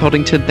Flitwick and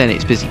Toddington. Then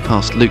it's busy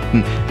past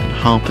Luton and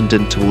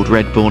Harpenden toward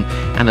Redbourne,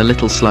 and a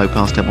little slow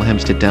past Hemel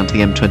Hempstead down to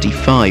the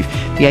M25.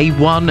 The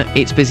A1,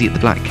 it's busy at the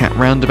Black Cat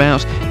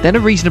roundabout. Then a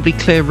reasonably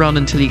clear run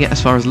until you get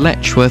as far as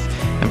Letchworth,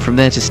 and from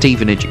there to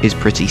Stevenage is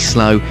pretty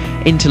slow.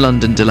 Into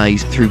London,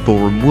 delays through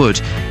Boreham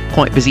Wood.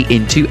 Quite busy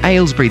into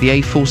Aylesbury.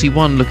 The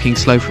A41 looking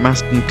slow from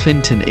Aston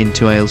Clinton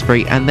into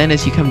Aylesbury, and then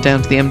as you come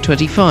down to the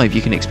M25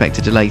 you can expect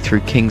a delay through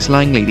Kings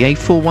Langley. The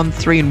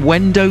A413 in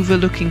Wendover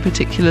looking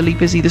particularly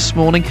busy this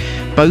morning,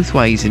 both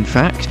ways in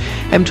fact.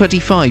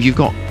 M25 you've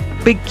got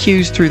big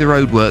queues through the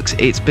roadworks.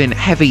 It's been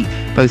heavy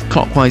both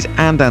clockwise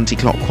and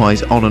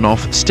anti-clockwise on and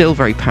off, still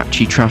very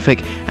patchy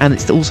traffic, and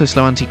it's also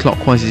slow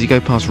anti-clockwise as you go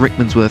past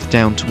Rickmansworth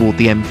down toward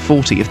the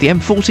M40. If the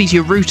M40 is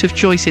your route of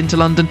choice into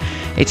London,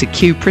 it's a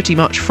queue pretty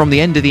much from the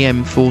end of the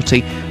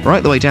M40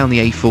 right the way down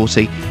the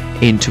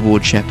A40 in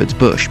towards Shepherd's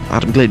Bush.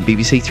 Adam Glynn,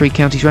 BBC Three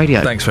Counties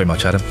Radio. Thanks very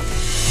much, Adam.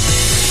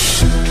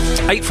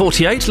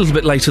 8:48, a little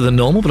bit later than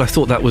normal, but I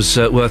thought that was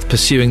worth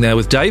pursuing there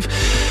with Dave.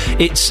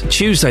 It's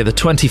Tuesday, the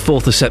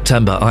 24th of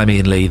September. I'm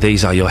Iain Lee.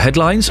 These are your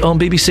headlines on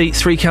BBC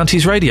Three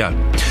Counties Radio.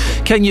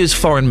 Kenya's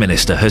foreign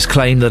minister has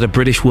claimed that a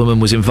British woman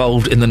was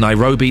involved in the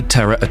Nairobi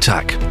terror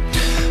attack.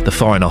 The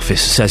Foreign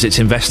Office says it's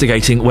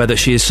investigating whether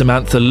she is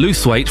Samantha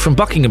Luthwaite from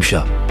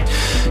Buckinghamshire.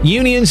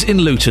 Unions in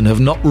Luton have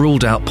not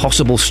ruled out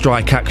possible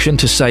strike action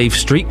to save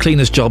street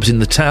cleaners' jobs in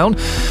the town.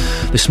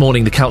 This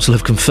morning, the council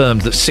have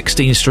confirmed that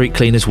 16 street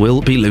cleaners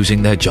will be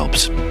losing their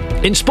jobs.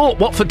 In sport,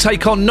 Watford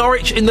take on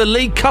Norwich in the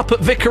League Cup at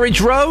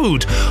Vicarage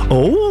Road.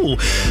 Oh,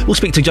 we'll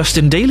speak to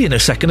Justin Dealey in a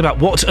second about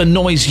what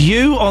annoys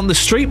you on the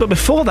street. But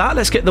before that,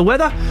 let's get the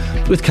weather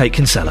with Kate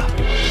Kinsella.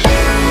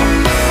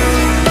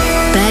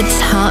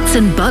 Beds, Herts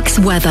and Bucks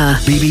weather.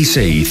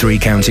 BBC Three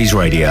Counties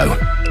Radio.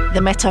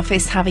 The Met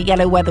Office have a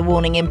yellow weather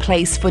warning in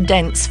place for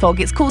dense fog.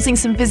 It's causing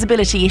some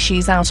visibility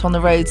issues out on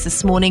the roads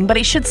this morning, but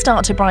it should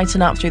start to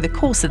brighten up through the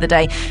course of the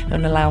day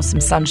and allow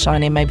some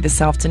sunshine in maybe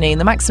this afternoon.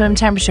 The maximum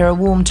temperature a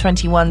warm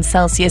 21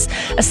 Celsius.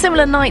 A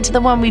similar night to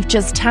the one we've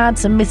just had,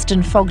 some mist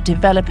and fog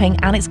developing,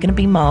 and it's going to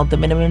be mild, the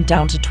minimum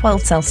down to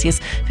 12 Celsius,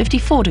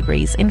 54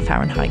 degrees in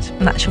Fahrenheit.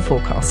 And that's your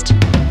forecast.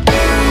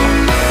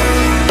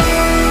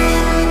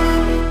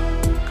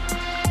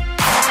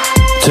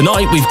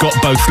 Tonight we've got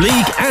both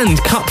League and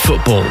Cup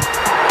football.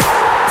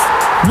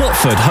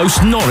 Watford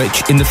host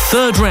Norwich in the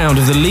third round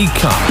of the League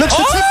Cup. Looks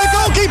to tip the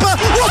goalkeeper.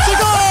 What a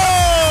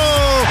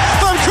goal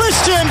from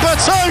Christian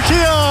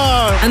Batokio!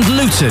 And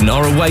Luton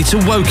are away to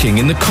Woking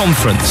in the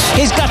conference.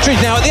 Here's Guttridge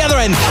now at the other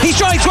end. He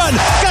strikes one.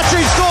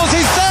 Guttridge scores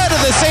his third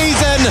of the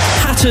season.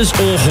 Hatters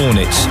or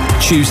Hornets?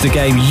 Choose the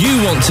game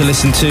you want to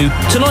listen to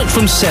tonight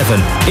from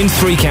 7 in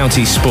Three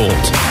Counties Sport.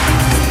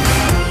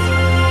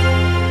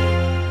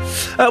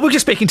 We're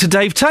just speaking to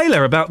Dave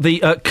Taylor about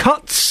the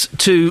cuts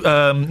to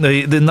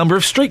the number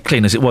of street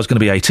cleaners. It was going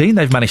to be 18.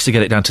 They've managed to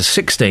get it down to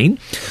 16.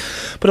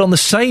 But on the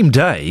same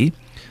day,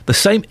 the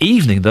same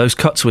evening those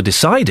cuts were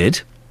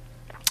decided,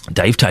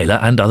 Dave Taylor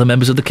and other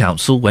members of the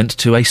council went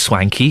to a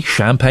swanky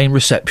champagne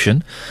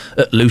reception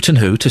at Luton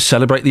Hoo to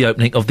celebrate the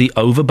opening of the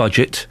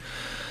over-budget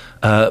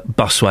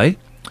busway.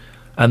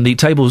 And the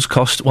tables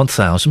cost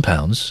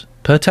 £1,000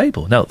 per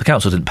table. Now, the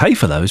council didn't pay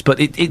for those, but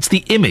it's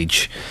the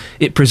image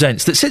it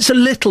presents that sits a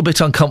little bit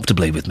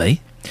uncomfortably with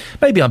me.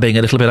 Maybe I'm being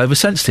a little bit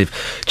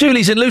oversensitive.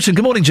 Julie's in Luton.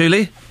 Good morning,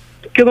 Julie.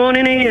 Good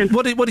morning, Ian.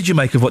 What did you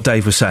make of what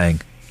Dave was saying?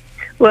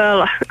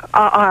 Well,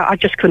 I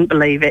just couldn't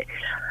believe it.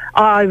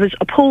 I was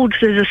appalled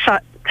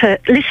to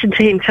listen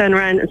to him turn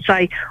around and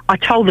say, I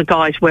told the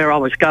guys where I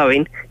was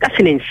going. That's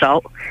an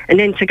insult. And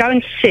then to go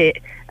and sit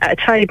at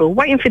a table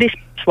waiting for this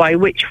way,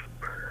 which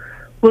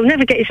will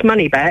never get his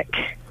money back,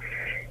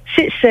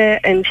 sits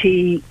there and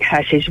he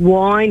has his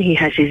wine, he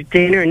has his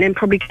dinner, and then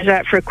probably goes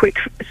out for a quick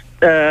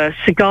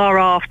cigar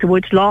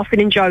afterwards,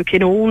 laughing and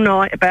joking all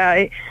night about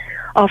it,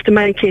 after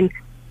making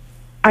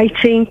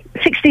 16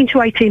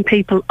 to 18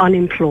 people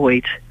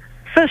unemployed.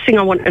 First thing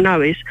I want to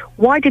know is,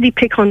 why did he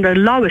pick on the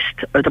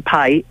lowest of the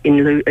pay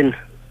in Luton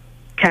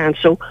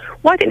Council?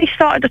 Why didn't he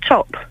start at the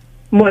top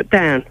and work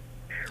down,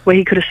 where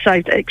he could have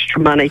saved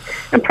extra money?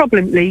 And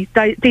probably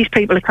these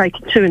people are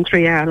taking 2 and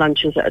 3 hour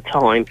lunches at a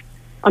time.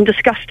 I'm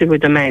disgusted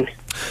with the man.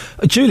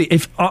 Julie,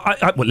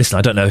 well, listen,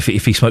 I don't know if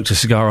he smoked a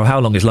cigar or how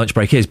long his lunch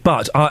break is,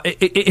 but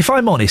if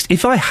I'm honest,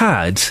 if I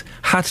had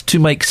to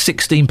make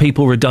 16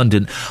 people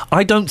redundant,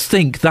 I don't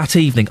think that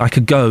evening I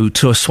could go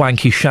to a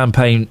swanky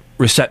champagne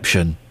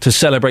reception to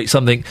celebrate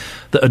something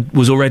that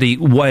was already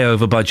way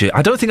over budget.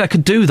 I don't think I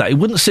could do that. It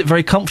wouldn't sit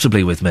very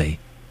comfortably with me.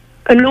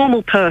 A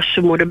normal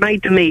person would have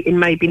made the meeting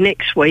maybe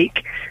next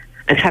week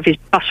and have his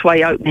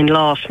busway opening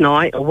last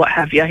night or what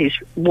have you, his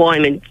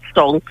wine and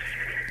song,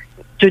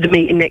 do the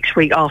meeting next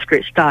week after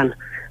it's done.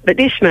 But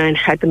this man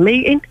had the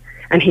meeting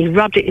and he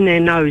rubbed it in their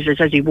noses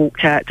as he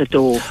walked out the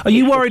door. Are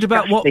you worried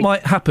about what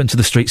might happen to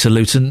the streets of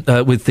Luton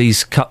with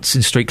these cuts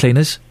in street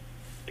cleaners?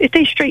 If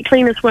these street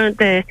cleaners weren't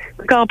there,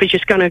 the garbage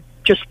is going to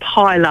just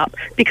pile up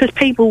because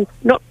people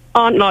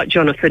aren't like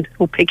Jonathan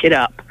who'll pick it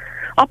up.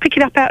 I'll pick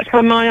it up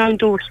outside my own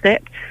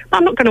doorstep.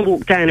 I'm not going to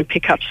walk down and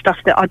pick up stuff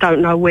that I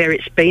don't know where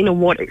it's been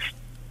and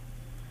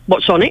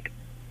what's on it.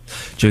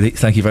 Julie,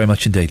 thank you very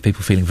much indeed.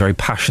 People feeling very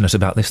passionate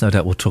about this. No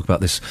doubt we'll talk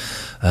about this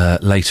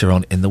later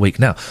on in the week.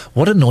 Now,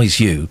 what annoys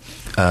you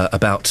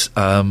about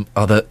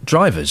other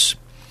drivers?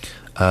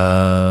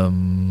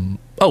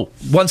 Oh,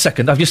 1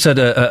 second. I've just had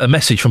a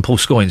message from Paul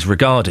Scoynes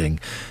regarding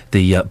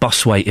the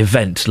busway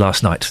event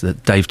last night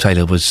that Dave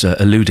Taylor was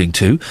alluding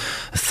to.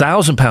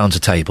 £1,000 a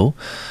table.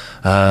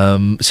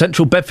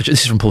 Central Bedfordshire,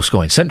 this is from Paul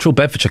Scoynes, Central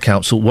Bedfordshire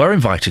Council were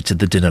invited to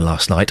the dinner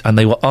last night and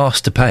they were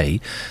asked to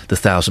pay the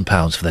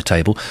 £1,000 for their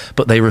table,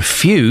 but they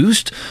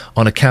refused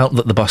on account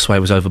that the busway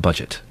was over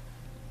budget.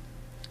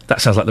 That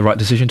sounds like the right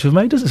decision to have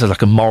made, doesn't it? Sounds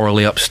like a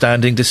morally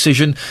upstanding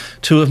decision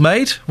to have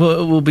made.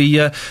 We'll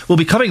be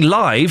coming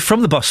live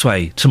from the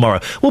busway tomorrow.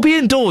 We'll be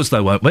indoors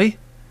though, won't we?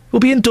 We'll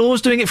be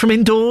indoors, doing it from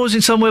indoors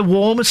in somewhere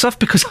warm and stuff,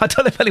 because I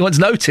don't know if anyone's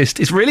noticed,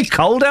 it's really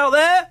cold out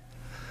there.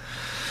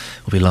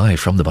 We'll be live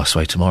from the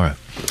busway tomorrow.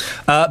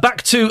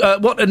 Back to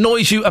what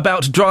annoys you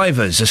about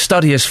drivers. A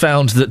study has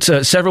found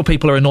that several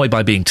people are annoyed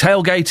by being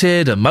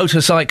tailgated and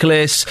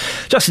motorcyclists.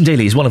 Justin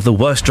Dealey is one of the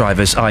worst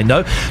drivers I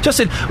know.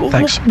 Justin,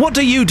 what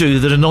do you do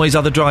that annoys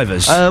other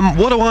drivers?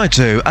 What do I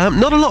do?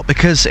 Not a lot,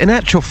 because in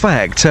actual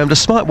fact,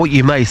 despite what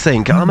you may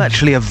think, I'm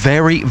actually a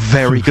very,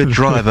 very good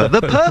driver.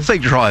 The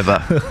perfect driver.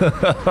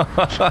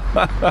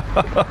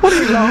 What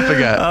are you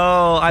laughing at?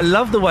 Oh, I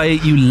love the way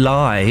you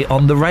lie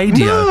on the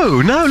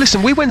radio. No,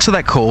 listen, we went to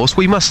that course.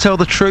 We must tell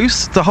the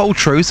truth, the whole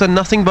truth, and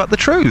nothing but the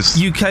truth.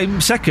 You came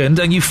second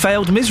and you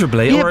failed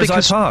miserably, or as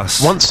I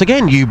passed. Once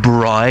again, you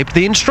bribed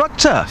the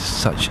instructor.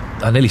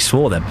 I nearly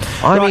swore then.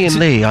 I'm Ian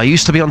Lee. I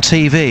used to be on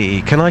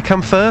TV. Can I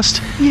come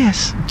first?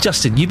 Yes.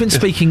 Justin, you've been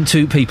speaking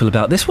to people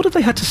about this. What have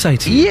they had to say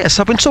to you? Yes,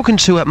 I've been talking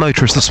to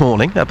motorists this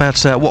morning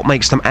about what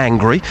makes them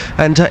angry,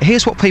 and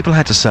here's what people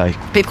had to say.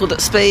 People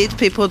that speed,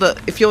 people that,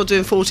 if you're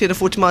doing 40 in a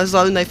 40-mile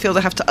zone, they feel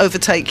they have to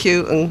overtake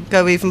you and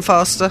go even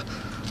faster.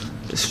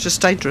 It's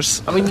just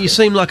dangerous. I mean, you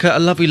seem like a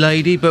lovely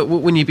lady, but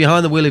when you're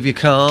behind the wheel of your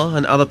car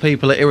and other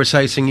people are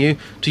irritating you,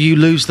 do you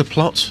lose the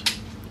plot?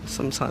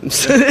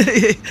 Sometimes.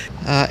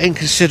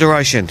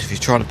 Inconsideration. If you're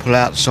trying to pull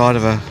out the side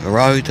of a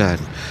road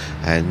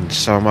and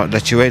someone might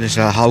let you in, there's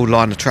a whole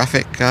line of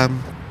traffic, that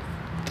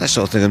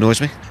sort of thing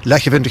annoys me.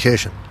 Lack of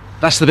indication.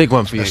 That's the big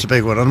one for you? That's the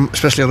big one,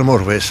 especially on the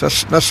motorways.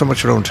 That's not so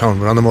much around town,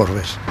 but on the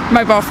motorways.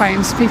 Mobile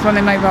phones. People on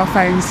their mobile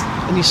phones.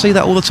 And you see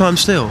that all the time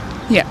still?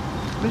 Yeah.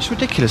 It's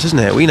ridiculous, isn't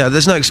it? Well, you know,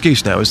 there's no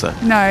excuse now, is there?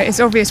 No, it's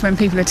obvious when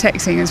people are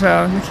texting as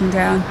well, looking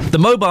down. The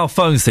mobile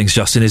phone things,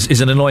 Justin,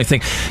 is an annoying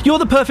thing. You're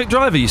the perfect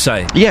driver, you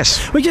say?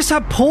 Yes. We just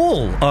had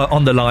Paul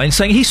on the line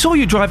saying he saw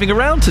you driving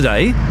around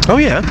today. Oh,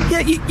 yeah? Yeah,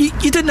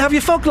 you didn't have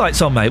your fog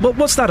lights on, mate.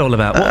 What's that all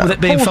about? What with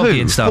it being Paul foggy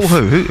who? and stuff? Paul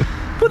who?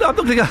 Well, I'm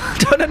not going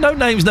to go... No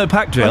names, no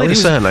pack drill. I need a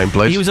surname,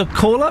 please. He was a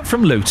call-up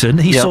from Luton.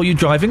 He saw you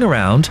driving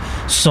around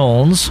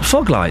Sans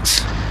fog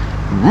lights.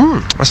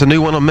 That's a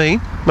new one on me.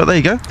 But there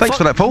you go. Thanks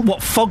for that, Paul.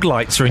 What, fog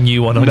lights are a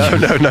new one on No,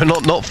 you? no,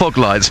 not fog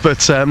lights.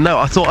 But no,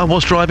 I thought I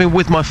was driving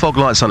with my fog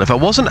lights on. If I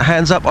wasn't,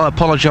 hands up, I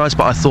apologise,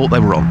 but I thought they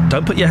were on.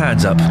 Don't put your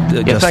hands up.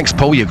 Yeah, thanks,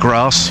 Paul, you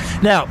grass.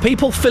 Now,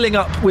 people filling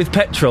up with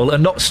petrol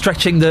and not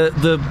stretching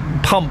the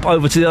pump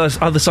over to the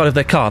other side of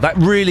their car, that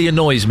really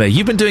annoys me.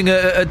 You've been doing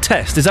a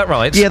test, is that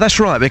right? Yeah,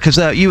 that's right, because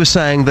you were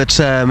saying that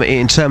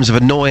in terms of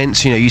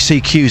annoyance, you know, you see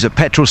queues at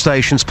petrol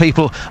stations,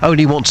 people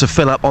only want to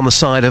fill up on the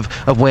side of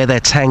where their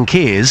tank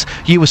is.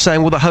 You were saying,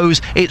 well, the hose,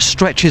 it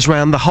stretches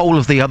around the whole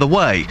of the other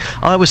way.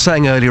 I was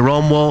saying earlier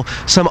on, well,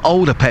 some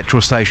older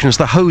petrol stations,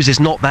 the hose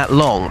is not that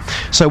long.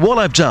 So what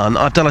I've done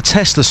a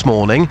test this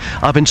morning.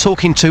 I've been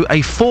talking to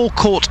a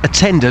forecourt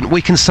attendant.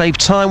 We can save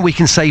time, we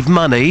can save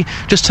money.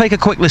 Just take a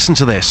quick listen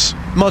to this.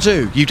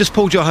 Madhu, you've just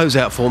pulled your hose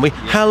out for me.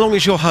 How long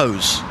is your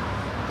hose?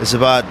 It's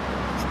about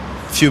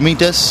a few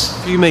metres.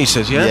 A few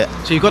metres, yeah?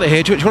 Yeah. So you've got it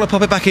here. Do you want to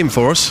pop it back in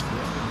for us?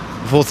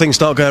 Before things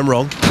start going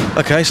wrong.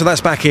 OK, so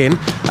that's back in.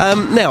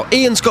 Now,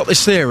 Ian's got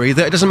this theory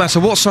that it doesn't matter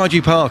what side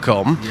you park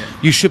on,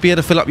 you should be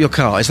able to fill up your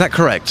car. Is that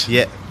correct?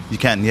 Yeah, you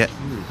can, yeah.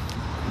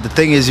 The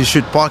thing is, you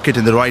should park it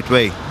in the right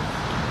way.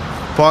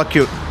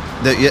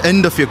 The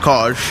end of your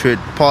car should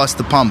pass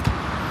the pump.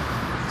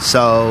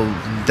 So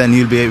then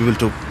you'll be able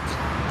to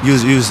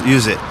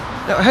use it.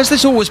 Now, has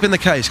this always been the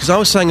case? Because I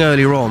was saying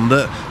earlier on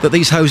that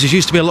these hoses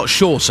used to be a lot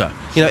shorter.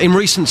 You know, in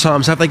recent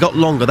times, have they got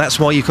longer? That's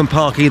why you can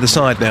park either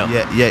side now.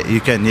 Yeah, you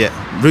can, yeah.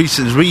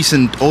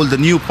 Recent, all the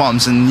new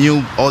pumps and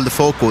all the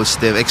forecourts,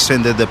 they've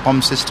extended the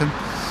pump system.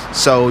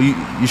 So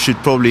you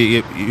should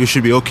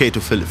be okay to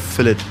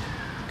fill it.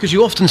 Because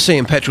you often see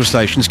in petrol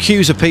stations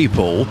queues of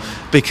people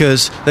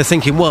because they're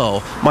thinking,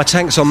 well, my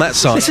tank's on that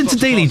side. Listen to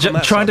Dealey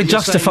trying to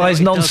justify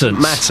his nonsense.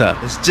 It doesn't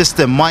matter. It's just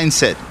the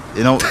mindset,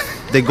 you know.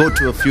 They go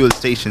to a fuel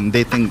station,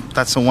 they think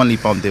that's the only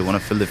pump they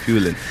want to fill the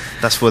fuel in.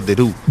 That's what they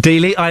do.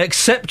 Dealey, I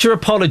accept your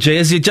apology.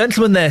 As your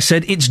gentleman there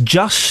said, it's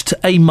just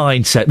a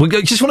mindset. We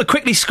just want to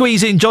quickly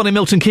squeeze in John in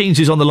Milton Keynes,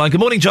 who's on the line.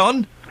 Good morning,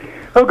 John.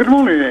 Oh, good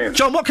morning, Ian.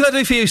 John, what can I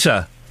do for you,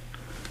 sir?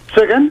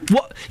 Say again?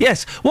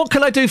 What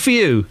can I do for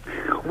you?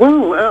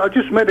 Well, I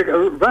just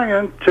rang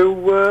in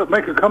to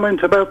make a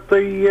comment about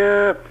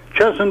the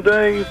Chas and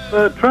Dave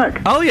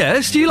track. Oh,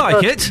 yes. Do you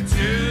like it?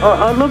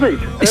 I love it.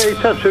 It's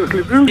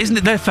absolutely brilliant. Isn't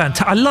it? They're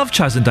fantastic. I love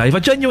Chas and Dave. I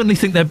genuinely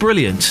think they're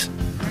brilliant.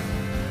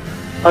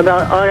 And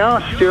I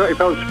asked you, if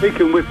I was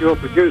speaking with your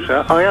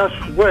producer, I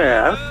asked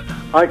where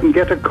I can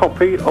get a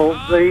copy of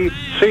the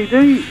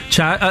CD.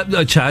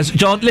 Chaz,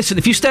 John, listen,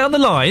 if you stay on the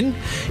line,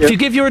 if you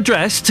give your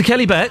address to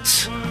Kelly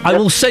Betts, I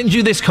will send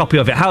you this copy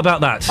of it. How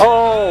about that?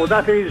 Oh,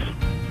 that is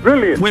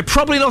brilliant. We're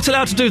probably not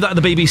allowed to do that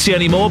at the BBC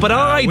anymore, but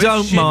I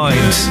don't mind.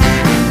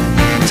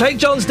 Take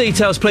John's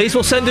details, please.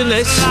 We'll send him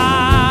this.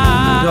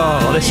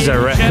 Oh, this is a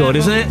record,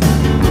 isn't it?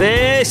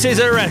 This is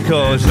a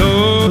record.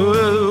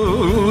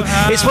 Ooh.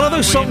 It's one of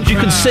those songs you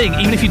can sing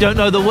even if you don't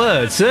know the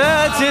words.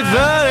 That's it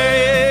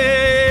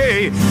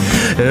funny.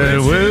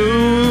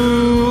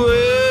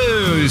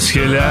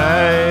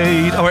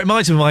 Oh, it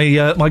reminds me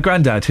of my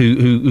granddad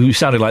who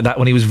sounded like that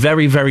when he was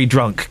very, very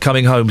drunk,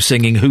 coming home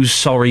singing Who's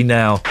Sorry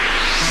Now.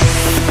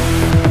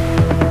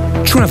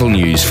 Travel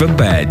news for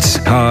beds,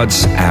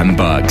 cards and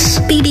bugs.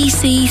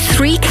 BBC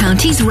Three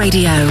Counties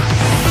Radio.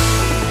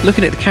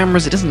 Looking at the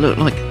cameras, it doesn't look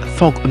like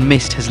fog and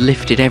mist has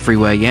lifted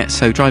everywhere yet,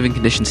 so driving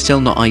conditions still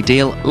not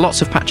ideal.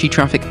 Lots of patchy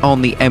traffic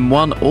on the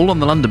M1, all on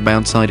the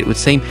London-bound side it would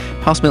seem.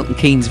 Past Milton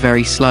Keynes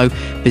very slow,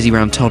 busy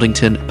around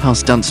Toddington,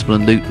 past Dunstable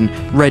and Luton,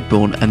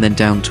 Redbourne and then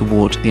down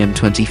toward the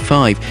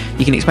M25.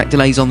 You can expect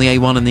delays on the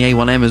A1 and the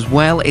A1M as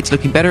well. It's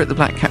looking better at the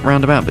Black Cat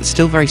roundabout, but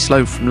still very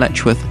slow from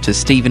Letchworth to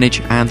Stevenage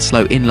and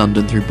slow in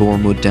London through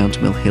Boreham Wood down to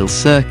Mill Hill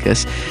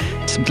Circus.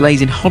 Some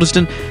delays in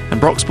Hoddesdon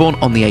and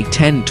Broxbourne on the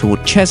A10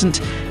 toward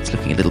Cheshunt. It's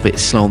looking a little bit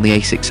slow on the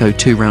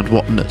A602 round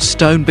Watton at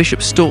Stone. Bishop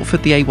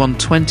Stortford, the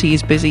A120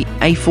 is busy.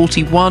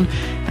 A41,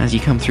 as you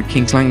come through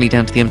Kings Langley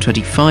down to the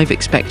M25,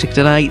 expect a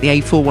delay. The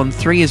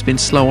A413 has been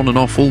slow on and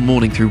off all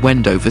morning through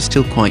Wendover,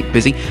 still quite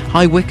busy.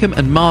 High Wycombe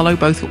and Marlow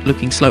both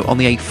looking slow on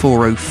the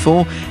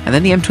A404. And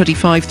then the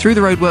M25 through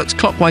the roadworks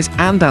clockwise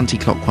and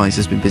anti-clockwise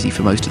has been busy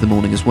for most of the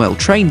morning as well.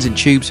 Trains and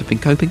tubes have been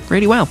coping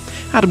really well.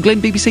 Adam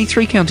Glynn, BBC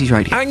Three Counties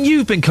Radio. And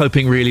you've been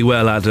coping really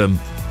well, Adam.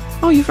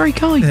 Oh, you're very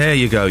kind. There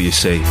you go, you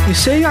see. You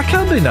see, I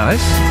can be nice.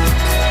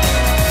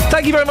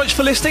 Thank you very much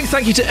for listening.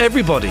 Thank you to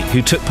everybody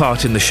who took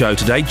part in the show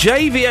today.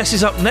 JVS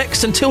is up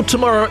next. Until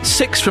tomorrow at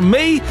 6 from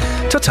me.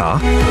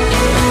 Ta-ta.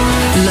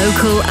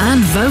 Local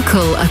and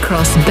vocal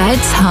across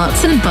beds,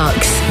 hearts and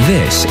bucks.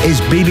 This is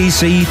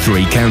BBC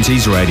Three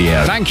Counties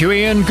Radio. Thank you,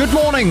 Ian. Good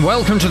morning.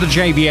 Welcome to the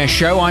JVS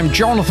show. I'm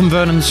Jonathan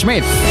Vernon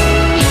Smith.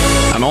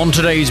 And on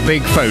today's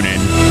big phone-in,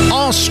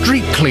 are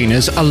street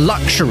cleaners a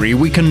luxury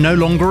we can no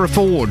longer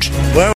afford? Well,